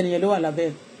lè má jẹ́ nìyẹn ló wà lábẹ́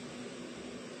ẹ̀.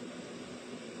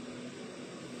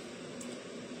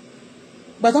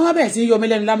 gbàtà wọn bẹ̀rẹ̀ sí yọ mí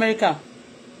lẹ́nu l'Amẹ́ríkà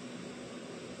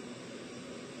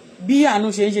bí àánú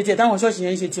ṣe ń ṣe tiẹ̀ táwọn ṣọ́ọ̀ṣì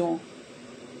yẹn ń ṣe tiwọn.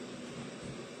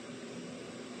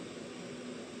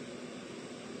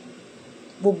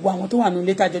 gbogbo àwọn tó wà nínú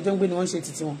ilé tájọjọ́ ń gbé ni wọ́n ń ṣe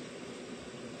títí wọn.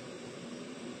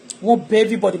 wọ́n bẹ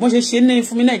everybody wọ́n ṣe ní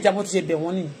fún mi náà ìjà bó ti ṣe bẹ̀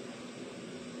wọ́n nìyí.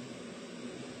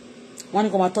 wọ́n ní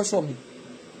kó máa tọ́ṣọ̀ mi.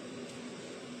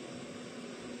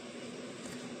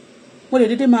 mo lè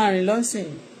dédé máa rìn lọ́sìn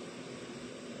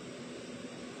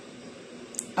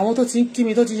àwọn tó ti ń kí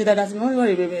mi tó ti ṣe dáadáa sí mi wọ́n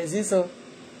lè bẹ̀rẹ̀ sí sọ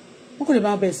wọ́n kò lè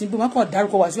máa bẹ̀rẹ̀ sí bú mi wọ́n kàn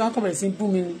dárúkọ wá sí wọ́n kàn bẹ̀rẹ̀ sí bú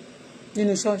mi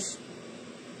nínú ṣọ́ọ̀ṣì.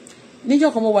 níjọ́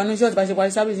kan mo wà nínú ṣọ́ọ̀ṣì bá ṣe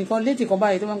parí sábẹ́sì kan léèdì kan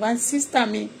báyìí tó máa gba sísítà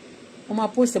mi wọ́n máa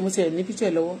post ẹ̀ mo ti ẹ̀ ní píṣọ̀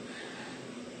ẹ̀ lọ́wọ́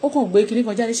ó kàn gbé kinní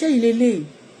kan jáde ṣé ilé lè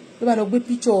ló bá lọ gbé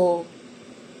píṣọ̀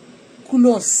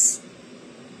kúlọ̀s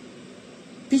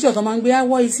píṣọ̀ tó máa ń gbé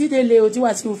àwọ̀ ìsídẹ̀lẹ̀ o tí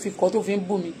wà tí o fi kọ́ tó fi ń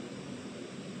bú mi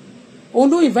òun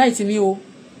ló invite mi o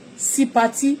sí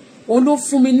party òun ló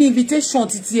fún mi ní invitation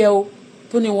títí ẹ o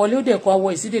tó ní wọlé ó dẹ̀ kọ́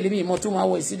àwọ̀ ìsídẹ̀lẹ̀ mi ìmọ̀ tó máa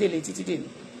wọ ìsídẹ̀lẹ̀ títí dè ní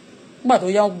nígbà tó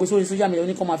yá wọn gbé sórí sójà mi lọ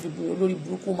ní kó máa fi bu olórí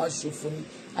burúkú máa ṣòfò ni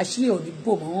àṣírí ò ní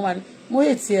bò mọ́ wọn máa ní mo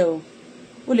yè tiẹ̀ o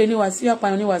ó lè ní Wàsíù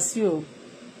apààyàn ní Wàsíù o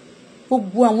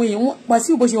gbogbo àwọn èèyàn wọn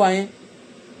Wàsíù bó ṣe wà yẹn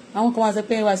àwọn kan máa sọ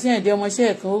pé Wàsíù Àyìndé ọmọọṣẹ́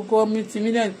ẹ̀kan ó gọ́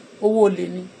mílíọ̀nù owó olè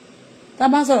ni tá a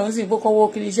bá ń sọ̀rọ̀ nísìnyí pé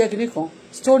kọ́wọ́ kiri iṣẹ́ kiri kan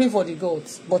story for the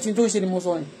gods but n tó ń ṣe ni mo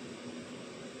sọ yẹn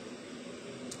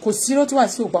kò sírọ́ tí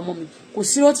Wàsíù pamọ́ mi kò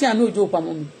sírọ́ tí Àánú Òjó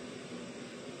pamọ́ mi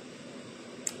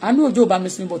Àánú Òjó bá mi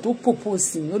sùn bọ̀ tó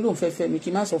propose mi ó lóun fẹ́ fẹ́ mi kí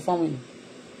n má sọ fáwọn èèyàn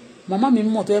màmá mi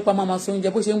mọ̀ tó yẹ pa máa sọ oúnjẹ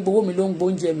bó ṣe ń gbowó mi ló ń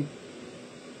gbóúnjẹ mi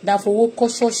dáfowó kọ́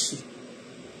ṣọ́ọ̀ṣì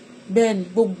bẹ́ẹ̀ ni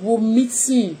gbogbo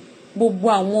meeting gbogbo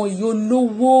àwọn ìyó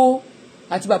olówó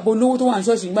àti bàbá olówó tó wà ní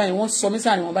ṣọ́ọ̀ṣì nígbà yẹn wọ́n sọ mí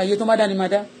sáàrin wọn bá iye tó bá dá ni máa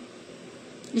dá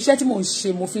iṣẹ́ tí mò ń ṣe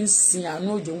mo fi ń sin Àánú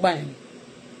Òjó ńgbà yẹn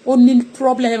ó ní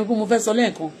problem ẹni pé mo fẹ́ sọ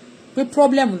lẹ́ẹ̀kan pé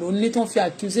problem ló ní tó ń fi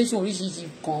accusation oríṣiríṣi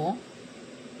kàn án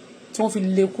tí wọ́n fi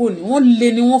lé kúrò ní wọ́n lé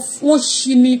ní wọ́n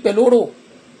ṣí ní pẹ̀lú ọ̀rọ̀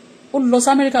ó lọ sí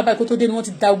Amẹ́ríkà báyìí kó tó dé ni wọ́n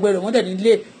ti da gbẹrẹ wọ́n dẹ̀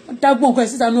nílé wọ́n dágbọ́n nǹkan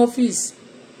ẹ̀ síta ní ọ́fíìsì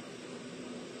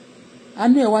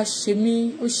Àánú ẹ̀ wá ṣe mí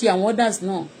ó ṣe àwọn others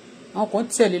náà àwọn kan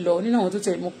tẹ̀lé lọ nínú àwọn tó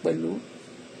tẹ̀lé mọ́ pẹ̀lú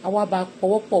àwa bá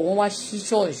pọ̀wọ́pọ̀ wọ́n wá sí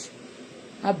church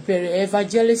a bẹ̀rẹ̀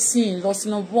evangelism lọ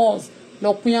sínú bus lọ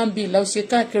pín àbí lọ ṣe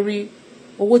káàkiri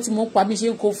owó tí mo ń pa mí ṣe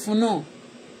ń kó fún náà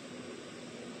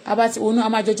abati òun náà a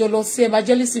máa jọjọ lọ sí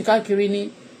evangelism káàkiri ni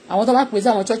àwọn tó bá pèsè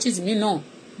àwọn churches mi náà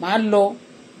máa lọ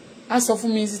á sọ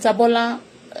fún mi Sister Bọ́lá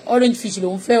orange fish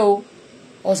lòún fẹ́ o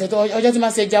ọ̀sẹ̀ tó ọjọ́ tí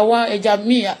máa ṣe ẹja wá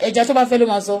ẹja tó bá fẹ́ ló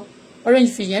máa sọ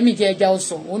orange fish yẹn mi jẹ́ ẹja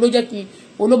ọsàn òun ló jẹ́ kí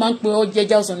òun ló máa ń pe ọjọ́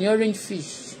ẹja ọsàn ní orange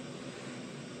fish.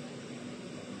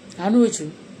 Àánú Òjó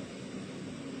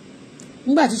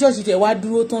nígbà tí church tẹ̀ wá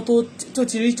dúró tán tó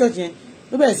ti rí church yẹn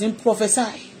ló bẹ̀rẹ̀ sí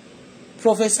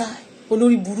prophesy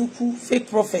olórí burúkú fake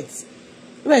prophet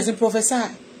ló bẹ̀rẹ̀ sí prophesy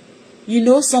you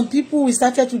know some people we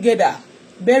started together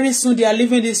very soon they are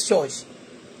leaving this church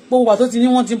gbogbo àtó ti ní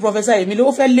wọ́n ti prophesy èmi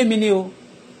ló fẹ́ lé mi ní o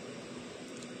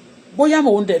bóyá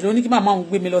mò ń dẹ̀ ló ní kí màmá òun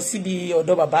gbé mi lọ síbi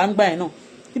ọ̀dọ̀ bàbá ń gbà yẹn náà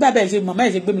bí bàbá ẹ̀ ṣe màmá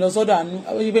ẹ̀ ṣe gbé mi lọ sọ́dọ̀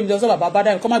Àánú gbé mi lọ sọ́dọ̀ bàbá bá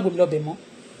dáhùn kọ́ má gbé mi lọ bẹ̀ mọ́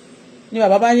ni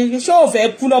bàbá bá yẹ ṣé ò fẹ́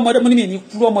kú lọ́mọdé mo ní mi ní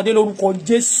kú lọ́mọdé lórúkọ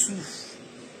Jésù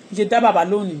ṣe dá bàbá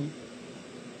lónìí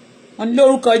wọ́n ní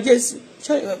lórúkọ Jésù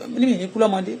ṣé ní mi ní kú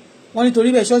lọ́mọdé wọ́n nítorí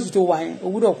bẹ́ẹ̀ ṣọ́ọ̀ṣì tó wà yẹn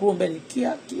òwúrọ̀ kúrò ńbẹ̀ ní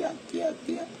kíá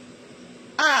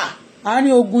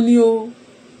àárín ogun ni o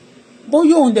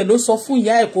bóyá òun dẹ̀ ló sọ fún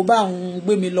ìyá ẹ̀ kó bá òun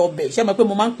gbé mi lọ bẹ̀ ṣé mo pé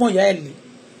mo máa ń pọ́n ìyá ẹ̀ lé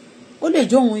ó lè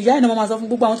jó òun ìyá ẹ̀ náà mo máa sọ fún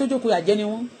gbogbo àwọn tó jókòó àjẹ́ ni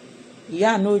wọ́n ìyá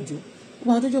Àánú Òjó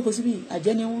gbogbo àwọn tó jókòó síbi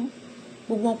àjẹ́ ni wọ́n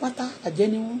gbogbo wọn pátá àjẹ́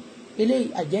ni wọ́n eléyìí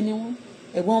àjẹ́ ni wọ́n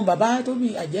ẹ̀gbọ́n bàbá tó bí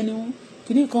àjẹ́ ni wọ́n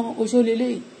kìíní kan oṣó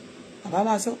leléyìí bàbá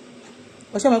máa sọ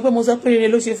ọṣẹ́ mi pé mo sọ pé rere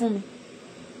ló ṣe fún mi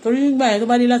torí nígbà yẹn tó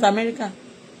bá dé láti Amẹ́ríkà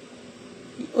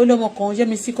ó lọ́mọ kan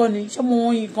Yẹ́misí kọ́ ni ṣọ́mọ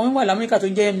wọn yìí kan wà l'Amẹ́ríkà tó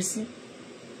ń jẹ́ Yẹ́misí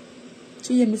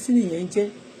ṣé Yẹ́misí nìyẹn ń jẹ́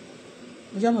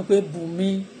mo ṣe mọ̀ pé Bùnmi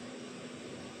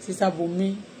sísá Bùnmi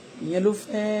ìyẹn ló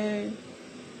fẹ́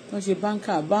tó ń ṣe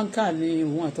báńkà ní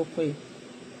òun àtọ́pẹ́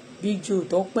Big Joe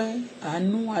Tọ́pẹ́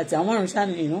Àánú àti àwọn àrùn sáà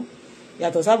nìyẹn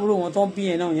yàtọ̀ sábúrò wọn tó ń bí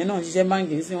yẹn náà yẹn náà ń ṣiṣẹ́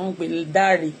báńkì sí wọn ń pè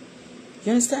Dáre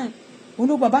you understand òun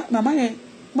ló bàbá màmá yẹn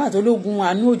gbà tó lógun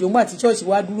Àánú Òjó gbà tí church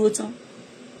wá dúró tán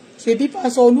ṣe bí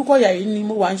pásọ Olúkọ̀yà yìí ni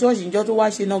mo wà ní ṣọ́ọ̀ṣì níjọ́ tó wá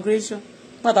ṣe inauguration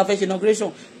pátá fẹ́ ṣe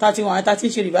inauguration tá ti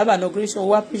ń ṣe revival inauguration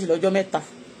wá preach lọ́jọ́ mẹ́ta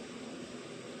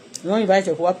wọ́n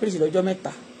invite kó wá preach lọ́jọ́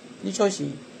mẹ́ta ní ṣọ́ọ̀ṣì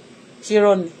yìí ṣe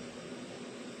rọ́ ni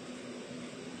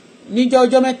níjọ́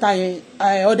ọjọ́ mẹ́ta yẹn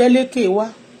Ọdẹ́lékè wá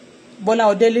Bọ́lá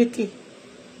Ọdẹ́lékè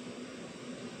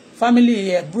family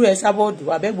ẹ̀búrò ẹ̀ sábọ́ọ̀dù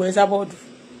àbẹ́gbọ̀ ẹ̀ sábọ́ọ̀dù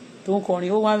tó ń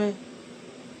kọrin ó wá mẹ́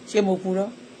ṣé mo purọ́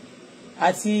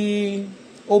àti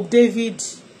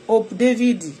Hope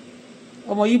David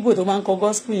ọmọ Yíbò tó máa ń kọ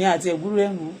gospel yẹn àti ẹ̀gbúrú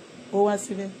ẹ̀ mọ́ ó wá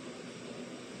síbẹ̀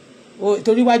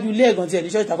torí wájú ilé ẹ̀gàn tí ẹ̀ ní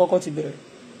ṣọ́ọ̀ṣì àkọ́kọ́ ti bẹ̀rẹ̀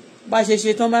bá ṣe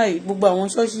ṣe tán báyìí gbogbo àwọn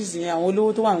ṣọ́ọ̀ṣì yẹn àwọn olówó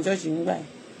tó wà ní ṣọ́ọ̀ṣì ń gbà yẹn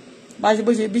bá ṣe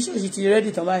bó ṣe bí ṣọ́ọ̀ṣì ti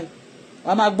rẹ́dì tán báyìí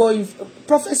wàá máa gbọ́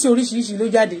prophecy oríṣiríṣi ló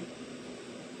jáde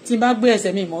tí n bá gbé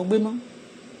ẹsẹ̀ mi ìmọ̀ gbé mọ́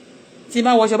tí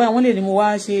bá wọṣọ báyìí wọ́n lè ní mo wá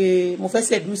ṣe mo fẹ́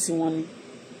seduce wọn ni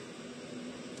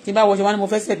tí bá wọṣọ báyìí mo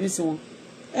fẹ́ seduce wọn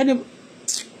ẹni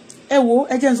ẹ wo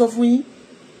ẹ jẹ́ n sọ fún yín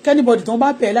kẹ́nìbọ̀dì tó ń bá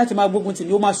bẹ̀ẹ́ láti máa gbógun tì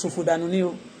ní ó máa ṣòfò dànù ní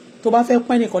o tó bá fẹ́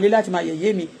pẹ́ nìkan lé láti máa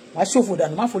yẹ̀yẹ́ mi wàá ṣòfò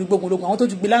dànù má forí gbógun lógun àwọn tó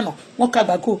ti gbé lánàá wọ́n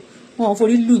kàgbákò wọ́n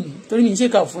forí lù mí torí mi ń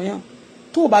ṣèkà fún yàn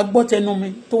tó o bá gbọ́ tẹnu mi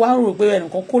tó wá rò pé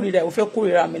ẹnìkan kórìíra ẹ̀ o fẹ́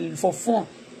kórìíra mi for fun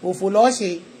òfò lọ́ọ́ ṣe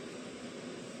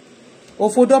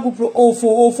òfò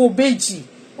òfò bèjì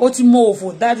ó ti mọ òfò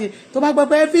dáàdì tó bá gbọ́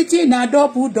pé everything na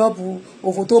double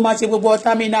òfò tó máa ṣe gbogbo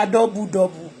ọ̀tá mi na double.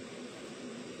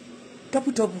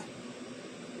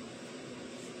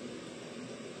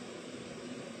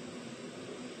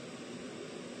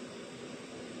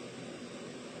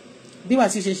 bí wàá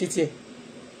sì ṣe tiẹ̀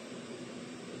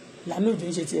lànà òjò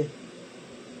ń ṣe tiẹ̀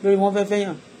lórí wọn fẹ́ fẹ́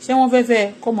yàn ṣé wọ́n fẹ́ fẹ́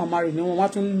kọ́ màmá rẹ̀ ni wọ́n wá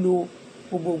tún lo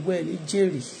gbogbo ẹ̀ ní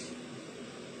jèrè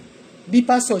bí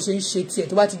pásọ̀ ṣe ń ṣe tiẹ̀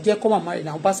tó bá ti jẹ́ kọ́ màmá rẹ̀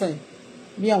làwọn pásọ̀ yẹn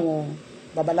bí àwọn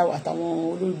babaláwo àtàwọn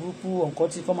olórí burúkú ọ̀nkọ́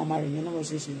tí kọ́ màmá rẹ̀ yẹn náà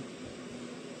ṣe ṣe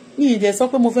ní ìdẹ sọ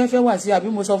pé mo fẹ́ fẹ́ wà sí àbí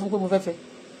mo sọ fún pé mo fẹ́ fẹ́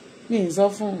ní ìsọ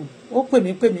fún ó pè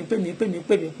mí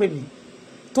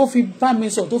tó fi bá mi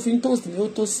sọ tó fi ń tòsí ni ó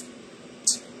tòsí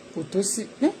kò tó sí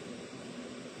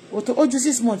ó ju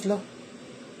 6 months lọ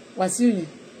Wàsíù yẹn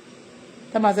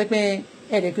tá máa sọ pé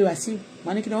ẹ̀ẹ́dẹ̀ pé Wàsíù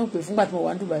màá ní kí ni wọ́n pè fúngbà tí mo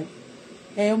wà ní Dubai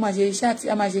ó máa ṣe iṣẹ́ àti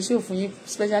a máa ṣe iṣẹ́ òfin yín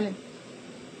specially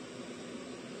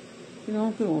kí ni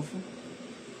wọ́n pè wọ́n fún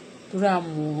torí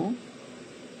àmọ́ wọ́n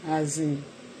àzìn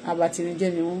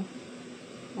abatinijẹ́ ni wọ́n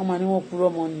máa ní wọ́n purọ́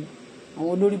mọ́ ni àwọn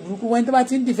olórí burúkú wọ́n tó bá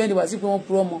ti ń dìfẹ́ǹdì Wàsíù pé wọ́n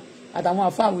purọ́ mọ́ àtàwọn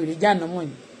àfa àwèrè jáàná mọ́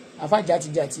ni àfa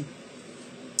jàtijàti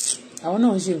àwọn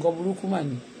náà ń ṣe nǹkan burúkú mà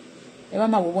ní ẹ má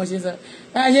máa wò wọ́n ṣe ń sọ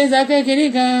ṣe ń sọ kékeré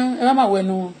kan ẹ má máa wọ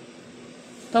ẹnu wọn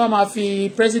táwọn máa fi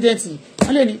pírẹsidẹ́ǹtì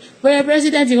wọ́n lè ní pé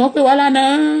pírẹsidẹ́ǹtì kan pè wá lánàá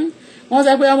wọ́n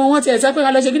sọ pé ọmọ wọn tiẹ̀ sọ pé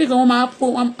ká lọ ṣe kíní kan wọ́n máa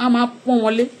pọ́n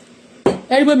wọn lé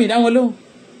ẹ rí bómi ìdáwọn lóhùn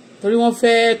torí wọ́n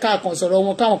fẹ́ káàkan sọ̀rọ̀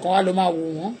wọn káwọn kan wá lọ máa wò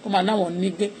wọ́n kó máa náwọn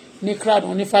ní crowd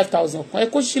wọn ní 5,000 kan ẹ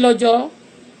kó sí lọ́jọ́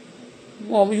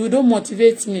you don't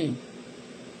motivate me.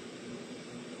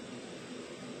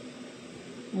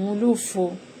 òun ló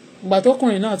fo ìgbà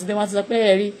tókùnrin náà ti dé wọn ti sọ pé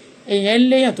ẹ rí èèyàn ń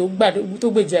léèyàn tó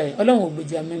gbèjà ẹ Ọlọ́run ò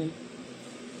gbèjà mi ni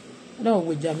Ọlọ́run ò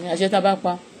gbèjà mi àṣẹ tá a bá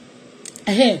pa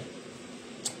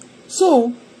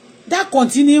so that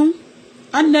continue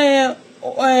and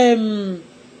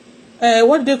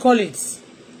what do they call it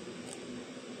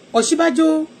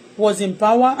Ọ̀ṣínbàjò was in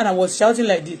power and I was shouting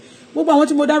like this gbogbo àwọn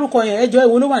tí mo dárúkọ yẹn ẹjọ́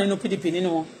ìwọ ló wà nínú PDP nínú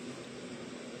wọn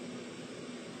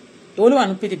ìwọ ló wà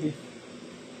nínú PDP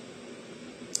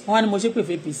wọ́n ní mo ṣe pè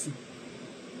fún APC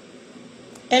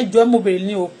ẹjọ́ mo bèrè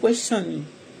ní o question ni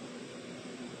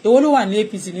èwo ló wà ní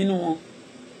APC nínú wọn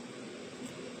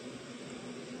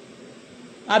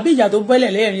àbí ìjà tó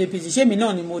bẹ́lẹ̀ lẹ́yìn APC ṣé mi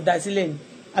náà ni mo dá sílẹ̀ ni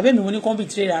àbí mi mo ní kàn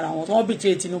betray ara wọn tí wọ́n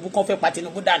betray Tinubu kàn fẹ́ pa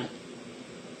Tinubu dànù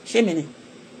ṣé mi ni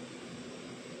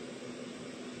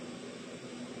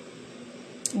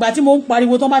ìgbà tí mo ń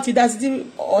pariwo tó bá ti dá sí tí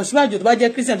Ọ̀ṣínbàjò tó bá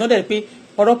jẹ́ Christian tó dẹ̀ pé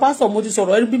ọ̀rọ̀ pásọ̀ mo ti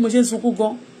sọ̀rọ̀ ẹ rí bí mo ṣe ń sunkún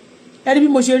gan ẹ rí bí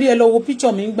mo ṣe rí ẹ lọ wo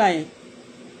picture mi ń gbà yẹn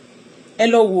ẹ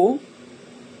lọ wò ó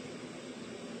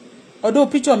ọdún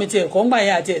picture mi ti ẹ̀kọ́ ń gbà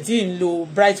yẹn àti ẹ̀ tí ń lo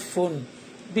bright phone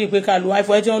bíi pé ká lo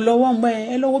iPhone ẹ ti ń lọ́wọ́ ń gbà yẹn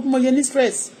ẹ lọ wo bí mo ṣe ní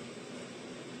stress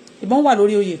ìbọn wà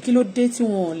lórí oyè kí ló dé tí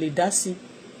wọn ò lè dá sí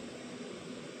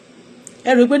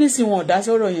ẹ rí i pé nísìnyí wọn ò dá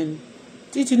sọ̀rọ̀ yẹn ni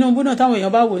tí Tinubu náà táwọn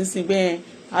èèyàn bá wò ń sìn pé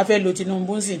a fẹ́ lo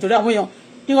Tinubu ń sìn torí àwọn èèyàn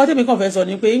nǹkan tèmi kàn fẹ́ sọ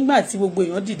ni pé nígbà tí gbogbo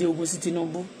èèyàn dìde ogun sí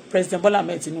Tinubu President Bola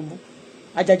Ahmed Tinubu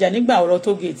àjàjà nígbà ọ̀rọ̀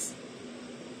tó gate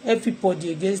everybody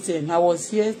against him I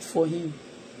was here for him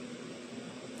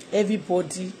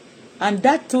everybody and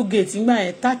that toll gate nígbà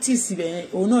yẹn 30 síbẹ̀ yẹn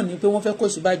òun náà ni pé wọ́n fẹ́ kó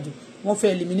Ọ̀ṣínbàjò wọ́n fẹ́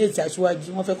eliminate Aṣíwájú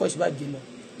wọ́n fẹ́ kó Ọ̀ṣínbàjò lọ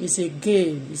it's a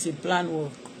game it's a plan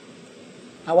work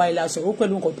àwa ìlà sọ̀rọ̀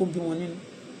pẹ̀lú nǹkan tó bí wọn nínú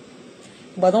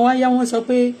ìgbà tó wá yá wọn sọ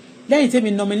pé lẹ́yìn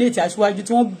tèmi nominate Aṣíwájú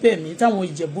tí wọ́n bẹ̀ mí táwọn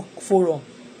Ìjẹ̀bú forum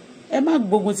ẹ má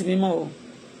gbógun tì mí mọ́ o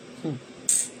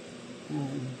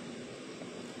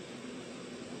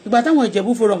ìgbà táwọn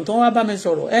Ìjẹ̀bú forum tó wá bá mi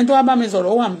sọ̀rọ̀ ẹni tó wá bá mi sọ̀rọ̀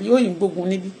ó wà níbí ó yìn gbógun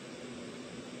níbí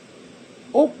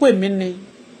ó pè mí ni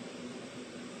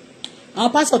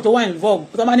àwọn pásọ̀ tó wà involve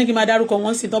tó bá ní kí n máa dárúkọ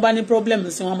wọn sí tó bá ní problem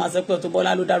sí wọn máa sọ pé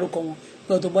Auto-Bola ló dárúkọ wọn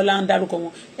pé Auto-Bola ń dárúkọ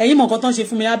wọn ẹ̀yin mọ̀ nǹkan tó ń ṣe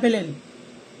fún mi lábẹ́lẹ̀ ni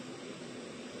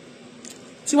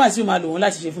tí Wàsíù máa lò wọn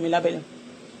láti ṣe fún mi lábẹ́lẹ̀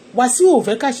Wàsíù ò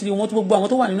fẹ́ káṣírí wọn tó gbogbo àwọn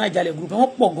tó wà nínú àjálẹ̀ group wọn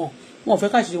pọ̀ gan wọn ò fẹ́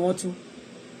káṣírí wọn tú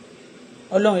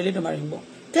Ọlọ́run Elédùmarè ń gbọ́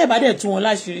tẹ́ ẹ̀ bá dẹ̀ tú wọn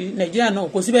láṣìírí Nàìjíríà náà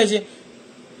kò sí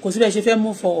bẹ́ẹ̀ ṣe fẹ́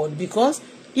move forward because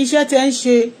iṣẹ́ tẹ́ ń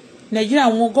ṣe Nàìjíríà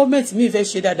àwọn gọ́ọ̀mẹ̀ntì míì fẹ́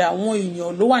ṣe dáadáa àwọn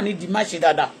èèyàn ló wà nídìí má ṣe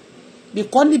dáadáa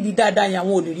bìkọ́ níbi dáadáa yẹn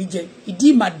àwọn ò lè rí jẹ ìdí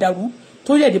ìmàdàrú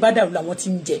torí ẹ̀dẹ̀ bá dàrú làwọn ti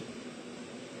ń jẹ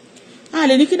a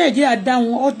lè ní kí Nàìjíríà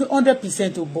dáhùn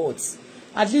 100% to but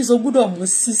at least o gbọ́dọ̀ mú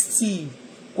 60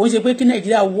 kò ń ṣe pé kí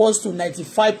Nàìjíríà worst to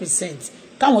 95%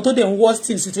 káwọn tó dẹ̀ ń worst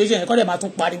in situation yẹn kọ́ dẹ̀ máa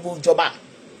tún pariwo ìjọba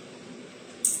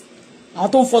àwọn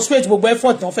tó ń frustrate gbogbo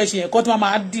effort tí wọ́n fẹ́ ṣe yẹn kọ́ tí wọ́n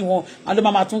máa dì wọ́n àwọn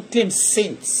ló máa tún claim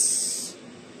saints.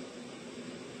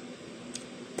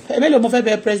 ẹ̀mélòó mo fẹ́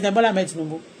bẹ President Bola Ahmed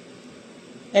Tinubu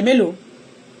ẹ̀mélòó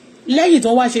lẹ́yìn tí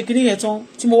wọ́n wá ṣe kíní yẹn tán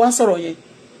tí mo wá sọ̀rọ̀ yẹn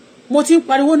mo ti ń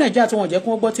pariwo Nàìjíríà tí wọ́n jẹ́ kí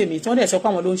wọ́n gbọ́ tèmi tí wọ́n dẹ̀ sọ pé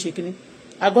àwọn ló ń ṣe kíní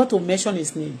I got to mention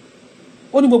his name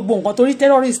ó ní gbogbo nǹkan torí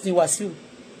terrorist ni Wàsíù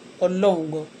Ọlọ́run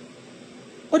gbọ́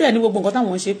ó dẹ̀ ní gbogbo nǹkan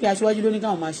táwọn ń ṣe pé aṣíwájú ló ní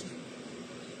káwọn máa ṣe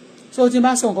so tí n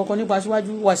bá sọ nǹkan kan nípa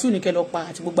aṣíwájú Wàsíù ní kẹ́ lọ pa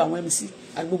àti gbogbo àwọn MC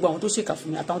àti gbogbo àwọn tó ṣèkà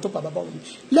fún mi àtàwọn tó pa bàbá wọn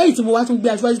lẹ́yìn tí mo wá tún gbé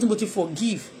aṣíwájú tí mo ti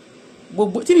forgive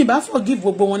gbogbo tí mi bá forgive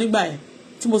gbogbo wọn nígbà yẹn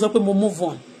tí mo sọ pé mo move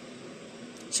on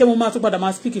ṣé mo máa tún padà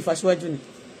máa speak ìfàṣíwájú ni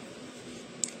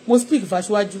mo speak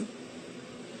ìfàṣíwájú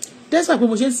dẹ́sà pé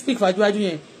mo ṣe ń speak ìfàṣíwájú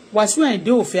yẹn Wàsíù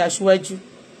Àyìndé ò fẹ́ aṣíwájú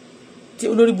tí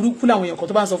olórí burúkú làwọn èèyàn kan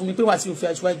tó bá ń sọ fún mi pé Wàsíù ò fẹ́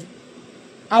aṣíwájú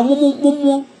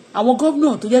àwọn àwọn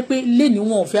gómìnà tó jẹ́ pé lẹ́ni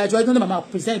wọn ò fẹ́ aṣíwájú tó ń dẹ̀ máa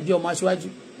present bí ọmọ aṣíwájú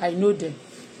I know them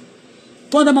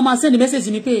tó ń dẹ̀ máa send message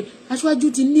mi pé aṣíwájú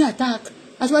ti ní attack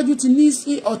aṣíwájú ti ní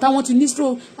ọ̀tá wọn ti ní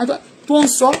stroke tó ń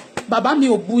sọ bàbá mi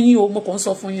ò bú yín o mo kàn ń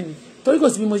sọ fún yín ni torí kò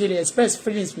sí bí mo ṣe lè express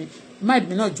feelings mi mind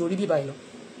mi náà jórí bíbá yìí lọ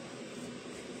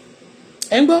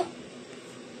ẹ̀ ń gbọ́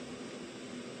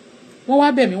wọ́n wá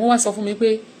bẹ̀ mí wọ́n wá sọ fún mi pé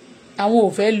àwọn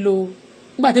ò fẹ́ lo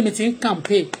nígbà tẹ́mi ti ń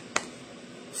campaign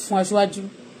fún aṣíwájú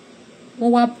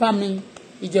wọ́n wá bá mi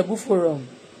Ìjẹ̀bú forum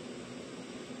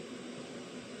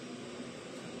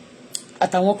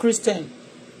àtàwọn Christian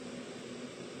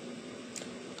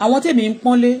àwọn tèmi ń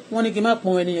pọ́nlé wọ́n ní kí n má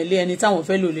pọ́n ẹnìyàn lé ẹni táwọn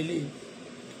fẹ́ lò lélẹ̀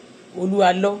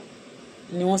Olúalọ́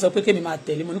ni wọ́n sọ pé kémi máa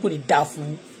tẹ̀lé mo ní kò ní dáa fún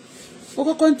yín ó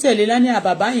kọ́kọ́ ń tẹ̀lé lání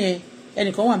àbàbá yẹn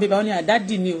ẹnìkan wà bíbá wọn ní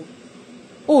àdádì ni o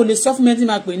ó lè sọ fún mi tí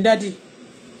máa pè ń dádì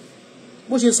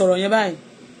bó ṣe sọ̀rọ̀ yẹn báyìí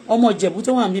ọmọ Ìjẹ̀bú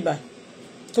tó wà ń bíbá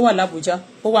tó wà l'Àbújá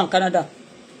ó wà ní Canada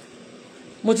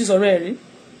mo ti sọ̀rọ̀ ẹ̀ rí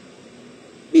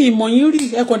bí ìmọ̀ yín rí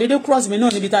ẹkùn dédé cross mi náà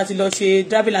níbi tá a ti lọ ṣe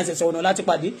driving license ọ̀nà láti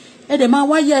pàdé ẹ̀dẹ̀ máa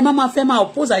wáyé ẹ má fẹ́ máa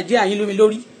oppose idea yín lómi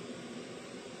lórí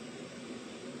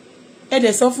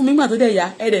ẹ̀dẹ̀ sọ fún mi nígbà tó dẹ̀ yá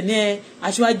ẹ̀dẹ̀ ní ẹ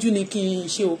aṣíwájú ni kí n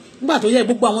ṣe o nígbà tó yẹ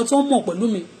gbogbo àwọn tó ń mọ̀ pẹ̀lú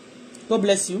mi God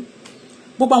bless you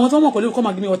gbogbo àwọn tó ń mọ̀ pẹ̀lú mi come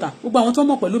and give me water gbogbo àwọn tó ń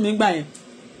mọ̀ pẹ̀lú mi gbà yẹn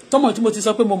tọ́mọ̀ tí mo ti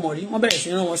sọ pé mo mọ̀ rí wọ́n bẹ̀rẹ̀ sí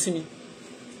rán wọn sí mi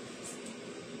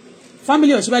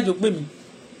family Ọ̀ṣínbàjò pè mí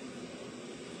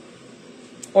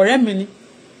ọ̀rẹ́ mi ni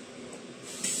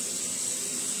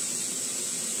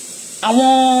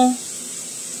àwọn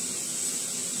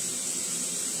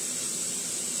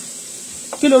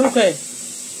kí lorúkọ ẹ̀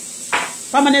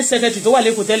permanent secretary tó wà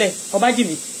lẹ́kọ̀ọ́ tẹ́lẹ̀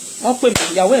Ọbájìmí wọ́n pè mí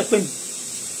ìyàwó ẹ̀ pè mí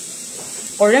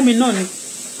ọ̀rẹ́ mi náà ni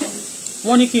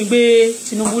wọ́n ní kí n gbé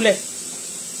Tinubu lẹ̀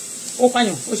ó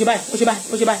pààyàn ó ṣe báyìí ó ṣe báyìí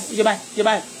ó ṣe báyìí ó ṣe báyìí ó ṣe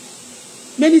báyìí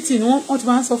many things wọ́n ti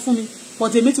máa ń sọ fún mi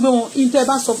but èmi ti pé wọn intẹ́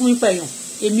bá sọ fún mi nípa èèyàn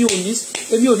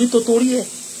èmi ò ní torí ẹ̀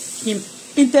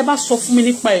intẹ́ bá sọ fún mi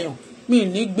nípa èèyàn mi ò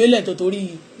ní gbélẹ̀ torí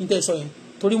intẹ́ sọ yẹn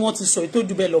torí wọ́n ti sọ ètò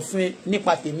jù bẹ́ẹ̀ lọ fún ẹ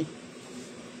nípa tèmi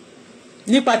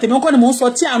wọ́n kọ́ ni mò ń sọ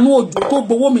tí àánú òjò tó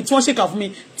gbowó mi tí wọ́n ṣèkà fún mi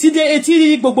tí dé etí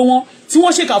gbogbo wọn tí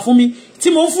wọ́n ṣèkà fún mi tí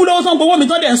mò ń fún lọ́wọ́ tán gbowó mi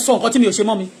tó dẹ̀ ń sọ nǹkan tí mi ò ṣe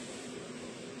mọ́ mi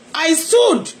I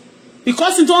stood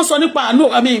because tí wọ́n sọ nípa àánú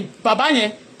bàbá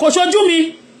yẹn kò ṣojú mi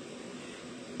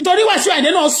nítorí Wàsíù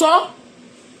Àyìndé náà sọ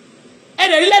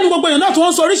ẹ̀rẹ̀ rí lẹ́nu gbogbo èèyàn náà tó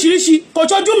ń sọ oríṣiríṣi kò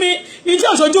ṣojú mi ìdí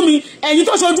òṣojú mi ẹ̀yin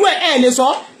tó ṣojú ẹ̀ lè sọ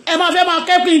ẹ máa fẹ́ máa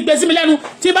kẹ́kìn gbé sí mi lẹ́nu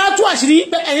tí bá tú àṣírí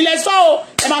ẹ̀yin lẹ sọ o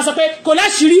ẹ máa sọ pé kò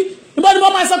láṣírí níbo ni mo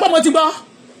máa sọ pé mo ti gbọ́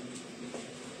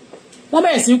wọ́n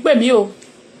bẹ̀rẹ̀ sí ń pè mí o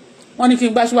wọ́n ní kí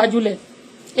n gbá síwájú lẹ̀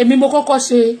èmi mo kọ́kọ́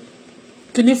ṣe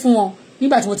kinní fún wọn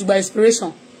nígbà tí mo ti gba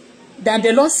inspiration then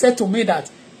the Lord said to me that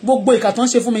gbogbo ìkà tó ń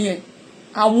ṣe fún mi yẹn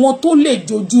àwọn tó lè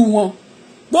jojú wọn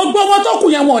gbogbo wọn tó kù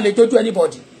yẹn wọn ò lè jojú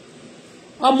anybody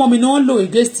ọmọ mi náà lò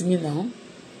against mi náà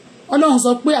Ọlọ́run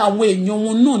sọ pé àwọn èèyàn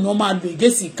wọn náà máa lò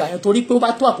against ìkà yẹn torí pé ó bá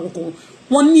tó àkókò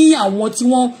wọn ní àwọn tí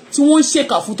wọ́n ń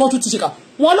ṣèkà fún tó tún ti ṣèkà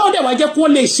wọn Ọlọ́run dẹ̀ wá jẹ́ kí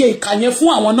wọ́n lè ṣe ìkà yẹn fún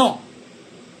àwọn náà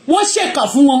wọ́n ṣèkà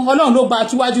fún wọn Ọlọ́run ló gba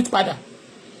tíwájú padà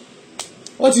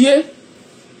ó ti yé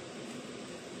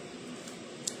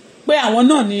pé àwọn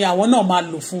náà ni àwọn náà máa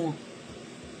lò fún wọn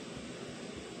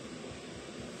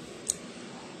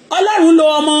Ọlọ́run lo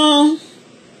ọmọ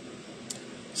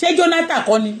ṣé Jonathan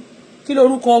kọ́ ni kí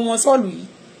lorúkọ ọmọ Sọ́ọ̀lù yìí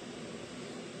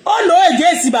ó lò ègé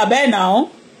sí bàbá ẹ̀ náà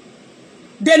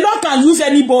the Lord can use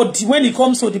anybody when it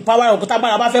comes to the power of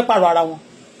tágbára bá fẹ́ pààrọ̀ ara wọn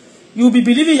you be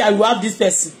believing that you have this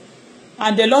person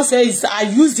and the Lord says I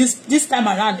use this time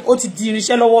around ó ti di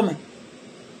irinṣẹ́ lọ́wọ́ mi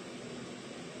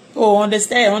oh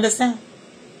understand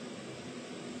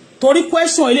torí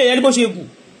question ilé yẹn bó ṣe gùn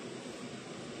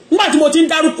nígbà tí mo ti ń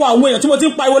dárúkọ àwọn èèyàn tí mo ti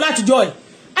ń pariwo láti jọ ẹ̀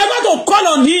I got to call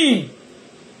on him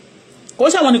kò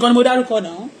ṣàwọn nìkan ni mo dárúkọ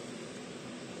náà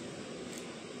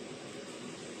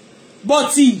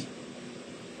bọ́tì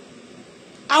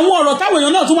àwọn ọ̀rọ̀ táwọn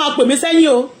èèyàn náà tún máa pè mí sẹ́yìn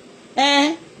o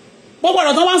gbogbo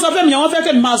ọ̀rọ̀ tó wá ń sọ fẹ́mi àwọn fẹ́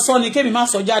kẹ́mi máa sọ ni kẹ́mi máa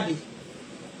sọ jáde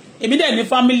èmi dẹ̀ ní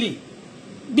family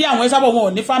bí àwọn ìsábọ̀ wọn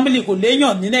ò ní family kò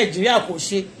léèyàn ní Nàìjíríà kò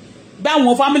ṣe bí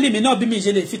àwọn family mi náà bí mi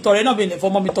ṣe lè fi tọrẹ náà bí lè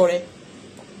fọmọ mi tọrẹ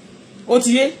ó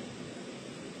ti yé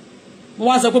mo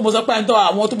wá sọ pé mo sọ pé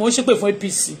àwọn tó mo ń ṣépè fún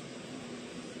APC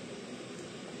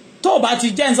tó bá ti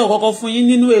jẹ́ ǹsọ̀ kọ́kọ́ fún yín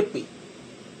nínú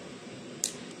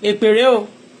èpè rẹ o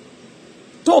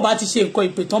tó bá ti ṣe nǹkan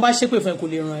ìpè tán bá ṣépè fún ẹ kò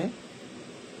lè ràn ẹ́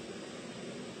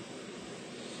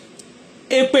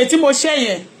èpè tí mo ṣẹ́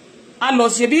yẹn a lọ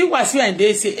ṣe bí Wàsíù Àyìndé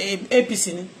APC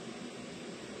ni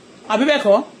àbí bẹ́ẹ̀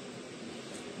kọ́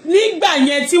nígbà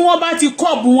yẹn tí wọ́n bá ti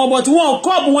kọ́ọ̀bù wọn bọ̀ tí wọ́n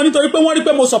kọ́ọ̀bù wọn nítorí pé wọ́n rí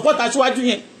pé mo support Aṣíwájú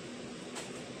yẹn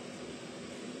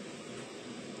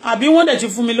àbí wọ́n dẹ̀ ti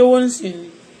fún mi lówó nísìn ni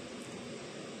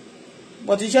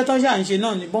bọ̀tí iṣẹ́ tó ṣà ń ṣe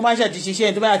náà ni bọ́n bá ṣe ti ṣiṣẹ́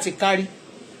yẹn tó bá ti kárí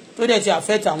tó dẹ̀ ti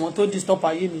affect àwọn tó disturb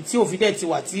ayé mi tí òfin dẹ̀ ti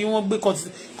wà tí wọ́n gbé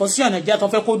constitution Nàìjíríà tó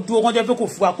fẹ́ kó dúró wọ́n jẹ́ pé kò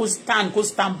fún wa kó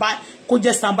stand by kó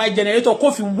jẹ́ stand by generator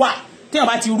kó fi wà téèyàn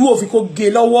bá ti rú òfin kó gé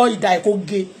lọ́wọ́ ìdá ẹ̀ kó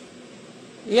gé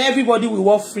everybody will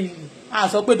work freely a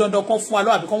sọ pé dandan kan fún wa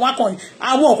lọ́wọ́ àbí kan wá kàn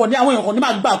àwọn èèyàn kan ní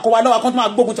máa gbà kọ́ wa lọ́wọ́ kan tó máa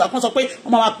gbógun tí wọ́n sọ pé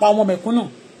wọ́n máa pa ọmọ mẹ̀kúnnù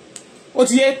ó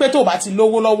ti yé pé tó bá ti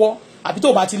lówó lọ́wọ́ àbí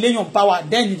tó bá ti léyàn power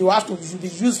then you have to be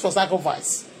used for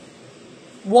sacrifice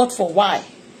what for why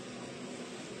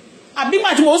àbí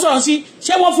mà tí mo sọ̀rọ̀ sí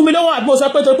ṣé wọ́n fún mi lówó àbí mo sọ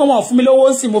pé tó pé wọ́n fún mi lówó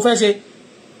ń sìn mo fẹ́ ṣe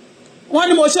wọ́n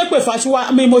ní mo ṣépè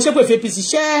fàṣíwá mi mo ṣépè fẹ́ APC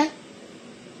ṣẹ́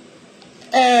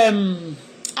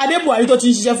Adébùhárí tó ti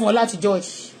ń ṣiṣẹ́ fún wọn láti George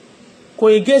kò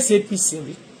against APC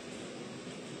rí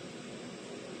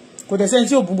kò dẹ̀ sẹ́ni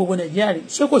tí ò bú gbogbo Nàìjíríà rí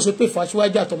ṣé kò ṣépè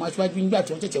fàṣíwájú àtọmọ Aṣíwájú nígbà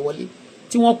tí wọ́n ṣẹ̀ṣẹ̀ wọlé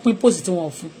tí wọ́n pín pósì tí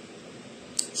wọ́n fún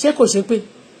ṣé kò ṣépè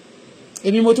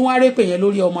èmi mo tún wá répè yẹn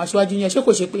lórí ọmọ Aṣíwájú yẹn ṣé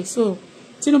kò ṣépè so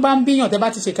tínú bá ń bíyàn tẹ́ bá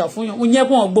ti ṣèkà fún yàn ń yẹ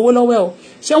kó wọn gbowó lọ́wọ́ ẹ̀ o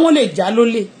ṣé wọ́n lè já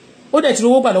lólè ó dẹ̀ ti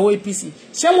rówó gbà lọ́wọ́ APC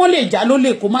ṣé wọ́n lè já lólè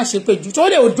kó má ṣe pé jù tó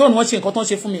lè ojú ọ̀nà wọn ṣe nǹkan tó ń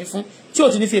ṣe fún mi fún tí ò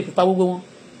ti ní fi èpè pa gbogbo wọn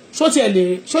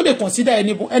ṣó lè consider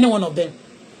any one of them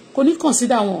kò ní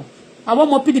consider wọn àwọn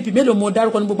ọmọ PDP mélòó mo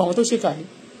dárúkọ ní gbogbo àwọn tó ṣèkà yìí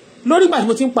lórí ìgbà tí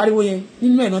mo ti ń pariwo yẹn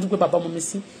nínú ẹ̀ náà tó pé bàbá ọmọ mi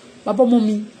sí bàbá ọmọ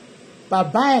mi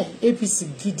bàbá ẹ̀ APC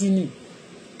gidi ni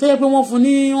tó yẹ pé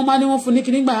wọ́n máa ní wọ́n fún ní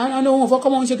kíní gbà á ní wọ́n fẹ́ kọ́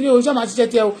mọ́ ń ṣe kíní o ṣé máa ṣiṣẹ́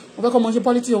tiẹ̀ o wọ́n fẹ́ kọ́ mọ́ ń ṣe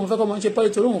politics wọ́n fẹ́ kọ́ mọ́ ń ṣe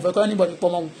politics wọ́n fẹ́ kọ́ anybody pọ̀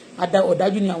mọ́ wọn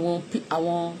ọ̀dájú ni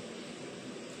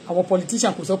àwọn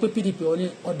politician kò sọ pé PDP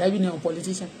ọ̀dájú ni àwọn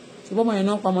politician ṣùgbọ́n ọmọ yẹn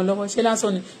náà pamọ́ lọ́wọ́ ṣé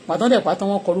lásán ni pàtó dẹ̀ pàtó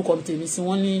wọn kọrúkọ tèmi sí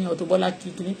wọn ní Auto-Bola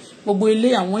kíkiri gbogbo ilé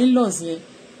àwọn in-laws yẹn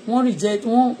wọ́n reject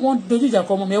wọ́n dojú ìjà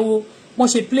kọ ọmọ mi ẹ̀wọ́ wọ́n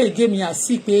ṣe play game yẹn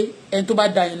àsì pé ẹni tó bá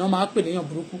da yẹn náà máa pè léyàn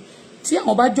burúkú tí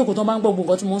àwọn bá jókòó tó máa ń gbọ́ gbogbo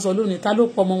nǹkan tí mo ń sọ lónìí ta ló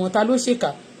pọ̀ ọmọ wọn ta ló ṣèkà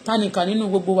táníkà nínú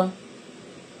gbogbo wa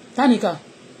táníkà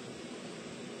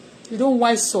you don't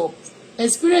wise up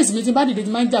experience mi tí bá dìde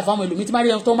tí máa ń jà fáwọn ẹlòmíì tí bá rí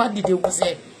ẹni tó máa dìde ogun sí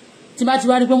ẹ tí bá ti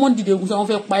wá rí pé wọ́n dìde ogun sí wọn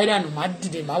fẹ́ pa ẹ̀rọ àná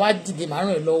máa wá dìde máa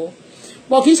ràn ẹ́ lọ́wọ́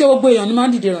bọ́ kì í ṣe gbogbo èèyàn ni máa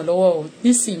ń dìde ràn lọ́wọ́ o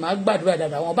nísìnyí máa gbàdúrà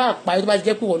dáadáa wọn bá pa ẹ tó bá ti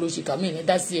jẹ́ pé wọ́n ló ṣe kàmí ẹ̀ ní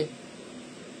dá sí ẹ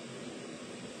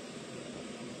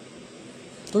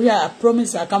torí I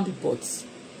promise I can't be bought.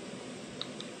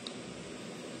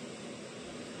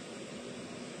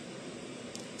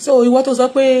 So ìwọ tó sọ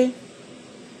pé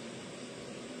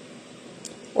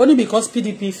only because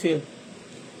PDP failed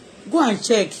go and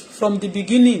check from the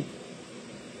beginning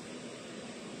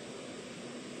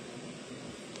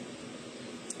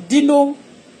Dino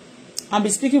I've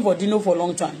been speaking for Dino for a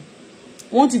long time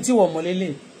wọ́n ti tí wọ́n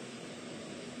mọ̀lélẹ̀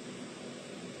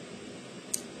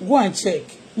go and check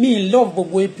me in love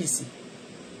gbogbo APC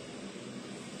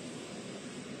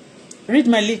read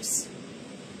my lips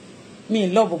me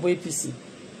in love gbogbo APC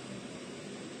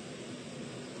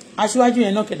Aṣíwájú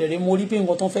yẹn náà kẹ̀dẹ̀rẹ̀ mo rí pé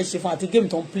nǹkan tó ń fẹ́ ṣe fún àti game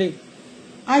tó ń play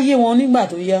ayé wọn nígbà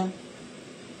tó yá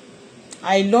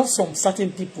I love some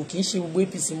certain people kì í ṣe gbogbo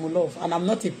APC mo love and I'm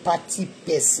not a party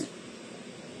person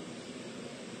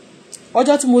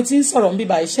ọjọ́ tí mo ti ń sọ̀rọ̀ níbi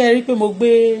báyìí ṣe rí pé mo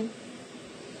gbé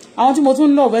àwọn tí mo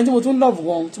tún love ẹni tí mo tún love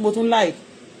wọn tí mo tún like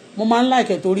mo máa ń like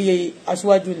ẹ̀ torí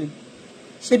Aṣíwájú ni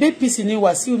ṣe bí APC ni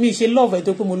Wàsíù mi ṣe love ẹ̀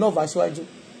tó pé mo love Aṣíwájú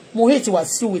mo hate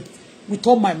Wàsíù with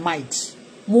all my might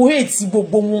mo hate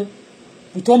gbogbo wọn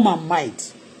with all my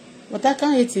might but I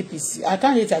can't hate APC I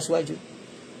can't hate Aṣíwájú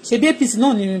ṣe bí APC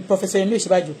náà ni Professor Yemi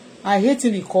Osinbajo I hate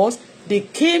him because they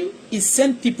came he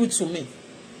sent people to me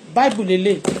Bible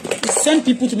lele he sent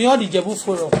people to me all the Jebu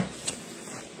forum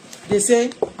they say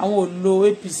àwọn ò lo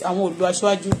APC àwọn ò lo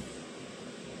Aṣíwájú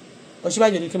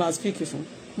Osinbajo ni kí n máa speak fún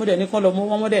mo dẹ̀ ní kán lọ mọ́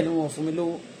wọ́n dẹ̀ ní wọn fún mi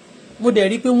lówó mo dẹ̀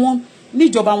rí pé wọ́n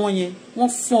níjọba wọn yẹn wọ́n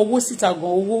fún owó síta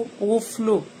gan owó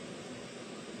flow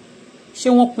ṣé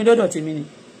wọ́n pín dọ́dọ̀ tèmi ni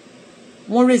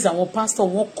wọ́n raise àwọn pastor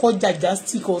wọ́n kọ́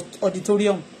gigantic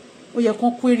auditorium ó yẹ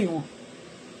kán query wọn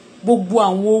gbogbo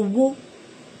àwọn owó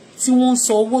tí wọ́n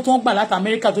sọ owó tó ń gbà láti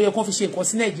Amẹ́ríkà tó yẹ kán fi ṣe nǹkan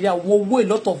sí Nàìjíríà wọ́n owó a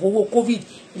lot of owó covid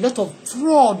a lot of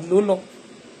fraud ló lọ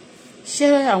ṣé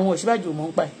àwọn Ọ̀ṣínbàjò mọ̀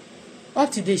ń pa ẹ̀ up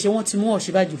to date ṣé wọ́n ti mú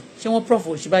Ọ̀ṣínbàjò ṣé wọ́n prof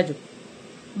Ọ̀ṣínbàjò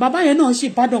bàbá yẹn náà sì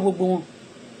pardon gbogbo wọn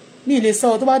ní ilé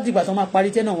sọ tó bá dìgbà tó máa parí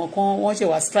tẹ́nà wọn kan wọ́n ṣe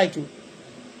wá strike o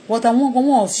wọ́n ta wọ́n kan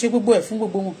wọ́n ṣe gbogbo ẹ̀ fún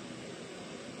gbogbo wọn.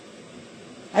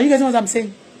 Are you getting what I'm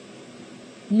saying?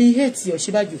 Me hate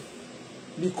Ọ̀ṣínbàjò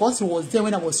because he was there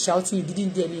when I was shouting he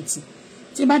didn't do anything.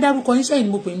 Tí bá dárúkọ yín sẹ́yìn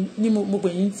ni mo pè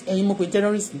yín ẹ̀yin mo pè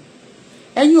terrorist ni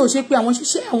ẹ̀yin ò ṣe pé àwọn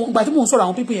ṣiṣẹ́ àwọn ìgbà tí mò ń sọ̀rọ̀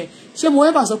àwọn pípín yẹn ṣé mo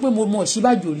ever sọ pé mo mọ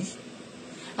Ọ̀ṣínbàjò rí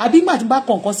àbí ìgbà tí bá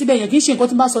kọ̀ọ̀kan síbẹ̀ yẹn kì í ṣe nǹkan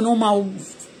tí bá sọ ni wọ́n máa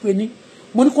pè ní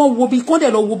mo ní kàn wo bí kàn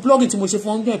dẹ̀ lọ wo blogging tí mo ṣe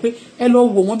fún wọn pé ẹ lọ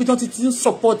wo wọn bí tán ti ń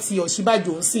support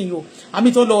Ọ̀ṣínbàjò ń sìn yìí o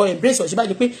àmì tó lọ embrace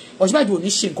Ọ̀ṣínbàjò pé Ọ̀ṣínbàjò ò ní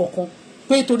ṣe nǹkan kan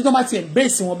pé torí tó bá ti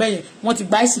embrace wọn bẹ́yẹn wọ́n ti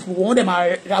gba ìsìnkú wọn dẹ̀ máa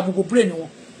ra gbogbo brain wọn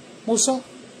mo sọ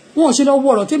wọn ò ṣe lọ́wọ́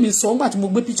ọ̀rọ̀ tèmi sọ nígbà tí mo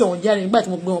gbé picture wọn jáde nígbà tí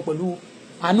mo gbé wọn pẹ̀lú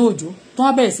Àánú Òjó tó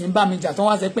wá bẹ̀rẹ̀ sí ń bá mi jà tó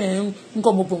wá sẹ pé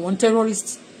nǹkan mo pè wọ́n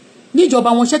terrorist níjọba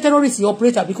wọn ṣé terrorist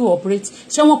operate àbí kò operate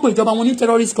ṣé wọ́n pè ìjọba wọn ní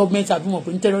terrorist government àbí wọ́n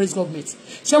pè ní terrorist government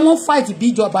ṣé wọ́n fight bí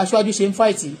ìjọba aṣáájú ṣe ń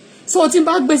fight so tí n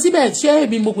bá gbé síbẹ̀ ṣé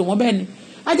èmi mo pè wọ́n bẹ́ẹ̀ ni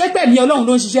a jẹ́ pé ẹ̀mí Ọlọ́run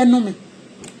ló ń ṣiṣẹ́ nú mi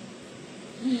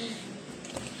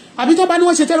àbí tó bá ní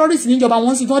wọ́n ṣe terrorist níjọba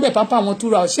wọn sì tó dẹ̀ pápá wọn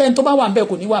túra ṣé ẹni tó bá wà ń bẹ̀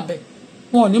kò ní wà ń bẹ̀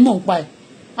wọn ò ní mọ̀ ń pa ẹ̀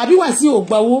àbí Wàsíù ò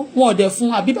gba owó wọn ò dẹ̀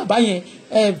fún àbí bàbá yẹn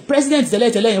president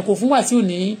tẹ́lẹ̀tẹ́lẹ̀ yẹn kò fún Wàsíù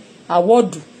ní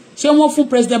àwọ́ọ̀dù ṣé wọ́n fún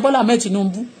president Bọ́lá Ahmed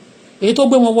Tinubu èyí tó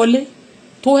gbé wọn wọlé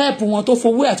tó help wọn tó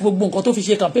fowó àti gbogbo nǹkan tó fi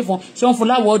ṣe campaign fún ṣé wọ́n fún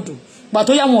láwọ́ọ̀dù gbà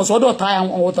tó yá wọn sọ́dọ̀ ta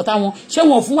àwọn ọ̀tọ̀ta wọn ṣé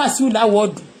wọ́n fún Wàsíù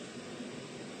láwọ́ọ̀dù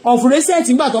of recent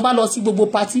nígbà tó bá lọ sí gbogbo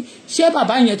party ṣé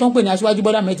bàbá yẹn tó ń pè ní Aṣíwájú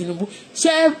Bọ́lá Ahmed Tinubu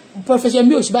ṣé professor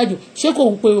mi Ọ̀ṣínbàjò ṣé kò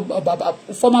ń pe bàbá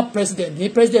former president ní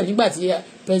president nígbà tí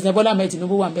president Bọ́lá Ahmed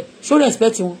Tinubu wà ń bẹ̀ ṣó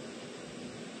respect wọn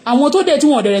àwọn tó dẹ̀ tí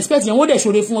wọn ò dẹ̀ respect yẹn wọ́n dẹ̀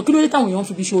ṣoore fún wọn kí ló dé táwọn èèyàn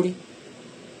fi bí ṣoore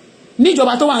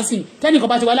níjọba tó wà ń sìn tẹ́nìkan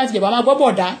bá ti wá láti ìjọba máa gbọ́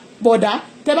bọ̀dá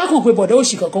tẹ́ bá kàn pé bọ̀dá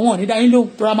òṣì kankan wọn ò ní dá yín lóhùn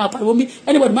tó ra máa pariwo mí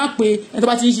anybody máa pe ẹni tó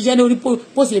bá ti ń ṣiṣẹ́ lórí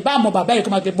pósì bá àmọ́ bàbá yìí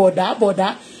kan máa pe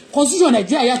bọ̀dá constitution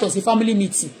Nigeria yàtọ̀ sí family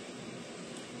meeting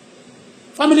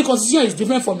family constitution is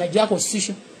different from Nigeria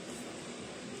constitution.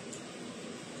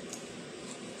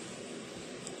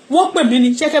 wọ́n pè mí ní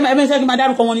ṣẹ́kẹ́ máa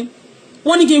dárúkọ wọn ni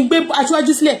wọ́n ní kí n gbé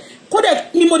aṣáájú sílẹ̀ kódà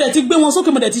ni mo dẹ̀ ti gbé wọn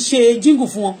sókè mo dẹ̀ ti ṣe jíngù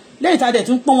fún wọn lẹ́yìn tá a dẹ̀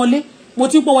tún pọ́n wọn lé mo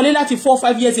ti pọ́n wọn lé láti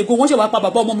 4-5 years ago wọ́n ṣe wá pa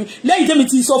bàbá ọmọ mi lẹ́yìn tẹ́mi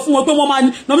ti sọ fún wọn pé wọ́n máa ní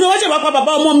nọ́mí wọ́n ṣe wá pa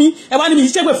bàbá ọmọ mi ẹ wá ní mi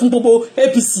ṣépè fún gbogbo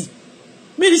APC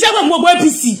mi ní ṣépè fún gbogbo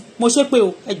APC mo ṣépè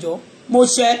o ẹjọ́ mo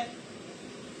ṣe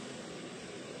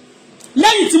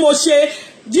lẹ́yìn tí mo ṣe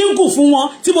jíngù fún wọn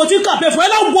tí mo ti kàpé fún ẹ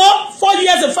lọ́wọ́ 4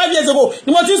 years and 5 years ago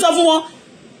ni mo ti sọ fún wọn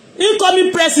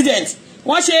incoming president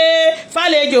wọ́n ṣe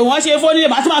fàlejò wọ́n ṣe fónílé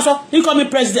màá tún máa sọ incoming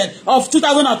president of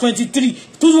 2023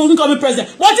 incoming president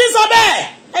wọ́n ti sọ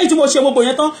bẹ́ẹ̀ ẹ̀yìn tí mo ṣe gbogbo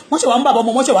yẹn tán wọ́n ṣe wà ń bàbá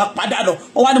ọmọ wọ́n ṣe wà padà lọ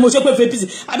wọ́n wá ní mo ṣe pé APC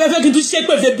abẹ́fẹ́ kí n tún ṣe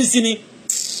pé APC ni.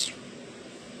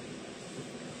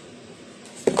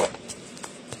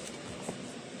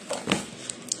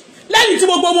 lẹ́yìn tí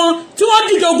gbogbo wọn tí wọ́n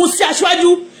dìde ogun sí aṣáájú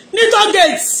ní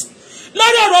tọ́gẹ̀tì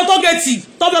lórí ọ̀rọ̀ tọ́gẹ̀tì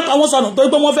tọ́fẹ́ kọ́ wọn sọnù torí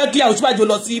pé wọ́n fẹ́ kí Ọ̀ṣínbàjò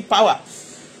lọ sí power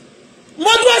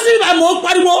mo dúró sí ìgbà mo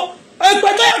pariwo èpè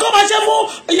tó yẹ kó máa ṣe fún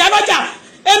ìyá lọ́jà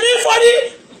èmi ń fọ́ ní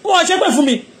wọ́n ṣe pé fún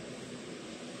mi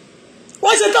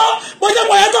wọ́n ṣe tán mo ṣe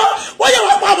pọ̀ yẹn tán wọ́n yẹ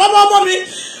wọ́n pa àbámọ́ ọmọ mi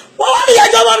wọ́n wá ní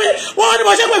ìyájọ́ ọmọ mi wọ́n wá ní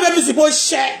mo ṣe pé APC mo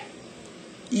ṣe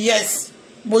yes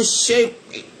mo ṣe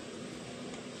pé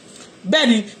bẹ́ẹ̀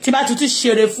ni tí bá tún ti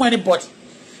ṣeré fún anybody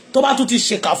tó bá tún ti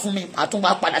ṣèkà fún mi màá tún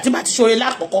wá padà tí bá ti ṣoore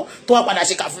lákọ̀ọ́kọ́ tó wá padà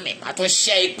ṣèkà fún mi màá tún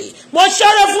ṣe ìpè mo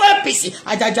ṣeré fún APC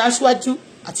àjàjà Aṣíwájú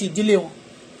àti ìdílé wọn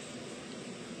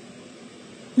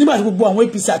nígbà tí gbogbo àwọn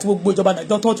APC àti gbogbo ìjọba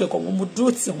Nàìjíríà tó ń tẹ̀kọ̀ wọn mo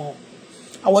dúró tì wọn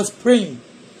I was praying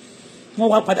wọ́n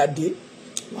wá padà dé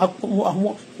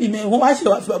wọ́n wá ṣe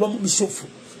wá fi bàbá mi ṣòfò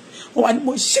wọ́n wá ní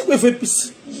mo ṣépè fún APC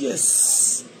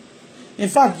yes in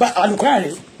fact alukóra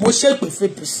rẹ̀ mo ṣépè fún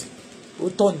APC ó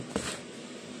tọ́ ni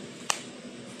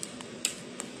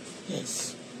yes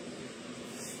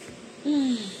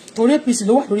torí APC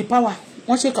ló wà lórí power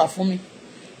wọ́n ṣèkà fún mi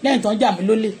lẹ́yìn tó ń jà mí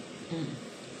lólè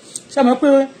ṣé mo pé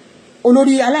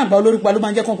olórí aláǹgbá olórí pupa ló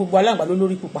máa ń jẹ́ kán gbogbo aláǹgbá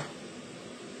lólórí pupa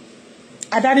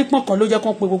adarí pọ̀n kan ló jẹ́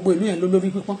kán pé gbogbo ìlú yẹn lólórí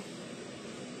pípọ́n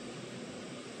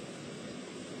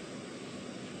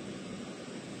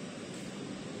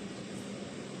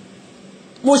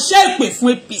mo ṣe ìpè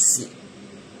fún APC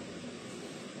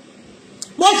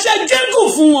mo ṣe jíngù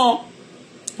fún wọn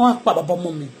wọ́n pa bàbá ọmọ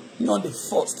mi not the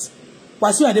first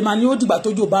Wàsíù Àyìndé máa ní ó dìgbà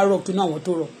tójú bá rọ̀ tó ní àwọn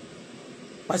tó rọ̀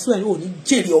Wàsíù Àyìndé ò ní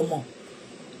jèrè ọmọ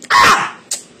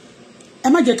ẹ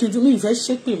má jẹ́ kí n tún mí ìfẹ́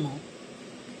ṣépè mọ́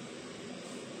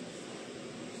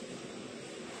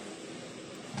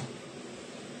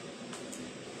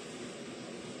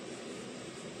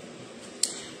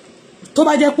tó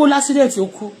bá jẹ́ pé lásìdẹ̀tì ó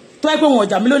kú tó yẹ pé wọn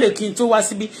ọjà mi ló lè kí n tó wá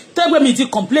síbi tó yẹ pé mi ti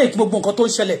complain gbogbo nǹkan tó ń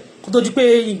ṣẹlẹ̀ kó tó di pé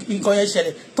nǹkan yẹn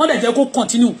ṣẹlẹ̀ tó dẹ̀ jẹ́ kó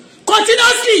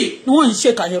continuously ni wọ́n ń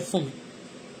ṣèkà yẹn fún mi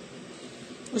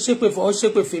ó ṣépè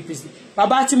fún APC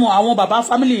bàbá tí mo àwọn bàbá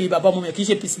family bàbá ọmọ mi kì í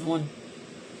ṣe APC mọ́ ni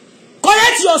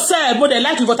correct yourself mo dẹ̀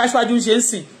láti nǹkan táṣíwájú ń ṣe ń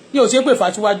sìn ní ò ṣépè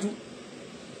fàṣíwájú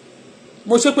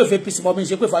mo ṣépè fún APC mọ́ mi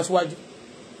ṣépè fàṣíwájú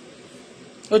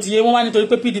ó ti yé wọ́n wá nítorí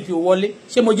pé PDP ò wọlé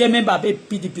ṣé mo jẹ́ mẹ́mbà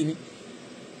PDP ni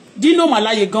Dino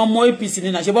Melaye gan mọ́ APC ní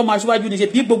nàṣẹ bọ́ máa ṣíwájú ní ṣe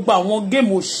bí gbogbo àwọn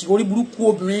géèmù òṣì orí burúkú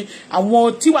obìnrin àwọn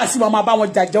tíwà sí máa bá wọn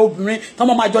jàjà obìnrin tó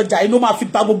máa jọ jà inú máa fi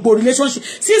ba gbogbo relationship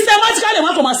systematically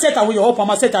wọ́n kò máa set àwọn èèyàn ọ̀pọ̀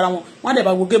máa set ara wọn wọ́n dẹ̀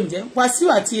bá gbogbo géèmù jẹ́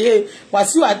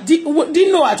Wàsíù àti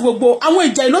Dino àti gbogbo àwọn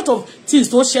ìjà a lot of things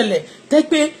tó ṣẹlẹ̀ tẹ́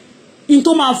pé in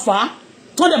tó máa fà á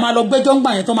tó dẹ̀ máa lọ gbẹ́jọ́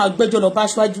ńgbà yẹn tó máa gbẹ́jọ́ lọ bá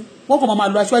aṣíwájú wọ́n kò máa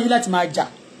lo aṣíwájú láti máa jà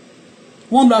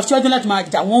wọ́n lo aṣíwájú láti máa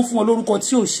jà wọ́n fún wọn lórúkọ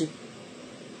tí ò ṣe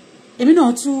èmi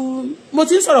náà tún mo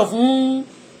ti ń sọ̀rọ̀ fún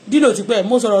Dino tipẹ́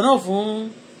mo sọ̀rọ̀ náà fún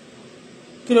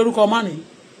kí lórúkọ ọmọ ni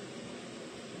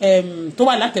tó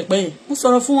wà látẹ̀pẹ́ yẹn mo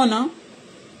sọ̀rọ̀ fún wọn náà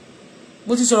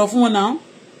mo ti sọ̀rọ̀ fún wọn náà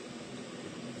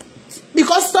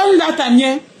because during that time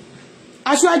yẹn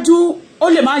aṣáájú ó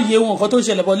lè má yé wọn nǹkan tó ń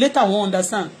ṣẹlẹ̀ but later wọ́n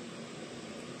understand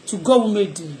to God who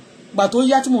made me gbà tó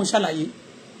yá tí mò ń ṣàlàyé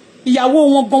ìyàwó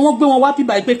wọn gan wọ́n gbé wọn wá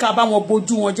bíbá pé ká bá wọn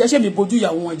bojú wọn jẹ́ ṣé mi bojú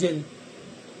ìyàwó wọn jẹ́ ni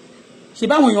ṣe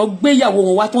báwọn èèyàn gbé ìyàwó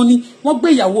wọn wá tán ní wọ́n gbé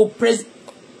ìyàwó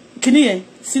kíní yẹn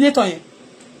sínétọ̀ yẹn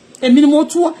èmi ni mo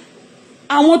tú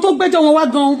àwọn tó gbẹ́jọ́ wọn wá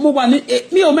gan mo wà ní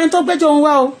mi ò mẹ́ntọ́ gbẹ́jọ́ wọn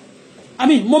wá o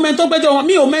mo mẹ́ntọ́ gbẹ́jọ́ wọn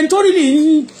mi ò mẹ́ntọ́ rí ní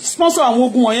sponsor àwọn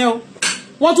ogun wọ̀nyẹn o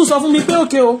wọ́n tún sọ fún mi pé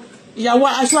òkè o ìyàwó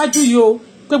aṣáájú yìí o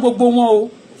pé gbogbo wọn o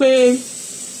pé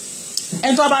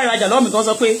ẹni tó bá rajà lọ́wọ́ mi kan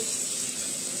sọ pé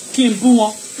kí n bú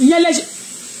wọn ìyẹn lẹ́sẹ̀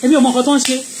èmi ò mọ nǹkan tó ń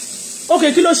ṣe òkè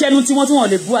kí ló ṣe ẹnu tí wọ́n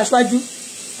lè bú aṣáájú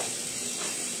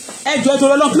ẹjọ́ tó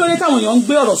lọ́lọ́ kí ló dé táwọn èèyàn ń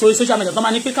gbé ọ̀rọ̀ sórí social media tó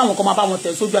máa ní pé káwọn kan máa bá wọn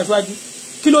tẹ̀ sójú aṣáájú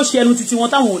kí ló ṣe ẹnu títí wọn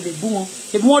táwọn ò lè bú wọn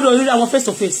èbí wọn lọ rí àwọn face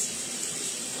to face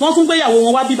wọ́n tún gbé ìyàwó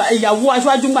wọn wá bíbá ìyàwó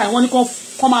aṣáájú gbà wọ́n ní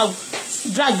kán máa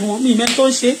drag wọn mi ìmẹ́ tó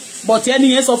ń ṣe but ẹni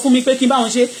yẹn sọ fún mi pé kí n bá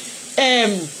wọn ṣe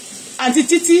àǹtí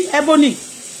títí Ebony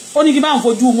ó ní kí n bá wọn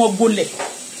fojú wọn gbolẹ̀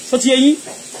tó ti yẹyìn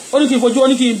ó ní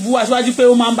kí n bú aṣáájú pé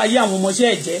ó máa ń ba yé àwọn ọmọọṣẹ́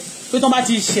ẹ̀ jẹ́ pé tó bá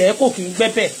ti ṣẹ́ kò kí n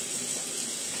gbẹ́bẹ̀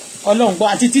ọlọ́run gbọ́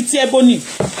àti títí Ebony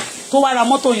tó wá ra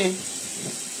mọ́tò yẹn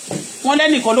wọ́n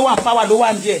lẹ́nìkan ló wà ń pàwà ló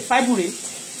wà ń jẹ́ fáìbùrè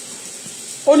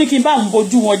ó ní kí n bá ń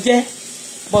bojú wọn jẹ́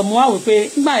bọ̀ mo wá wò pé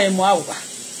nígbà yẹn mo wá wò wá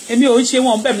èmi ò ń ṣe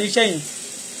wọn bẹ̀ mí iṣẹ́ yìí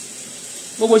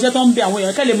gbogbo iṣẹ́ tó ń bẹ àwọn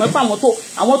èèyàn kẹ́lẹ̀ mọ́ pé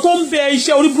àwọn tó ń bẹ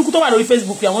iṣẹ́ orí burúkú tó wà lórí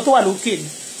Facebook àwọn tó wà lókè ni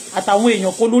àtàwọn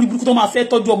èèyàn kó lórí burúkú tó máa fẹ́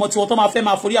tọ́jú ọmọ tiwọn tó máa fẹ́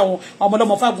máa forí àwọn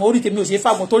ọmọlọ́mọ fàgbọ̀n orí tèmi ò ṣe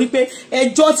fàgbọ̀n torí pé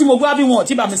ẹjọ́ tí mo gbá bí wọn ò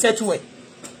tí bà mí sẹ́tù ẹ̀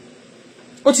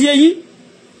ó ti yé yín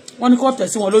wọ́n ní kó tẹ̀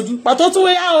sí wọn lójú pàtó tún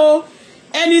wéyá o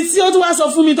ẹni tí ó tún wá sọ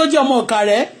fún mi tó jẹ́ ọmọ ọ̀kà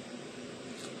rẹ̀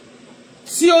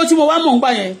tí mo wá mọ̀ ń gbà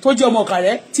yẹn tó jẹ́ ọmọ ọ̀kà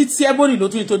rẹ̀ títí Ebony ló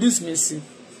tún introduce mi sí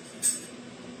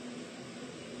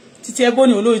títí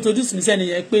Ebony ló introduce mi sẹ́ni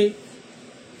yẹn pé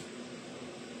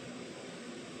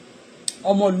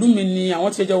ọmọ ìlú mi ni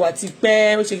àwọn tí ẹjọ́ wà ti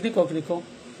pẹ́ ó ṣe kíríkan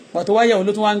pàtó wáyàwó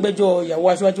ló tún wá ń gbẹ́jọ́ ìyàwó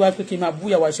aṣáájú wá pé kí n máa bú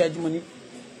ìyàwó aṣáájú mo ní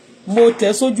mo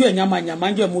tẹ̀ sójú ẹ̀ yàmàyàmá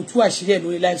jẹ́ mo tú àṣírí ẹ̀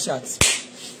lórí live chat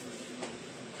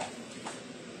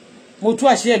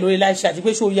live chat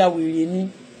pé ṣó ya wèrè ni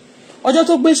ọjọ́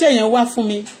tó gbéṣẹ́ yẹn wá fún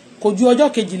mi kò ju ọjọ́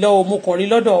kejì lọ mo kàn rí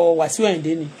lọ́dọ̀ Wàsíù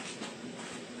Àyìndé ni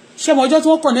ṣé mo ọjọ́ tí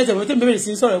wọ́n connect ẹ̀mọ́ tí mo bẹ̀rẹ̀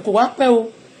sí sọ̀rọ̀ kò wá pẹ́ o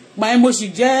gbà yẹn mo sì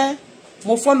jẹ́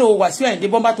mo follow Wàsíù Àyìndé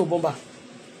bọ́mbà tó bọ́mbà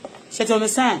ṣe ti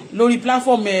understand lórí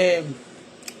platform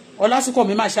ọlásùkọ̀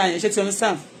mi máa ṣe àyẹn ṣe ti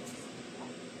understand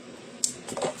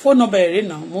phone number ẹ̀rẹ́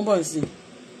náà mo bọ̀ sí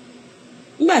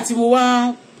nígbà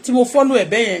tí mo follow ẹ̀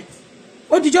bẹ́yẹn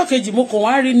ó dijọ́ kejì mo kàn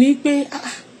wá rí ní pé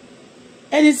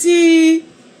ẹni tí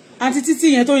àǹtí títí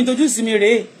yẹn tó introduce mi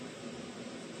rèé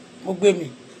mo gbé mi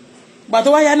gbà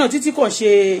tó wáyá náà títí kàn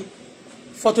ṣe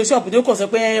photoshop ní ó kàn sọ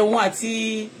pé òun àti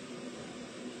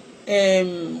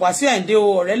Wàsíù Àyìndé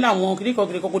ọ̀rẹ́ làwọn kìrìkọ̀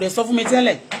kò dẹ̀ sọ fún mi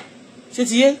tẹ́lẹ̀ ṣé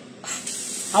ti yé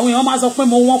àwọn èèyàn máa sọ pé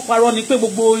mo wọ́n parọ́ ni pé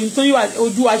gbogbo nítorí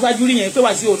ojú aṣáájú rí yẹn pé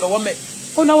Wàsíù ò lọ́wọ́ mẹ́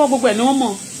ó lọ́wọ́ gbogbo ẹ̀ ni wọ́n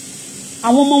mọ̀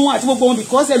àwọn ọmọ wọn àti gbogbo wọn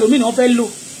because ẹlòmíràn wọ́n fẹ́ lò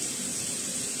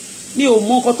mi ò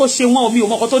mọ nǹkan tó ṣe wọn mi ò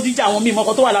mọ nǹkan tó díjà wọn mi ò mọ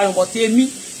nǹkan tó wà lára wọn tèmi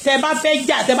tẹ bá fẹ́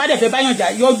jà tẹ bá dẹ̀ fẹ́ báyàn jà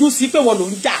yọjú sí pé wọ́n ló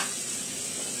ń jà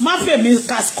má fẹ́ mi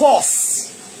cascos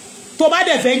tó bá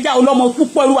dẹ̀ fẹ́ já ọlọ́mọ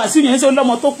púpọ̀ irú Wàsíù yẹn ṣe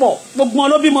ọlọ́mọ tó pọ̀ gbogbo wọn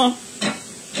ló bímọ.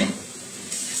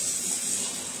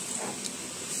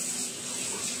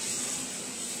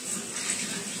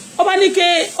 ó bá ní ké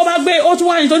ó bá gbé ó tún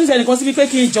wá ní tó ní sẹ́nìkan síbi pé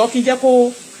kí n jọ kí n jẹ́ kó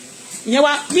ìyẹn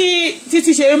wá bí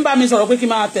títí ṣe ń bá mi sọ̀rọ̀ pé kí n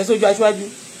máa tẹ̀ sójú aṣíwájú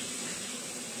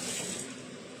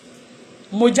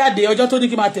mo jáde ọjọ́ tó ní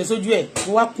kí n máa tẹ̀ sójú ẹ̀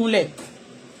mo wá kúnlẹ̀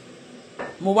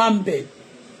mo wá ń bẹ̀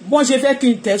bọ́n ṣe fẹ́ kí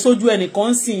n tẹ̀ sójú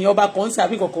ẹnìkan sìn ọba kan sí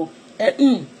àbí kankan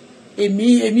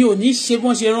èmi ò ní ṣe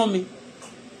bọ́n ṣe rán mi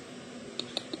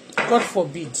God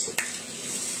forbid.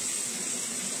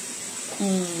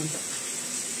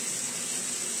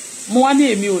 Mo wá ní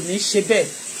èmi ò ní ṣe bẹ́ẹ̀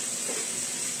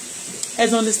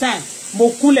as understand mo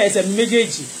kúnlẹ̀ ẹsẹ̀ mi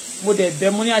méjèèjì mo dẹ̀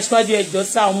bẹ̀ mo ní aṣíwájú ẹjọ́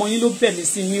sá ọmọ yín ló bẹ̀ mí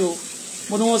sí yín o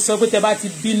mo ní wọ́n sọ pé tẹ bá ti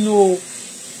bínú o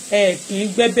kì í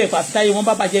gbẹ́bẹ̀ pàfitáyé wọ́n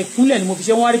bá bàjẹ́ kúnlẹ̀ ni mo fi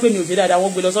ṣe wọ́n wá rí pé mi ò ṣe dáadáa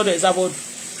wọ́n gbé lọ sọ́dọ̀ ẹ̀sà bọ́ọ̀dù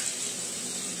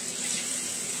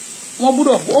wọ́n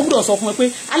gbúdọ̀ sọ fún mi pé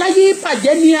aláyé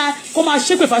bàjẹ́ ní a kó máa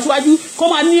ṣépè fàṣíwájú kó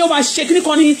máa ní ó máa ṣe kíní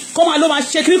kan ní kó máa ló máa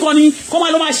ṣe kíní kan ní kó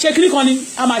máa ló máa ṣe kíní kan ní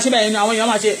a máa ṣe bẹ́ẹ̀ ni àwọn èèyàn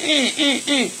máa ṣe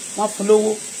wọ́n fún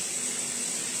lówó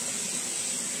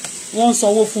wọ́n ń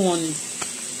sanwó fún wọn ni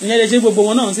ìyẹn lè ṣe gbogbo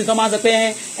wọn náà sí tán máa sọ pé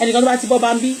ẹnìkan tó bá ti bọ́ bá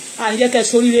ń bí àníjẹ́ kẹ́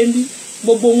sóríire ń bí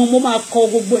gbogbo wọn mo máa kọ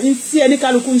gbogbo tí ẹni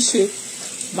kálukú ń ṣe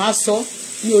máa sọ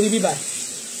ní orí bíbà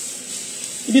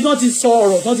ibi tí wọ́n ti sọ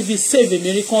ọ̀rọ̀ tí wọ́n ti fi save èmi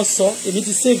rí kan sọ èmi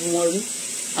ti save wọn rí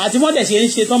àti wọ́n dẹ̀ ṣe ń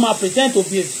ṣe tán máa pretend to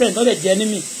be a friend tán dẹ̀ jẹ́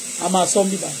enemy a máa sọ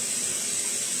bíbà.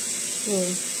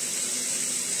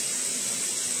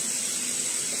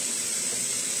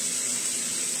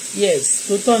 Yes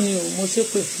tó tọ́ ni o mo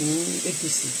ṣépè fún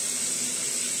APC.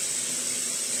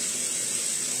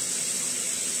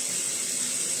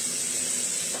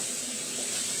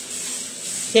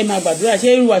 Ṣé máa gbàdúrà ṣé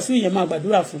irú Wàsíù yẹn máa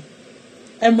gbàdúrà fún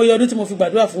ẹ mọ iye ọdún tí mo fi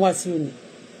gbàdúrà fún Wàsíù ni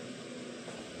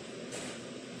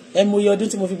ẹ mọ iye ọdún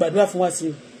tí mo fi gbàdúrà fún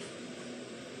Wàsíù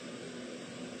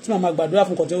tí màá máa gbàdúrà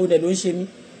fún kọ̀tẹ́ òde ló ń ṣe mí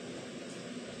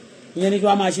ìyẹn ni kí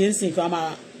wọ́n máa ṣe ń sìn kí wọ́n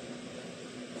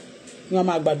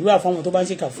máa gbàdúrà fún àwọn tó bá ń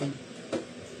ṣèkà fún mi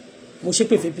mo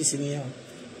ṣépè fún APC nìyẹn o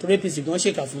torí APC gan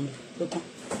ṣèkà fún mi ló kàn.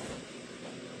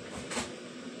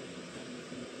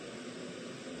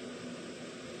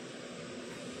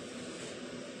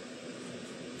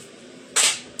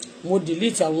 mo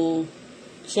delete àwọn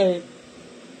iṣẹ́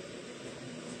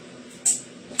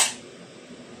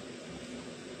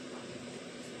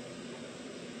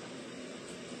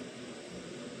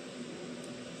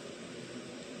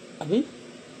àbí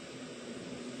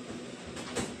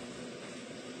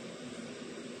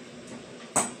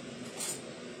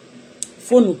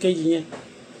fóònù kejì yẹn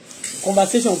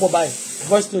conversation pọ̀ báyìí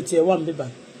voice note ẹ̀ wà ń bí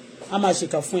báyìí a máa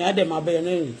ṣèkà fún yẹn á dẹ̀ máa bẹ̀rẹ̀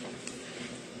náà rìn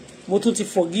mo tún ti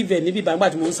forgive ẹ níbi ìgbà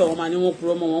tí mo ń sọ wọn máa ní wọn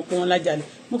purọ́ mọ́ wọn pé wọn lájàlẹ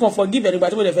mo kàn forgive ẹ nígbà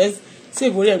tí mo lè fẹ́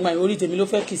save orí ẹ̀gbọ́n orí tèmi ló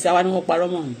fẹ́ kì í sí àwa ni wọ́n parọ́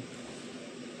mọ́ ni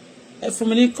ẹ fún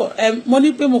mi ní mo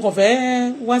ní pé mo kàn fẹ́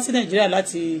wá sí Nàìjíríà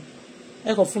láti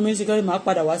ẹ kàn fún mi ní security máa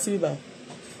padà wá sí bíbá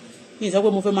yìí sọ pé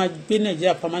mo fẹ́ máa gbé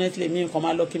Nàìjíríà permanently mi nǹkan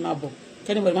máa lọ kí n máa bọ̀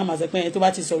kẹ́nìbọ̀dì má máa sọ pé ẹni tó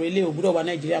bá ti sọ̀rọ̀ ilé ògbúdọ̀ wá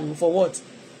Nàìjíríà mi for what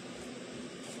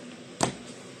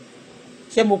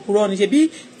ṣé mo purọ́ ni ṣe bí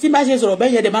tí n bá ṣe sọ̀rọ̀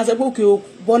bẹ́ẹ̀ yẹn dẹ̀ máa sọ pé òkè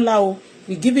Bọ́lá o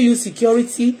we giving you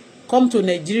security come to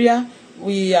Nigeria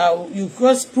you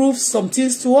just prove some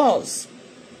things to us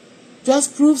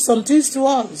just prove some things to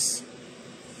us.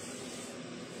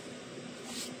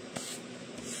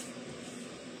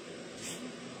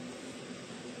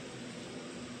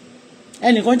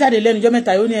 ẹnìkan jáde lẹ́nu ọjọ́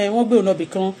mẹ́ta ó ní wọ́n gbé òun lọ bì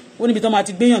kan ó níbi tó máa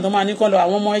ti gbéyàn tó máa ní kán lọ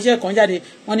àwọn ọmọ iṣẹ́ kan jáde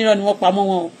wọ́n nírọ́ ni wọ́n pa mọ́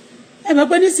wọn o ẹ mọ̀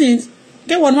pé nísìnyí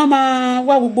kéwọ́n ni wọ́n máa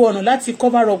wá gbogbo ọ̀nà láti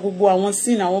cover up gbogbo àwọn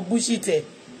sin àwọn bullshit ẹ̀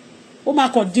ó máa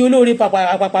kàn di olóore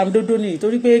pàpà dodo ni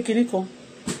torí pé kinní kan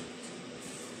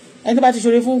ẹni tó bá ti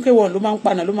ṣoore fún kéwọ́n ló máa ń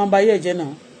panà ló máa ń ba ayé ẹ̀jẹ̀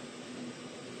náà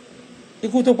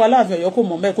ikú tó pa Aláàfin Ọ̀yọ́ kò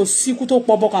mọ̀ mẹ́ kò sí ikú tó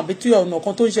pọ̀ bọ́kàn àbí tí ọ̀nà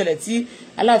kan tó ń ṣẹlẹ̀ tí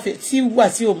Aláàfin tí wà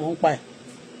sí òmò ń pa ẹ̀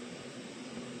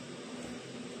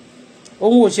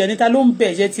òun ò ṣe ẹni ta ló ń bẹ̀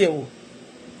ẹ̀jẹ̀ tiẹ̀ wò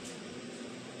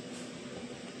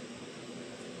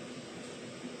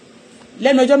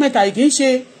lẹ́nu ọjọ́ mẹ́ta yìí kì í ṣe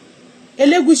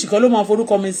Elégùṣì kan ló máa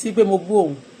forúkọ mi sí pé mo bú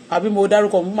òun àbí mo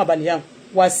dárúkọ mú màbàlíyàn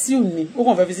Wàsíù ni ó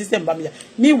kàn fẹ́ fi system bá mi jà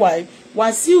meanwhile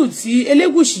Wàsíù tí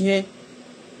Elégùṣì yẹn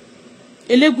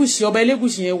Elégùṣì ọba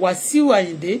Elégùṣì yẹn Wàsíù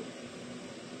Àyìndé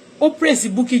ó praise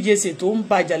Bukky Jesse tó ń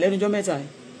bàjà lẹ́nu ọjọ́ mẹ́ta yìí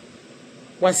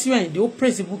Wàsíù Àyìndé ó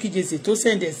praise Bukky Jesse tó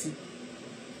sẹ̀ǹdẹ̀ sí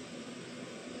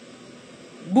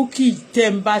Bukky tẹ́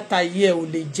ń bá ta yẹ ò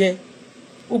lè jẹ́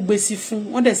ó gbé sí fún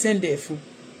wọ́n dẹ̀ sẹ̀ǹdẹ̀ fún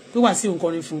pé Wàsíù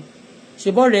nǹkan fún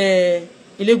ṣèbọ̀ rẹ̀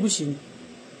Elégùṣì ni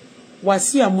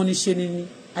Wàsíù amúniṣe ni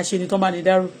aṣeni tó bá ní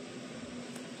dárò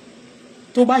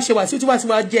tó bá ṣe Wàsíù tó bá ti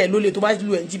wá jẹ́ ẹ̀ lólè tó bá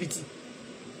lu ẹ̀ jìbìtì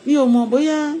mi ò mọ̀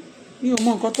bóyá mi ò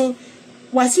mọ̀ nǹkan tó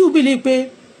Wàsíù bìlì pé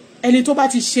ẹni tó bá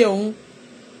ti ṣe òun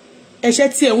ẹ̀ṣẹ̀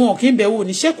tí ẹ̀wọ̀n kì í bẹ̀ wò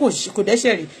ní ṣé kò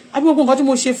dẹ́ṣẹ̀ rí àbí gbogbo nǹkan tí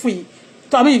mo ṣe fún yìí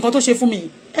tó àmì nǹkan tó ṣe fún mi yìí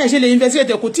ẹ̀ ṣe lè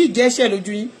investigate kò tí ì jẹ́ ẹ̀ṣẹ̀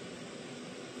lójú yín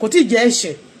kò tí ì jẹ́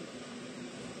ẹ̀ṣẹ̀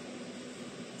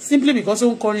simply because ó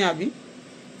ń kọrin àbí.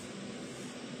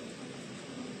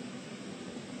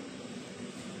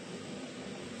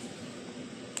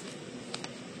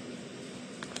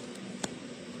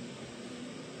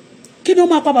 Kí ni ó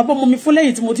máa pa bàbá ọmọ mi fún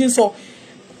lẹ́yìn tí mo ti ń sọ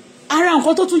ara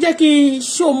nǹkan tó tún jẹ́ kí n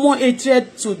show more hatred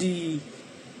to the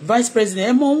vice president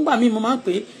ẹ mọ̀ ńgbà míì mo máa ń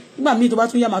pè é nígbà míì tó bá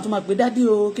tún yá màá tún máa pè dádì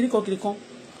o kíríkan kíríkan.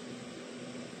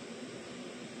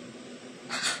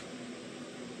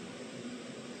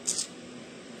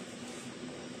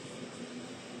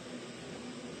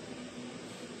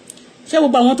 ṣé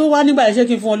gbogbo àwọn tó wá nígbà yẹn ṣé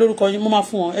kí n fún wọn lórúkọ yín mo máa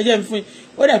fún wọn ẹ jẹ́ n fún yín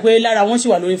ó dà pé lára wọn sì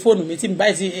wà lórí fóònù mi tí mi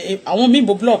báyìí sí àwọn míì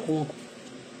bo block wọn.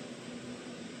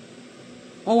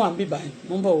 Wọ́n wà ń bíbá ẹ̀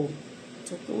mo ń bọ̀ o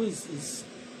who is this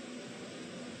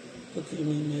okay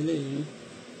mi eléyìí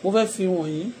mo fẹ́ fi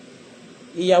wọ̀nyí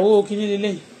ìyàwó kíní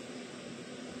lélẹ̀.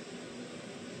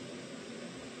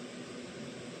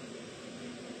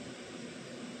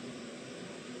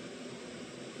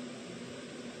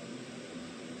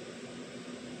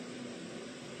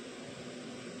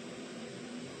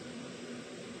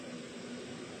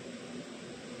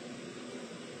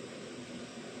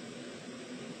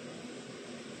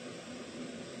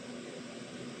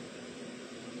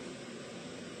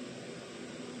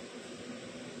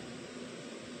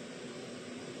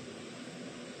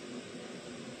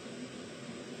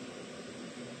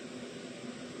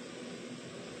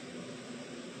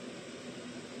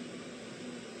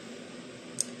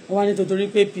 Wọ́n wá ní torí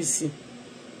pé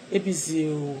APC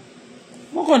o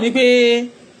wọ́n kàn ní pé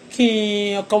kí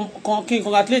n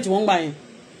congratulate wọ́n gbà yẹn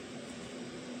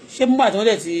ṣé mú bàtí wọ́n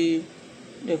dẹ̀ ti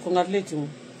dẹ̀ congratulate wọn.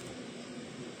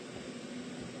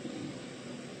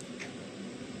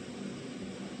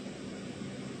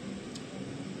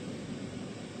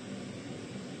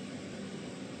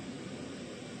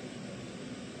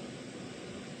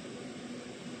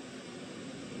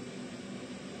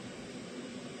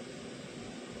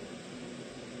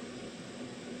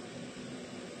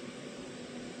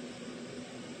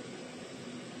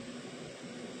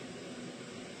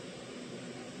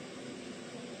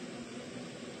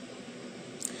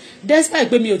 Despite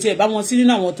pé mi ò tiẹ̀ bá wọn sí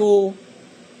nínú àwọn tó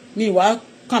mi wá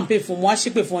campaign fún mo wá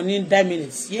ṣépè fún wọn ní 9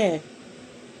 minutes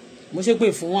mo ṣépè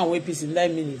fún àwọn APC ní 9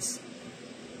 minutes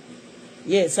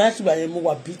láti gbà yẹn mo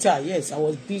wà bitter I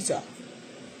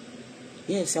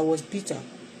was bitter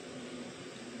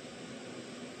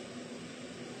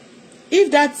if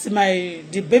that's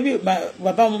the baby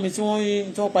bàbá ọmọ mi tí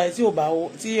wọ́n pa tí ò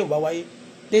bá wáyé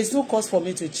there is no cause for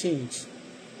me to change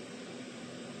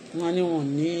wọ́n ní wọ́n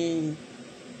ní.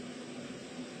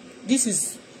 This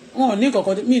is wọn ní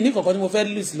kankan mi ní kankan tí mo fẹ́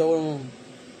lose lọ́wọ́ wọn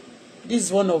this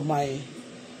is one of my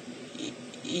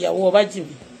ìyàwó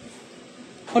Ọbájìmí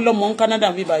wọn lọ́mọ ní Canada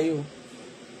bí báyìí o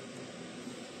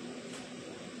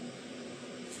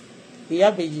ìyá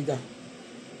àbèjì dà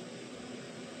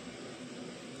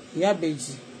ìyá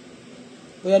àbèjì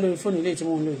bóyá lórí fóònù ilé tí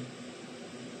mo ń lò yìí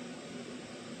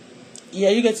ìyá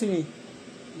you get me.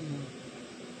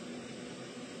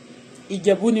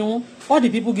 Ìjẹ̀bú ni wọ́n all the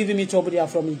people giving me trouble they are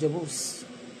from Ìjẹ̀bús.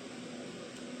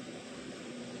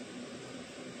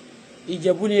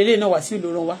 Ìjẹ̀bú ni eléyìí náà wá sí ìlú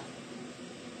rán wá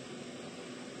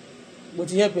mo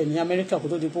ti help ní Amẹ́ríkà kó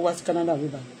tó di pé wá sí Canada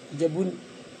wíwá Ìjẹ̀bú ni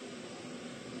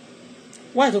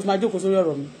wáyé tó fi máa jókòó sórí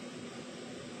ọ̀rọ̀ mi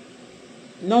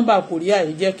nọ́mbà Korea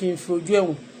yìí jẹ́ kí n fi ojú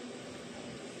ẹ̀wọ̀n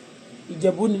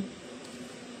Ìjẹ̀bú ni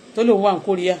tó lòun wà ní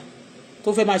Korea tó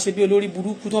fẹ́ máa ṣe bí olórí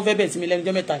burúkú tó fẹ́ bẹ̀ sí mi lẹ́nu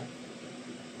ọjọ́ mẹ́ta yìí.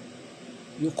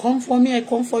 You come for me, I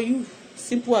come for you.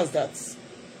 Simple as that.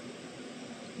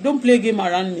 Don't play game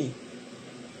around me.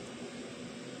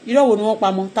 Irọ́ wo ni wọ́n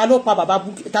pa mọ́? Ta ló pa bàbá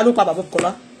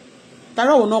Kọ́lá? Ta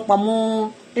ló wo ni wọ́n pa mọ́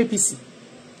APC?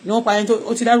 Ni wọ́n pa ẹni tó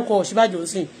ó ti dárúkọ Ọ̀ṣínbàjò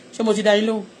ńsìn. Ṣé mo ti dá yín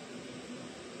lóhùn?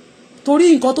 Torí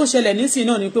nǹkan tó ṣẹlẹ̀ nísìn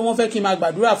náà ni pé wọ́n fẹ́ kí n máa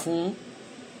gbàdúrà fún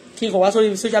kí n kọ̀ wá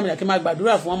sórí social media kí n máa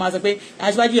gbàdúrà fún wọn máa sọ pé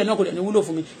Aṣíwájú yẹn náà kò lè ní wúlò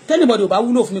fún mi. Kẹ́nìbọ̀dì ò bá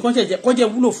wúlò fún mi kọ́ jẹ́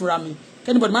wúlò fúnra mi.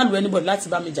 Kẹ́nìbọ̀dì má lu anybody láti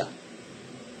bá mi jà.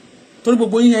 Torí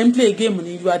gbogbo yín yẹn play game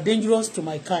ni you are dangerous to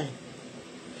my kind.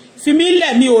 Fi mí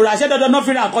lẹ̀ mi ò rà ṣẹ́ dandan náà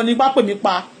fi ra nǹkan ní bá pè mí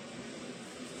pa.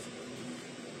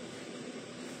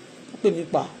 Pè mí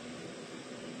pa.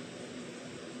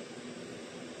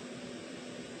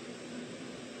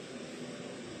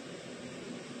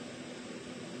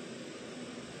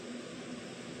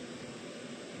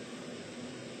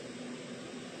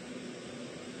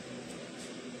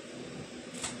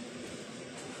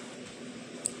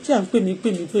 ṣé à ń pè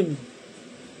mí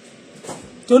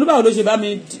Tolú báwo ló ṣe bá mi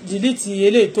delete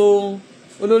eléyìí tó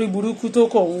olórí burúkú tó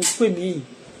kọ̀ ń pè mí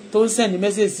tó ń send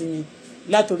message sí mi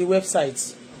látòrí website.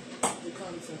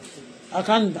 I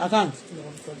can't. No,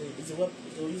 it's a web.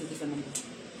 They'll use a different number.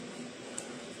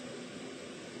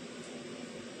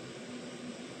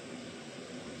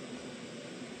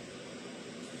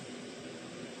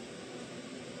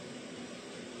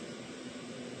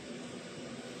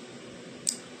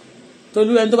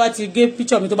 Tolu, ẹni tó bá ti gé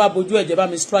picture mi tó bá bojú ẹ̀jẹ̀ bá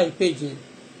mi strike page yẹn.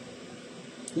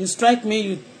 You strike me,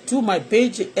 you do my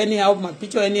page anyhow, my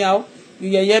picture anyhow. You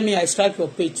hear me, I strike your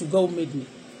page to go made me.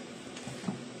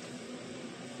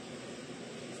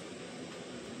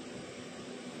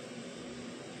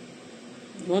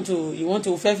 You want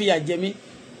to fẹ́ fìyà jẹ mí.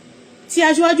 Tí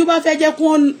aṣíwájú bá fẹ́ jẹ́ kí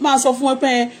wọ́n máa sọ fún wọn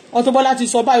pé Auto-Bola ti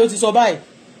sọ báyìí ó ti sọ báyìí.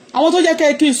 Àwọn tó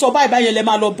jẹ́ kí n sọ báyìí báyẹn lẹ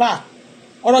máa lọ bá.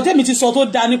 Ọ̀rọ̀ tèmi ti sọ tó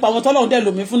dáa nípa àwọn tọ́lọ́run dẹ̀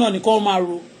lò mí fún náà nìkan máa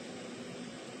ro.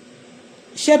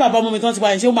 Ṣé bàbá ọmọ mi tán ti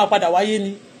wáyé ṣé ó máa padà wáyé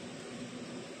ni?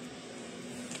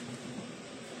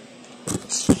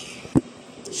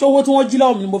 Ṣówó tí wọ́n jí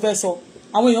lọ́wọ́ mi ni mo fẹ́ sọ.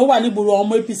 Àwọn èèyàn wà nígboro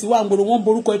ọmọ APC wà nígboro wọ́n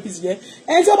borúkọ APC jẹ́.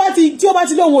 Ẹni tí ó bá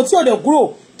ti lóhun tí ò dẹ̀ kúrò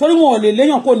torí wọn ò lè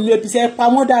léyàn kó nínú APC ẹ pa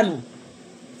wọ́n dànù.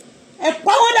 Ẹ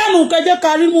pa wọ́n dànù kẹjẹ́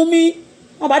kárí mú mi.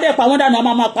 Wọ́n bá dẹ̀ pa wọ́n dànù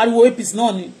a máa pariwo APC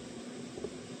náà ni.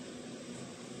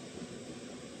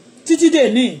 Títí dè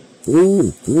ní.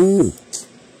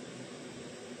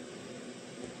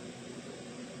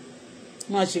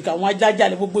 Máa ṣe ká àwọn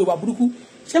ajájalè gbogbo ìwà burúkú.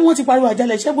 Ṣé wọ́n ti pariwo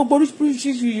àjálẹ̀ ṣé gbogbo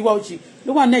oríṣiríṣi ìwà òṣì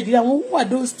ló wà Nàìjíríà wọn who are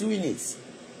those doing it?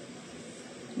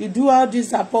 You do all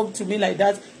this report to me like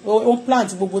that on plant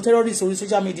gbogbo terrorists on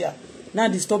social media now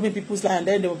disturbing people's life and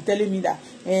then they were telling me that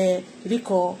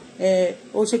rikọ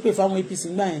ó ṣépè fáwọn APC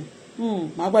gbà yẹn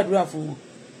màá gbàdúrà fún wọn.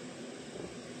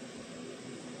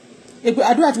 Èpè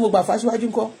àdúrà tí mo gbà fáṣíwájú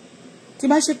ńkọ́ tí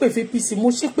bá ṣépè fún APC mo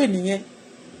ṣépè nìyẹn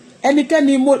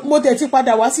ẹnikẹ́ni mo tẹ̀ ti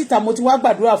padà wá síta mo ti wá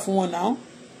gbàdúrà fún wọn náà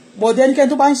bọ̀dẹ̀ ẹnikẹ́ni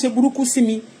tó bá ń ṣe burúkú sí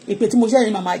mi èpè tí mo ṣe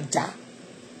yẹn màmá já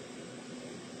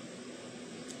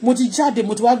mo ti jáde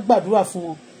mo ti wá gbàdúrà fún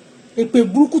wọn èpè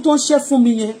burúkú tó ń ṣe fún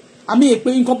mi yẹn àmì èpè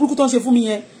nǹkan burúkú tó ń ṣe fún mi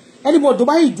yẹn anybody tó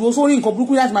bá yìí dúró sórí nǹkan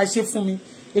burúkú láti máa ṣe fún mi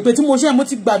èpè tí mo ṣe yẹn mo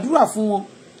ti gbàdúrà fún wọn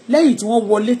lẹ́yìn tí wọ́n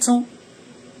wọlé tán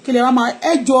kí lè máa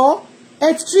ẹjọ́ ẹ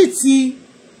treat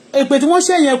èpè tí wọ́n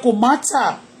ṣe yẹn kò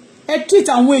matter ẹ treat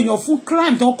àwọn èèyàn fún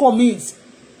crime tó ń commit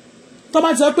tó bá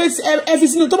ti sọ pé ẹ fi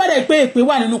sínú tó bá dẹ̀ pé èpè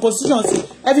wà nínú constitution sí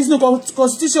ẹ fi sínú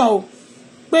constitution o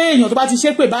pé èèyàn tó bá ti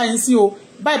ṣépè báyìí sí o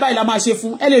báyìí la máa ṣe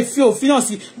fún ẹ lè fi òfin náà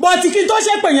sí but kí n tó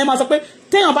ṣépè yẹn máa sọ pé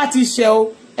téèyàn bá ti ṣe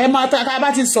o ẹ máa tá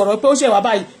bá ti sọ̀rọ̀ pé ó ṣe wá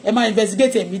báyìí ẹ máa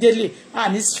investigate immediately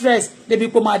ní stress débi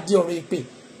pé ó máa di ọ̀rọ̀ èpè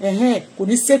kò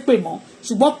ní ṣépè mọ́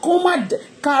ṣùgbọ́n kó má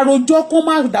ká rojọ́ kó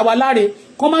má dá wa láre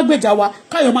kó má gbèjà wa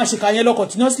káyọ̀ máa ṣèkà yẹn lọ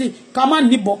continuously ká má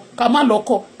níbọn ká má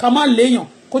lọ́kọ̀ ká má léèyàn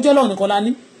kó jẹ́ Ọlọ́run nìkan la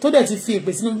ní tó dẹ̀ ti fi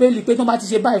èpè sínú bẹ́ẹ̀lì pé tó bá ti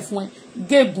ṣe báyìí fún ẹ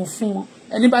géègùn fún wọn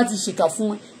ẹni bá ti ṣèkà fún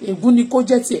ẹ ègún ni kó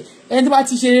jẹ́ tiẹ̀ ẹni bá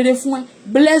ti ṣe rere fún ẹ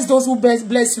bless those who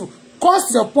bless you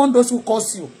curse upon those who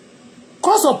curse you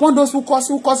curse upon those who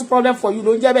cause problem for you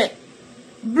ló ń jẹ́ bẹ́ẹ̀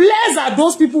bless are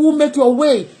those people who make your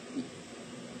way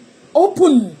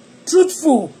open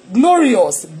truthful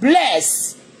glorious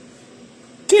bless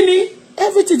kíni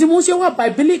everything tí mo ṣe wà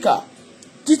biblical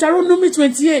Deuteronomy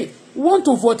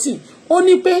 28:1-14 ó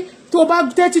ní pé tó bá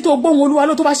tẹ́tí tó gbóhùn Olúwa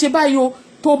ló tó bá ṣe báyìí o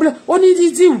tó bless ó ní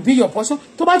this will be your portion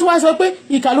tó bá tún wá sọ pé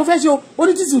ìkà ló fẹ́ ṣe o ó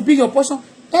ní this will be your portion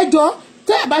ẹjọ́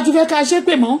tẹ́ ẹ̀ bá ti fẹ́ ká ṣe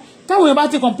pé mọ́ táwọn èèyàn bá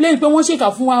ti complain pé wọ́n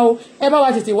ṣèkà fún wa o ẹ bá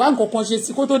wa tètè wá nǹkan kan ṣe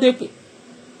sí kó tó dé pé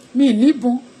mi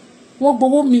níbọn wọ́n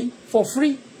gbowó mi for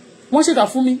free wọ́n ṣèkà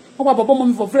fún mi wọ́n pa bàbá ọmọ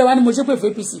mi for free wá ní mo ṣe pé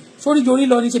fún APC sórí yorí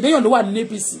lọ ní ṣe béèyàn ló wà nínú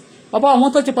APC bàbá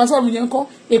àwọn tó ti pa sọ́ọ̀rù yẹn kọ́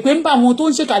èpè ń bá àwọn tó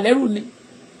ń ṣèkà lẹ́rù ni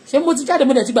ṣé mo ti jáde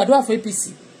mo dẹ̀ ti gbàdúrà fún APC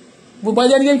gbogbo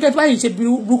ọjọ́ ní kẹ́kẹ́ báyìí ṣe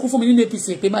burúkú fún mi nínú APC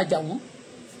èpè máa jà wọ́n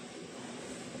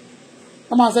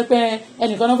wọ́n máa sọ pé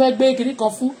ẹnìkan náà fẹ́ gbé kiri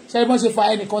kan fún ṣẹ́ni wọ́n ṣe fa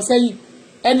ẹnìkan sẹ́yìn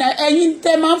ẹ̀yin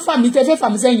tẹ́ máa ń fà mí tẹ́ fẹ́ fà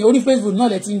mí sẹ́yìn orí Facebook náà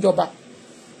lẹ ti ń jọba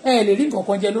ẹ lè rí nǹkan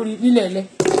kan jẹ lórí nílẹ̀ ẹlẹ́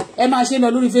ẹ máa ṣe lọ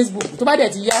lórí Facebook tó bá dẹ̀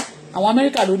ti yá àwọn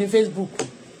Amẹ́ríkà ló ní Facebook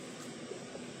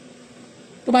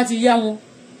tó bá ti yá wọn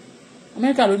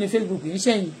Amẹ́ríkà ló ní Facebook yìí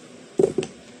sẹ́yìn.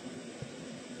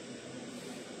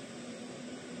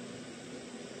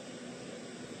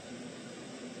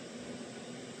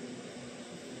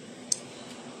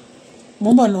 mo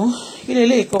ń bọ̀ ná kí lè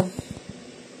lè kọ́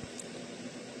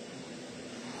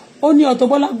ó ní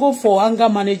Auto-Bola go for anger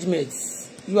management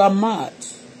you are mad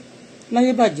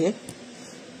láyé bàjẹ́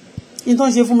ní tó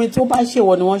ń ṣe fún mi tó bá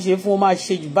ṣèwọ ni wọ́n ṣe fún wọn máa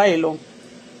ṣe jù báyìí lọ.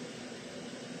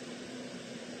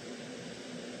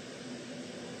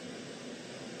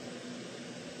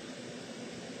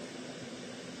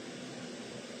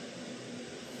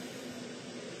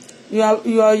 You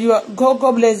are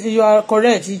God bless you. You are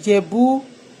correct. Ijebu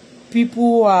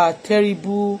people are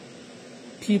terrible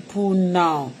people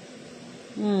now.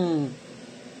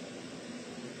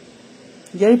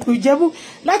 Ìjẹ̀bú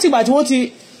láti ìgbà tí wọ́n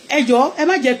ti ẹjọ́ ẹ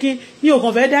má jẹ́ kí ní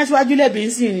òkàn fẹ́ dá síwájú lẹ́bìí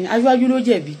sí ni aṣíwájú ló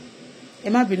jẹ̀bi ẹ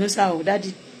má bínú sáà ò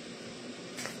dádì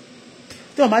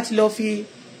tí wọ́n bá ti lọ fi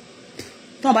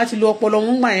tí wọ́n bá ti lo ọpọlọ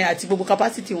wọn gbà yẹn àti gbogbo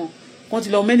capacity wọn wọ́n ti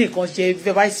lọ mẹ́nìkan ṣe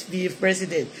vice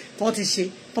president tí wọ́n ti ṣe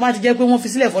tí wọ́n bá ti jẹ́ pé wọ́n fi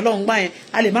sílẹ̀ fọlọ́run gbà yẹn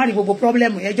a lè má rí gbogbo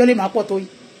problem ẹjọ́ lè má pọ̀ tó yìí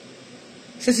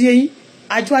ṣé ti yé yín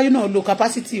aṣíwájú náà lo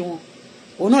capacity wọn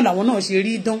òun náà làwọn náà ṣe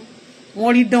rí dán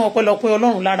wọ́n rí dán ọpẹ́lọpẹ́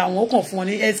Ọlọ́run lára wọn ó kàn fún wọn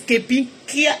ní escape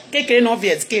kékeré náà fi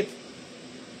escape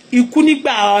ikú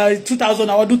nígbà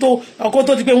 2000 ọdún tó ọkọ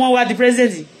tó ti pé wọ́n wá di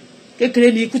president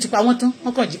kékeré ni ikú ti pa wọ́n tán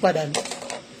wọ́n kàn jí padà ní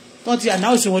tán ti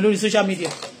announce wọn lórí social media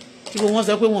tí gbogbo wọn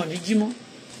sọ pé wọn ò ní jí mọ́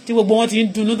tí gbogbo wọn ti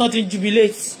ń dunnú tán ti ń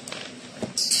jubilate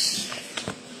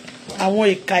àwọn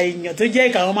ìka èèyàn tó jẹ́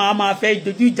ìka wọn máa fẹ́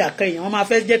dojú ìjà kan èèyàn wọn máa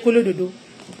fẹ́ jẹ́ kó lódodo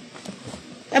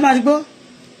ẹ máa ti gbọ́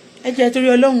ẹ jẹ́ torí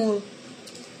Ọlọ́run o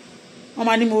wọ́n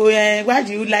máa ní mo why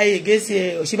do you lie against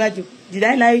Ọ̀ṣínbàjò did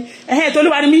I lie Tolú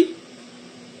wa ni mí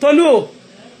Tolú o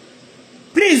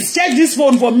please check this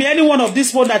phone for me any one of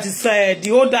this phone that is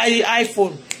the old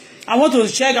iPhone I want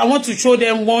to show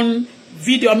them one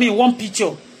video one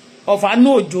picture of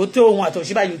Anu Ojo tó ohun àti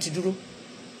Ọ̀ṣínbàjò ti dúró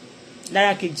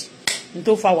lára kejì ní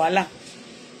tó fa wàhálà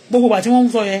gbogbo ìgbà tí wọ́n ń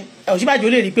sọ yẹn Ọ̀ṣínbàjò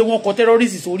lè rí pé wọ́n kọ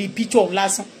terrorist sórí picture ọ̀hún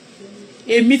lásán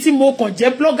èmi tí mo kàn jẹ́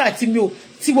blogger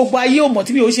tí gbogbo ayé ò mọ̀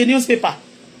tí mi ò ṣe newspaper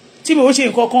tí mi ò ṣe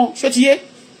nǹkan kan ṣó ti yé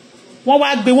wọ́n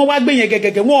wá gbé yẹn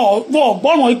gẹ̀gẹ̀gẹ̀ wọ́n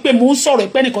gbọ́ràn pé mo ń sọ̀rọ̀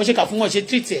pé nìkan ṣe kà fún wọn ṣe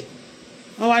treat ẹ̀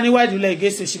wọ́n wá níwájú lẹ́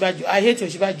against Ọ̀ṣínbàjò I hate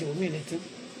Ọ̀ṣínbàjò omi ilẹ̀ tó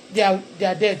they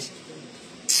are dead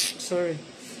sorry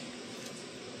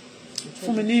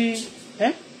fún mi ní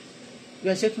you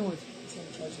are shaking what.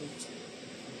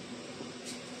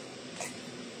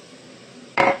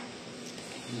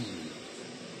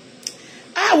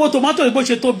 wo tomato bó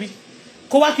ṣe tóbi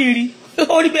kó wá kí n rí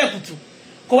ó rí bẹ́ẹ̀ kùtù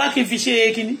kó wá kí n fi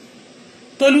ṣe kíní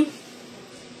Tolú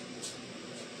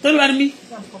wá ní mí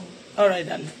all right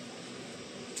darling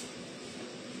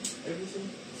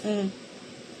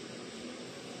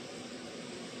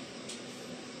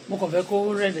mo kàn fẹ́ kó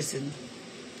rẹ̀lẹ̀ sí mi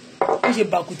ó ṣe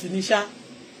bàkùtù ní ṣá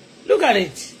look at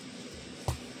it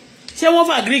ṣé wọ́n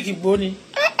fà Greek gbó ni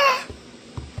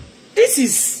this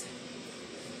is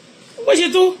bó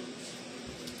ṣe tó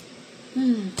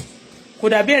kò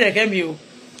dàbí ẹ̀rẹ̀kẹ́ mi o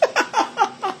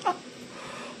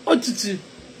ó tutù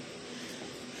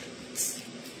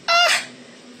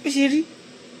ó ṣe rí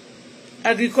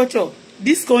agriculture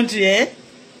this country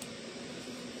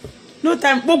no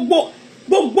time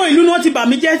gbogbo ìlú náà ti bà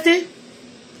mí jẹ́ té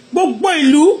gbogbo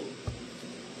ìlú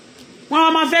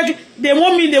wọ́n máa fẹ́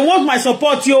they want my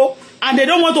support yo and they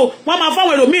don't want to wọ́n máa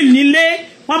fáwọn èrò míì nílé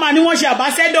wọ́n máa ní wọ́n ṣe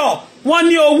ambassador wọ́n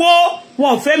ní owó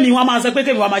wọ́n fẹ́ mi wọ́n máa sọ pé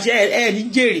kébì wọ́n máa ṣe ní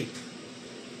jèrè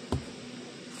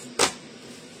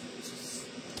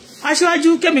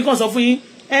aṣíwájú kémi kan sọ fún yín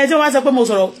tí wọ́n bá sọ pé mo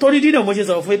sọ̀rọ̀ torí Dino mo ṣe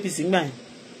sọ̀rọ̀ fún APC ńgbà yẹn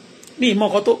mi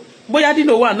ìmọ̀ kan tó bóyá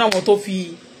Dino wà náà wọn tó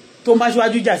ń bá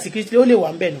aṣíwájú jà sí Kristi ó lè wà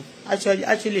ń bẹ̀ náà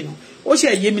actually náà ó ṣe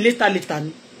yé mi létà ni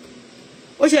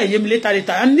ó ṣe yé mi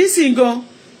létà nísìnyí gan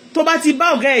tó bá ti bá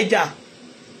ọ̀gá ẹ̀ jà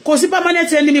kò sí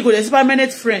permanent enemy kò dẹ̀ sí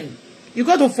permanent friend you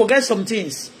got to forget some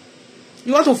things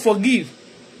you got to forgive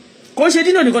kò ṣe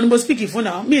Dino nìkan ni mo speak fún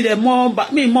náà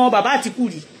mi mọ bàbá Àtìkù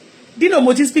rí Dino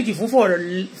mo ti speak fún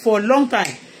for a long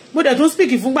time mo dẹ̀ tún speak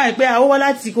fún gbà yẹn pé àwọn wá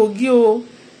láti Kogi o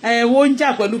wọ́n ń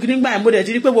jà pẹ̀lú kíní gbà yẹn mo dẹ̀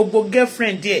ti rí pé gbogbo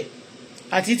girlfriend díẹ̀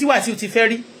àti tí Wàsíù ti fẹ́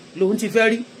rí lòun ti fẹ́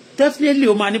rí definitely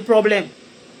ó máa ní problem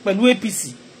pẹ̀lú APC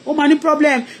ó máa ní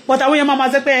problem but àwọn èèyàn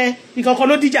máa sọ pé nǹkan kan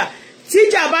ló dìjà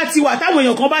tíjà bá ti wà táwọn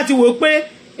èèyàn kan bá ti wò pé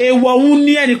èèwọ̀ òun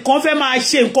ni ẹnìkan fẹ́ máa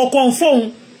ṣe nǹkan kan fóun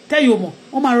tẹ́yìn ò mọ̀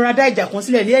wọ́n máa rọra dá ìjà kan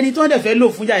sílẹ̀ ní ẹni tó ń dẹ̀ fẹ́ lò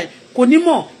fún jà yẹn kò ní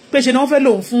mọ̀ pé ṣe ni wọ́n fẹ́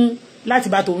lò fún láti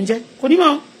bá tòun jẹ́ kò ní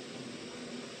mọ̀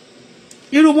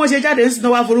irú wọn ṣe jáde ń sin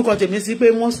náà wá forúkọ tèmi sí pé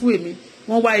wọ́n sú èmi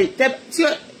wọ́n wá tí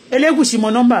Elégùṣì mọ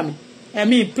nọ́mbà mi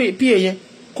ẹ̀mí pa yẹn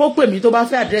kó pè mí tó bá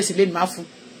fẹ́ àdírẹ́sì lé mi má fún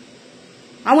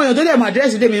àwọn èèyàn tó dẹ̀ mọ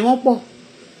àdírẹ́sì lé mi wọ́n pọ̀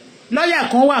lọ́ọ̀yà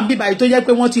kan wà ń bí báyìí tó jẹ́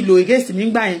pé wọ́n ti lò against mi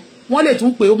gbà yẹn wọ́n lè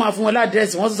tún pè ó máa fún wọn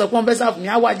ládírẹ́sì wọ́n sọ pé wọ́n fẹ́ sáà fún mi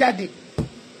á wá jáde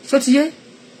ṣó ti yé.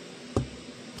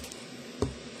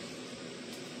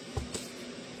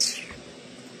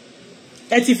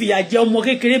 ẹ ti fìyà jẹ ọmọ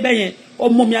kékeré bẹ́ẹ̀ yẹn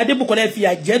ọmọ mi Adébùkọ́lá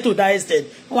fìyà jẹ tó dá extent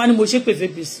wọ́n wá ní mo ṣe pé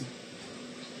APC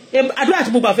àdúrà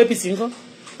tí mo gbà fẹ́ APC nǹkan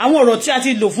àwọn ọ̀rọ̀ tí a ti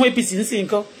lò fún APC ń sìn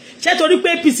nǹkan ṣé torí pé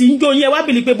APC ń jó yẹn wá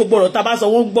bìlì pé gbogbo ọ̀rọ̀ tá a bá sọ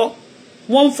wọ́n gbọ́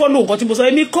wọ́n ń fọ́lò nǹkan tí mo sọ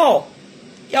èmi kọ́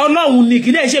Ọlọ́run ní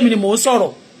ìkílẹ̀ ṣé mi ni mò ń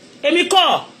sọ̀rọ̀ èmi kọ́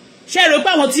ṣé èrò pé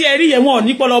àwọn tí ẹ rí yẹn wọn ò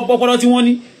ní pọlọ tí wọ́n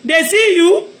ní they see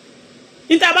you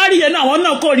intervali yẹn náà àwọn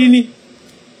náà kò rí ni.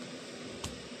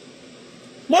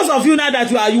 Most of you now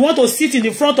that you want to sit in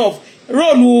the front of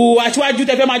row aṣíwájú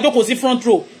tẹ́ fẹ́ máa jókòó sí front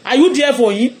row, are you there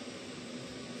for him?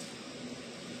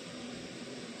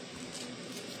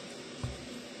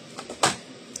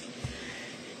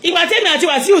 Ìgbà tèmi àti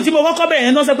Wàsíù tí mo kọ́kọ́ bẹ̀rẹ̀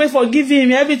yẹn náà sọ pé forgive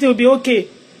him, everything will be okay.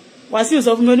 Wàsíù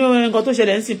sọ fún mi ní nǹkan tó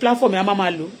ṣẹlẹ̀ ń sin platform yẹn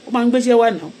máa lò ó máa ń gbéṣẹ́ wà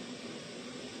náà.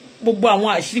 Gbogbo àwọn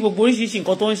àṣírí gbogbo oríṣiríṣi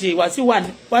nǹkan tó ń ṣe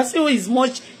Wàsíù is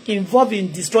much involved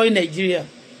in destroying Nigeria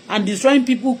and destroying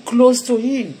people close to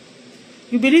him.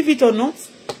 You believe it or not?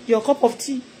 Your cup of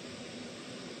tea.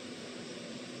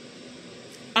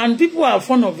 And people are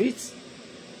fond of it.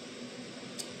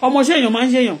 Ọmọọṣẹ́ èèyàn máa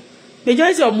ń ṣèyàn.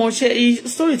 Majority of ọmọọṣẹ́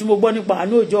story tí mo gbọ́ nípa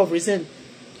Àánú Òjó of recent.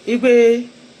 Ipe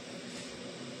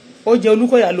ó jẹ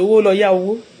Olúkọ̀yà lówó lọ yá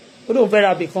owó. Ó lóun fẹ́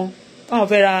ra ibìkan. Káwọn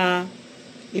fẹ́ ra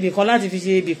ibìkan láti fi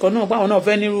ṣe ibìkan náà. Báwọn náà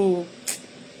fẹ́ nírú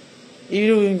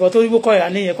nǹkan tó Olúkọ̀yà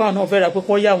níyẹn. Káwọn náà fẹ́ ra pé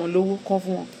kọ́ yá wọn lówó kán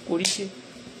fún wọn. Kò rí ṣe.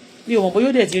 Mi ò mọ̀ bóyá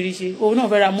ó dẹ̀ ti rí ṣe. Òun náà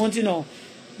fẹ́ ra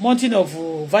mountain of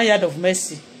vineyard of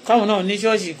mercy. Káwọn náà ní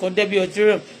ṣọ́ọ̀ṣì kan débí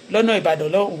auditorium lọ́nà Ìbàdàn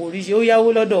lọ́hùn kò rí ṣe. Ó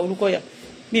yáwó lọ́dọ̀ Olúkọ̀yà.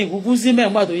 Mi ìkúkú sí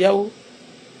mẹ́gbà tó yáwó.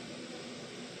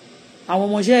 Àwọn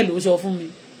ọmọọṣẹ́ ẹ̀ ló sọ fún mi.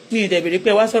 Mi ìdẹ̀bẹ̀rẹ̀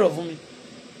pé wá sọ̀rọ̀ fún mi.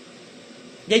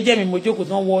 Jẹ́jẹ́ mi mo jókòó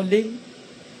tán wọlé.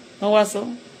 Wọ́n wá sọ.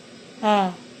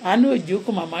 Àánú Òjó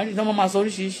kò màmá rí. Wọ́n máa sọ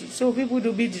oríṣiríṣi. So people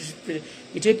do be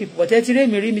betray people. But ẹ ti rí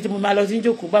mi tí mo máa lọ sí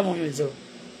jókòó bá wọn yóò sọ̀rọ̀.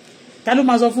 Ta ló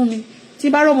máa sọ fún mi? Tí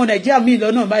bá rọ́mọ Nàìjíríà mi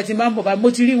lọ́nà báyìí tí bá ń bọ̀ bá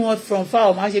mo ti rí wọn from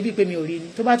far máa ṣe bí pé mi ò rí ni.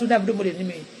 Tó bá tún dàbí tó mo lè ní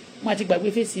mi. Wọ́n ti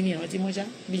gbàgbé fèsì mi ìrántí mọ́ṣá.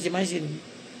 Bí ṣe máa ń ṣe nìyí.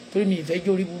 Torí mi ìfẹ́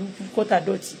jó orí burúkú kọ́tà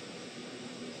dọ̀tí.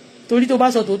 Torí tó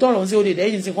bá sọ tòótọ́ ọ̀rọ̀ sí olè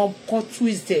lẹ́yìn sí kan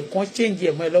twist ẹ̀ kan change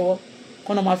ẹ̀ mọ́ ẹ lọ́wọ́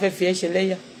kan náà máa fẹ́ fi ẹ́ ṣe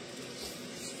lẹ́yà.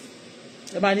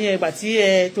 Ẹ máa ní ẹgbà tí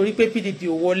torí pé PDP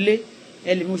ò wọlé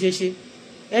ẹ lè mú ṣe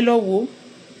ẹ lọ wò ó.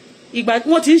 Ìgbà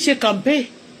wọ́n ti ń ṣe campaign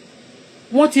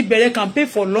wọ́n ti bẹ̀rẹ̀ campaign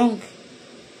for long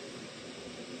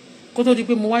kó tó di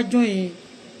pé mo wá join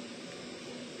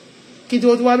kí tó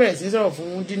wá bẹ̀rẹ̀ sí sọ̀rọ̀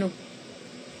fún Dino.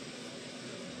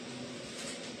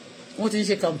 Wọ́n ti ń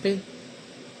ṣe campaign.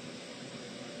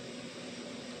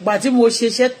 Gbà tí mo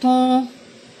ṣiṣẹ́ tán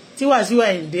tí Wàsíù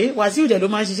Àyìndé Wàsíù dẹ̀ ló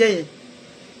máa ń ṣiṣẹ́ yẹn.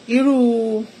 Irú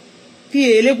PA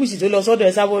Elégùṣì tó lọ sọ́dọ̀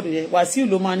ẹ sábọ̀dù yẹn Wàsíù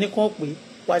ló máa ní kán pé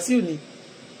Wàsíù ni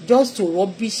just to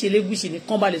rubbish Elégùṣì ní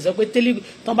kán bá lè sọ pé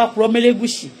tán bá purọ́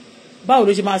mẹ́lẹ́gùṣì báwo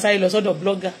ló ṣe máa sáré lọ sọ́dọ̀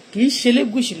blogger kì í ṣe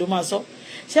Elégùṣì ló máa sọ.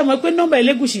 Ṣé mo pé nọ́mbà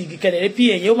Elégùṣì kẹ̀lẹ̀ PA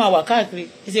yẹn ó máa wà káàkiri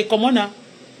ìṣe kọ́mọ́nà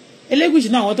Elégùṣì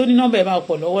náà àwọn tó ní nọ́mbà ẹ̀ máa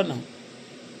pọ̀ lọ́wọ́ náà.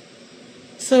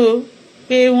 So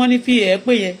pé wọ́n ní PA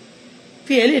pé yẹn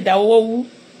PA lè dá owó wú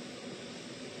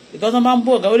because wọ́n bá ń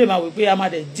bọ̀ ọ̀gá ó lè máa wí pé a máa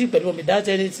dẹ̀ dí pẹ̀lú omi without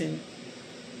anything.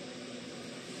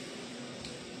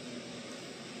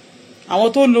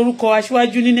 Àwọn tó lórúkọ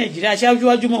aṣíwájú ní Nàìjíríà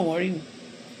aṣíwájú mọ̀ wọ́n rí ni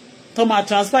tó máa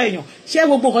transfer èèyàn. Ṣé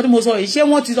gbogbo nǹkan tí mo sọ yìí ṣé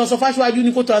wọ́n ti lọ sọ fáṣíwájú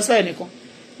ní kó transfer ẹnìkan?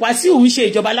 Wàsíù ń ṣe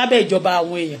ìjọba lábẹ́ ìjọba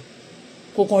àwọn èèyàn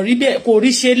kò kàn rí bẹ́ẹ̀ kò rí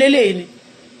ṣe lélẹ́yìn ni.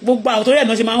 Gbogbo àwọn tó rẹ̀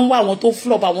náà ṣe máa ń wá àwọn tó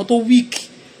flop àwọn tó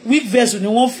weak vessel ni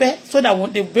wọ́n fẹ́ so that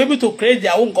they will be able to create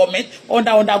their own government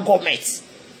under government.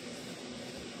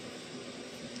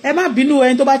 Ẹ má bínú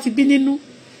ẹni tó bá ti bí nínú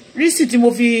rísì tí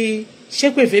mo fi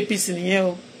ṣépè fún APC nìyẹn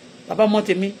o. Bàbá ọmọ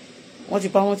tèmi wọ́n ti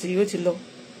pa wọ́n ti ó ti lọ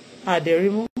àdẹ̀rí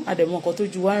mú àdẹ̀mọ́ nǹkan tó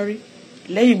ju wá ń rí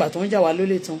lẹ́yìn ìgbà tó ń jà wá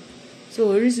lólè tán. So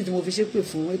rísì tí mo fi ṣépè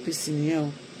fún APC nìyẹn o.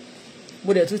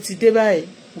 Mo dẹ̀ tún ti dé báyìí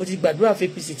mo ti gbàdúrà fún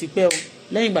APC ti pẹ́ o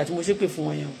lẹ́yìn ìgbà tí mo ṣépè fún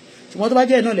wọn yẹn o. Ṣùgbọ́n tó bá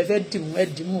jẹ́ náà lè fẹ́ dìmú ẹ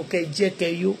dìmú kẹ jẹ́ kẹ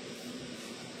yó.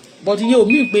 But iye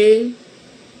omi pé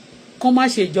kán má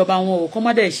ṣe ìjọba wọn o kán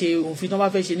má dẹ̀ ṣe òfin tó bá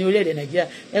fẹ́ ṣe ní orílẹ̀-èdè Nàìjíríà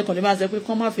ẹ kàn lè máa sọ pé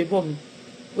kán má fẹ́ bọ̀ mi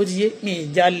ó ti yé mi ì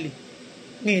jalè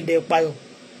mi ì dẹ̀ payọ̀.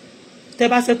 Tẹ́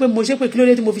bá sọ pé mo ṣépè kí ló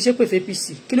dé tí mo fi ṣépè fún APC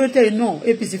kí ló dé náà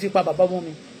APC fi pa bàbá ọmọ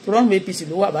mi tó rọrùn APC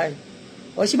ló wà báyìí.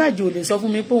 Ọ̀ṣínbàjò lè sọ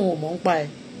fún mi pé òun ò mọ̀ ń pa ẹ̀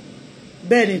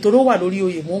bẹ́ẹ̀ ni torí ó wà lórí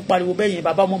oyè mò ń pariwo bẹ́ẹ̀ yẹn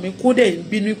bàbá ọmọ mi kó dẹ̀ ń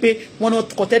bínú pé wọ́n náà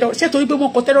kọ terrorist ṣé torí pé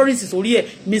wọ́n kọ terrorist sórí ẹ̀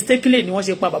mistakenly ni wọ́n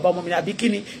ṣe pa bàbá ọmọ mi àbí kí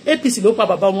ni APC ló pa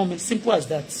bàbá ọmọ mi simple as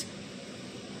that.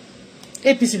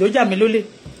 APC ló jà mí lólè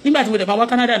nígbà tí mo dẹ̀ máa wá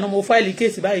Canada náà mo fáìlì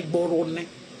kéèsì báyìí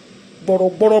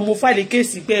gbọ̀rọ̀gbọ̀rọ̀ mo fáìlì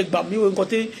kéèsì pé ẹgbà mi ò nǹkan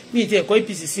tí mi ti ẹ̀kọ́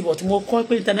APC sí but mo kọ́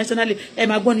pé internationally ẹ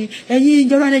máa gbọ́ ni ẹ̀yin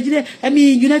ìjọba Nàìjíríà ẹ̀mí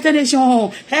United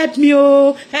Nations help me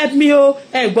o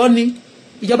ẹ gbọ́ ni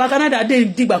ìjọba Canada dé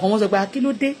dìgbà kan wọ́n sọ pé kí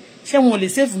ló dé ṣé wọn ò lè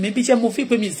sèfù mi bí ṣé mo fi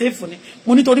pé mi sèfù ni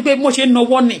mo nítorí pé mo ṣe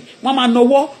nọwọ́ ni wọ́n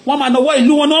máa nọwọ́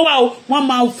ìlú wọn náà wà o wọ́n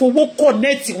máa fowó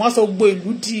kọ̀nẹ́ẹ̀tì wọ́n sọ gbogbo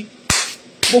ìlú di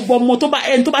gbogbo ọmọ tó bá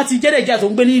ẹni tó bá ti jẹ́rẹ̀ ìjà tó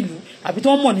ń gbé ní ìlú àbí tó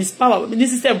wọ́n mọ̀ ní power ní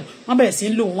system wọ́n bẹ̀rẹ̀ sí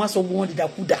ń lò wọ́n sọ gbogbo wọn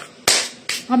dìdàkudà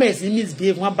wọ́n bẹ̀rẹ̀ sí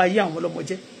misbehave wọ́n bá yé àwọn ọlọ́mọ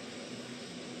jẹ́.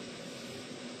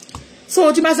 so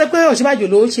tí bá ṣe pé Ọ̀ṣínbàjò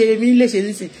ló ṣe mí léṣe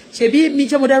nísìn ṣebí mi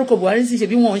ṣé mo dárúkọ Buhari sí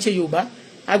ṣebí wọn ń ṣe Yorùbá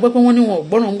agbẹ́ pé wọ́n ní wọn ò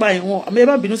gbọ́ràn gbà yẹn wọn àmọ́ ẹ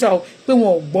bá bínú sáà pé wọn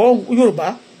ò gbọ́ Yorùbá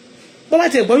bó bá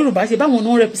tiẹ̀ gbọ́ Yorùbá ṣe báwọn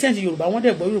náà represent Yorùbá wọ́n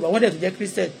dẹ̀ gbọ́ Yorùbá wọ́n dẹ̀ tó jẹ́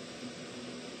Christian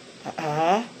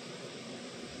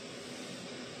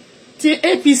ti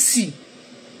APC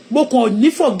mo kàn ní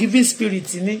forgiving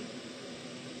spirit ni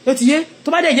ó ti yé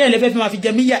tó bá dẹ̀ jẹ́ ẹ̀lẹ́fẹ́ fi máa fi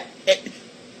jẹ mí yá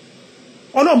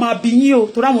Ọlọ́run máa bí yín o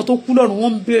torí àwọn tó kú lọ́run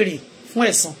wọ́n ń béèrè fún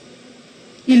ẹ̀san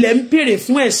ilẹ̀ ń béèrè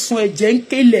fún ẹ̀san ẹ̀jẹ̀ ń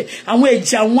kélẹ̀ àwọn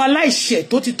ẹ̀jẹ̀ àwọn aláìṣẹ̀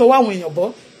tó ti tọwọ́ àwọn èèyàn bọ́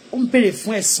ó ń béèrè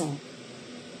fún ẹ̀san.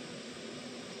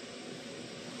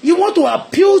 You want to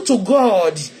appeal to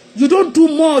God. You don't do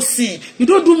more sin. You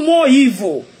don't do more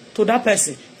evil to that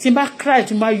person. Tí n bá cry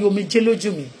tí n bá yọ omijé lójú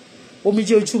mi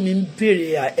omijé ojú mi ń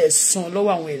béèrè ẹ̀san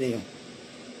lọ́wọ́ àwọn ènìyàn.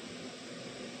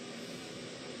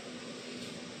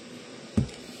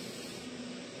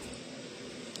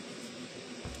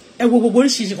 Ẹ wo gbogbo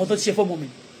oríṣiríṣi kan tó ti ṣe fọ́mọ mi.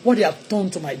 What they have done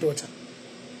to my daughter.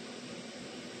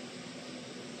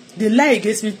 They lie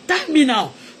against me. Tell me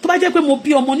now. Tó bá jẹ́ pé mo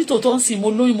bí ọmọ nítòótọ́ ń sìn mo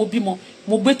lóyún mo bímọ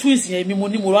mo gbé twins yẹn mi mo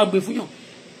ní mo wá gbé fún yàn.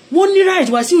 Mo ní right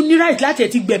wá sí ní right láti ẹ̀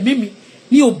ti gbẹ̀mí mi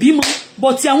ní òbí mọ́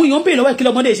but tí àwọn èèyàn ń bèèrè lọ́wọ́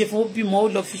ìkílẹ̀ ọmọdé ṣe fún bímọ ó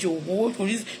lọ fi ṣòwò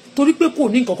torí pé kò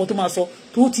ní nǹkan kan tó máa sọ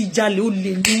tó ti jalè ó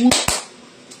lè ní wọ́n.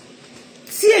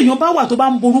 Tí èèyàn bá wà tó bá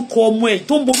ń borúkọ ọmọ ẹ̀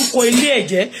tó ń borúkọ ilé ẹ̀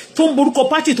jẹ́ tó ń borúkọ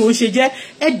pátì tó ń ṣe jẹ́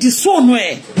ẹ dì sóònù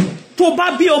ẹ̀ tó bá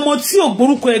bí ọmọ tí ò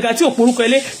borúkọ ẹ̀gá tí ò borúkọ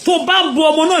ilé tó bá ń bo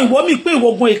ọmọ náà ìwọ mi pé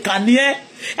ìwọ̀gbọ̀n ìkànnì ẹ̀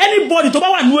anybody tó bá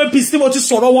wà ní APC tí mo ti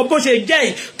sọ̀rọ̀ wọn bó ṣe jẹ́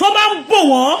yìí tó bá ń bò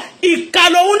wọ́n ìkà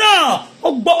lòun náà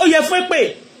ó yẹ fún pé.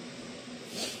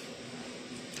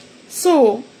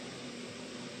 So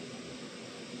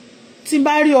tí n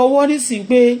bá rí ọwọ́ nísìnyí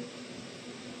pé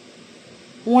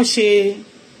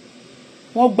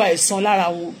wọ́n gba ẹ̀san lára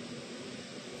wọn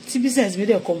tí business mi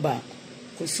dẹ̀ come back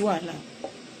kò sí wàhálà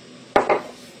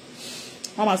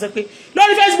wọ́n máa sọ pé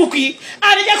lórí Facebook yìí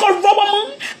àníjẹ́ kó rọ́bọ́ mú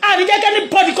àníjẹ́ kẹ́ni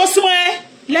bọ́dì kó súnmọ́ ẹ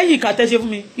lẹ́yìn ìkà tẹ́ ṣe fún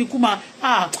mi ikú máa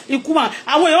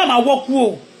àwọn èèyàn máa wọ́kú o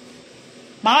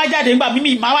máa wá jáde nígbà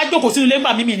mímì máa wá jókòó sínú ilé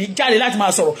nígbà mímì ní jáde láti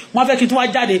máa sọ̀rọ̀ wọ́n fẹ́ kí n tún wá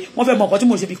jáde wọ́n fẹ́ mọ̀ nǹkan tí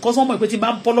mo ṣe because wọ́n mọ̀ pé tí n bá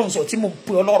ń bọ́ lọ́run sọ tí mo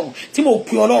pè Ọlọ́run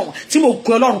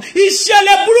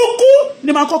ìṣẹ̀lẹ̀ burúkú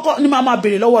ni máa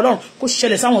béèrè lọ́wọ́ Ọlọ́run kó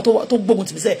ṣẹlẹ̀ sáwọn tó gbógun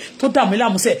tì mí sẹ́ tó dà mí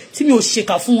láàmú sẹ́ tí mi ò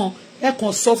ṣèkà fún wọn ẹ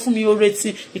kàn sọ fún mi oore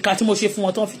tí ìkà tí mo ṣe fún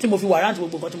wọn tí mo fi wàrántì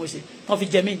gbogbo nǹkan tí mo ṣe tán fi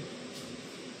jẹ mí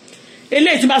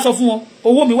eléyìí tí bá sọ fún wọn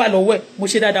owó mi wà lọ́wọ́ ẹ̀ mo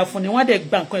ṣe dáadáa fún ni wọ́n á dẹ̀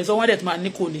gba nǹkan ẹ̀ sọ wọ́n á dẹ̀ tó máa ní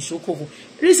kò ní ṣókòwò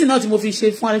rísì náà tí mo fi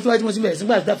ṣe fún aláṣíwájú mo ti bẹ̀rẹ̀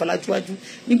sígbà tó aláṣíwájú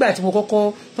nígbà tí mo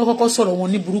kọ́kọ́ sọ̀rọ̀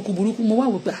wọn ní burúkú mo wá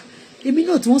wò pé èmi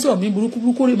náà tí wọ́n sọ̀rọ̀ mi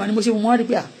burúkú rè mà ní mo ṣe mo wá rí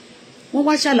pé wọ́n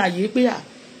wá ṣàlàyé pé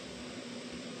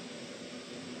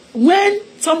when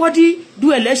somebody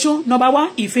do election number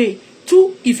 1 Ife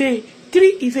 2 Ife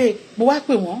 3 Ife mo wá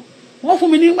pè wọ́n fún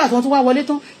mi nígbà tí wọ́n tún wá wọlé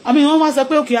tán àmì wọ́n wá sọ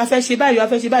pé òkè a fẹ́ ṣe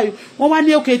báyìí wọ́n wá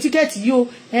ní òkè tíkẹ́ẹ̀tì yìí o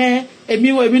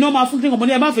èmi náà máa fún kí nǹkan mo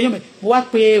ní ẹ má fẹ́ yàn mẹ́ mo wá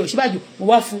pe Ọ̀ṣínbàjò mo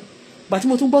wá fún gbà tí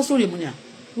mo tún gbọ́ sórí mu ni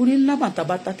orí ńlá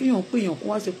bàtàbàtà kéèyàn pé èèyàn kó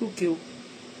wá sọ pé òkè o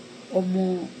ọmọ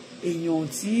èèyàn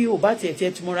tí ò bá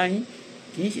tiẹ̀ ti mọ́ra yín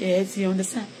kì í ṣe ẹ ti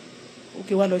understand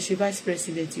òkè wá lọ ṣe vice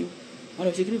president o wọ́n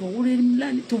lọ ṣe kí nìkan orí ńlá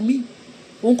tó mí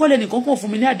òun kọ́lẹ̀ nìkan kàn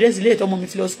fún mi ní àdírẹ́sì ilé ìtọ́ ọmọ mi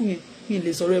fi lọ skul yẹn mi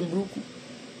lè sọ̀rọ̀ ẹ̀ burúkú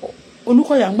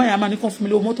Olúkọ̀yà ń gbàyà máa ní kàn fún mi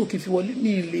lówó mọ́tò kí n fi wọlé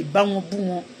mi lè bá wọn bú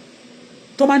wọn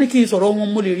tó bá ní kí n sọ̀rọ̀ wọn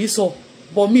mo lè rí sọ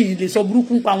bọ́ mi lè sọ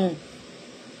burúkú pa wọn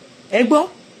ẹ gbọ́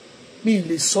mi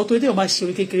lè sọ tó dé o máa ṣe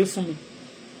orí kékeré fún mi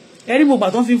ẹ rí mo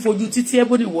gbà tó ń fi fojú títí ẹ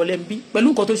bó ní ìwọlẹ̀ ń bí pẹ̀lú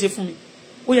nǹkan tó ṣe fún mi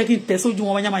ó yẹ kí n tẹ̀ sójú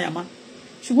wọn yamayama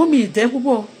ṣùgbọ́n mi ì tẹ́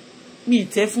púpọ̀ mi ì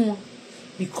tẹ́ fún wọn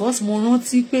because mo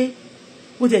rántí pé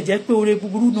ó jẹ́ pé oore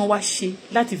búburú náà wá ṣe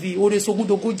láti fi oore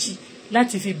sógúndogójì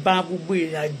láti fi ba gbogbo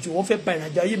ìrìnàjò wọn fẹ́ ba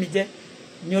ìrìnàjò ayé mi jẹ́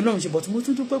ni Ọlọ́run ṣe bọ̀ tí mo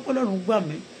tún dúpẹ́ pé Ọlọ́run gbà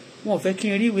mí wọn ò fẹ́ kí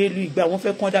n rí ìwé ìlú ìgbà wọn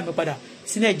fẹ́ kán dá mi padà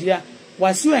sí Nàìjíríà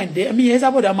Wàsíù Àyìndé mi yẹn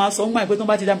sábọ̀dà máa sọ ń gbà pé tó ń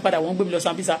bá ti dá mi padà wọ́n gbé mi lọ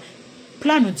Sambisa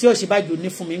pílánù tí Ọ̀ṣínbàjò ní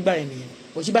fún mi ń gbà rẹ̀ nìyẹn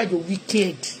Ọ̀ṣínbàjò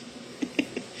wicked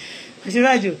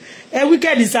Ọ̀ṣínbàjò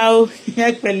wicked sa o ẹ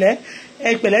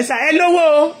pẹ̀lẹ́ sa ẹ lówó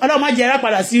o Ọlọ́run má jẹ́ ẹ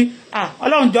padà sí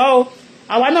Ọlọ́run jọ̀ọ́ o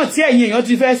àwa náà tí ẹ̀yin èèyàn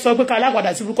ti fẹ́ sọ pé ká lápadà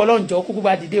sí burúkú Ọlọ́run jọ̀ọ́ kúkú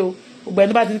bá dìde o gbogbo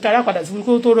ẹni bá ti ní kára padà sí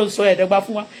burúkú tó sọ ẹ̀ẹ́dẹ́gbà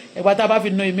fún wa ẹ̀gbà tá a bá fi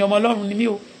na èmi ọmọ Ọlọ́run ni mí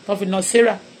o tó fi na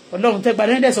Sarah Ọlọ́run tẹ́gbà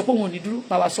lẹ́yìn dẹ̀ sọ pé òun ò ní dúró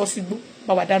bá wa sọ sí gbó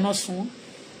bá wa dáná sun wọn.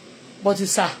 But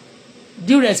sir,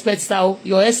 due respect sir,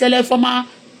 your excellent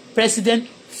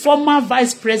former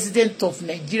vice president of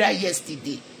Nigeria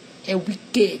yesterday ẹ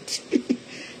wicked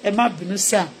ẹ má bínú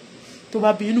sir tó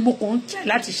bá bí inú mo kàn ń tẹ̀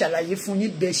láti ṣàlàyé fún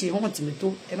yín bẹ́ẹ̀ ṣe hàn tì mí tó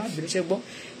ẹ má bínú ṣe gbọ́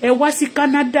ẹ wá sí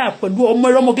Canada pẹ̀lú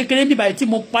ọmọ kékeré níbà tí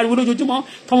mo pariwo lójoojúmọ́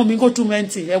tọmọ mi kó tún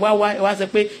mẹ́ǹtì ẹ wá sọ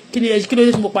pé kí ló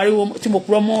dé tí mo pariwo tí mo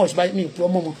purọ́ mọ́ Ọ̀ṣínbàjò mi purọ́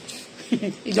mọ́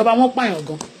ìjọba wọn pààyàn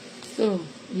gan so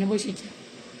ìyẹn bó ṣe jẹ́.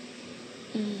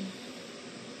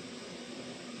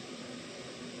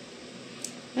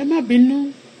 ẹ má bínú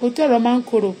òtẹ́rọ̀ máa ń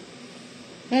korò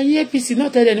ẹ̀yin APC náà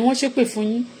tẹ́lẹ̀ ni wọ́n ṣépè fún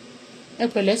yín ẹ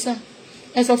pẹ̀lẹ́ sà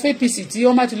ẹ sọ fún APC tí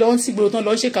wọ́n bá ti lọ ń sígboro tán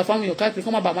lọ ń ṣèkà fáwọn èèyàn káàkiri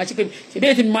kọ́ máa bà máa ṣépè ṣèbí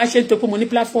èyí tí mo máa ṣe ń tó pé mo ní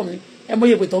platform ni ẹ mọ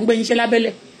iye pé tó ń gbé yín ṣẹ́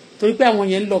lábẹ́lẹ̀ torí pé àwọn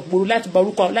yẹn ń lọ gbòòrò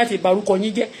láti barúkọ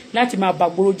yín jẹ́ láti máa bà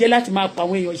gbòòrò jẹ́ láti máa pa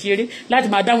àwọn èèyàn ṣeré láti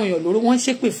máa dáwọn èèyàn lóró wọ́n ń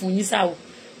ṣépè fún yín sáà o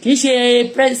kì í ṣe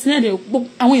president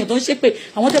àwọn èèyàn tó ń ṣépè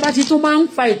àwọn tẹ́ bá ti tó máa ń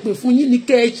fa ìpè fún yín ní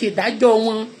kẹ́ ẹ ṣèdájọ́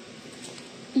wọn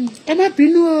ẹ má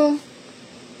bínú o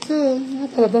so wọn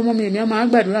pa bàbá ọmọ mi èmi máa ń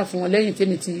gbàdúrà fún wọn lẹ́yìn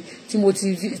tèmi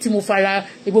tí mo fara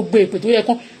gbogbo èpè tó yẹ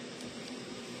kán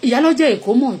ìyálọ́jẹ́ èkó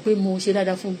mọ̀ pé mo ṣe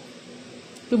dáadáa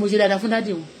fún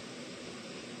dádì wọn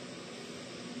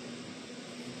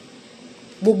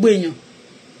gbogbo èèyàn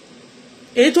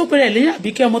èyí tó pèrè lẹ́yìn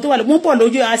àbíkẹ́ ọmọ tó wà lọ́wọ́ pọ̀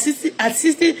lójú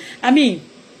àsísí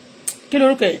kí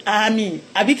lórúkọ ẹ̀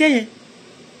àbíkẹ́ yẹn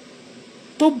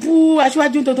tó bú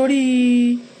aṣíwájú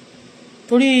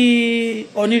torí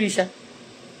onírìṣà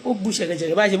ó bu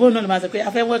ṣẹ̀gẹ̀ṣẹ̀gẹ̀ báyìí bóun náà ló máa sọ pé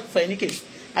afẹ́ work for ẹni kejì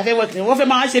afẹ́ work ni wọ́n fẹ́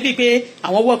máa ṣe bíi pé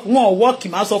àwọn work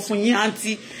máa sọ fún yín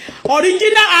anti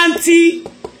original anti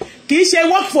kì í ṣe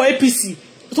work for APC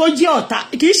tó jẹ́ ọ̀tá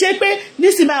kì í ṣe pé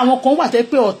nísìnyí àwọn kan wà tẹ́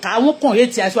pé ọ̀tá wọn kàn yé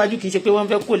ti aṣáájú kì í ṣe pé wọ́n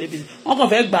fẹ́ kó lè bìí wọ́n kàn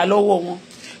fẹ́ gbà lọ́wọ́ wọn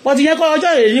bọ́ ti yẹ kọ́ ọjọ́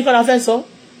èrè ní kọ́ra fẹ́ sọ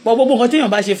bọ́ gbogbo nǹkan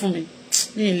téèyàn bá ṣe fún mi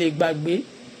ní lè gbàgbé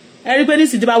ẹ rí pé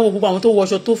nísìnyí bá wo gbogbo àwọn tó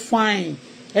wọṣọ tó fine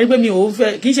ẹ rí pé mi ò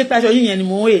fẹ́ kì í ṣe pé aṣọ yìnyẹn ni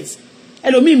mo hate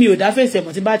ẹlòmíì mi ò dá fèsì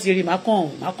ẹ̀mọ̀ tí bá ti rí má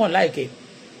kàn láìkẹ́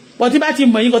bọ́ tí bá ti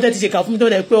mọ̀ yín kan tẹ́ ti ṣèkà fún mi tó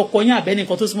dẹ̀ pé ọkọ yín àbẹ́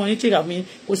nìkan tó súnmọ́ yín ṣèkà fún mi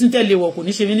kò sí tẹ́lẹ̀ wọ̀ kò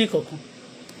ní ṣe mí ní kankan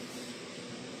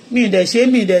mi dẹ̀ ṣe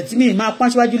mi máa pọ́n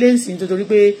síwájú lẹ́sìn nítorí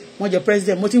pé wọ́n jẹ́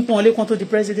president mo ti ń pọ́n wọn lẹ́kàn tó di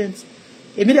president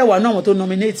èmi dẹ̀ wà náà wọn tó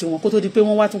nominate wọn kó tó di pé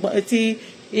wọ́n wá tún tí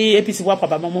APC wá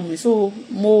pàbà mọ́ mi so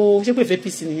mo ṣépè fẹ́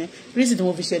APC nìyẹn reason tí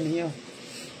mo fi ṣe nìyẹn o.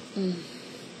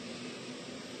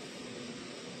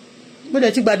 mo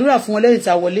dẹ̀ ti gbàdúrà fún wọn lẹ́yìn tí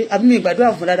a wọlé àbí mi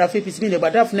gbàdúrà fún dáadáa fún APC mi lè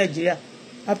gbàdúrà fún Nàìjíríà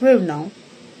I pray now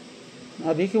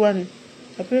àbí kí wá ni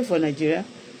I pray for Nigeria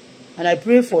and I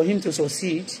pray for him to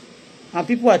succeed and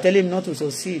people are telling him not to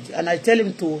succeed and I tell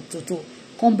him to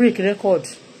come break record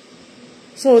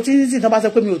so tí tán bá sọ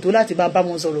pé mi ò tó láti bá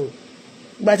wọn sọ̀rọ̀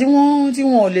ìgbà tí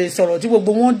wọ́n lè sọ̀rọ̀ tí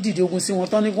gbogbo wọn dìde ogun sí wọn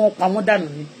tán ní wọ́n pa wọ́n dànù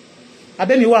ni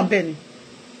abẹ́mi wà ń bẹ̀ ni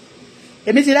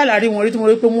èmi ti lálàrí wọn rí tí mo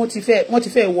rí pé wọ́n ti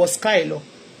fẹ́ wọ sky lọ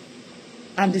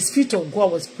and the spirit of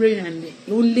God was praying and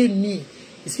only me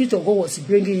the spirit of God was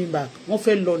bringing him back wọ́n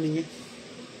fẹ́ lọ nìyẹn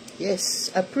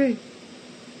yes I pray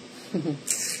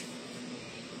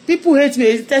people hate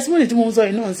me testimony tí mo ń sọ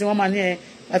yìí náà sí wọ́n máa ní ẹ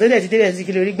àtọ́jọ́ ti délẹ̀ sí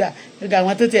kí lórí gbà nígbà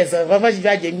àwọn tó tiẹ̀ sọ bàbá ṣì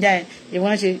bá jẹ ń já ẹ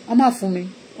ìwọ́n ṣe wọ́n máa fún mi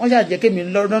wọ́n ṣàjẹ́ kí mi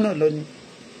lọ́nà lọ ni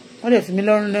wọ́n lè fi mi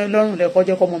lọ́rùn lẹ́kọ́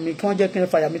jẹ́ kọ́mọ mi kí wọ́n jẹ́ kí n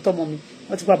fàyà mi tọ́mọ mi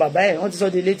wọ́n ti pa bàbá ẹ̀ wọ́n ti sọ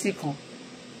de létí kan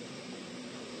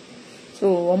so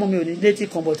ọmọ mi ò ní létí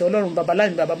kan bọ̀tẹ́ ọlọ́run bàbá láì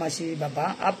ní bàbá máa ṣe bàbá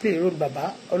á play role bàbá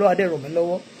ọlọ́wà dẹ̀ rọ̀ mí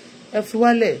lọ́wọ́ ẹ fi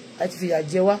wálẹ̀ àti fìyà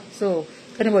jẹ wá so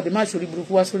kẹ́nìbọ̀dì má ṣorí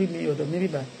burúkú wá sórí mi ọ̀dọ̀ mi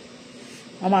bíbá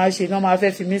wọ́n máa ṣe ní wọ́n máa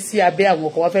fẹ́ fi mí sí abẹ́ àwọn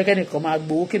ọkọ̀ wọ́n fẹ́ kẹ́nìkan máa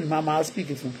gbowó kí mi máa speak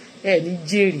fún ẹ ní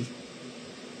jèrè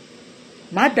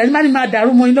máa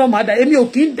dàrú mọ́ iná máa dà èmi ò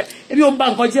ń bá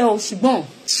nǹkan jẹ́ o ṣùgbọ́n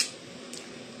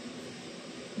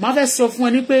máa fẹ́ sọ fún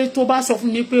ẹ ní pé tó bá sọ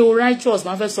fún mi pé o righteous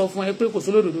máa fẹ́ sọ fún ẹ pé kò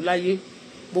sólódodo láyé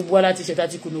gbogbo wa láti ṣẹ̀ta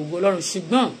ti kùnà ògo ọlọ́run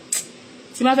ṣùgbọ́n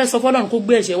tí máa fẹ́ sọ fọ́lọ́run kó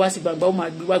gbé ẹ̀ṣẹ̀ wá sí gbangba ó máa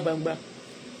gbé wá gbangba.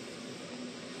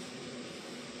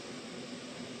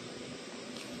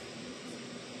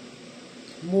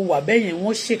 mo wà bẹ́yẹn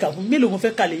wọ́n ṣèkà fún mélòó mo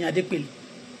fẹ́ kà lẹ́yìn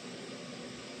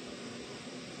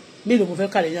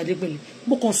Adépèlé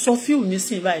mo kàn sọ fíìmù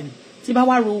nísìnyí báyìí ni tí bá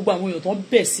wá ro gbogbo àwọn èèyàn tó ń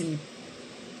bẹ̀ sí mi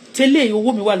tẹ́lẹ̀ owó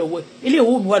mi wà lọ́wọ́ ẹ̀ ilé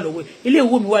owó mi wà lọ́wọ́ ẹ̀ ilé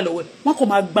owó mi wà lọ́wọ́ ẹ̀ wọ́n kàn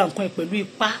máa gba nǹkan ẹ̀ pẹ̀lú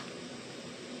ipá.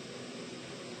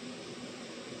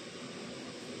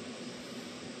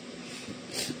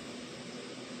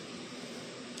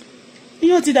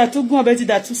 iyán ti dàtú gún ọbẹ̀ ti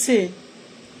dàtú sè é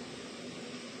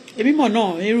èmi mọ̀ náà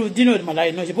irú dínà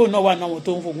màláyé náà ṣe bóun náà wà náà wọn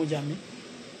tó ń fogun jà mí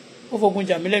ó fogun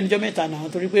jà mí lẹ́nu ọjọ́ mẹ́ta náà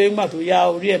torí pé ńgbà tó yá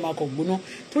orí ẹ̀ máa kọ̀ gbóná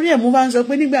torí ẹ̀ mú bá ń sọ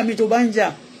pé nígbà míì tó bá ń jà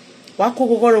wàá kó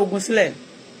kọ́kọ́rọ́ ogun sílẹ̀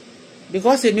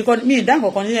because èmi kọ́ mi ìdá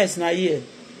nǹkan kan nílẹ̀ sínú ayé ẹ̀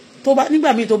nígbà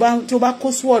míì tó bá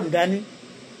kó sword dání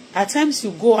at times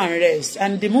you go and rest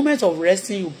and the moment of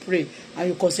resting you pray and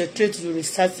you concentrate you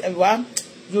restart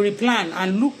you replan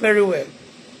and look very well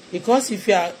because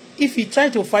if you try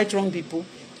to fight wrong people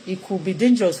it could be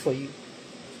dangerous for you.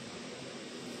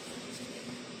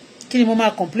 Kí ni mo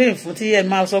máa complain fún tí ẹ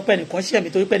máa sọ pé nìkan ṣe mi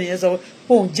torí pé nìyẹn sọ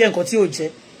pé òun jẹ́ nǹkan tí ò jẹ́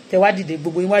tẹ wá dìde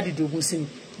gbogbo yín wá dìde ogun sí mi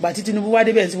ìgbà tí Tinubu wá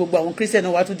débẹ̀ sí gbogbo àwọn Christian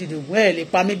náà wá tún dìde ogun ẹ̀ lè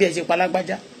pa mí bí ẹ ṣe pa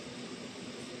lágbájá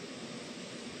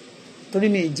torí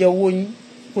mi ì jẹ owó yín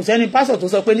kò sẹ́ni pásọ̀ tó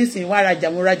sọ pé nísìnyí wá rajà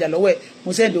mo rajà lọ́wọ́ ẹ̀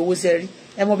mo sẹ́ndì owó sí ẹ rí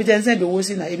ẹ mọ bí tẹ́ ń sẹ́ndì owó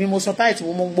sí náà èmi mo san táìtì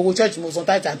mo gbogbo church mo san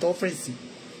táìtì àti ọ́fíìsì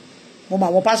mo mọ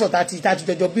àwọn pásọ̀ tá ti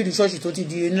jọjọ bíìrì ṣọ́ọ̀ṣì tó ti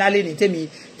di ńlá lẹ́ni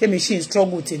tèmi ṣì ń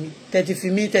struggle tèmi tẹ́tí fi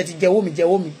mí tẹ́tí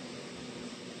jẹ́wọ́ mi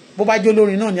bó bá jó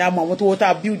lórin náà ni a mọ àwọn tó wọ́n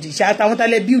tá build iṣẹ́ àtàwọn tá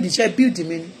lẹ́ build iṣẹ́ build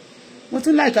mi ni wọ́n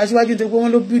tún láìka aṣíwájú nítorí pé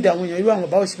wọ́n ló build àwọn èèyàn irú àwọn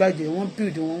báwo ṣíwájú wọ́n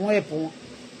build wọn wọ́n help wọn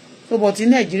so but ní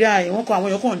Nàìjíríà wọ́n kọ àwọn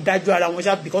èèyàn kàn dájú ara wọn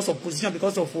ṣá because of position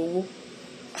because of owó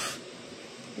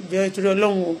ìjẹ́ ìtorí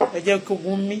Ọlọ́run ẹ jẹ́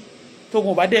kógun mí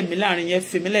tógun bá dẹ̀ mí láàrin yẹn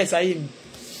fèmí lẹ́ẹ̀sáyé mi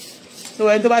so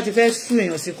ẹni tó bá ti fẹ́ sún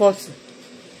èèyàn sí kóòtù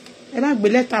ẹ má gbé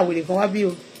lẹ́tà wèrè kan wá bí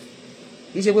o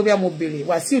kì í ṣe pé bí a mo béèrè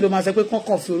Wàsíù ló máa sọ pé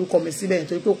kọ́kàn fi orúkọ mi síbẹ̀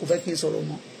nítorí pé kò fẹ́ kí n sọ̀rọ̀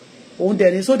mọ́ òun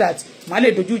dẹ̀ ni so that màá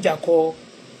lè dojú ìjà kọ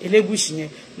Elégùṣì yẹn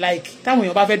like táwọn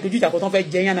èèyàn bá fẹ́ dojú ìjà kọ tó ń fẹ́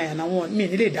jẹ yànnàyànnà wọn mi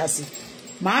ní lè dá sí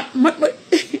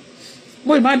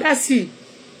mo máa dá sí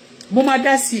mo máa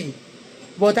dá sí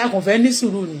but a kàn fẹ́ ní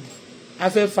sùúrù ni a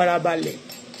fẹ́ farabalẹ̀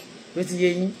ló ti yé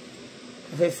yín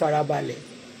a fẹ́ farabalẹ̀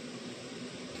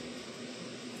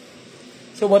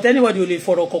so but anybody ò lè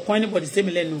fọ̀rọ̀ kọ̀ọ̀kan anybody say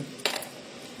mi lẹ́nu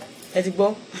ẹ ti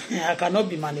gbọ́ I cannot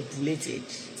be manipulated.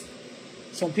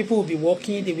 Some people will be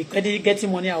working, they will be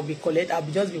getting money, I'll be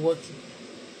just be working.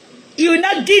 You will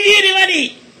not give me any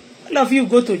money. All of you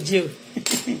go to jail.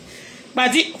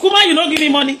 But Kuma, you don't give me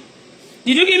money.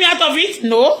 Did you give me out of it?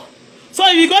 No. So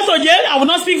if you go to jail, I will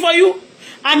not speak for you.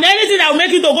 And anything that will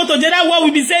make you to go to jail, that's what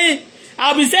we'll be saying.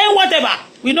 I'll be saying whatever.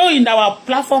 We know in our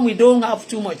platform we don't have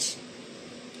too much.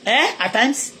 At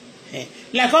times.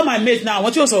 Like all my mates now,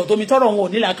 what you also told me, told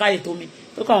me,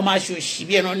 look how much you should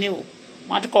be on you.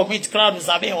 Want to commit crowd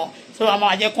sábẹ́ wọn so a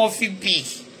máa jẹ́ kó fi big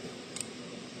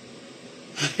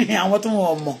àwọn tó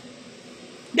wọ́n mọ̀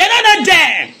they don't know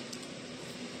them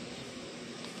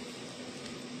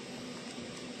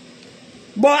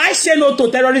but I say no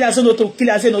to terrorists, I say no to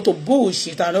killers, I say no to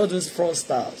bullshit and all those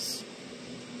fraudsters.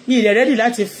 Mi ì ready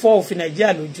láti fọ́ òfin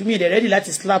Nàìjíríà lójú mi ì ready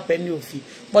láti slap ẹni òfin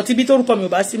but ibi tó rúkọ mi ò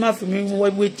bá sí má fi mi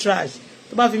wé trash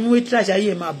tó bá fi mi wé trash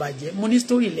ayé máa bàjẹ́ mo ní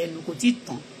story lẹ́nu kò tí ì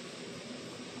tán.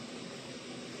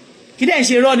 Kí dẹ̀ ń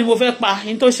ṣe rọ́ ni mo fẹ́ pa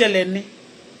in tó ṣẹlẹ̀ ní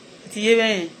ti yé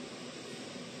bẹ́yẹn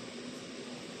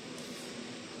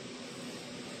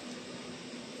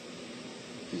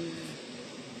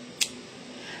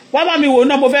wá bá mi wò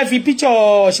náà mo fẹ́ fi píṣọ̀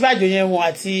Ọ̀ṣínbàjò yẹn wọn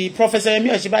àti Professor Yẹmí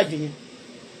Ọ̀ṣínbàjò yẹn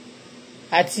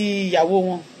àti ìyàwó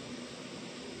wọn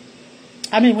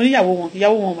àmì mo ní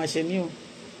ìyàwó wọn mà ṣe mí o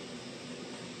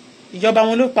ìjọba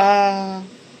wọn ló pa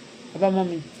àbámọ́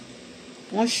mi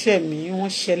wọ́n ṣẹ̀ mí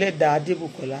wọ́n ṣẹlẹ́dàá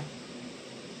Adébùkọ́lá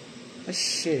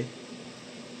ṣe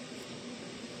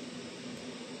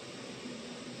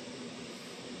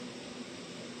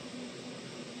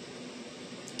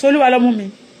Tolúwa lọ́mú mi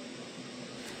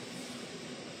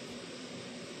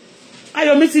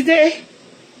ayọ̀ mi ti dé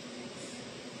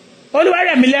Olúwa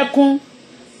rẹ̀ mí lẹ́kún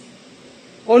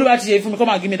Olúwa ti ṣe fún mi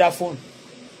come and give me that phone.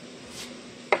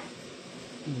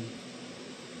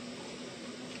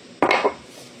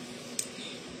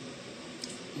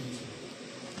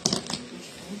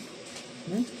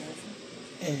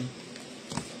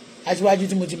 Aṣíwájú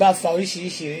tí mo ti bá fa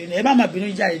oríṣiríṣi ẹ má má bínú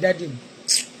jáde dáde mi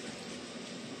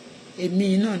èmi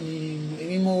náà ni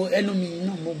èmi mo ẹnu mi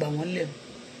náà mo gbà wọ́n lẹ̀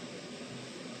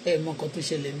ẹ mọ nǹkan tó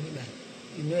ṣẹlẹ̀ nígbà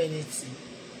inú ẹni tí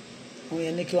wọ́n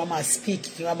yẹn ní kí wọ́n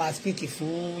máa speak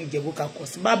fún Ìjẹ̀bú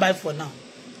Kakọ̀sí bye bye for now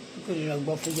kí kò ní lọ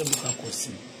gbọ́ fún Ìjẹ̀bú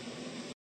Kakọ̀sí.